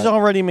Lana If she's got.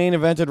 already main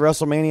evented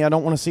WrestleMania, I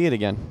don't want to see it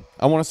again.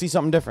 I want to see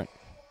something different.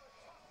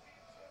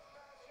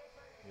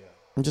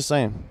 I'm just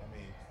saying.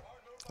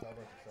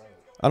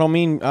 I don't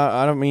mean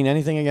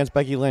anything against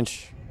Becky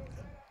Lynch.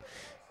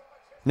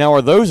 Now,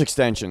 are those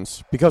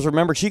extensions? Because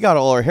remember, she got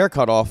all her hair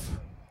cut off.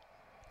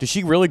 Did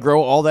she really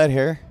grow all that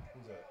hair?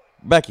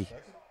 Becky.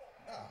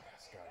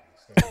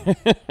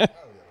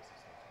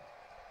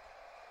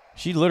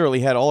 She literally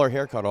had all her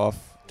hair cut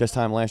off this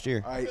time last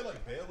year. I feel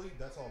like Bailey,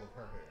 that's all of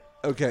her hair.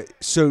 Okay,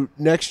 so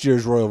next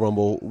year's Royal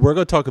Rumble, we're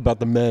going to talk about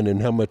the men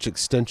and how much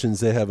extensions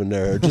they have in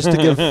there, just to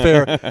give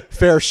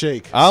fair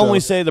shake. I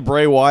only say the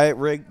Bray Wyatt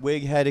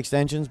wig had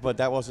extensions, but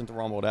that wasn't the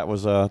Rumble. That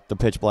was the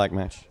Pitch Black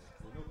match.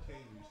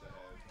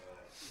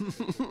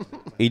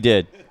 He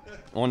did.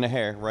 On the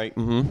hair, right?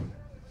 Mm-hmm.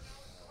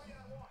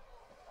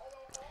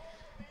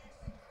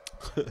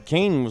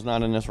 Kane was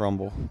not in this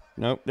Rumble.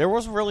 Nope. There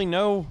was really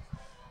no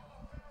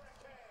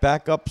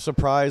backup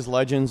surprise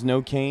legends.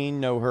 No Kane,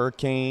 no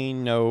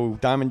Hurricane, no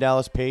Diamond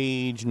Dallas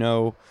Page,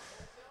 no,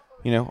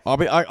 a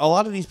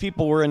lot of these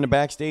people were in the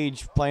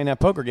backstage playing that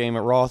poker game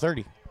at Raw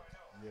 30.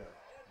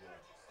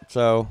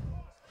 So,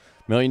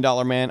 $1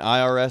 Million Man,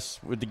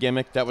 IRS with the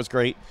gimmick, that was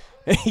great.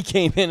 He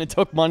came in and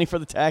took money for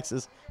the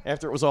taxes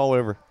after it was all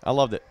over. I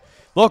loved it.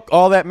 Look,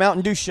 all that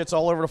Mountain Dew shit's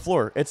all over the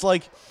floor. It's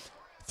like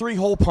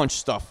 3-hole punch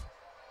stuff.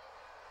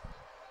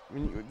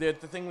 The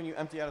thing when you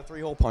empty out a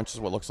 3-hole punch is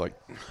what it looks like.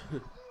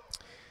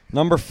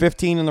 Number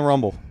 15 in the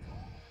Rumble.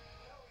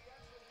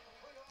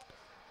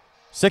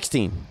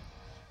 16.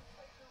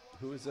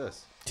 Who is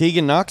this?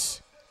 Tegan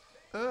Knox.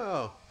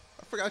 Oh,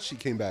 I forgot she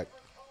came back.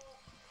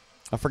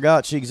 I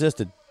forgot she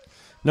existed.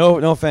 No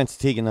offense to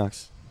Tegan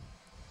Knox.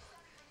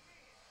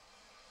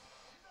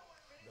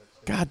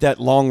 God, that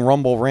long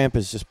Rumble ramp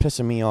is just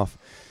pissing me off.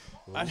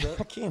 I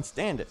can't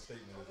stand it.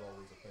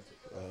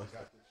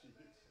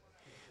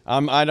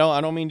 I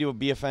don't mean to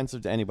be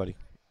offensive to anybody.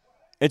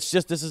 It's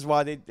just this is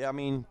why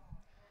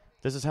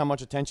this is how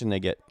much attention they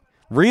get.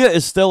 Rhea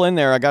is still in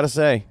there, I gotta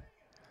say.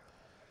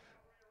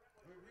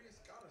 Rhea's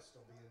gotta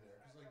still be in there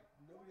because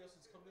nobody else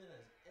that's come in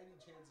has any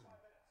chance of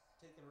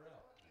taking her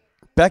out.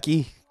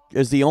 Becky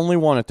is the only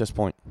one at this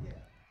point. Yeah.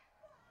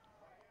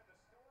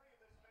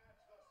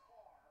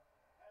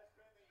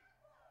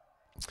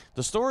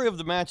 The story of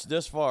the match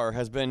this far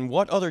has been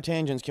what other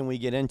tangents can we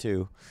get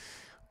into?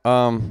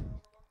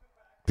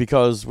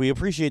 Because we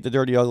appreciate the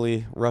Dirty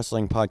Ugly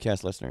Wrestling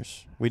podcast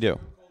listeners. We do.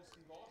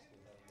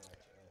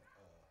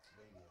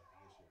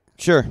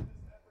 Sure.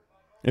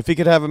 If he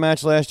could have a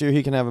match last year,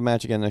 he can have a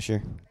match again this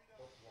year.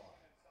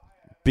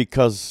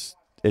 Because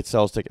it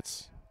sells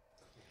tickets.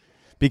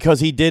 Because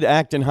he did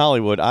act in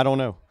Hollywood. I don't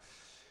know.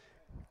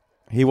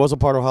 He was a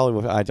part of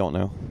Hollywood. I don't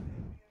know.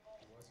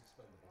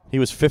 He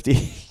was 50.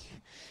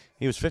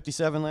 He was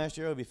 57 last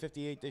year. He'll be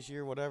 58 this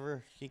year,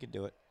 whatever. He could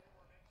do it.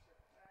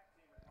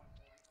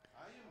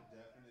 I am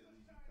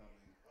definitely becoming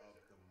of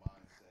the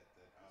mindset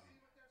that I'm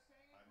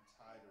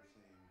tired of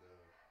seeing the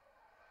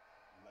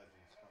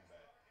legends come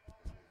back.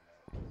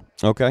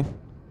 Okay.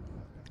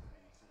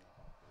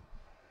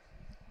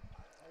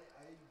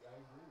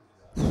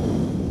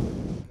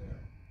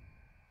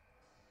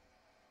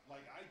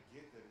 Like, I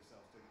get that it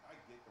sells tickets. I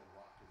get the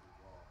Rock is a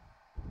draw.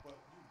 But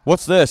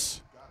What's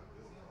this?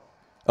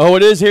 Oh,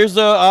 it is. Here's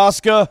the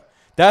Asuka.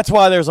 That's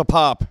why there's a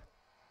pop.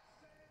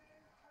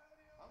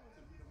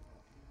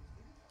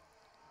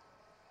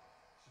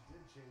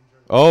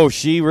 Oh,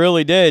 she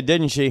really did,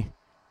 didn't she?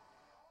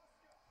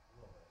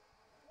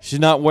 She's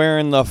not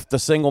wearing the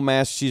single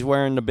mask. She's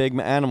wearing the big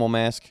animal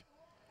mask.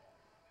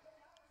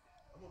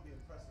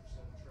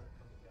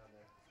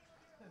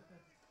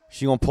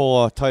 She gonna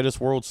pull a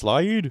Titus World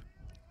slide?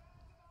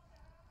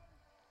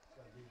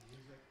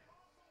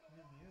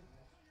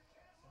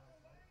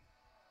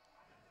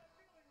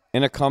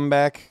 In a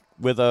comeback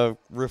with a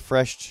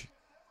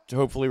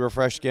hopefully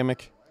refreshed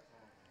gimmick.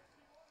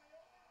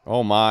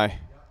 Oh my. That's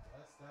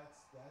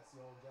the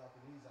old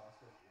Japanese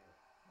Oscar.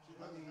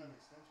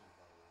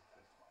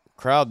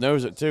 Crowd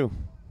knows it too.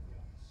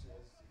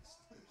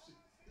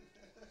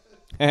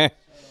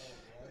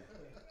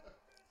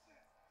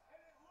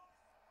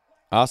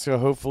 Asuka,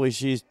 hopefully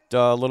she's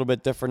a little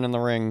bit different in the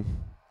ring.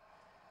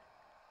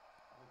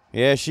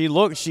 Yeah, she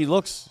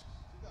looks.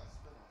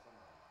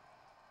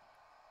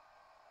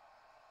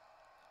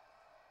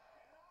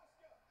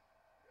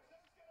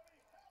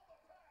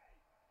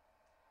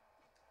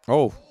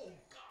 Oh,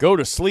 go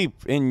to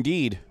sleep,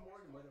 indeed.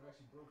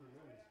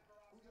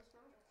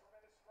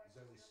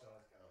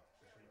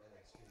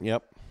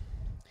 Yep.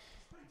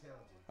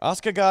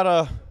 Asuka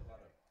got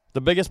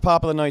the biggest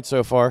pop of the night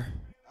so far.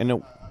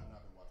 And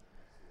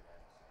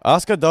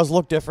Asuka does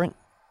look different.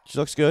 She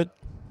looks good.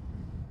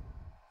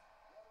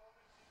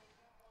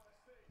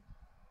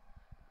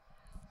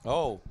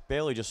 Oh,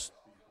 Bailey just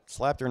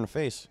slapped her in the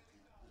face.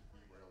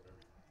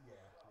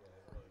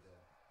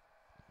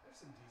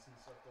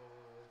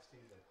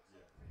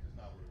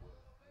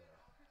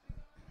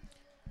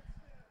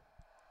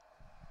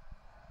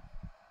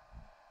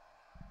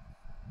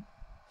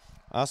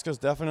 Asuka's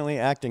definitely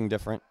acting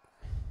different.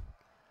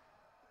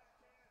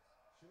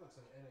 She looks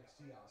like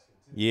NXT Oscar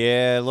too.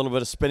 Yeah, a little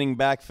bit of spinning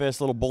back fist,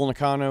 a little Bull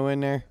Nakano in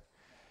there.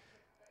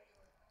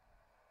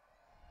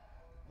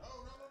 No.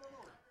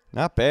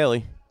 Not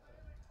Bailey.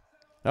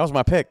 That was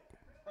my pick.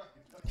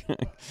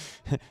 That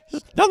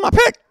was my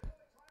pick.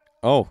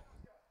 Oh.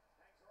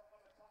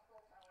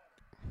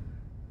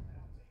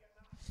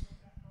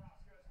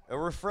 A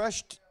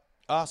refreshed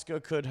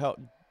Asuka could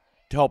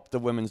help the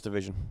women's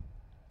division.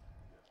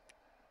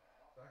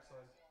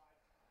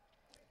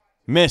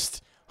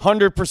 Missed.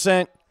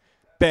 100%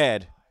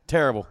 bad.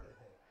 Terrible.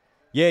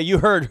 Yeah, you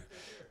heard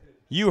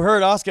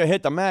Asuka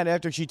hit the mat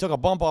after she took a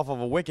bump off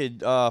of a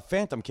wicked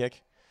phantom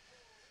kick.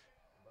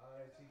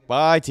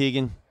 Bye,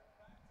 Tegan.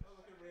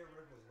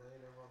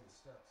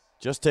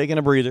 Just taking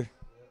a breather.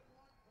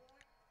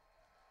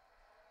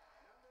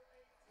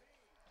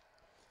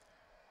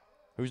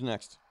 Who's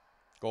next?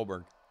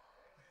 Goldberg.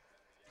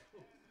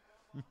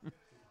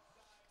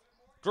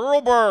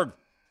 Girlberg.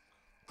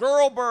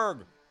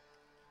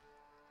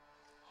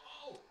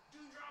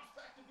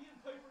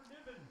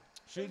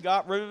 She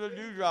got rid of the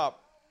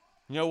dewdrop.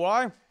 You know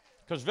why?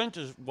 Because Vince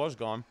was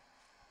gone.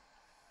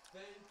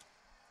 Thank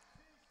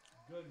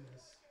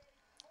goodness.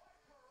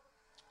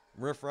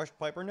 Refreshed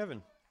Piper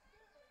Niven.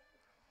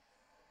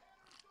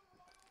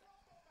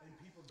 And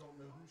people don't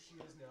know who she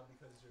is now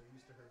because they're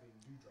used to her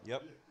being Dewdrop.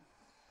 Yep.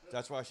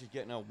 That's why she's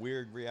getting a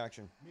weird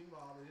reaction.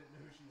 Meanwhile, they didn't know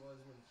who she was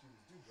when she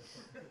was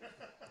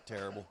Dewdrop.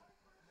 Terrible.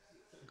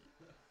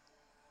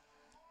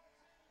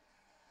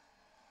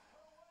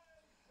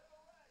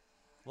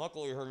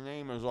 Luckily, her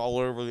name is all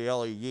over the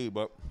LED,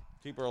 but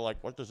people are like,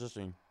 what does this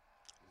mean?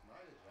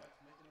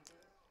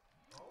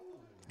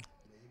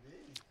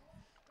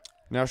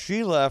 Now,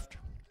 she left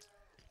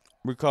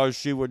because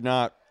she would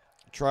not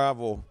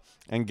travel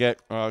and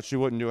she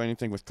wouldn't do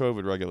anything with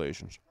COVID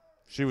regulations.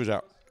 She was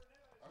out.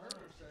 I heard her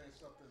saying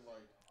something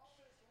like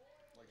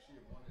she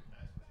had wanted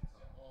Asuka to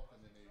come off,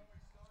 and then they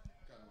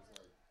kind of was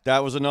like.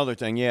 That was another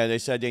thing. Yeah, they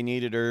said they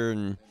needed her, and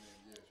And then,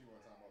 yeah, she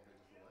wanted time off. They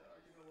just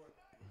were like,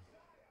 oh, you know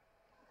what?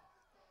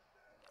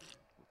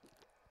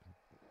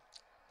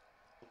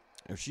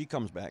 if she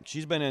comes back,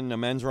 she's been in the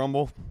men's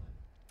rumble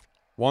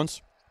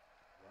once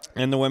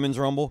and the women's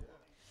rumble.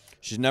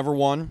 She's never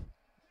won.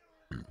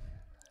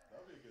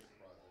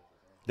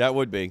 That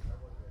would be.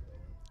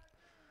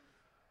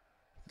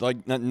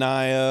 Like Nia,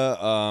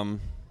 And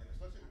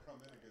especially to come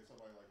in against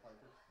somebody like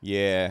Piper.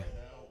 yeah. Now,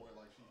 where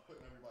like she's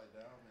putting everybody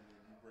down, and then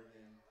you bring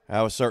in.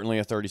 That was certainly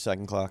a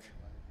 30-second clock.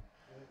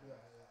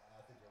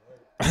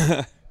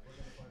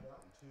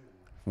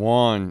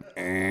 One.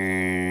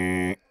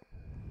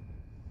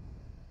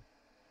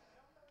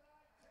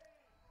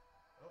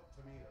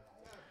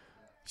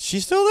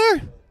 She's still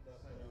there?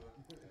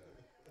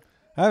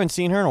 I haven't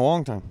seen her in a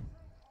long time.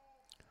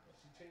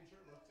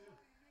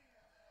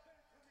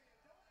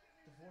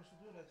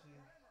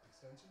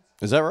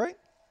 Is that right?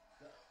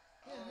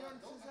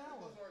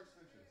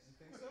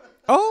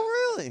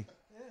 Oh, really?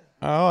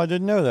 Oh, I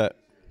didn't know that.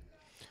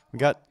 We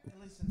got.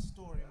 At least in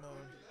story mode.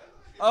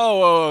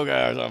 Oh, okay.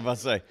 I was about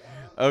to say.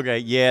 Okay,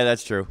 yeah,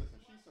 that's true.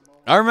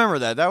 I remember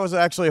that. That was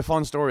actually a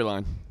fun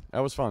storyline. That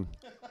was fun.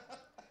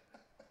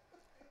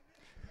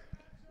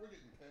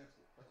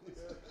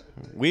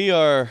 We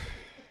are.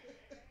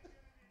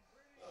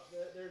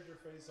 There's your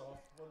face off.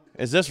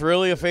 Is this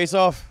really a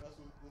face-off? This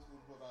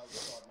was what I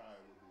thought Nia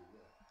would do.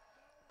 Yeah.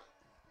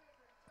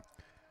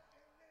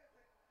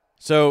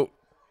 So,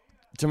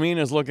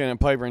 Tamina's looking at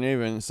Piper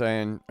Niven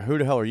saying, "Who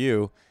the hell are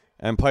you?"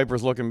 And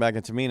Piper's looking back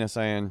at Tamina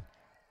saying,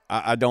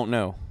 I don't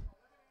know.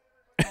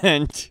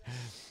 And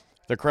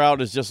the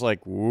crowd is just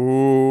like,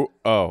 woo,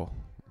 oh,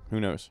 who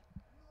knows?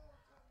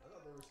 I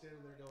thought they were standing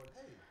there going,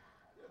 hey,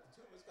 yeah, if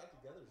the two of us got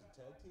together as a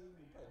tag team,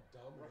 we'd probably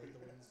dominate the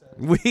women's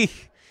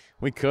tag.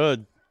 We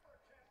could.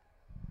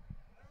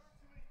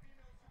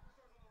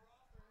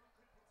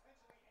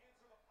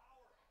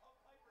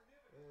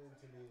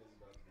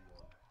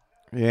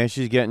 Yeah,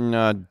 she's getting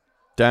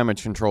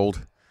damage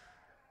controlled.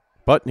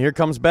 But here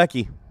comes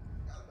Becky.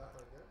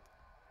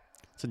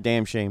 It's a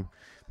damn shame.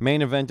 Main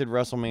evented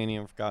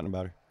WrestleMania. I've forgotten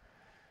about her.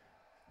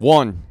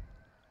 One.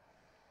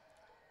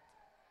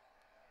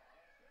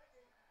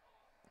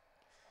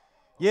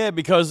 Yeah,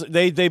 because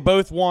they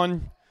both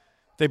won.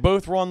 They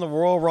both won the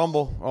Royal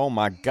Rumble. Oh,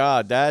 my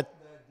God. That.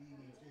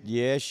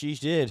 Yeah, she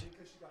did.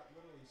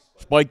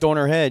 Spiked on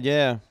her head,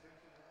 yeah.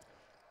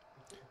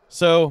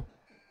 So.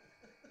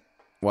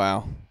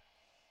 Wow.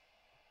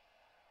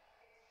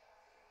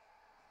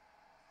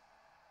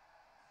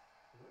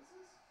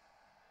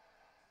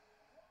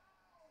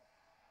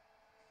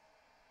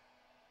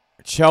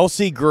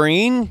 Chelsea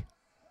Green?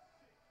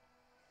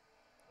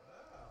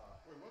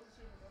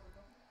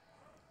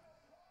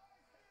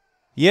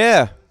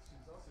 Yeah.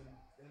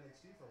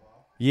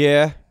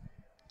 Yeah.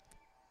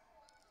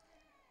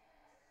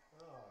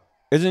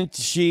 Isn't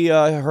she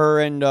her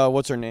and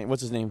what's her name?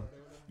 What's his name?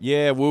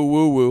 Yeah, woo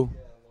woo woo.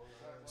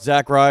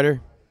 Zack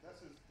Ryder.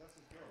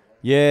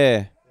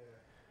 Yeah.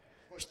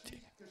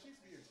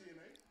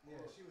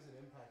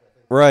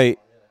 Right.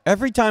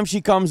 Every time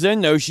she comes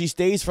in, though, she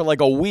stays for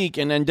like a week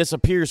and then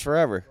disappears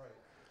forever.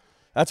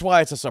 That's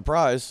why it's a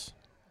surprise.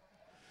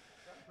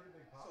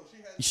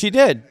 She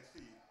did.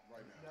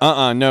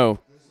 No.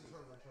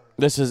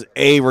 This is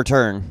a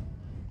return.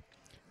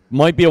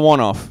 Might be a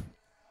one-off.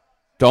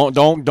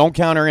 Don't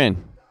count her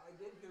in.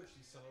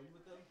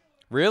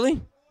 Really?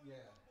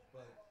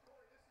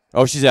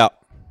 Oh, she's out.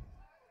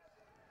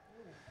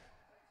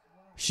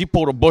 She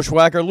pulled a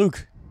bushwhacker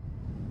Luke.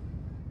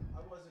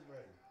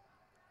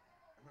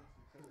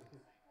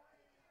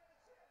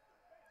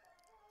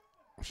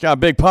 She's got a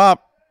big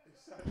pop.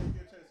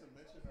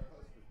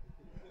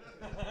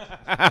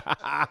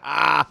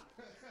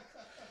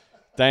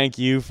 Thank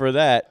you for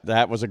that.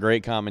 That was a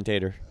great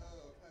commentator.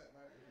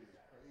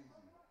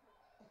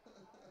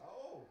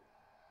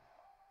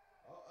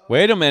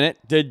 Wait a minute.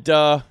 Did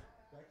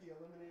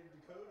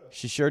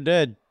she sure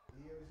did.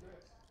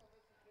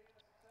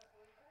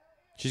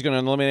 She's going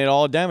to eliminate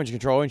all damage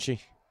control, isn't she?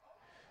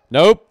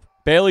 Nope.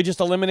 Bayley just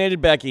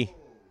eliminated Becky.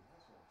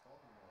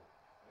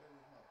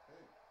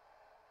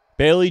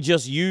 Bayley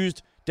just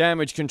used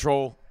damage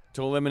control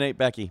to eliminate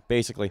Becky,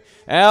 basically.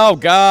 Oh,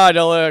 God.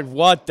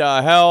 What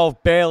the hell?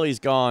 Bayley's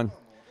gone.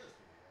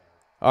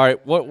 All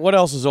right. What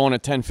else is on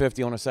at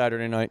 10:50 on a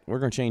Saturday night? We're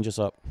going to change this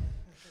up.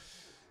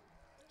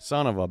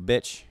 Son of a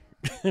bitch.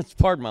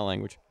 Pardon my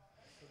language.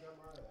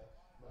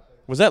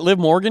 Was that Liv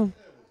Morgan?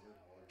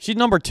 She's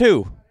number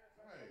 2.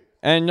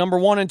 And number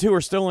 1 and 2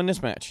 are still in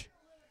this match.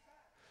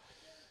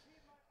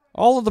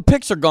 All of the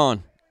picks are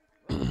gone.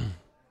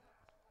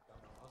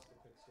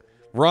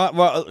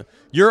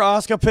 Your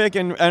Asuka pick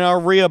and our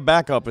Rhea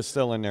backup is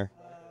still in there.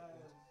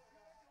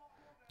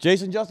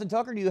 Jason Justin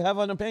Tucker, do you have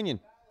an opinion?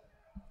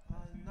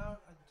 No,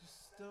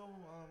 just still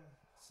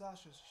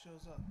Sasha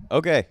shows up.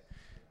 Okay.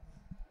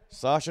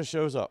 Sasha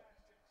shows up.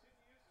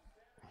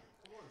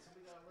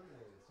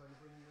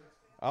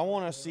 I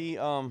want to see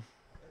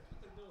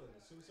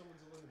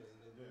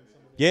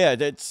yeah,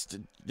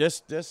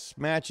 this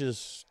match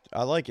is,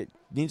 I like it.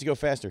 Needs to go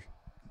faster.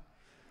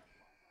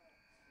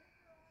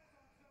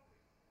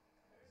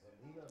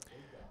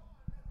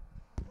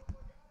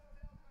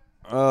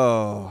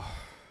 Oh.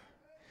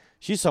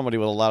 She's somebody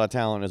with a lot of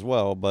talent as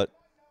well, but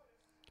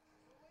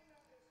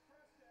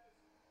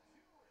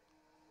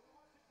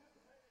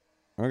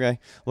okay.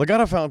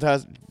 Legado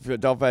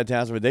Del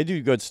Fantasma, they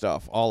do good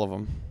stuff, all of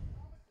them.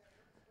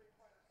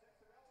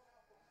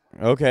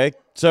 Okay.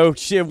 So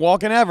she a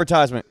walking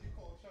advertisement.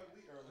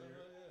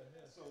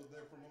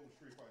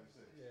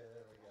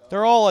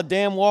 They're all a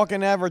damn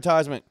walking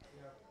advertisement.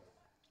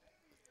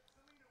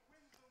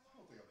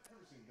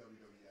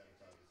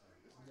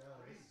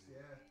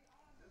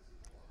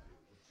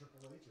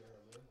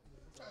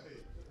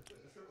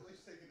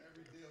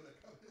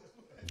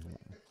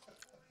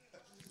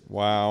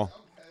 Wow.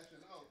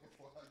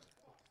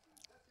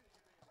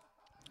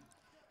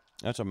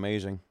 That's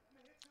amazing.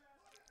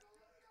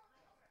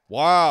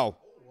 Wow.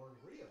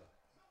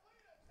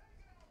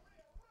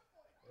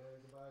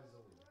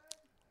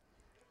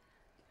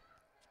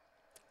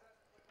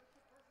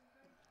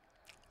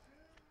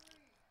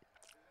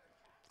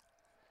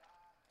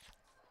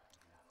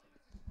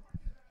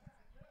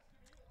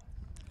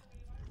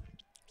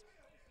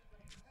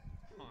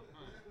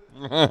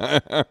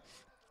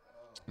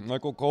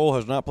 Michael Cole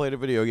has not played a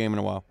video game in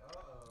a while.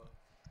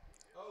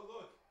 Oh,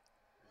 look.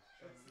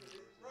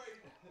 Right.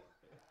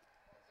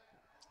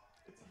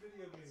 It's a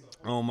video game.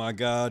 Oh, my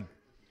God.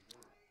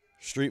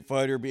 Street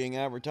Fighter being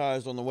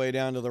advertised on the way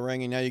down to the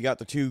ring, and now you got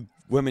the two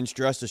women's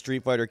dressed as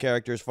Street Fighter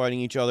characters fighting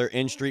each other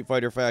in Street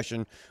Fighter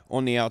fashion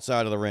on the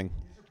outside of the ring.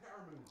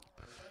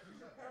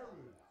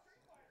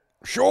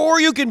 Sure,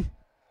 you can.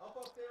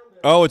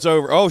 Oh, it's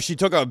over. Oh, she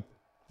took a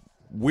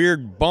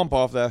weird bump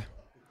off that.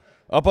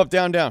 Up,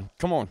 down, down.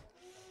 Come on.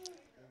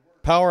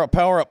 Power up,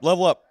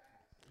 level up.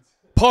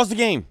 Pause the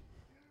game.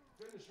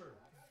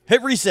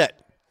 Hit reset.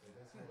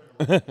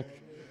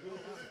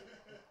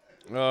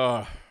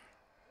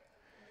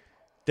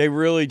 They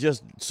really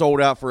just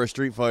sold out for a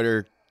Street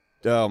Fighter.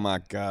 Oh,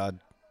 my God.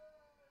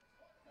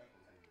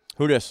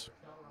 Who this?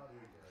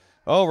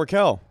 Oh,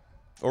 Raquel.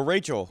 Or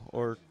Rachel.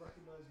 Or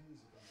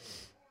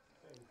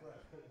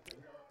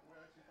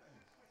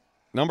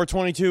number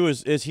 22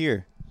 is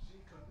here.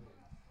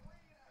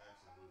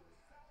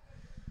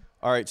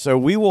 All right, so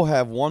we will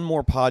have one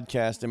more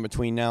podcast in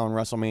between now and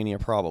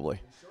WrestleMania,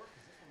 probably.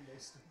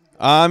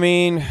 I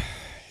mean,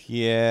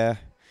 yeah.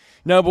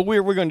 No, but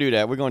we're going to do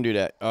that. We're going to do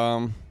that.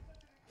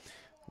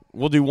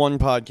 We'll do one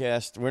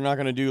podcast. We're not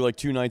going to do like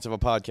 2 nights of a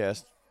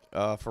podcast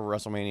for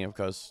WrestleMania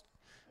because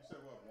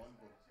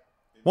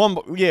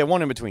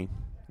one in between.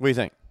 What do you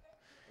think?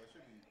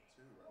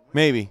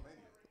 Maybe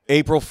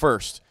April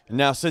 1st.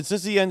 Now, since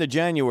it's the end of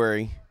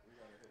January,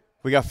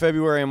 we got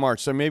February and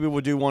March, so maybe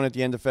we'll do one at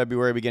the end of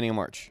February, beginning of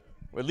March.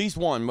 At least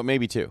one, but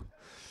maybe 2.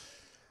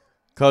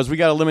 Because we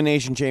got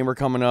Elimination Chamber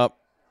coming up.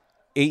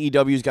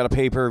 AEW's got a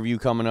pay-per-view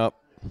coming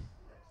up.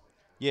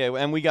 Yeah,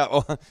 and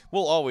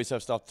we'll always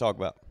have stuff to talk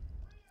about.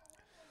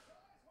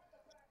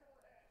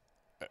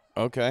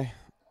 Okay.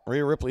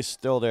 Rhea Ripley's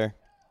still there.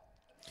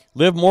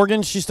 Liv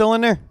Morgan, she's still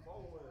in there?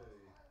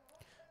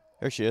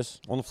 There she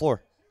is, on the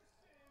floor.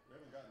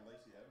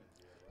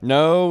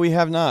 No, we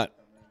have not.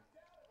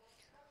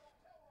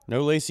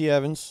 No Lacey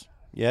Evans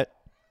yet.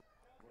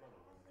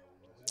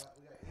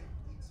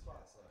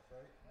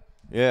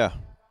 Yeah.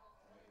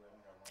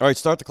 All right,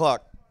 start the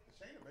clock.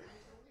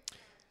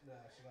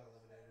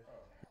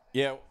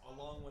 Yeah,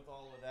 along with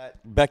all of that,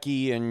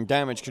 Becky and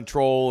Damage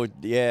Control,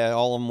 yeah,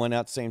 all of them went out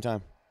at the same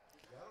time.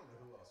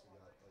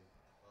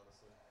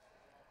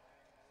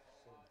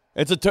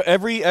 It's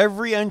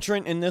every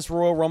entrant in this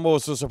Royal Rumble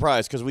is a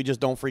surprise because we just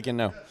don't freaking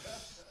know.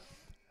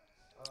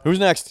 Who's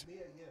next?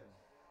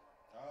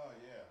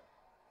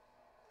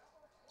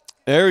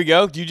 There we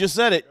go. You just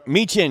said it.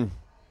 Michin.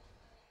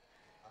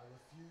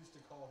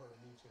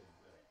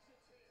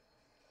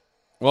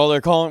 Well,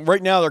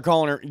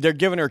 they're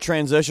giving her a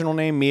transitional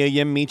name, Mia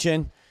Yim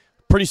Michin.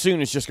 Pretty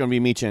soon it's just going to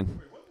be Michin.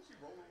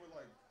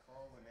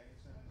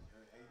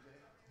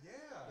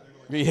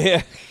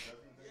 Yeah.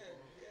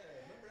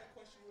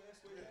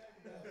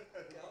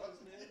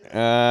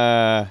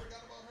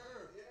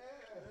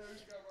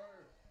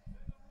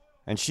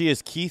 And she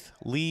is Keith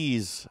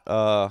Lee's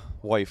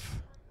wife.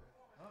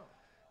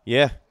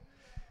 Yeah.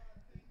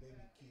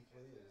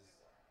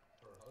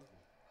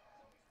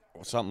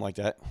 Something like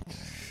that.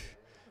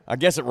 I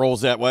guess it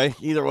rolls that way.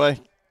 Either way.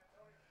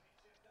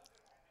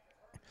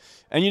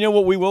 And you know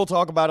what we will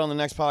talk about on the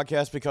next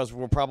podcast because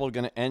we're probably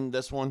going to end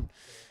this one.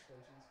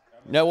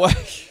 No way.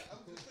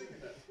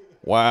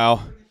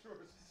 Wow.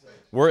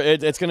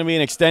 It's going to be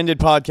an extended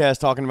podcast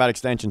talking about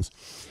extensions.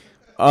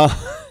 No,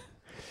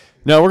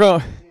 we're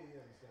going.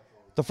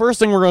 The first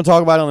thing we're going to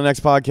talk about on the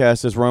next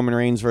podcast is Roman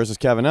Reigns versus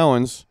Kevin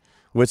Owens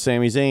with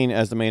Sami Zayn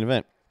as the main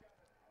event.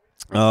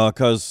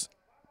 Because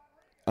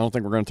I don't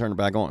think we're going to turn it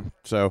back on.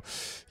 So,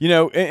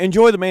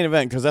 enjoy the main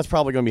event because that's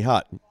probably going to be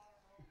hot.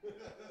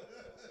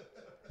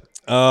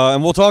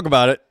 And we'll talk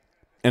about it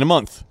in a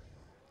month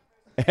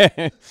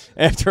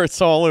after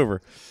it's all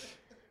over.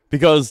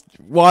 Because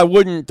why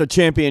wouldn't the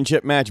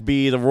championship match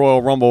be the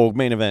Royal Rumble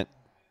main event?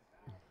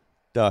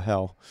 The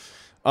hell.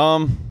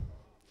 Why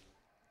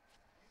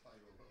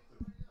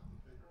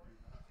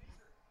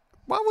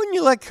wouldn't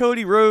you let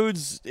Cody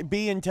Rhodes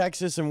be in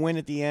Texas and win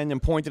at the end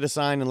and point to the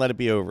sign and let it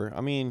be over? I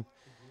mean,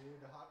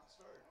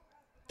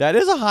 that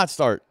is a hot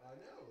start.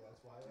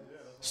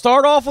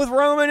 Start off with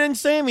Roman and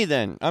Sami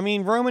then. I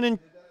mean, Roman and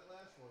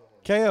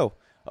KO.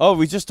 Oh,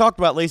 we just talked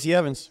about Lacey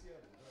Evans.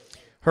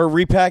 Her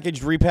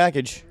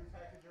repackage.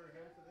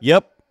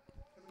 Yep.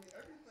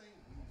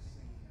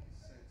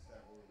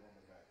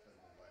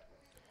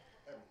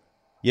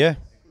 Yeah.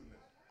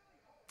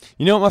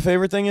 You know what my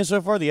favorite thing is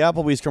so far? The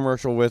Applebee's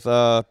commercial with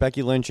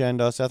Becky Lynch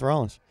and Seth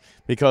Rollins.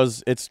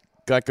 Because it's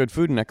got good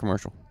food in that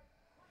commercial.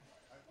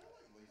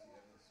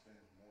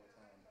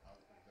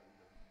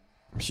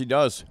 She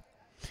does.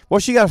 Well,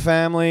 she got a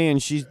family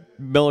and she's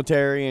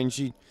military and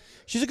she's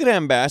a good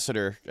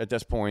ambassador at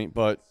this point,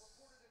 but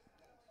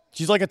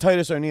she's like a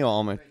Titus O'Neil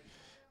almost.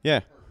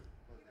 Yeah.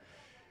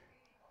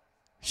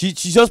 She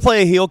does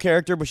play a heel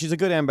character, but she's a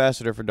good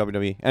ambassador for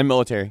WWE and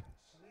military.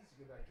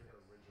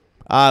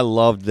 I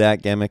loved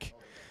that gimmick.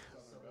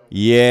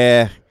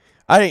 Yeah.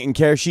 I didn't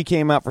care. She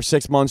came out for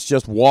 6 months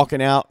just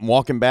walking out and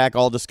walking back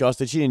all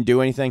disgusted. She didn't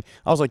do anything.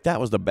 I was like,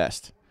 that was the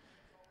best.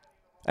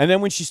 And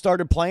then when she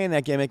started playing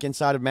that gimmick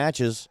inside of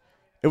matches,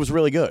 it was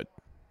really good.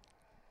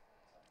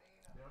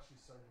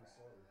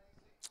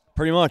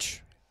 Pretty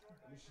much.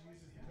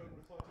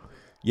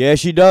 Yeah,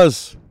 she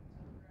does.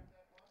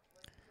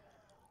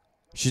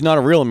 She's not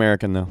a real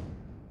American, though.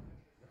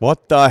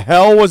 What the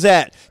hell was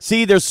that?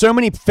 See, there's so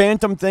many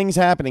phantom things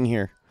happening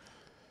here.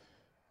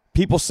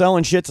 People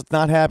selling shit that's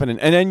not happening.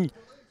 And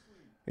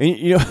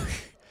then,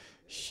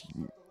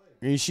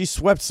 she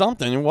swept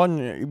something. It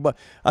wasn't, but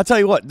I'll tell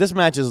you what, this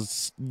match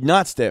is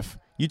not stiff.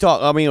 It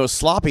was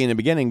sloppy in the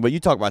beginning, but you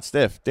talk about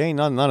stiff. There ain't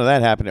none of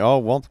that happening. Oh,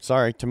 well,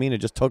 sorry. Tamina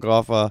just took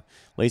off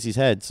Lacey's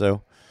head,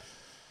 so.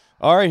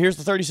 All right, here's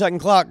the 30-second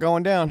clock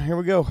going down. Here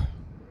we go.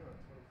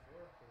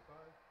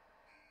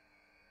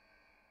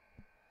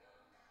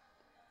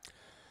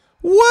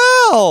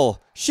 Well,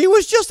 she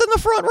was just in the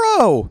front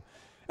row,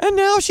 and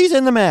now she's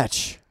in the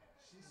match.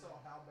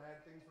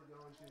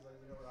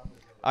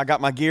 I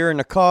got my gear in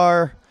the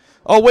car.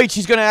 Oh, wait,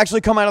 she's going to actually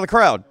come out of the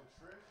crowd.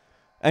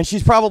 And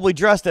she's probably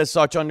dressed as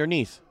such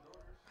underneath.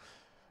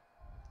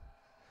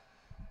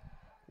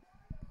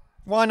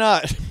 Why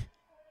not?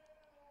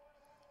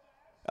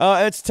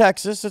 It's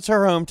Texas. It's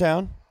her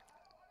hometown.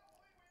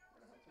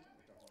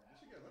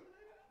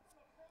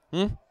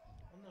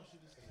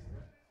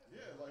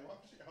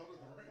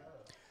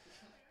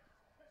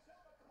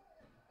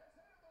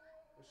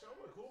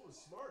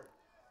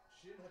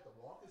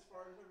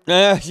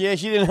 Yeah,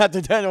 she didn't have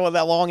to do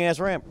that long-ass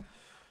ramp.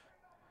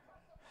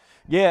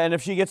 Yeah, and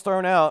if she gets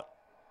thrown out,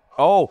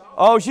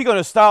 she's going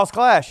to Styles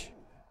Clash.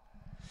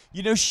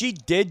 You know, she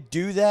did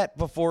do that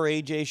before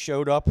AJ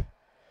showed up.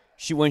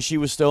 When she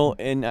was still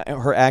in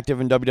her active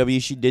in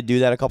WWE, she did do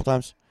that a couple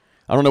times.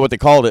 I don't know what they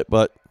called it,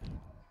 but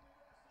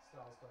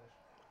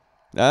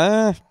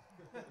I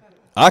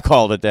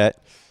called it that.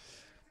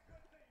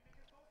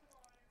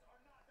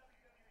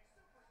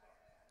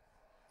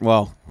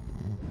 Well,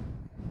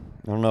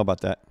 I don't know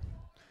about that.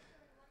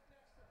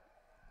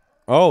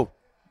 Oh,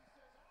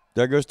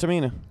 there goes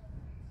Tamina.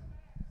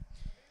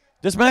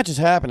 This match is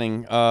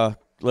happening,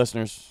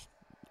 listeners.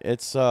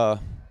 It's that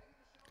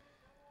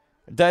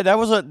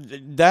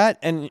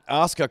and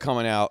Asuka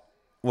coming out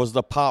was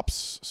the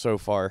pops so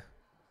far.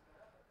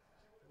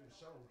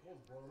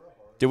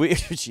 Did we?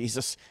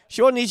 Jesus,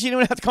 she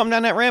didn't have to come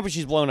down that ramp, but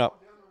she's blown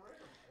up.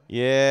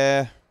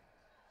 Yeah.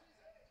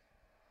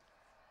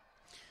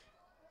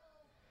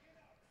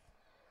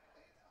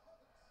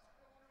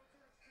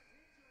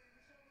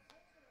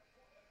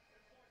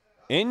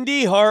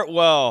 Indy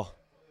Hartwell.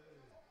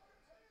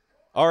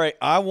 All right,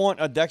 I want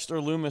a Dexter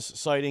Loomis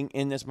sighting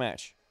in this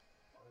match.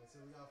 So we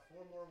got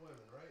 4 more women,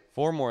 right?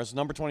 4 more. It's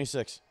number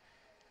 26.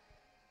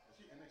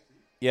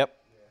 Yep.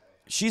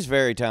 She's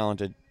very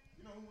talented.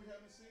 You know who we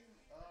haven't seen?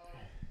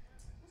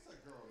 What's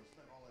that girl that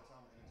spent all that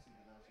time in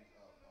NXT,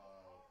 but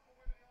now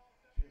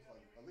she's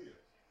like Aaliyah.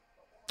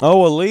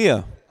 Oh, Aaliyah.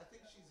 I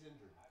think she's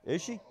injured.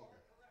 Is she? I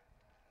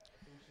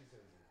think she's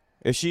injured.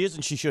 If she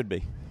isn't, she should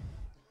be.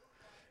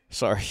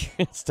 Sorry,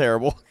 it's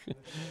terrible.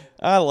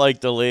 I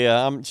liked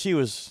Aaliyah. She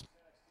was.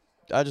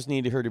 I just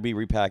needed her to be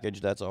repackaged.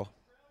 That's all.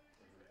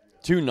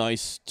 Too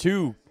nice.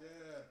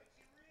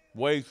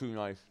 Way too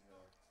nice.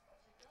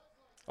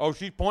 Oh,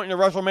 she's pointing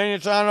the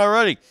WrestleMania sign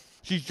already.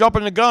 She's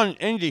jumping the gun,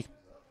 Indy. She's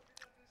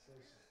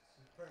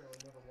apparently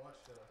never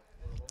watched a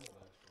Royal Rumble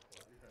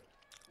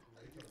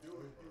match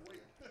before.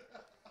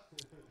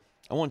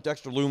 I want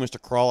Dexter Loomis to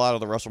crawl out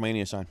of the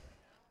WrestleMania sign.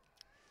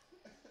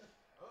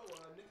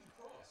 Nikki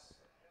Cross.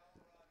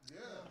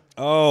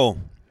 Oh,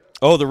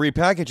 the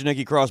repackaged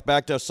Nikki Cross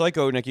back to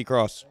Psycho Nikki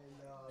Cross. And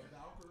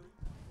Valkyrie.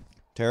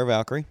 Tara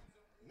Valkyrie.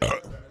 Not Taya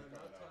Valkyrie.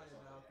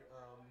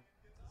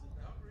 Is it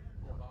Valkyrie?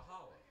 No,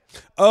 Valhalla.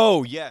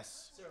 Oh,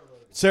 yes.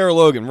 Sarah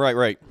Logan.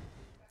 Right.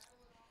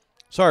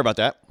 Sorry about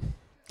that.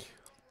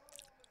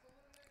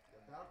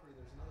 Valkyrie,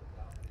 there's another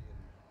Valkyrie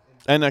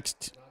in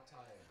NXT. not Taya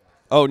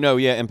Valkyrie. Oh, no,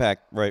 yeah,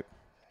 Impact. Right.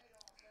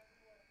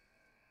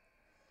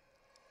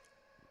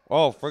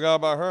 Oh, forgot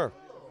about her.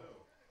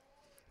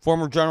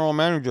 Former general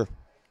manager.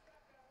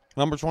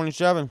 Number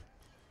 27.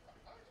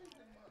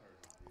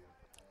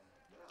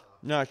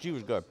 No, she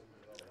was good.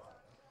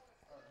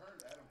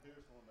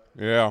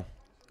 Yeah.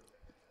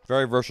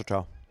 Very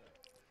versatile.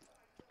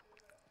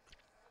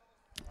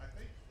 I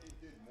think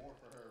it did more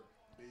for her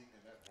being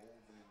in that role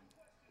than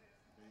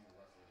being a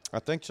wrestler. I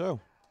think so. A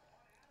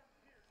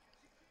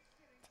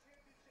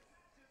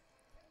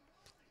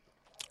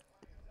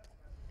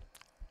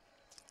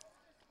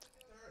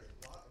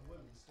lot of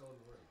women still in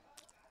the ring.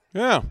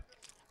 Yeah.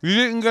 You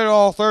didn't get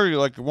all 30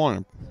 like you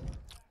wanted.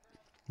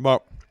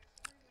 But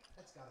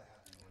That's got to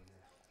happen one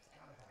year. It's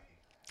got to happen.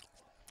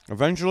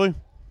 eventually,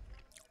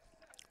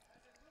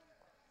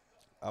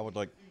 I would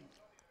like.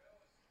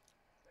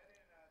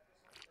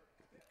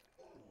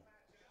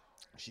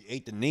 She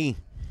ate the knee.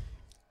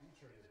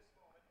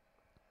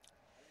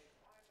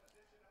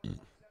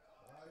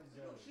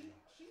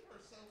 She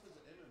herself is an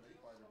MMA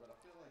fighter, but I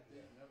feel like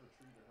they've never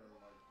treated her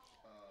like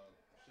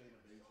Shayna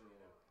Baszler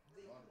or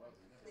Ronda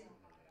Rousey.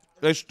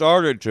 They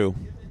started to.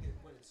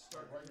 When it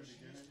started, when she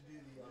used to do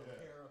the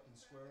hair up and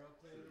square up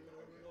thing or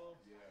whatever it all.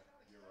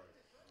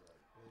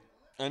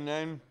 And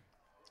then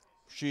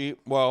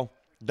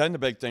then the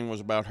big thing was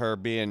about her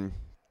being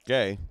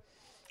gay.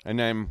 And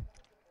then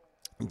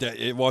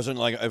it wasn't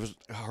like it was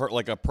her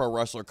like a pro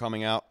wrestler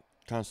coming out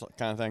kind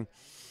of thing.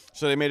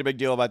 So they made a big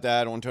deal about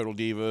that on Total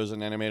Divas,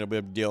 and then they made a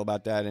big deal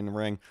about that in the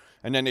ring.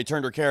 And then they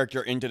turned her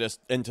character into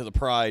the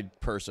Pride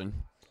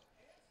person.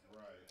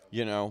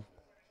 You know.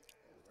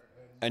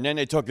 And then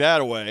they took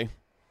that away.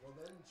 Well,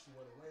 then she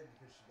went away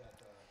because she got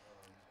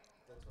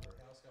that's when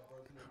her house got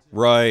broken into.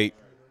 Right.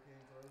 Trader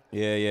came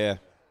through. Yeah.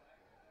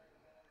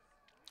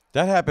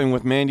 That happened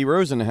with Mandy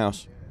Rose in the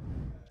house.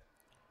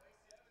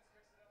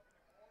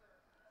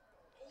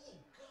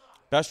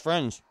 Best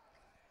friends.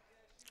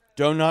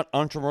 Donut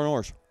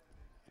entrepreneurs.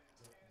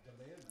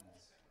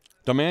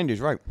 Demandies,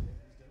 right.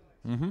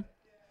 Mm-hmm.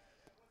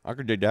 I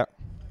could dig that.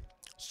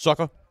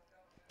 Sucker.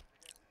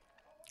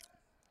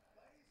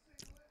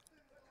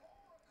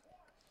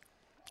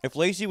 If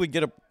Lacey would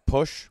get a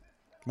push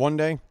one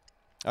day,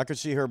 I could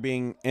see her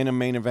being in a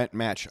main event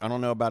match. I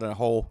don't know about a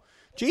whole...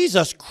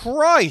 Jesus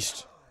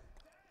Christ!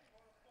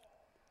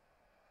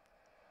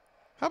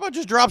 How about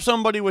just drop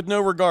somebody with no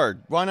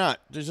regard? Why not?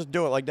 Just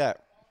do it like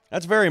that.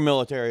 That's very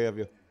military of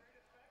you.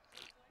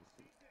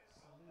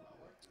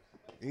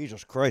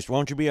 Jesus Christ, why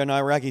don't you be an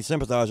Iraqi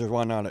sympathizer?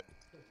 Why not it?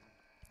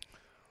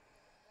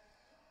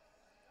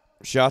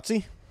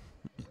 Shotzi?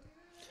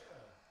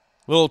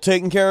 Little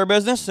taking care of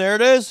business. There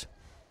it is.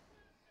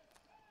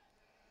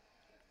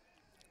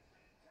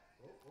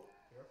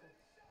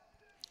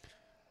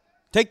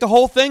 Take the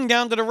whole thing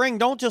down to the ring.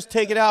 Don't just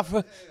take it out.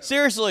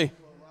 Seriously.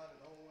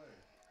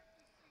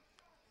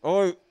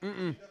 Oh,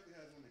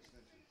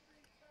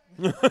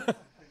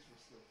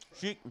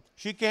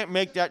 She can't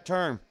make that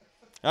turn.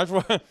 That's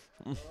what.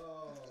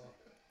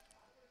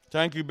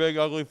 Thank you, Big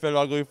Ugly Fit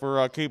Ugly,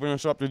 for keeping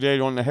us up to date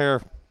on the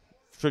hair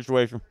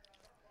situation.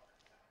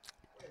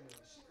 Wait a minute,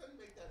 she couldn't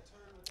make that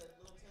turn with that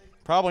little thing.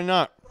 Probably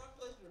not. Brock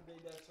Lesnar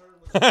made that turn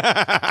with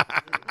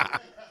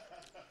that.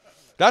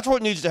 That's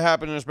what needs to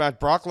happen in this match.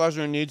 Brock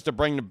Lesnar needs to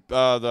bring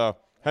the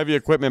heavy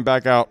equipment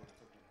back out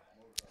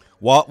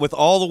with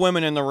all the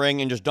women in the ring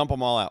and just dump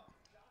them all out.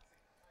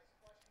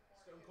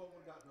 Stone Cold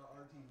would have gotten an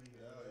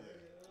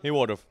RTV. He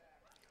would have.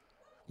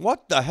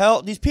 What the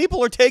hell? These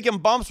people are taking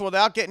bumps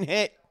without getting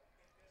hit.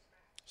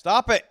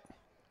 Stop it.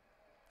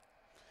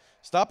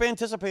 Stop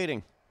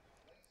anticipating.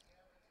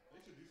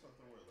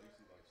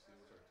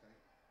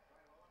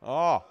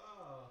 Oh.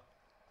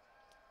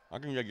 I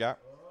can get that.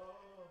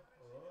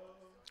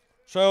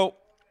 So,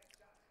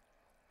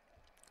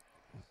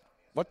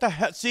 what the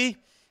heck? See,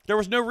 there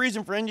was no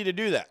reason for Indy to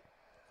do that.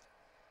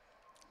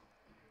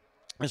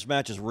 This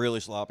match is really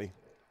sloppy.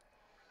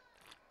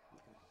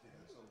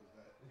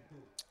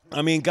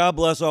 I mean, God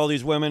bless all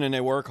these women, and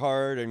they work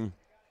hard, and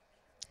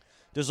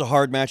this is a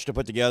hard match to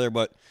put together,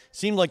 but it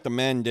seemed like the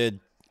men did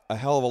a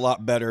hell of a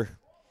lot better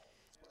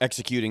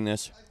executing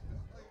this.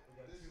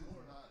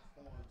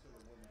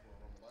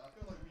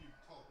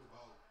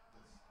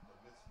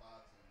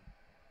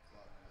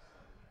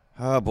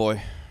 Oh,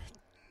 boy.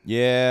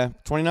 Yeah,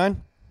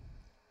 29?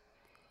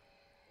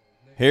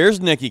 Here's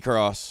Nikki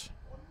Cross.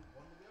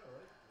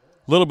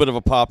 A little bit of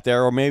a pop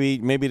there, or maybe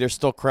there's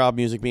still crowd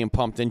music being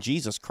pumped in.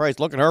 Jesus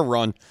Christ, look at her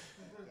run.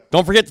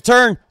 Don't forget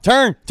to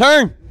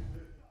turn.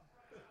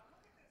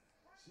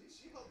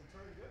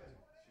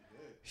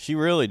 She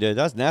really did.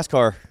 That's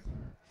NASCAR.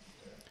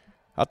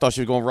 I thought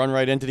she was going to run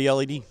right into the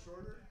LED.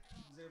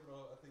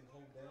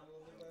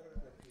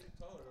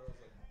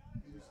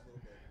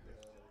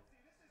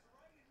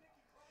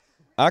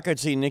 I could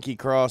see Nikki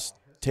Cross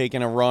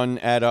taking a run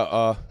at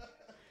a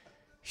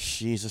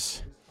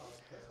Jesus.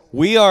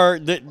 We are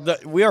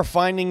we are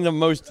finding the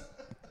most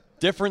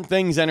different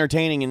things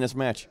entertaining in this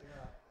match.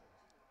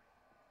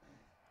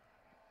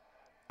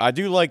 I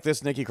do like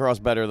this Nikki Cross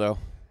better though.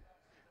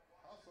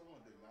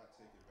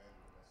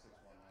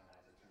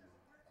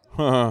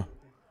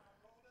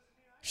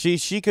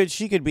 She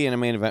could be in a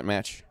main event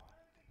match.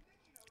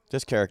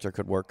 This character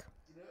could work.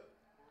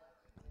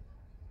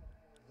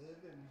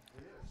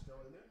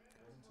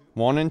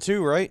 1 and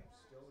 2, right?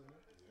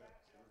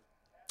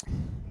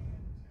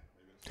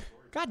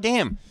 God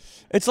damn.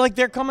 It's like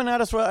they're coming at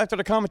us after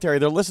the commentary.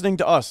 They're listening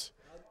to us.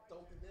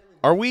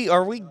 Are we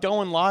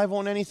going live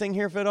on anything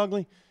here, Fit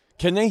Ugly?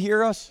 Can they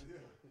hear us?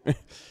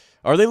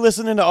 Are they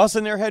listening to us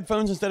in their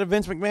headphones instead of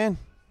Vince McMahon?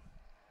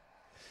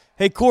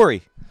 Hey,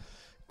 Corey,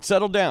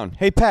 settle down.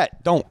 Hey,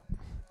 Pat, don't.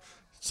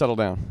 Settle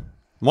down.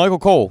 Michael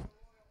Cole.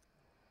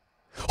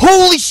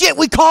 Holy shit,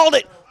 we called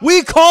it.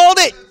 We called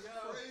it.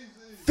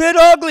 Fit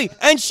Ugly.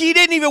 And she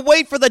didn't even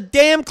wait for the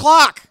damn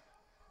clock.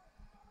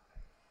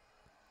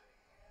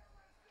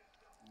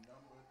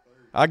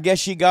 I guess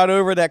she got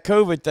over that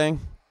COVID thing.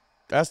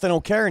 Guess they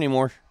don't care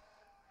anymore.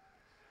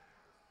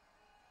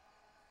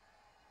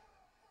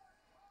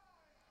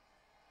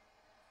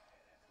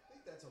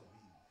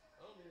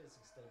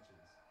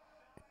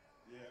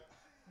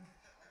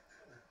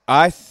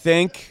 I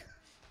think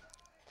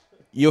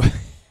you.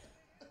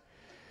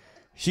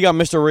 She got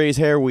Mr. Ray's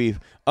hair weave.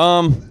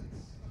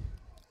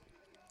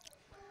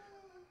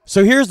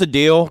 So here's the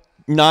deal.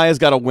 Nia's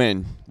got to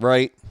win,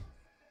 right?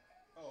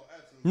 Oh,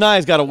 absolutely.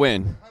 Nia's got to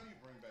win. How do you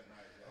bring back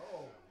Nia?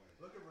 Oh,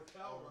 look at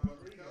Raquel.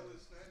 Raquel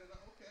is standing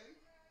up. Okay.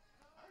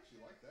 I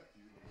actually like that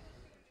view.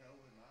 Raquel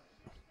and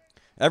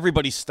Nia.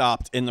 Everybody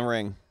stopped in the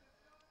ring.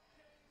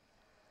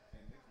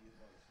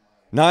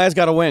 Nia's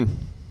got to win.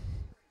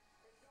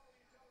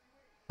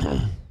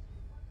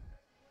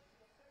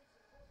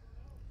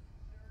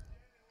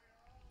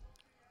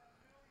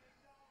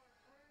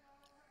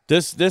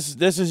 This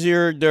is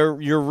your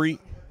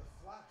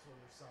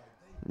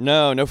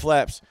No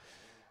flaps.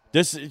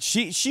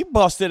 She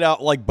busted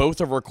out like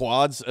both of her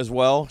quads as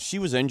well. She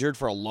was injured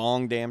for a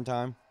long damn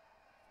time.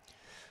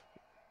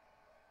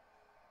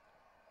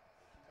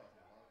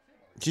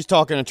 She's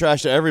talking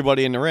trash to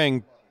everybody in the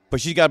ring,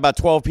 but she's got about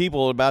 12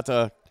 people about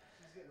to.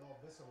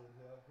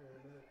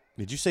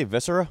 Did you say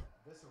viscera?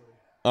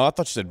 Oh, I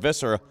thought you said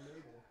viscera.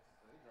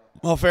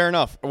 Well, fair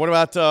enough. What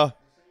about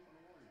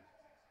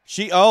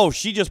she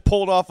just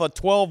pulled off a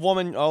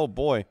 12-woman. Oh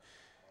boy,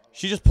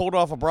 she just pulled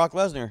off a Brock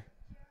Lesnar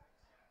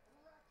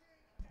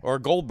or a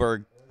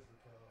Goldberg.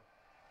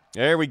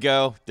 There we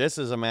go. This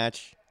is a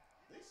match.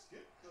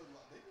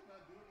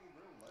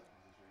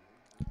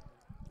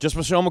 Just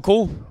Michelle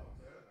McCool.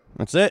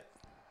 That's it.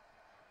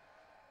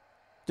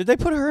 Did they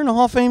put her in the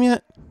Hall of Fame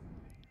yet?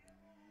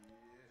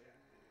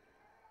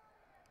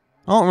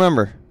 I don't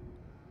remember.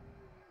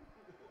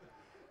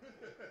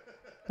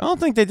 I don't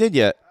think they did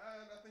yet.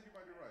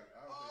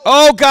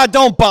 Oh, God,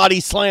 don't body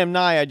slam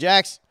Nia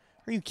Jax.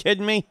 Are you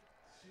kidding me?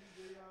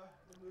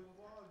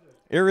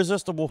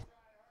 Irresistible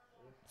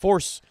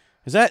force.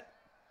 Is that?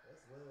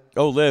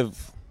 Oh,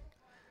 Liv.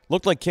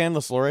 Looked like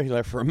Candice LeRae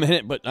there for a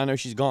minute, but I know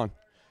she's gone.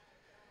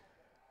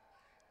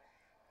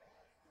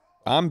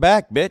 I'm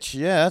back, bitch.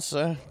 Yeah,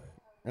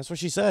 that's what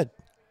she said.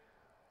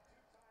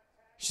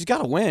 She's got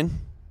to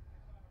win.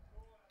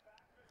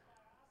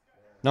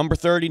 Number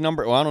 30,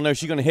 well, I don't know.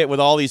 She's going to hit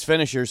with all these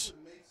finishers.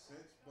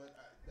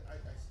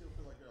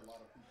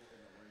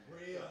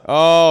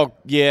 Oh,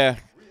 yeah.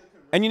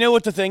 And you know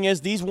what the thing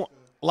is? A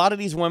lot of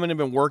these women have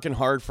been working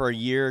hard for a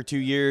year or 2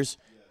 years,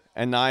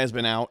 and Nia's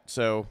been out,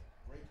 so.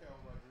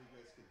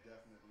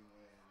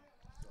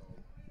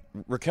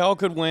 Raquel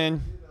could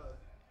win.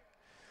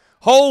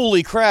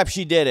 Holy crap,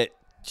 she did it.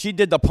 She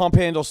did the pump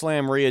handle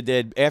slam Rhea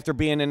did after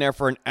being in there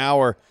for an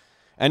hour.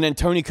 And then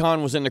Tony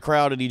Khan was in the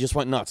crowd, and he just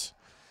went nuts.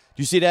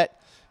 Do you see that?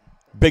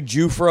 Big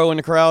Jufro in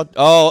the crowd.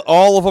 Oh,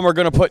 all of them are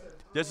going to put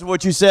 – this is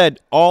what you said.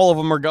 All of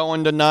them are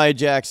going to Nia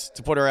Jax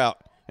to put her out.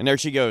 And there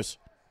she goes.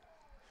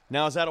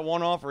 Now, is that a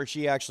one-off, or is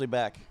she actually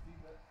back?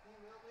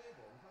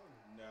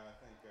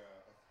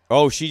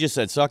 Oh, she just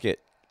said suck it.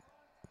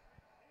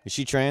 Is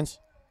she trans?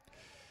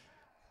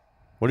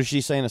 What is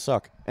she saying to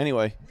suck?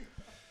 Anyway,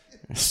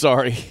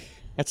 sorry.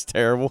 That's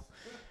terrible.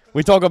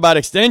 We talk about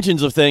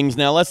extensions of things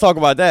now. Let's talk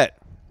about that.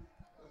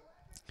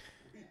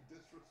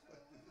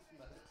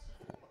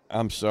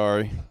 I'm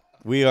sorry.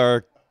 We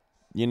are,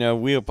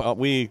 we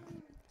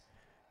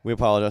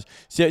apologize.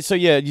 So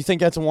yeah, you think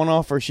that's a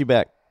one-off, or is she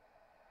back?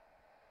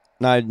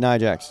 Nia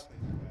Jax.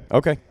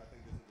 Okay.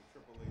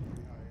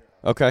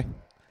 Okay.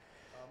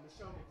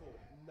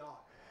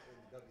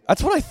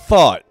 That's what I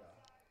thought.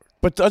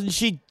 But doesn't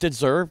she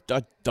deserve?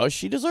 Does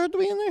she deserve to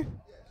be in there?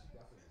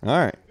 All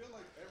right.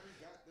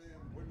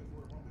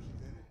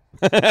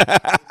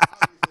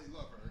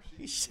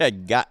 He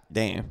said,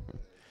 "Goddamn."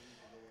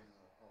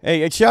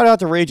 Hey, shout out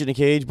to Rage in the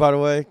Cage, by the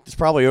way. It's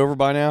probably over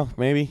by now,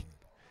 maybe.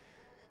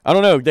 I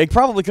don't know. They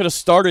probably could have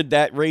started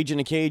that Rage in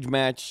the Cage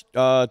match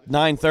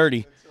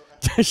 9:30.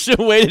 Should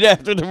have waited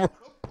after the.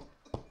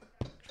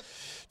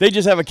 They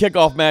just have a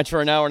kickoff match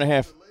for an hour and a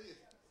half.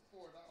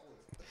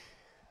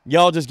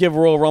 Y'all just give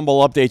Royal Rumble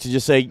updates and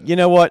just say, you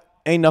know what?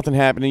 Ain't nothing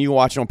happening. You can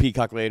watch it on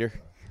Peacock later.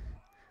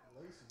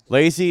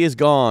 Lacey is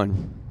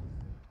gone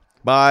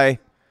by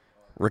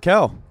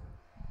Raquel.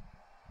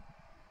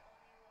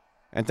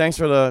 And thanks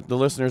for the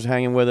listeners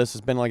hanging with us.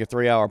 It's been like a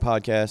 3-hour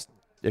podcast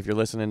if you're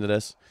listening to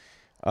this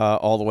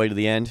all the way to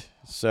the end.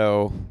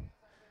 So,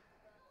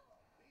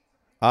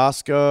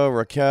 Asuka,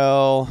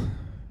 Raquel.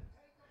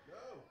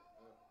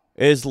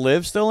 Is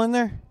Liv still in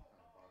there?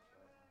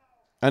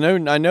 I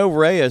know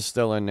Rhea's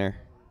still in there.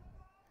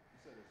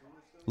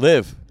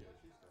 Liv.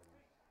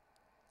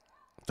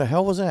 What the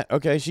hell was that?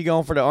 Okay, she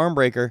going for the arm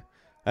breaker.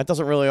 That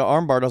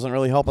armbar doesn't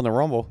really help in the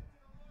Rumble.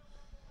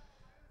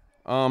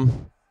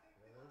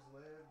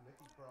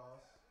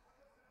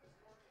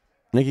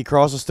 Nikki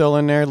Cross is still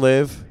in there.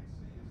 Liv.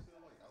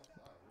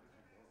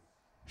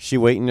 She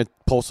waiting to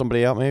pull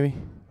somebody out, maybe?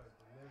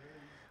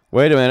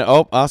 Wait a minute.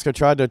 Oh, Asuka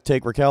tried to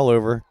take Raquel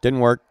over. Didn't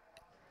work.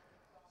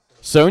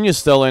 Sonya's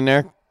still in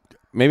there.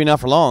 Maybe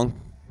not for long.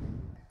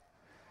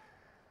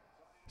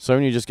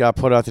 Sonya just got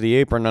put out to the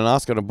apron, and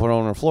Asuka to put her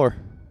on the floor.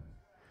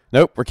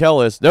 Nope,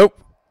 Raquel is. Nope.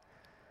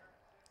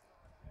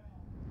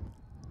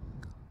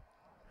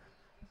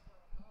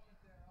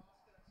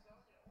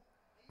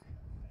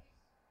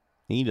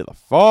 Knee to the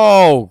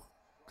fall.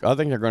 I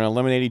think they're going to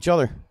eliminate each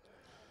other.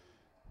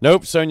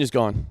 Nope, Sonya's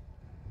gone.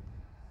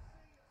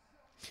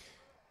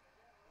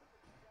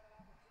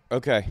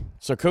 Okay,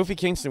 so Kofi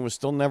Kingston was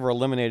still never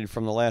eliminated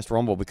from the last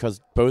Rumble because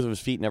both of his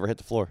feet never hit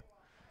the floor.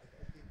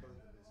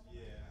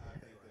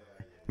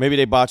 Maybe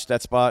they botched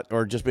that spot,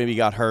 or just maybe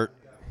got hurt.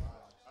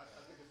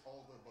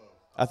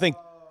 I think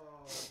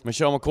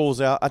Michelle McCool's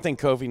out. I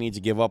think Kofi needs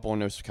to give up on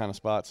those kind of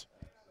spots.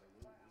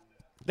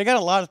 They got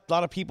a lot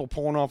of people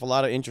pulling off a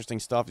lot of interesting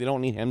stuff. They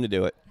don't need him to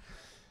do it.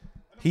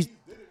 He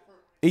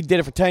did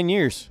it for 10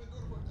 years.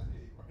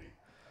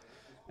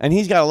 And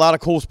he's got a lot of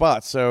cool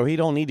spots, so he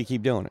don't need to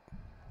keep doing it.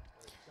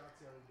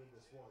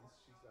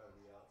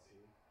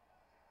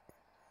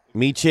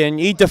 Michin,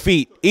 eat the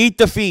feet. Eat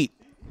the feet.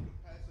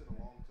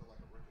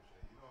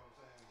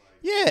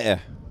 Yeah.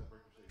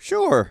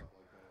 Sure.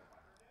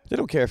 They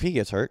don't care if he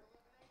gets hurt.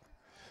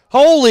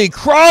 Holy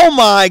crow,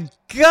 my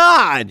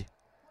God.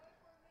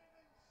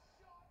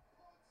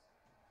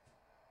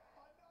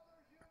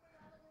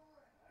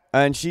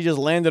 And she just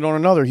landed on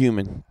another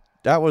human.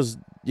 There was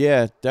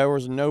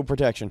no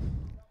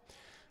protection.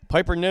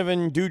 Piper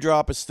Niven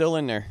Dewdrop is still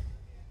in there.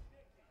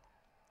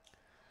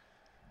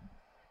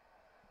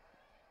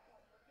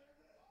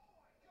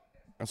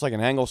 That's like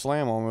an angle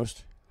slam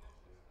almost.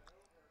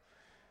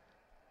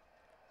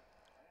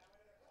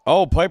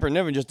 Oh, Piper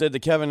Niven just did the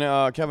Kevin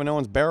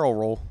Owens barrel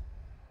roll.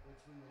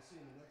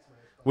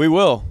 We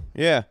will,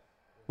 yeah.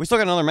 We still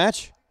got another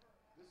match?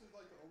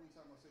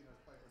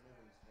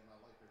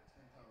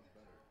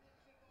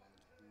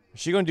 Is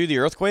she going to do the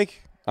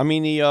earthquake? I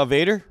mean the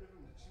Vader?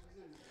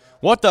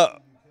 What the?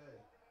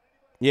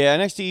 Yeah,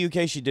 NXT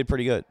UK she did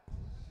pretty good.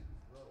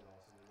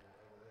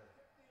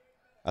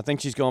 I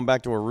think she's going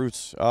back to her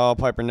roots. Oh,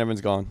 Piper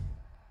Niven's gone.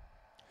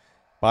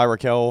 Bye,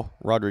 Raquel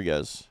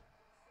Rodriguez.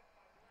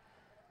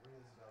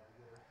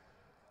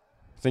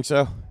 Think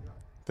so?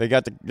 They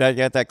got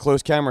that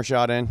close camera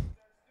shot in.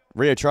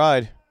 Rhea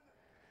tried.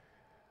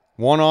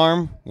 One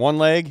arm, one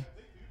leg.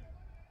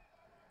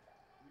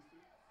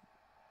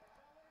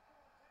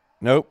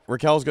 Nope.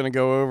 Raquel's going to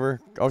go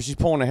over. Oh, she's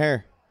pulling the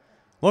hair.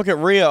 Look at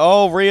Rhea.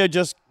 Oh, Rhea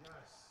just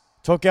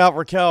took out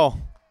Raquel.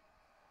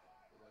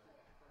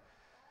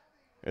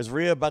 Is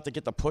Rhea about to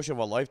get the push of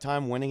a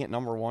lifetime winning at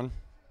number 1?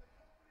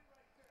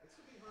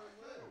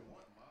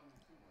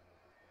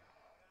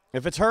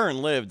 If it's her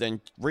and Liv,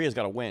 then Rhea's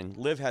got to win.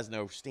 Liv has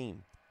no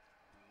steam.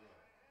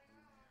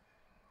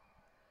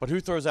 But who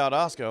throws out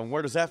Asuka, and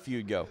where does that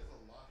feud go?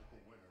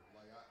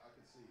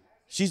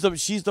 She's the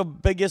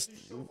biggest.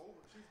 She's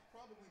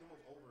probably the most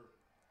over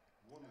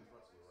women's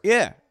wrestler. Right?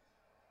 Yeah.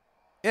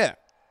 Yeah.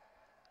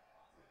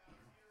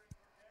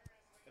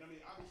 And I mean,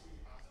 obviously,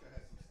 Asuka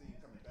has some steam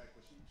coming back,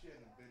 but she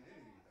hasn't been in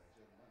anything. She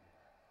hasn't done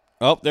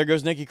anything. Oh, there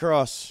goes Nikki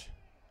Cross.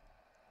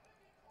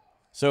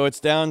 So it's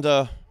down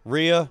to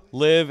Rhea,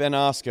 Liv, and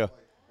Asuka.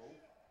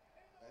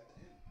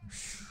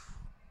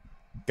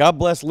 God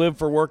bless Liv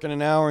for working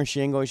an hour, and she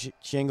ain't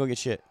gonna get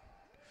shit.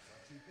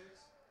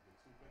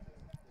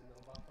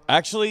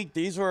 Actually,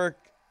 these were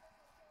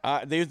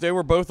they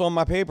were both on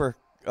my paper,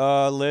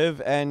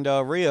 Liv and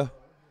Rhea. If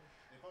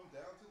I'm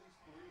down to these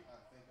three, I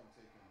think I'm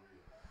taking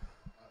Rhea.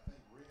 I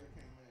think Rhea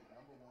came in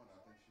number one.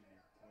 I think she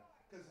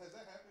because has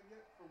that happened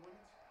yet for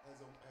women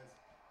as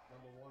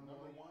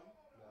number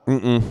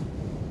one?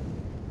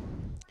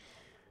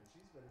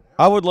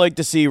 I would like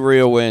to see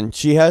Rhea win.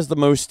 She has the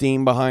most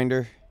steam behind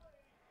her.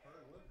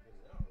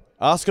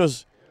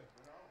 Asuka's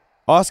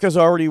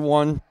already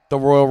won the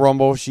Royal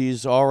Rumble.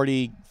 She's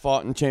already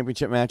fought in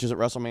championship matches at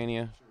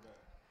WrestleMania.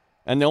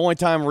 And the only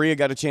time Rhea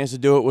got a chance to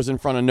do it was in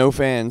front of no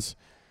fans.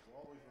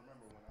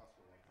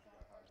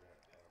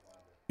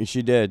 And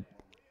she did.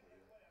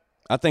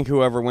 I think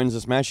whoever wins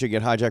this match should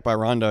get hijacked by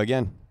Ronda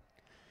again.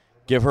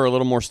 Give her a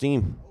little more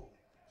steam.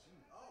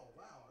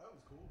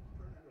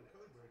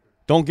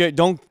 Don't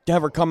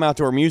have her come out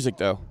to her music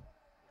though.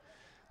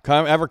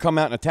 Have her come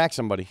out and attack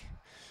somebody.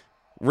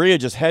 Rhea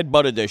just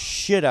headbutted the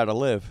shit out of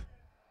Liv.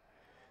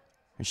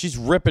 And she's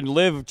ripping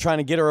Liv, trying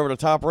to get her over the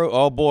top rope.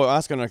 Oh, boy,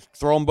 that's going to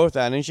throw them both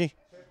out, isn't she?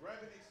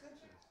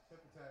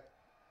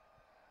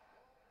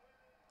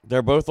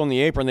 They're both on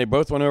the apron. They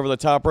both went over the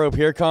top rope.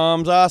 Here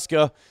comes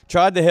Asuka.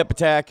 Tried the hip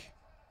attack.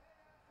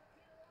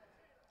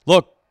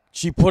 Look,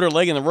 she put her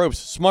leg in the ropes.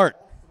 Smart.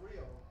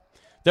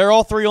 They're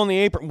all three on the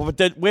apron.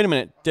 But wait a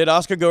minute. Did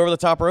Asuka go over the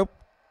top rope?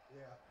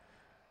 Yeah.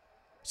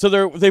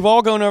 So they've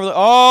all gone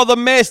over the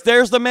mist.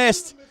 There's the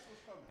mist.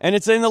 And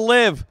it's in the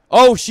Liv.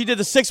 Oh, she did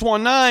the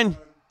 619.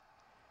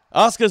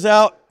 Asuka's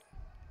out.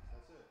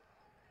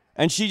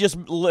 And she just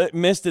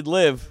misted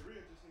Liv.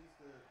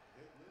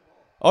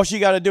 All she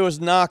got to do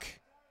is knock. Did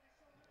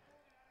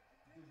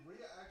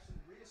Rhea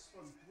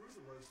spun through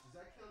the ropes? Does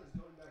that count as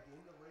going back in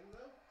the ring,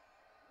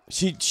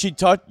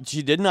 though?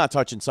 She did not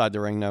touch inside the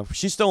ring, though.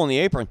 She's still on the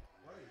apron.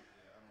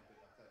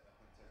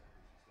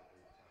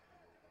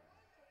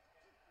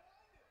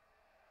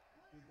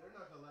 They're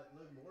not going to let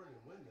Liv Morgan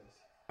win this.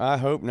 I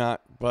hope not.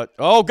 But,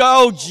 oh,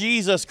 go!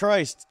 Jesus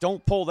Christ.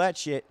 Don't pull that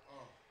shit.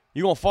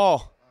 You're going to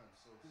fall.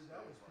 Dude, that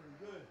was pretty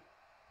good.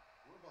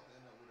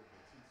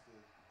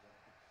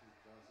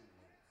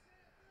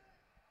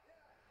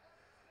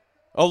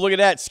 Oh, look at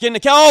that. Skin the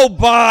cow. Oh,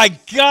 my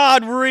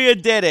God. Rhea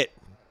did it.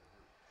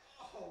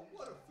 Oh,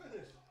 what a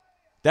finish.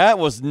 That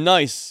was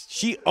nice.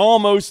 She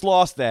almost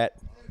lost that.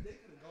 Dude, they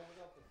could have gone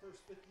without the first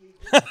 58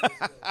 minutes.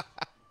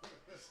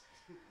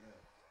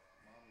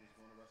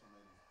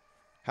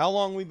 How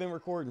long we been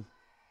recording?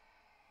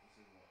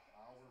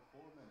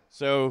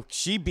 So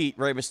she beat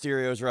Rey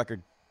Mysterio's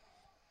record.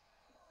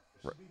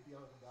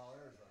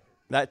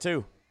 That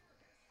too.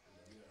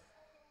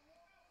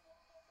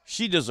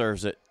 She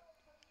deserves it.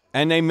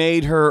 And they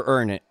made her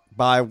earn it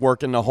by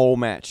working the whole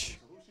match.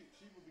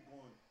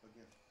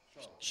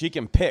 She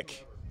can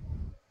pick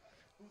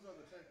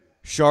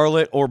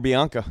Charlotte or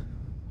Bianca.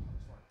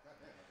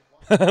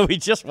 We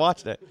just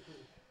watched it.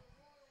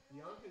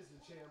 Bianca's the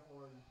champ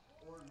on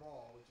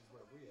Raw, which is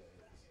where Rhea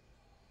is.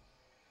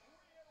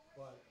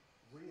 But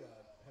Rhea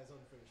has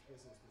unfinished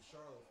business with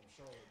Charlotte from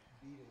Charlotte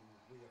beating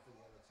Rhea for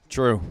the NXT.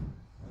 True.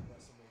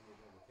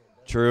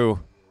 True.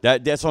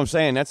 That's what I'm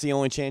saying. That's the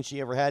only chance she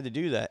ever had to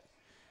do that.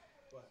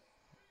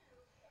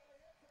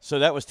 So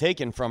that was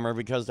taken from her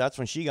because that's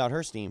when she got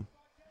her steam.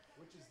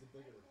 Which is the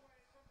bigger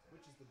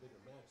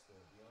match there,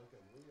 Bianca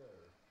and Rhea,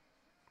 or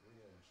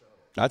Rhea and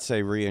Charlotte? I'd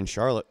say Rhea and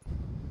Charlotte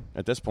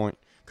at this point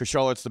because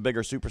Charlotte's the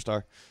bigger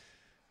superstar.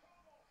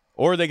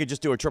 Or they could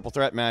just do a triple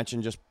threat match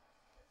and just,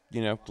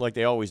 like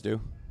they always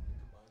do.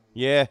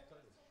 Yeah.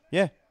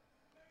 Yeah.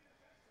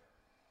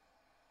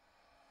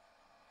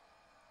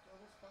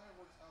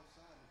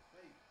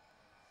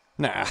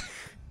 Nah.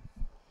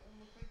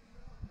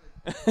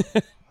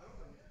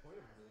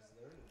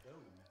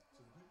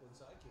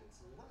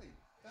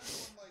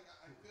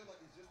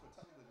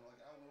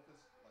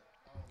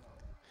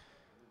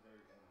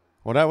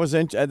 Well,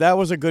 that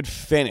was a good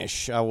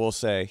finish, I will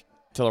say,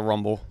 to the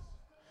Rumble.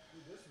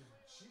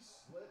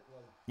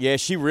 Yeah,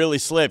 she really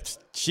slipped.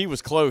 She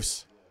was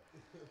close.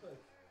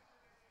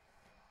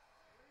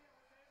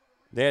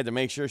 They had to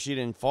make sure she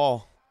didn't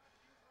fall.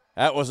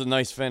 That was a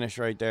nice finish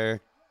right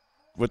there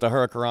with the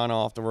Hurricanrana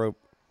off the rope.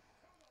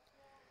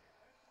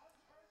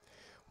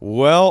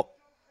 Well,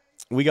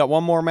 we got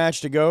one more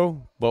match to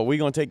go, but we're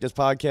going to take this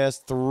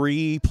podcast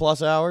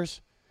 3+ hours.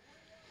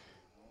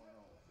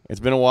 It's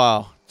been a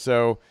while.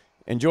 So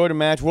enjoy the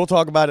match. We'll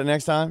talk about it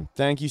next time.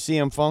 Thank you,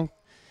 CM Funk.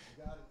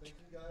 You got it. Thank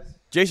you, guys.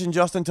 Jason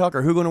Justin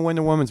Tucker, who's going to win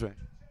the women's match?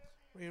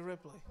 Rhea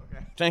Ripley.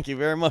 Okay. Thank you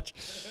very much.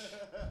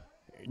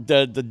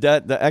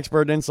 The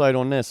expert insight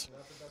on this.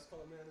 Not the best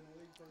color man in the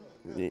league for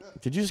Did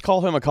you just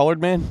call him a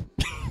colored man?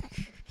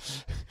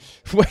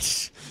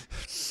 Wait,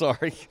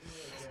 sorry.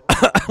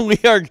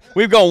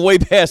 We've gone way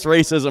past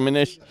racism in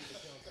this.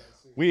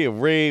 We are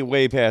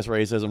way past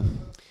racism.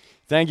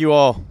 Thank you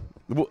all.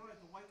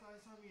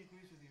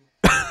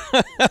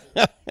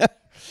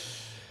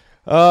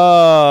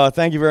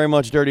 Thank you very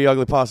much, Dirty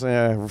Ugly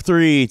Pasta.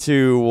 3,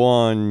 2,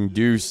 1,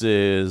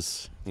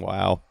 deuces.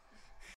 Wow.